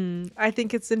 I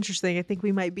think it's interesting. I think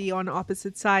we might be on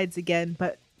opposite sides again,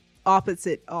 but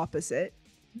opposite.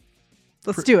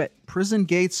 Let's do it. Prison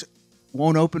gates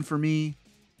won't open for me.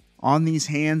 On these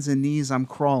hands and knees I'm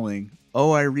crawling.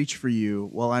 Oh, I reach for you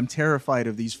while I'm terrified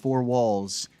of these four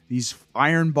walls. These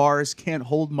iron bars can't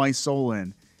hold my soul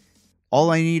in. All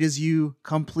I need is you.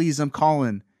 Come please, I'm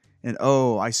calling. And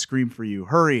oh, I scream for you.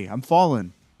 Hurry, I'm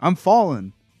falling. I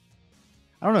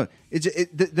don't know.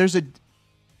 There's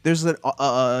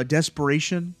a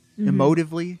desperation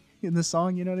emotively in the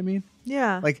song. You know what I mean?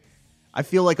 Yeah. Like, I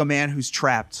feel like a man who's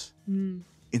trapped in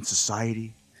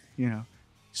society,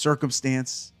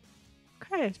 circumstance,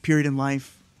 period in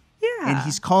life. Yeah. And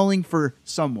he's calling for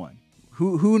someone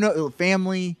who know,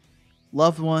 family,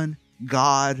 loved one,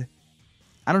 God.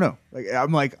 I don't know. Like,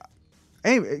 I'm like,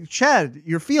 hey, Chad,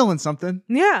 you're feeling something.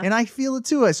 Yeah. And I feel it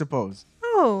too, I suppose.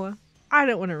 Oh, I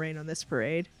don't want to rain on this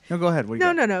parade. No, go ahead. What do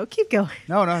you got? No. Keep going.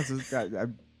 No.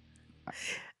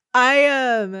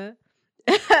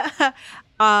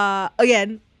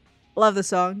 Again, love the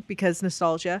song because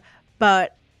nostalgia.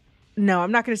 But no,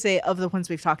 I'm not going to say of the ones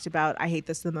we've talked about, I hate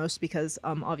this the most because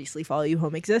obviously Follow You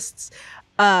Home exists.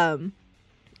 But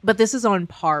this is on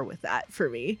par with that for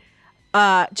me.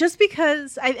 Just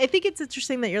because I think it's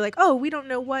interesting that you're like, oh, we don't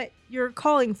know what you're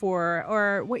calling for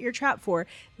or what you're trapped for.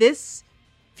 This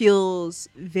feels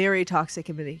very toxic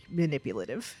and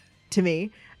manipulative to me.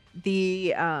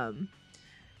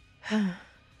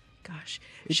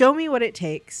 Show me what it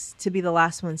takes to be the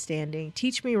last one standing.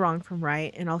 Teach me wrong from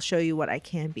right, and I'll show you what I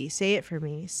can be. Say it for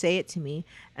me. Say it to me,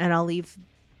 and I'll leave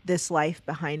this life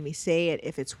behind me. Say it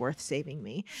if it's worth saving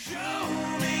me. Show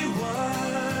me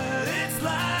what it's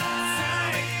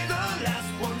like. The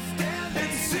last one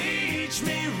teach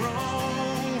me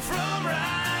wrong from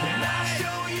right. And I'll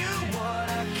show you what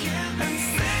I can be. And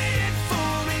say it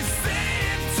for me, say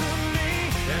it to me.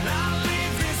 And I'll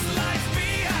leave this life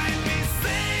behind me.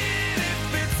 Say it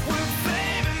if it's worth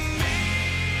saving me.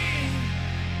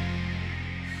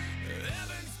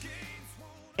 Heaven's gates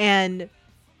won't. And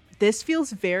this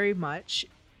feels very much,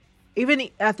 even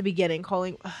at the beginning,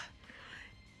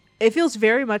 it feels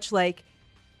very much like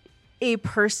a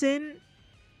person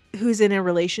who's in a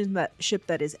relationship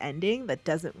that is ending, that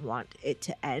doesn't want it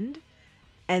to end.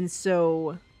 And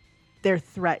so they're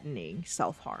threatening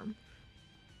self-harm.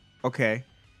 Okay.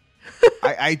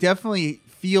 I definitely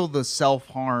feel the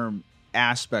self-harm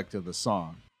aspect of the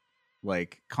song.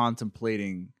 Like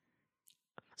contemplating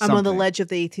I'm on the something. ledge of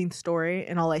the 18th story,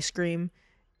 and all I scream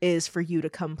is for you to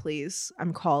come, please.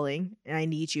 I'm calling, and I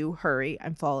need you. Hurry.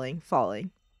 I'm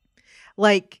falling.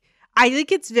 Like, I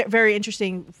think it's very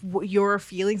interesting your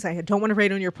feelings. I don't want to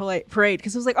rain on your parade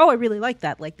because it was like, oh, I really like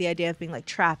that. Like the idea of being like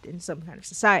trapped in some kind of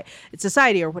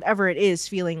society or whatever it is,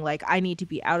 feeling like I need to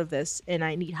be out of this and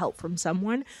I need help from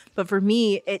someone. But for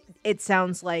me, it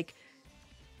sounds like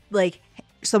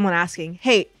someone asking,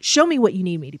 hey, show me what you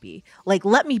need me to be. Like,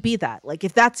 let me be that. Like,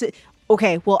 if that's it,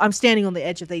 okay, well, I'm standing on the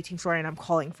edge of the 18th story and I'm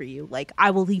calling for you. Like,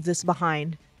 I will leave this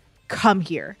behind. Come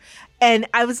here. And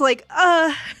I was like,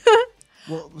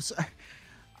 Well,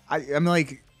 I'm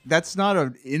like, that's not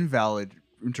an invalid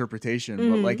interpretation,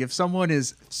 but like if someone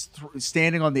is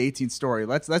standing on the 18th story,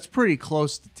 that's pretty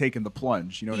close to taking the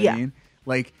plunge. You know what I mean?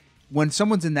 Like when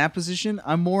someone's in that position,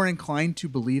 I'm more inclined to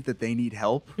believe that they need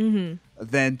help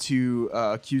than to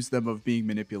accuse them of being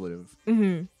manipulative.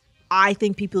 I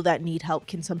think people that need help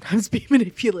can sometimes be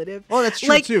manipulative. Oh, that's true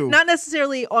like, too. Not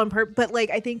necessarily on purpose, but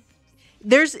like I think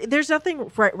there's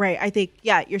nothing right. I think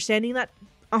you're standing that.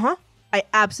 I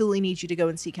absolutely need you to go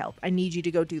and seek help. I need you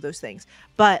to go do those things.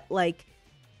 But like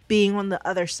being on the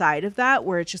other side of that,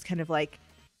 where it's just kind of like,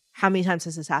 how many times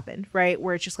has this happened, right?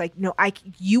 Where it's just like, no,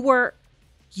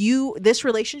 this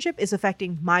relationship is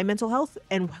affecting my mental health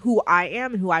and who I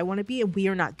am and who I want to be, and we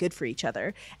are not good for each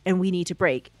other, and we need to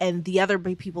break. And the other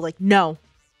people like, no,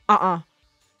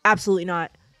 absolutely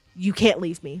not. You can't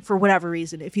leave me for whatever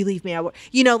reason. If you leave me, I will.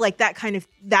 Like that kind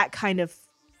of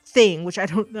thing, which I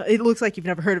don't know. It looks like you've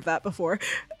never heard of that before.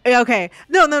 Okay,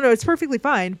 no, it's perfectly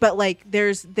fine. But like,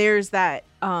 there's that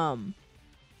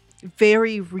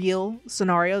very real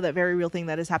scenario, that very real thing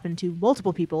that has happened to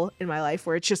multiple people in my life,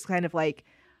 where it's just kind of like,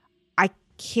 I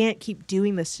can't keep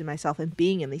doing this to myself and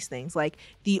being in these things. Like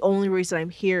the only reason I'm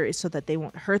here is so that they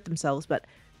won't hurt themselves, but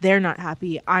they're not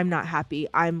happy. I'm not happy.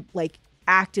 I'm like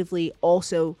actively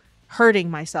also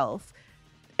hurting myself,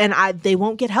 and they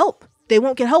won't get help. They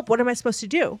won't get help. What am I supposed to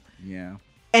do? Yeah.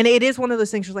 And it is one of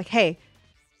those things where it's like, hey,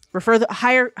 refer the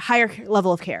higher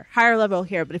level of care.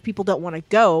 But if people don't want to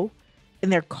go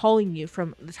and they're calling you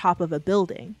from the top of a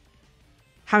building,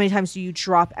 how many times do you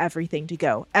drop everything to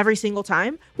go? Every single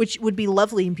time, which would be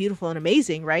lovely and beautiful and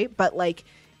amazing, right? But like,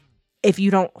 if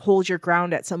you don't hold your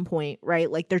ground at some point,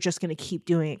 right? Like they're just going to keep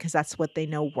doing it because that's what they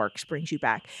know works, brings you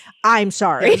back. I'm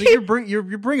sorry. Yeah, you're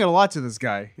bringing a lot to this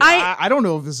guy. I don't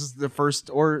know if this is the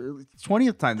first or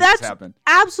 20th time this happened.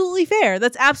 Absolutely fair.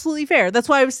 That's absolutely fair. That's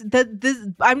why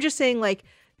I'm just saying, like,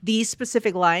 these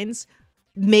specific lines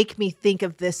make me think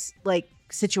of this like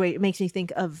situation. It makes me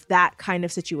think of that kind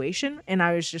of situation, and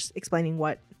I was just explaining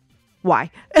why.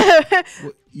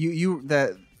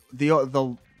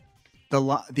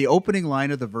 The opening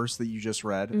line of the verse that you just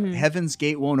read, Heaven's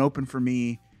gate won't open for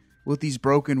me. With these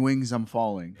broken wings, I'm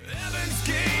falling. Heaven's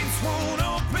gates won't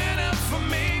open up for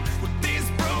me. With these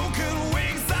broken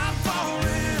wings, I'm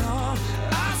falling. All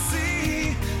I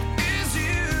see is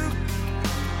you.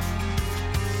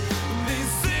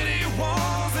 These city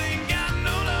walls ain't got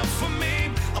no love for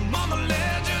me. I'm on the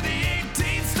ledge of the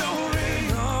 18th story.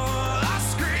 Oh, I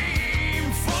scream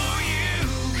for you.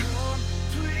 Come,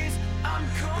 please, I'm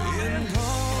calling. And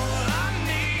all I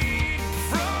need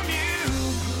from you.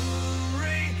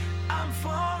 Hurry, I'm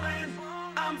falling.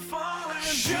 I'm falling.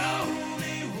 Show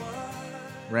me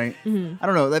what. Right? I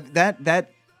don't know.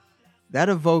 That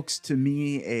evokes to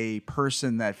me a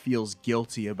person that feels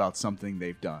guilty about something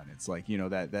they've done. It's like,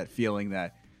 that feeling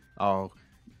that, oh,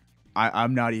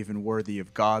 I'm not even worthy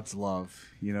of God's love.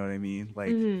 You know what I mean?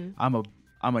 Like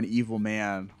I'm an evil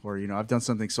man, or I've done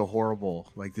something so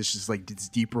horrible. Like this is like this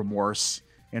deep remorse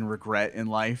and regret in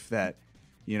life that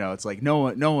it's like no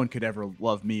one could ever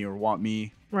love me or want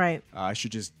me. Right. I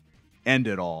should just end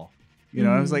it all.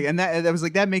 I was like, and that was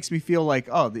like, that makes me feel like,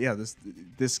 oh yeah,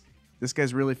 this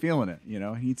guy's really feeling it. He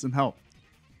needs some help.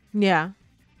 Yeah.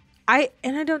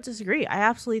 I don't disagree. I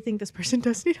absolutely think this person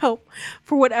does need help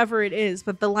for whatever it is.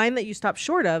 But the line that you stopped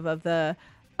short of the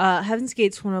Heaven's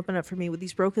Gates won't open up for me. With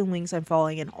these broken wings I'm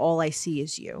falling, and all I see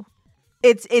is you.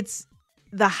 It's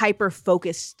the hyper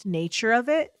focused nature of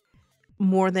it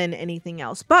more than anything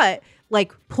else. But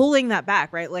like pulling that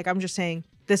back, right? Like I'm just saying,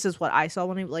 this is what I saw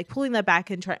when I like pulling that back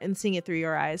and seeing it through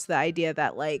your eyes. The idea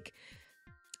that like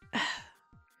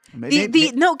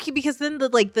because then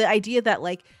the idea that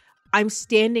like I'm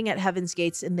standing at Heaven's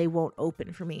Gates and they won't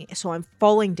open for me. So I'm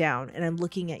falling down and I'm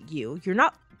looking at you. You're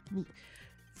not,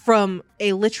 from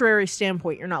a literary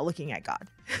standpoint, you're not looking at God.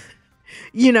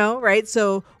 You know, right?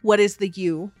 So what is the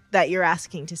you that you're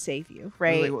asking to save you,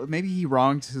 right? Like, maybe he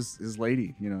wronged his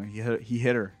lady, you know, he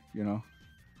hit her, you know,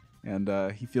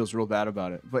 and he feels real bad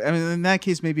about it. But I mean, in that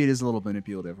case, maybe it is a little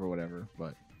manipulative or whatever,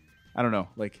 but I don't know.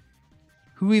 Like,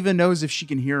 who even knows if she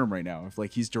can hear him right now? If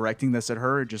like he's directing this at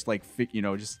her, or just like, you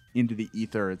know, just into the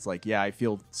ether. It's like, yeah, I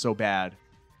feel so bad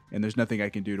and there's nothing I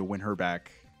can do to win her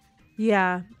back.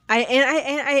 Yeah.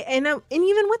 And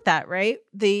even with that, right?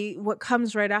 What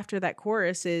comes right after that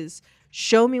chorus is,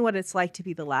 show me what it's like to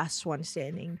be the last one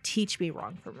standing. Teach me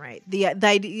wrong from right. The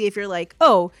idea, if you're like,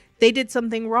 oh, they did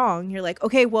something wrong, you're like,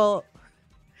 okay, well,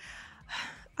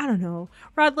 I don't know,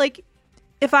 Rod. Like,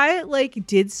 if I like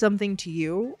did something to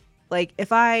you, like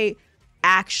if I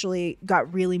actually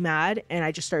got really mad and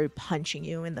I just started punching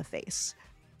you in the face,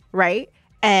 right?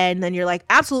 And then you're like,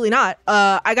 absolutely not.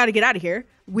 I got to get out of here.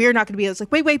 We're not going to be. It's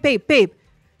like, wait, babe.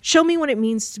 Show me what it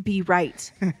means to be right.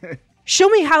 Show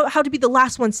me how to be the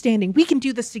last one standing. We can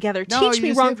do this together. No, Teach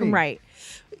me wrong from right.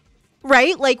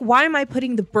 Right? Like, why am I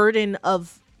putting the burden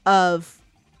of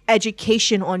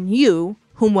education on you,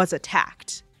 whom was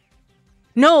attacked?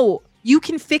 No, you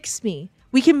can fix me.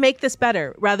 We can make this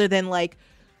better, rather than like,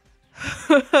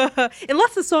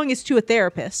 unless the song is to a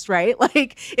therapist, right?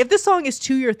 Like, if this song is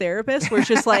to your therapist, where it's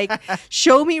just like,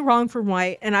 show me wrong from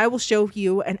right, and I will show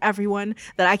you and everyone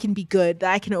that I can be good,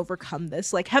 that I can overcome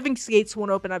this. Like, Heaven's Gates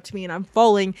won't open up to me and I'm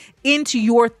falling into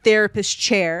your therapist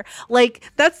chair. Like,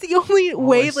 that's the only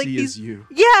way, I like, see these, is you.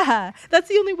 yeah, that's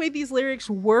the only way these lyrics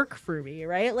work for me,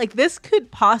 right? Like, this could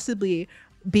possibly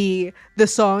be the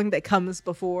song that comes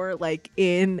before, like,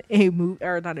 in a movie,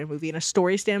 or not a movie, in a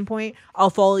story standpoint,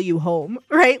 I'll follow you home,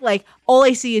 right? Like, all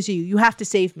I see is you have to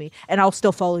save me and I'll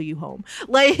still follow you home.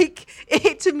 Like,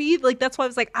 to me, like, that's why I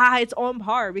was like, it's on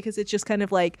par, because it's just kind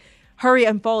of like, hurry,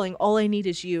 I'm falling, all I need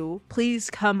is you,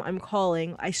 please come, I'm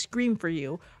calling, I scream for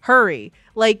you, hurry.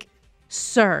 Like,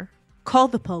 sir, call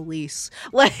the police.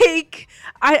 Like,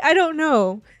 I don't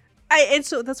know. And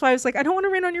so that's why I was like, I don't want to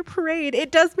rain on your parade.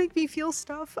 It does make me feel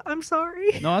stuff. I'm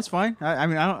sorry. No, that's fine. I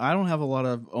mean, I don't have a lot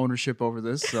of ownership over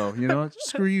this, so you know,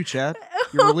 screw you, Chad.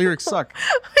 Your lyrics suck.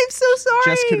 I'm so sorry.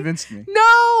 Jess convinced me.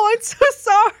 No, I'm so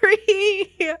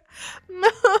sorry.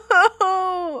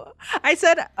 No. I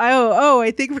said,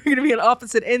 I think we're gonna be on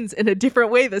opposite ends in a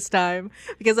different way this time,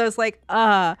 because I was like,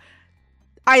 I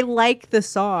like the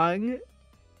song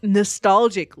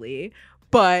nostalgically,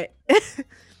 but.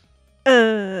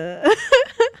 You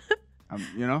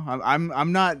know,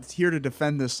 I'm not here to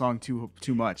defend this song too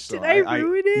much. So Did I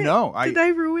ruin it? No, Did I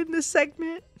ruin this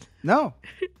segment? No.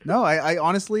 I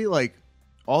honestly, like,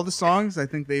 all the songs. I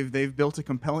think they've built a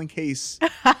compelling case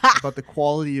about the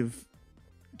quality of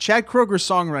Chad Kroger's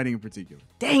songwriting in particular.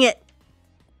 Dang it!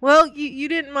 Well, you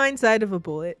didn't mind Side of a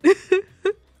Bullet. I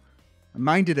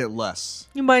minded it less.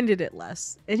 You minded it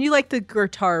less, and you like the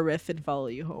guitar riff and Follow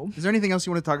You Home. Is there anything else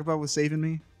you want to talk about with Saving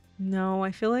Me? No,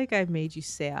 I feel like I've made you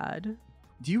sad.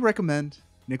 Do you recommend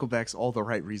Nickelback's All the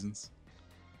Right Reasons?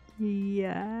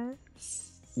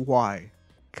 Yes. Why?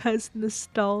 'Cause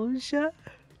nostalgia.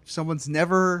 If someone's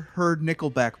never heard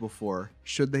Nickelback before,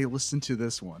 should they listen to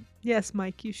this one? Yes,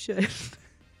 Mike, you should.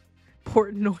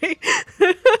 Portnoy.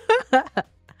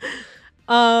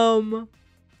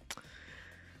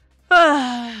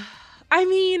 I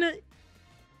mean,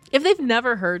 if they've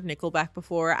never heard Nickelback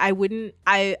before, I wouldn't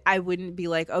be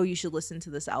like, oh, you should listen to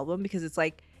this album, because it's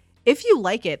like, if you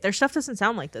like it, their stuff doesn't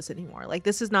sound like this anymore. Like,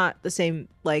 this is not the same,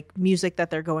 like, music that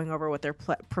they're going over, what they're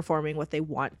performing, what they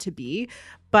want to be.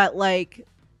 But, like,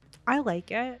 I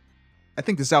like it. I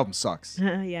think this album sucks.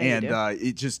 Yeah, and you do.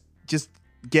 It just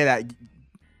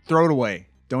throw it away.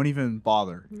 Don't even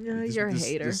bother. You're a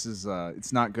hater. This is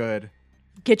it's not good.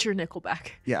 Get your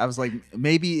Nickelback. Yeah, I was like,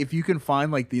 maybe if you can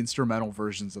find like the instrumental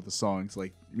versions of the songs,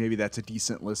 like maybe that's a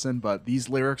decent listen. But these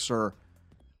lyrics are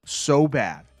so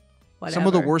bad. Whatever. Some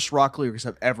of the worst rock lyrics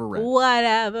I've ever read.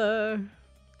 Whatever.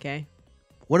 Okay.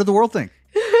 What did the world think?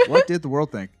 What did the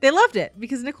world think? They loved it,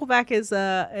 because Nickelback is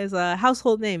a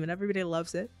household name and everybody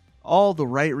loves it. All the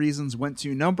Right Reasons went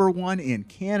to number 1 in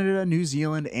Canada, New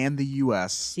Zealand, and the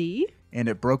US. See? And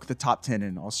it broke the top 10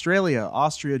 in Australia,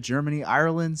 Austria, Germany,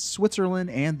 Ireland, Switzerland,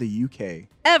 and the UK.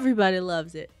 Everybody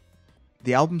loves it.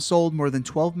 The album sold more than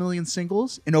 12 million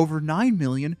singles and over 9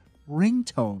 million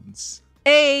ringtones.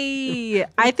 Hey,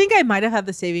 I think I might have had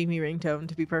the Saving Me ringtone,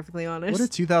 to be perfectly honest. What a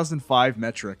 2005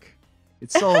 metric.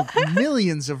 It sold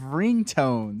millions of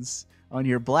ringtones on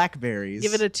your Blackberries.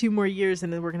 Give it 2 more years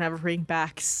and then we're going to have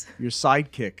ringbacks. Your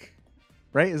sidekick.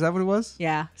 Right? Is that what it was?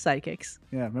 Yeah, sidekicks.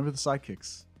 Yeah, remember the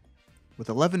sidekicks. With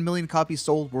 11 million copies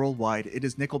sold worldwide, it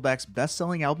is Nickelback's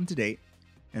best-selling album to date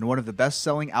and one of the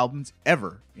best-selling albums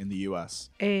ever in the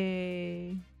US.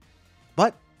 Hey.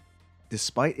 But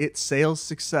despite its sales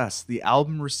success, the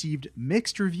album received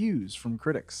mixed reviews from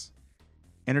critics.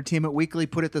 Entertainment Weekly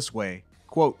put it this way,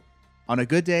 quote, "On a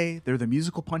good day, they're the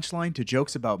musical punchline to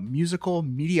jokes about musical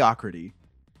mediocrity.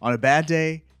 On a bad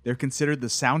day, they're considered the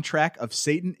soundtrack of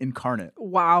Satan incarnate."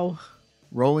 Wow.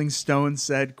 Rolling Stone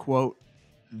said, quote,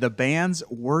 "The band's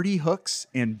wordy hooks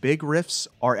and big riffs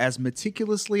are as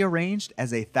meticulously arranged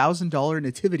as a $1,000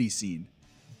 nativity scene.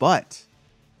 But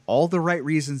All the Right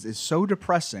Reasons is so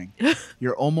depressing,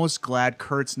 you're almost glad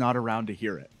Kurt's not around to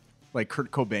hear it." Like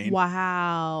Kurt Cobain.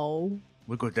 Wow.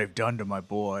 "Look what they've done to my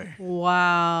boy."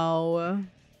 Wow.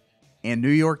 And New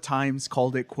York Times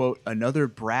called it, quote, "another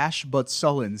brash but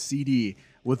sullen CD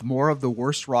with more of the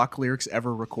worst rock lyrics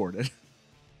ever recorded."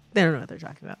 They don't know what they're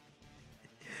talking about.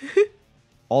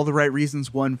 All the Right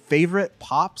Reasons won Favorite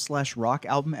Pop/Rock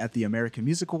Album at the American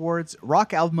Music Awards,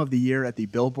 Rock Album of the Year at the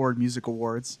Billboard Music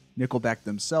Awards. Nickelback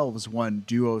themselves won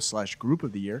Duo/Group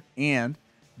of the Year and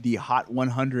the Hot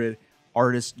 100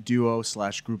 Artist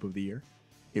Duo/Group of the Year.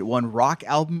 It won Rock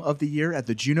Album of the Year at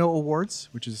the Juno Awards,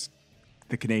 which is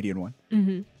the Canadian one.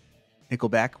 Mm-hmm.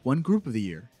 Nickelback won Group of the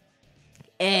Year.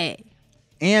 Hey.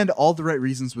 And All the Right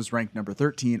Reasons was ranked number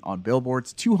 13 on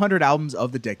Billboard's 200 Albums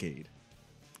of the Decade.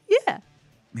 Yeah.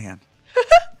 Man.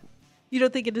 You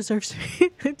don't think it deserves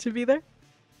to be there?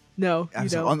 No, you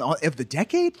don't. Of the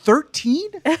decade? 13?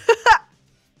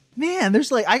 Man,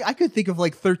 there's like, I could think of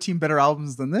like 13 better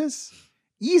albums than this.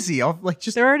 Easy.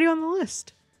 They're already on the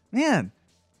list. Man,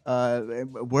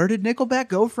 where did Nickelback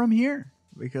go from here?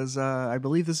 Because I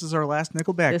believe this is our last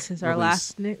Nickelback. This is our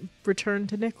last return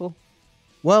to Nickel.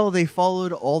 Well, they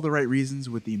followed All the Right Reasons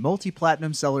with the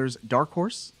multi-platinum sellers Dark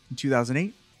Horse in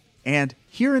 2008 and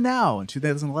Here and Now in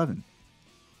 2011.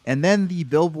 And then the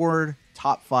Billboard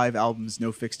Top 5 albums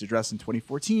No Fixed Address in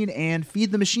 2014 and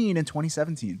Feed the Machine in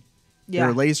 2017. Yeah.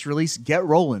 Their latest release, Get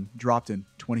Rollin', dropped in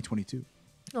 2022.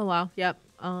 Oh, wow. Yep.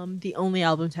 The only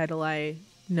album title I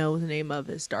know the name of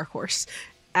is Dark Horse.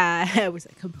 I was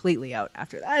completely out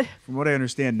after that. From what I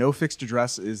understand, No Fixed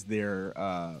Address is their,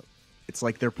 it's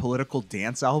like their political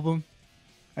dance album,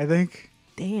 I think.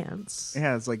 Dance?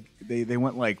 Yeah, it's like they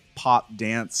went like pop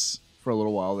dance for a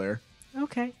little while there.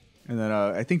 Okay. And then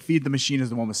I think Feed the Machine is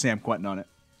the one with Sam Quentin on it.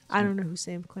 I don't know who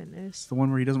Sam Quentin is. It's the one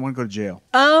where he doesn't want to go to jail.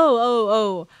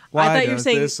 Oh. Why I thought you were does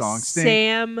saying this song stink?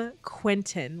 Sam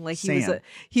Quentin. Like Sam.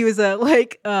 he was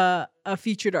a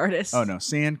featured artist. Oh no,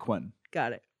 San Quentin.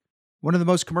 Got it. One of the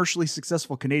most commercially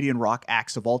successful Canadian rock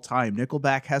acts of all time,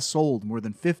 Nickelback has sold more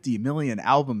than 50 million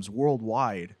albums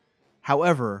worldwide.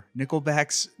 However,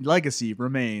 Nickelback's legacy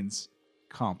remains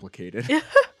complicated.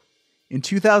 In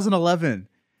 2011,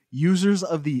 users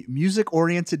of the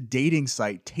music-oriented dating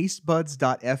site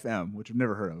tastebuds.fm, which I've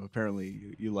never heard of,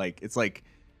 apparently you like, it's like,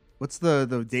 what's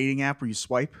the dating app where you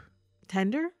swipe?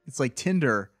 Tinder? It's like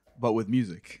Tinder, but with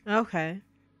music. Okay.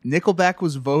 Nickelback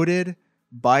was voted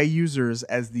by users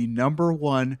as the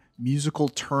 #1 musical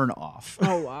turnoff.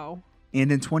 Oh, wow. And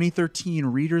in 2013,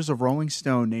 readers of Rolling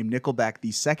Stone named Nickelback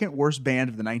the second worst band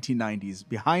of the 1990s,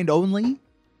 behind only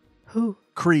Who?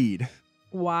 Creed.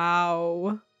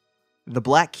 Wow. The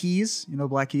Black Keys, you know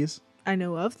Black Keys? I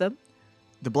know of them.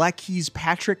 The Black Keys'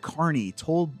 Patrick Carney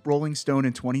told Rolling Stone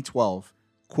in 2012,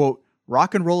 quote,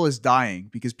 "Rock and roll is dying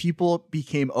because people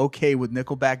became okay with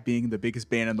Nickelback being the biggest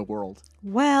band in the world."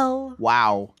 Well.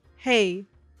 Wow. Hey.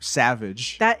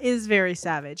 Savage. That is very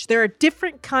savage. There are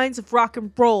different kinds of rock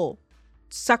and roll,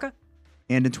 sucker.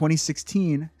 And in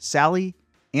 2016, Sally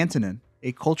Antonin,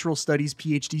 a cultural studies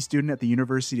PhD student at the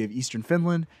University of Eastern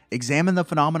Finland, examined the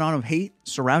phenomenon of hate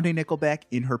surrounding Nickelback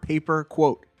in her paper,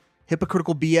 quote,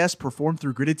 "Hypocritical BS performed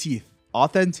through gritted teeth.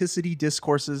 Authenticity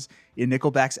discourses in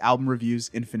Nickelback's album reviews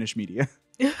in Finnish media,"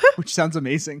 which sounds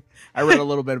amazing. I read a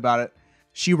little bit about it.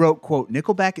 She wrote, quote,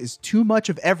 "Nickelback is too much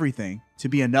of everything to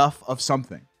be enough of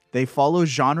something. They follow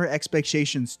genre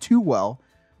expectations too well,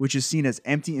 which is seen as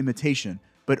empty imitation,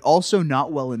 but also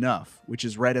not well enough, which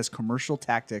is read as commercial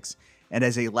tactics and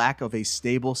as a lack of a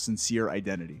stable, sincere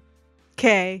identity."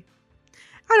 Okay.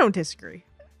 I don't disagree.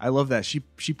 I love that.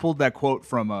 She pulled that quote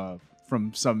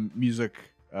from some music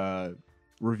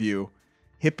review.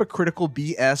 Hypocritical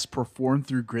BS performed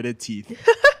through gritted teeth.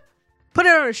 Put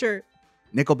it on a shirt.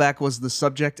 Nickelback was the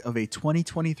subject of a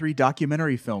 2023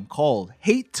 documentary film called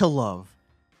Hate to Love,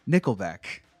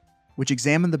 Nickelback, which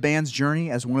examined the band's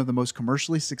journey as one of the most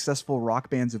commercially successful rock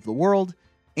bands of the world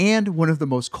and one of the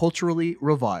most culturally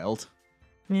reviled.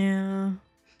 Yeah.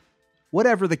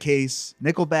 Whatever the case,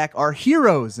 Nickelback are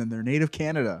heroes in their native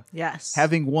Canada. Yes.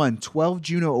 Having won 12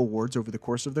 Juno Awards over the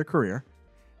course of their career,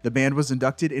 the band was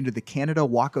inducted into the Canada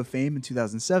Walk of Fame in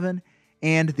 2007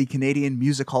 and the Canadian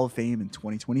Music Hall of Fame in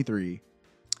 2023.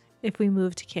 If we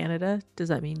move to Canada, does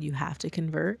that mean you have to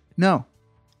convert? No.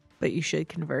 But you should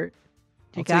convert.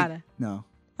 You I'll gotta. No.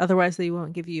 Otherwise, they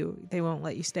won't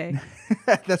let you stay.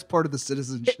 That's part of the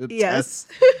citizenship Yes.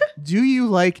 test. Do you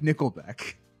like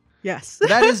Nickelback? Yes.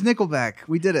 That is Nickelback.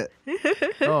 We did it.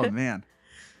 Oh, man.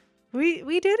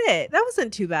 We did it. That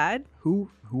wasn't too bad. Who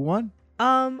won?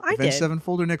 I Avenged did.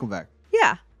 Sevenfold or Nickelback?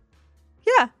 Yeah.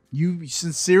 Yeah. You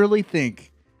sincerely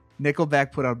think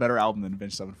Nickelback put out a better album than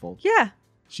Avenged Sevenfold? Yeah.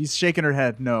 She's shaking her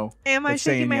head. No. Am I but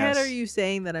shaking saying my head yes. or are you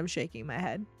saying that I'm shaking my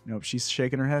head? Nope, she's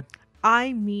shaking her head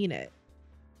I mean it.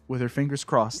 with her fingers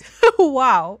crossed.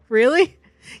 Wow. Really?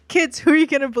 Kids, who are you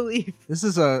going to believe? This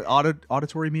is a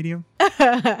auditory medium.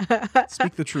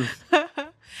 Speak the truth.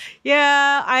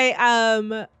 Yeah, I'm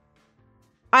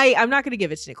not going to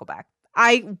give it to Nickelback.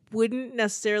 I wouldn't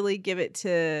necessarily give it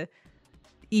to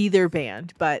either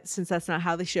band, but since that's not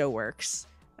how the show works,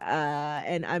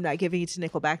 and I'm not giving it to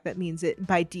Nickelback, that means it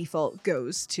by default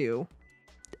goes to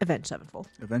Avenged Sevenfold.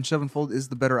 Avenged Sevenfold is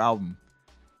the better album.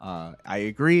 I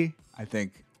agree. I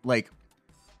think like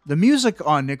the music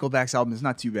on Nickelback's album is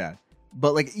not too bad,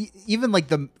 but like even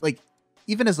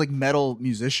as like metal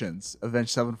musicians, Avenged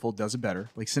Sevenfold does it better.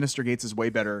 Like Sinister Gates is way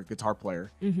better guitar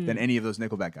player than any of those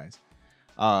Nickelback guys.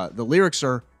 The lyrics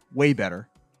are way better.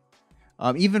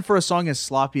 Even for a song as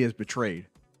sloppy as Betrayed,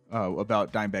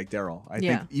 about Dimebag Darrell, I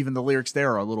think even the lyrics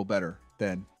there are a little better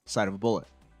than Side of a Bullet,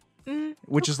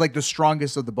 which is like the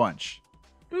strongest of the bunch.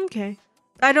 Okay.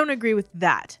 I don't agree with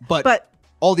that. But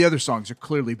all the other songs are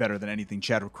clearly better than anything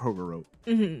Chadwick Kroger wrote.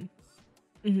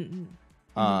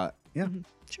 Yeah.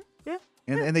 Sure. Yeah.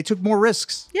 And they took more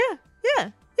risks. Yeah.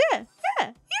 There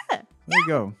you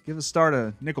go. Give a star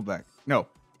to Nickelback. No.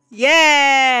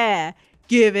 Yeah.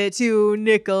 Give it to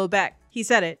Nickelback. He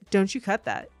said it. Don't you cut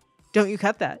that. Don't you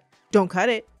cut that. Don't cut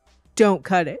it. Don't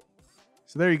cut it.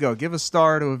 So there you go. Give a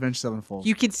star to Avenged Sevenfold.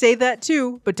 You can say that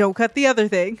too, but don't cut the other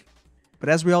thing. But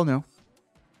as we all know,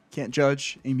 can't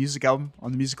judge a music album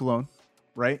on the music alone,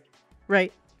 right?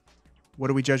 Right. What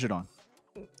do we judge it on?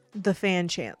 The fan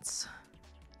chants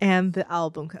and the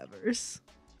album covers.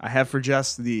 I have for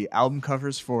Jess the album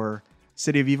covers for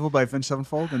City of Evil by Avenged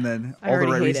Sevenfold and then I All the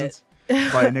already Right hate Reasons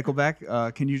by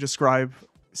Nickelback. Can you describe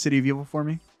City of Evil for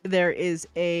me? There is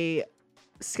a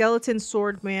skeleton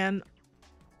sword man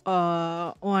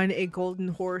on a golden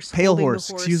horse. Pale holding the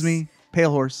horse. Excuse me.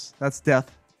 Pale horse. That's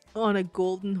death. On a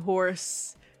golden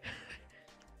horse.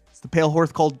 It's the pale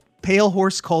horse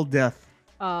called death.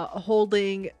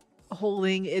 Holding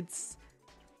its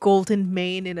golden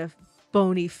mane in a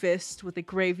bony fist with a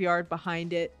graveyard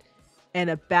behind it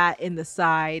and a bat in the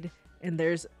side, and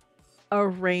there's a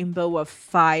rainbow of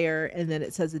fire, and then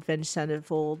it says Avenged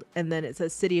Sevenfold, and then it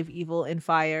says City of Evil in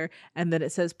fire, and then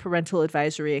it says parental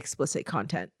advisory explicit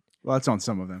content. Well, that's on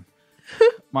some of them.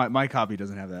 my copy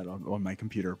doesn't have that on my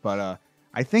computer, but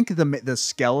I think the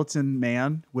skeleton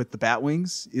man with the bat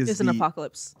wings is an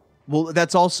apocalypse. Well,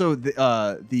 that's also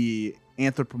the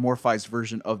anthropomorphized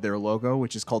version of their logo,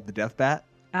 which is called the Death Bat.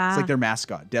 It's like their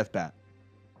mascot, Death Bat.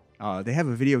 They have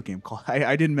a video game called,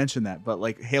 I didn't mention that, but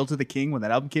like Hail to the King, when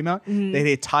that album came out, they had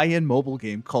a tie-in mobile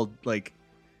game called like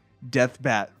Death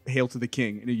Bat, Hail to the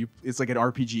King. And it's like an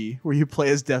RPG where you play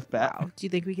as Death Bat. Wow. Do you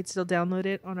think we could still download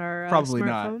it on our Probably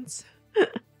smartphones? not.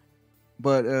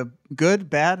 But good,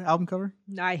 bad album cover?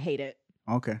 I hate it.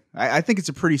 Okay. I think it's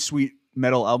a pretty sweet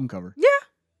metal album cover. Yeah.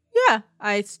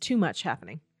 It's too much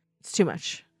happening. It's too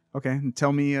much. Okay. And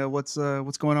tell me what's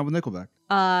going on with Nickelback.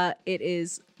 It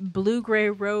is blue-gray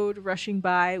road rushing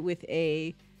by with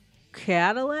a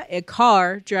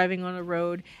car driving on a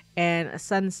road, and a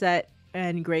sunset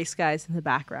and gray skies in the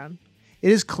background.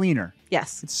 It is cleaner.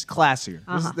 Yes. It's classier.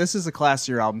 This is a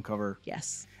classier album cover.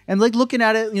 Yes. And like looking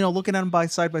at it, looking at them by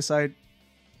side, I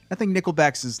think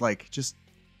Nickelback's is like just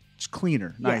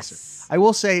cleaner, nicer. Yes. I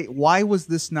will say, why was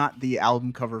this not the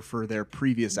album cover for their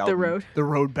previous album? The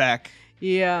Road Back.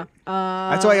 Yeah.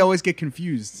 That's why I always get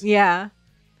confused. Yeah.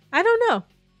 I don't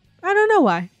know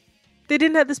why. They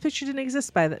didn't have this picture didn't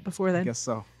exist before then. I guess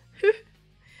so.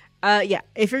 Yeah.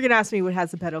 If you're gonna ask me what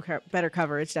has the better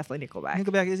cover, it's definitely Nickelback.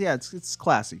 Nickelback is it's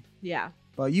classy. Yeah.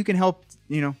 But you can help.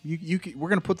 We're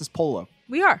gonna put this poll up.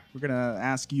 We are. We're gonna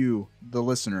ask you, the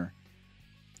listener,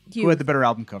 You, who had the better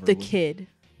album cover. the kid.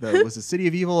 Was it City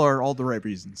of Evil or All the Right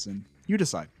Reasons? And you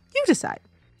decide. You decide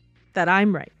that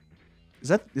I'm right. Is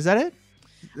that it?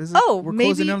 We're maybe,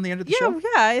 closing in on the end of the show. Yeah,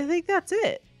 I think that's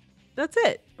it. That's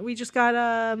it. We just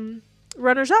got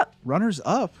runners up. Runners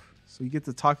up. So you get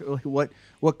to talk like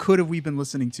what could have we been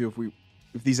listening to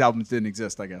if these albums didn't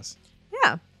exist, I guess.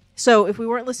 Yeah. So if we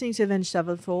weren't listening to Avenged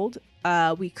Sevenfold,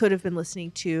 we could have been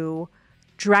listening to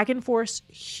Dragon Force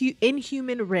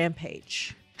Inhuman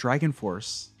Rampage. Dragon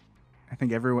Force. I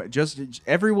think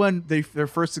everyone their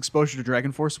first exposure to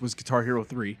Dragon Force was Guitar Hero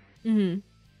 3. Mm-hmm.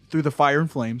 Through the Fire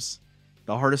and Flames,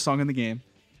 the hardest song in the game.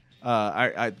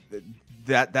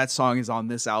 That song is on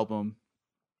this album.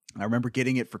 I remember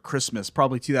getting it for Christmas,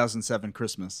 probably 2007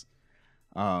 Christmas,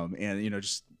 and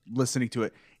just listening to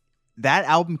it. That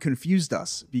album confused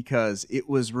us because it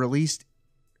was released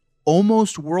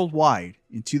almost worldwide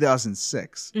in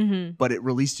 2006, but it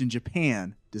released in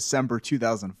Japan December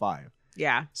 2005.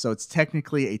 Yeah. So it's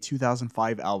technically a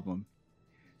 2005 album.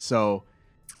 So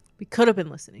we could have been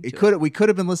listening to it. We could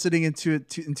have been listening into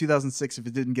it in 2006 if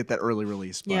it didn't get that early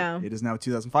release. But yeah. It is now a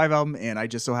 2005 album, and I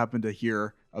just so happened to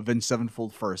hear Avenged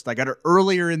Sevenfold first. I got it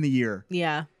earlier in the year.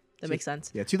 Yeah, that makes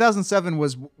sense. Yeah, 2007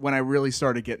 was when I really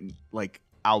started getting like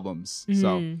albums.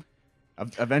 So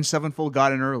Avenged Sevenfold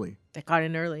got in early. That got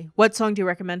in early. What song do you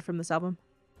recommend from this album?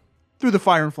 Through the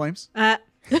Fire and Flames.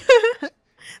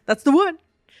 That's the one.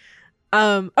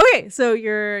 Okay, so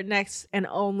your next and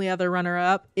only other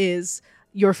runner-up is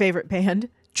your favorite band,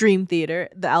 Dream Theater,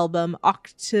 the album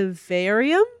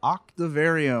Octavarium.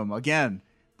 Octavarium. Again,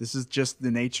 this is just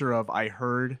the nature of I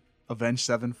heard Avenged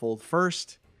Sevenfold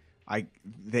first.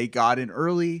 They got in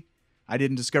early. I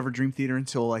didn't discover Dream Theater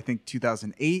until I think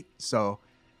 2008, so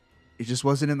it just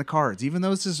wasn't in the cards. Even though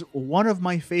this is one of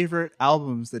my favorite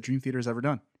albums that Dream Theater's ever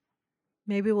done.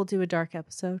 Maybe we'll do a dark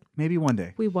episode. Maybe one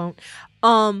day. We won't.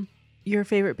 Your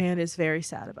favorite band is very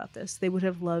sad about this. They would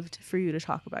have loved for you to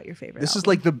talk about your favorite. This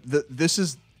album. is like this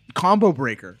is combo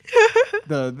breaker.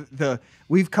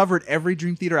 We've covered every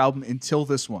Dream Theater album until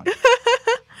this one.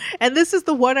 And this is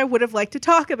the one I would have liked to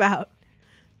talk about.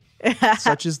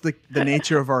 Such is the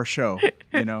nature of our show.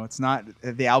 It's not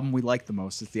the album we like the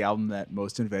most. It's the album that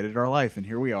most invaded our life, and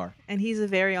here we are. And he's a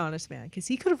very honest man because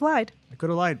he could have lied. I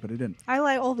could have lied, but I didn't. I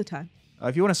lie all the time.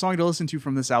 If you want a song to listen to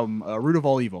from this album, Root of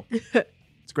All Evil.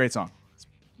 It's a great song. It's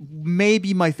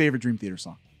maybe my favorite Dream Theater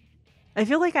song. I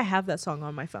feel like I have that song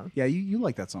on my phone. Yeah, you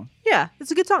like that song. Yeah, it's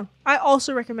a good song. I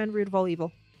also recommend Root of All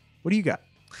Evil. What do you got?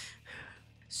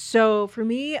 So for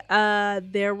me,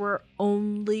 there were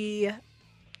only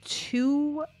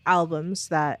 2 albums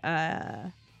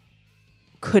that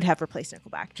could have replaced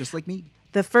Nickelback. Just like me.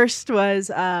 The first was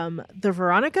The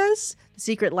Veronicas. The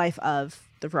Secret Life of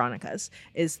the Veronicas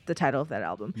is the title of that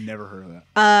album. Never heard of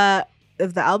that.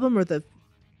 Of the album or the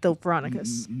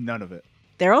Veronicas? None of it.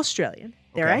 They're Australian.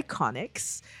 They're Okay.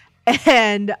 Iconics.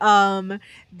 And I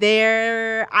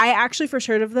actually first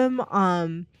heard of them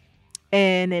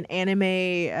in an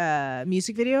anime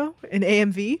music video, an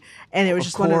AMV, and it was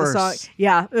just one of the songs.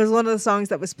 Yeah, it was one of the songs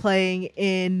that was playing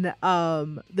in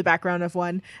the background of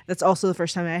one. That's also the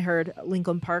first time I heard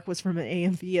Linkin Park was from an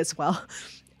AMV as well.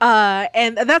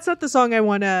 And that's not the song I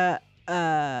want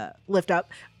to lift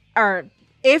up. Or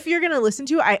if you're gonna listen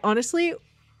to,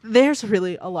 there's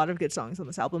really a lot of good songs on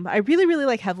this album. I really, really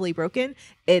like Heavily Broken.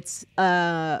 It's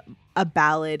a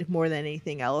ballad more than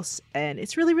anything else, and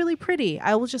it's really, really pretty.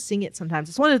 I will just sing it sometimes.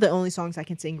 It's one of the only songs I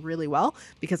can sing really well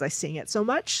because I sing it so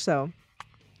much, so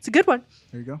it's a good one.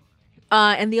 There you go.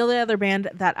 And the only other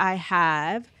band that I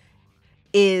have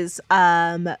is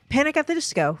Panic at the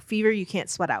Disco, Fever You Can't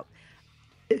Sweat Out.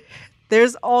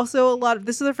 There's also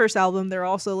this is their first album. There are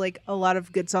also like a lot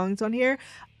of good songs on here.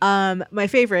 My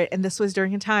favorite, and this was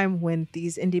during a time when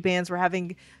these indie bands were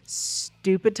having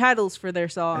stupid titles for their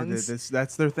songs.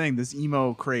 That's their thing. This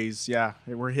emo craze. Yeah,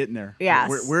 we're hitting there. Yes.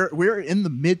 We're in the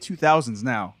mid 2000s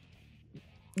now.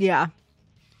 Yeah.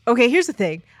 Okay, here's the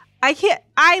thing.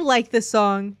 I like this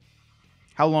song.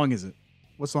 How long is it?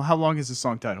 How long is the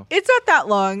song title? It's not that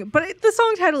long, but the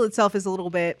song title itself is a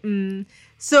little bit.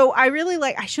 So I really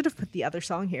I should have put the other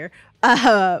song here.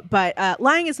 But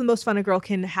Lying is the Most Fun a Girl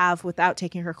Can Have Without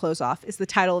Taking Her Clothes Off is the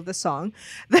title of the song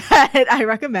that I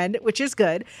recommend, which is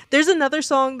good. There's another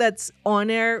song that's on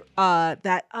there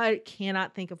that I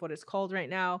cannot think of what it's called right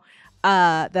now,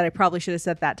 that I probably should have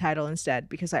said that title instead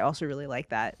because I also really like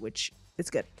that, which is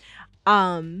good.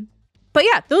 But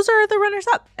yeah, those are the runners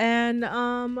up, and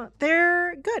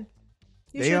they're good.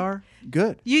 They are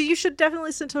good. You should definitely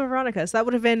listen to Veronica's. That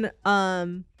would have been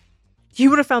you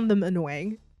would have found them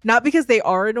annoying. Not because they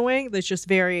are annoying, they're just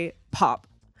very pop.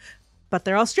 But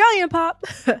they're Australian pop.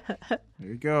 There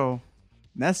you go.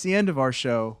 And that's the end of our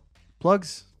show.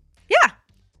 Plugs? Yeah.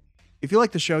 If you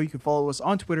like the show, you can follow us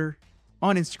on Twitter,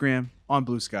 on Instagram, on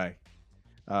Blue Sky.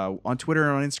 On Twitter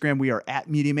and on Instagram, we are at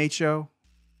Medium8 Show.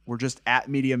 We're just at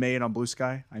Medium8 on Blue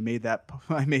Sky. I made that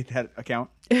account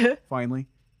finally.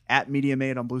 At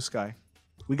Medium8 on Blue Sky.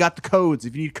 We got the codes.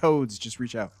 If you need codes, just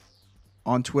reach out.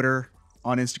 On Twitter,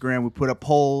 on Instagram, we put up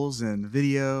polls and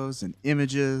videos and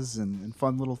images and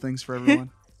fun little things for everyone.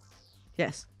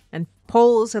 Yes. And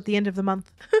polls at the end of the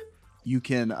month. You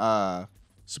can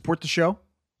support the show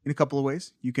in a couple of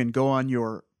ways. You can go on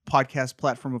your podcast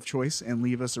platform of choice and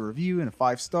leave us a review and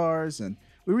 5 stars. And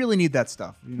we really need that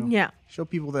stuff. Yeah. Show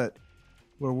people that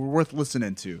we're worth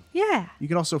listening to. Yeah. You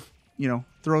can also,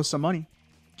 throw us some money.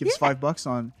 Give us $5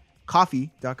 on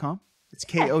coffee.com. It's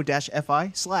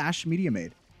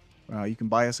ko-fi/Medium8. You can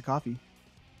buy us a coffee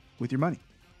with your money.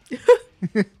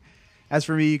 As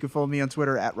for me, you can follow me on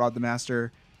Twitter at RodTheMaster.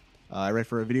 I write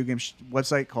for a video game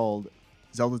website called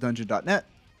ZeldaDungeon.net.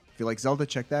 If you like Zelda,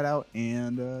 check that out.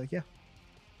 And what do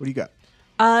you got?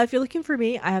 If you're looking for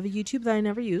me, I have a YouTube that I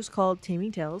never use called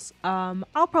Taming Tales.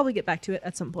 I'll probably get back to it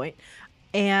at some point.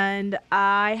 And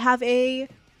I have a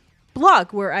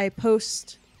blog where I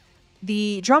post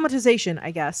the dramatization, I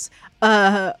guess,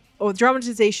 or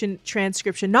dramatization,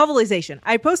 transcription, novelization.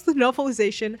 I post the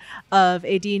novelization of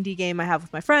a D&D game I have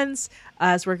with my friends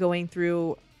as we're going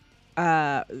through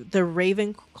the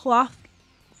Ravenloft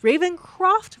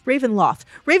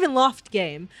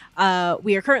game.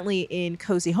 We are currently in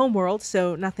Cozy Homeworld,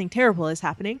 so nothing terrible is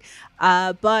happening.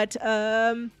 But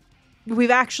we've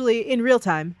actually, in real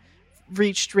time,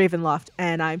 reached Ravenloft,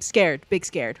 and I'm scared, big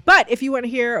scared. But if you want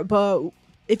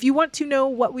to know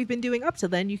what we've been doing up to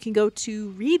then, you can go to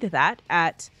read that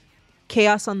at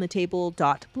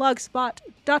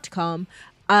chaosonthetable.blogspot.com.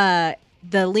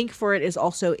 The link for it is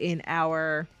also in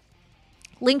our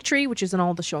link tree, which is in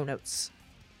all the show notes.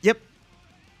 Yep.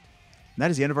 And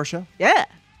that is the end of our show. Yeah.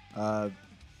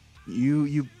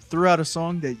 You threw out a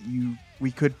song that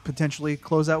we could potentially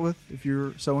close out with if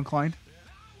you're so inclined.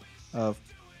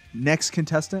 Next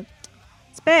contestant.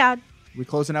 It's bad. We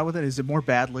closing out with it? Is it more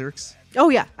bad lyrics? Oh,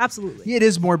 yeah, absolutely. Yeah, it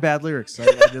is more bad lyrics. I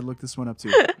did look this one up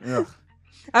too. Ugh.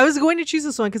 I was going to choose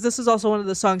this one because this is also one of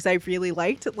the songs I really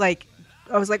liked. Like,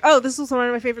 I was like, oh, this was one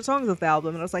of my favorite songs of the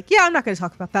album. And I was like, yeah, I'm not going to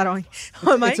talk about that on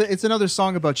mic. It's another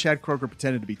song about Chad Kroger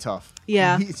pretending to be tough.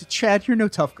 Yeah. Chad, you're no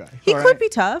tough guy. He could be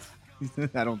tough.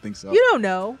 I don't think so. You don't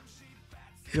know.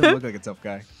 He doesn't look like a tough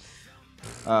guy.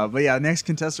 But yeah, next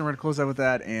contestant, we're going to close out with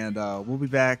that. And we'll be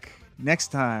back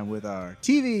next time with our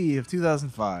TV of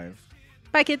 2005.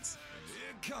 Bye, kids.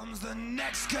 Here comes the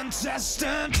next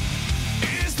contestant.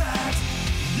 Is that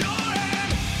your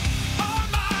hand or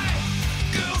my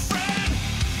girlfriend?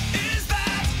 Is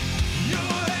that your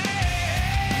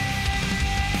hand?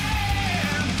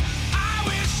 I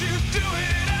wish you'd do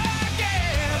it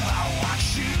again. I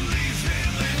watch you leave him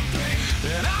limping,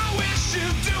 and I wish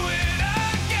you'd do it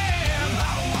again.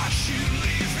 I watch you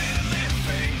leave him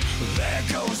limping. There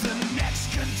goes the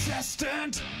next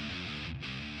contestant.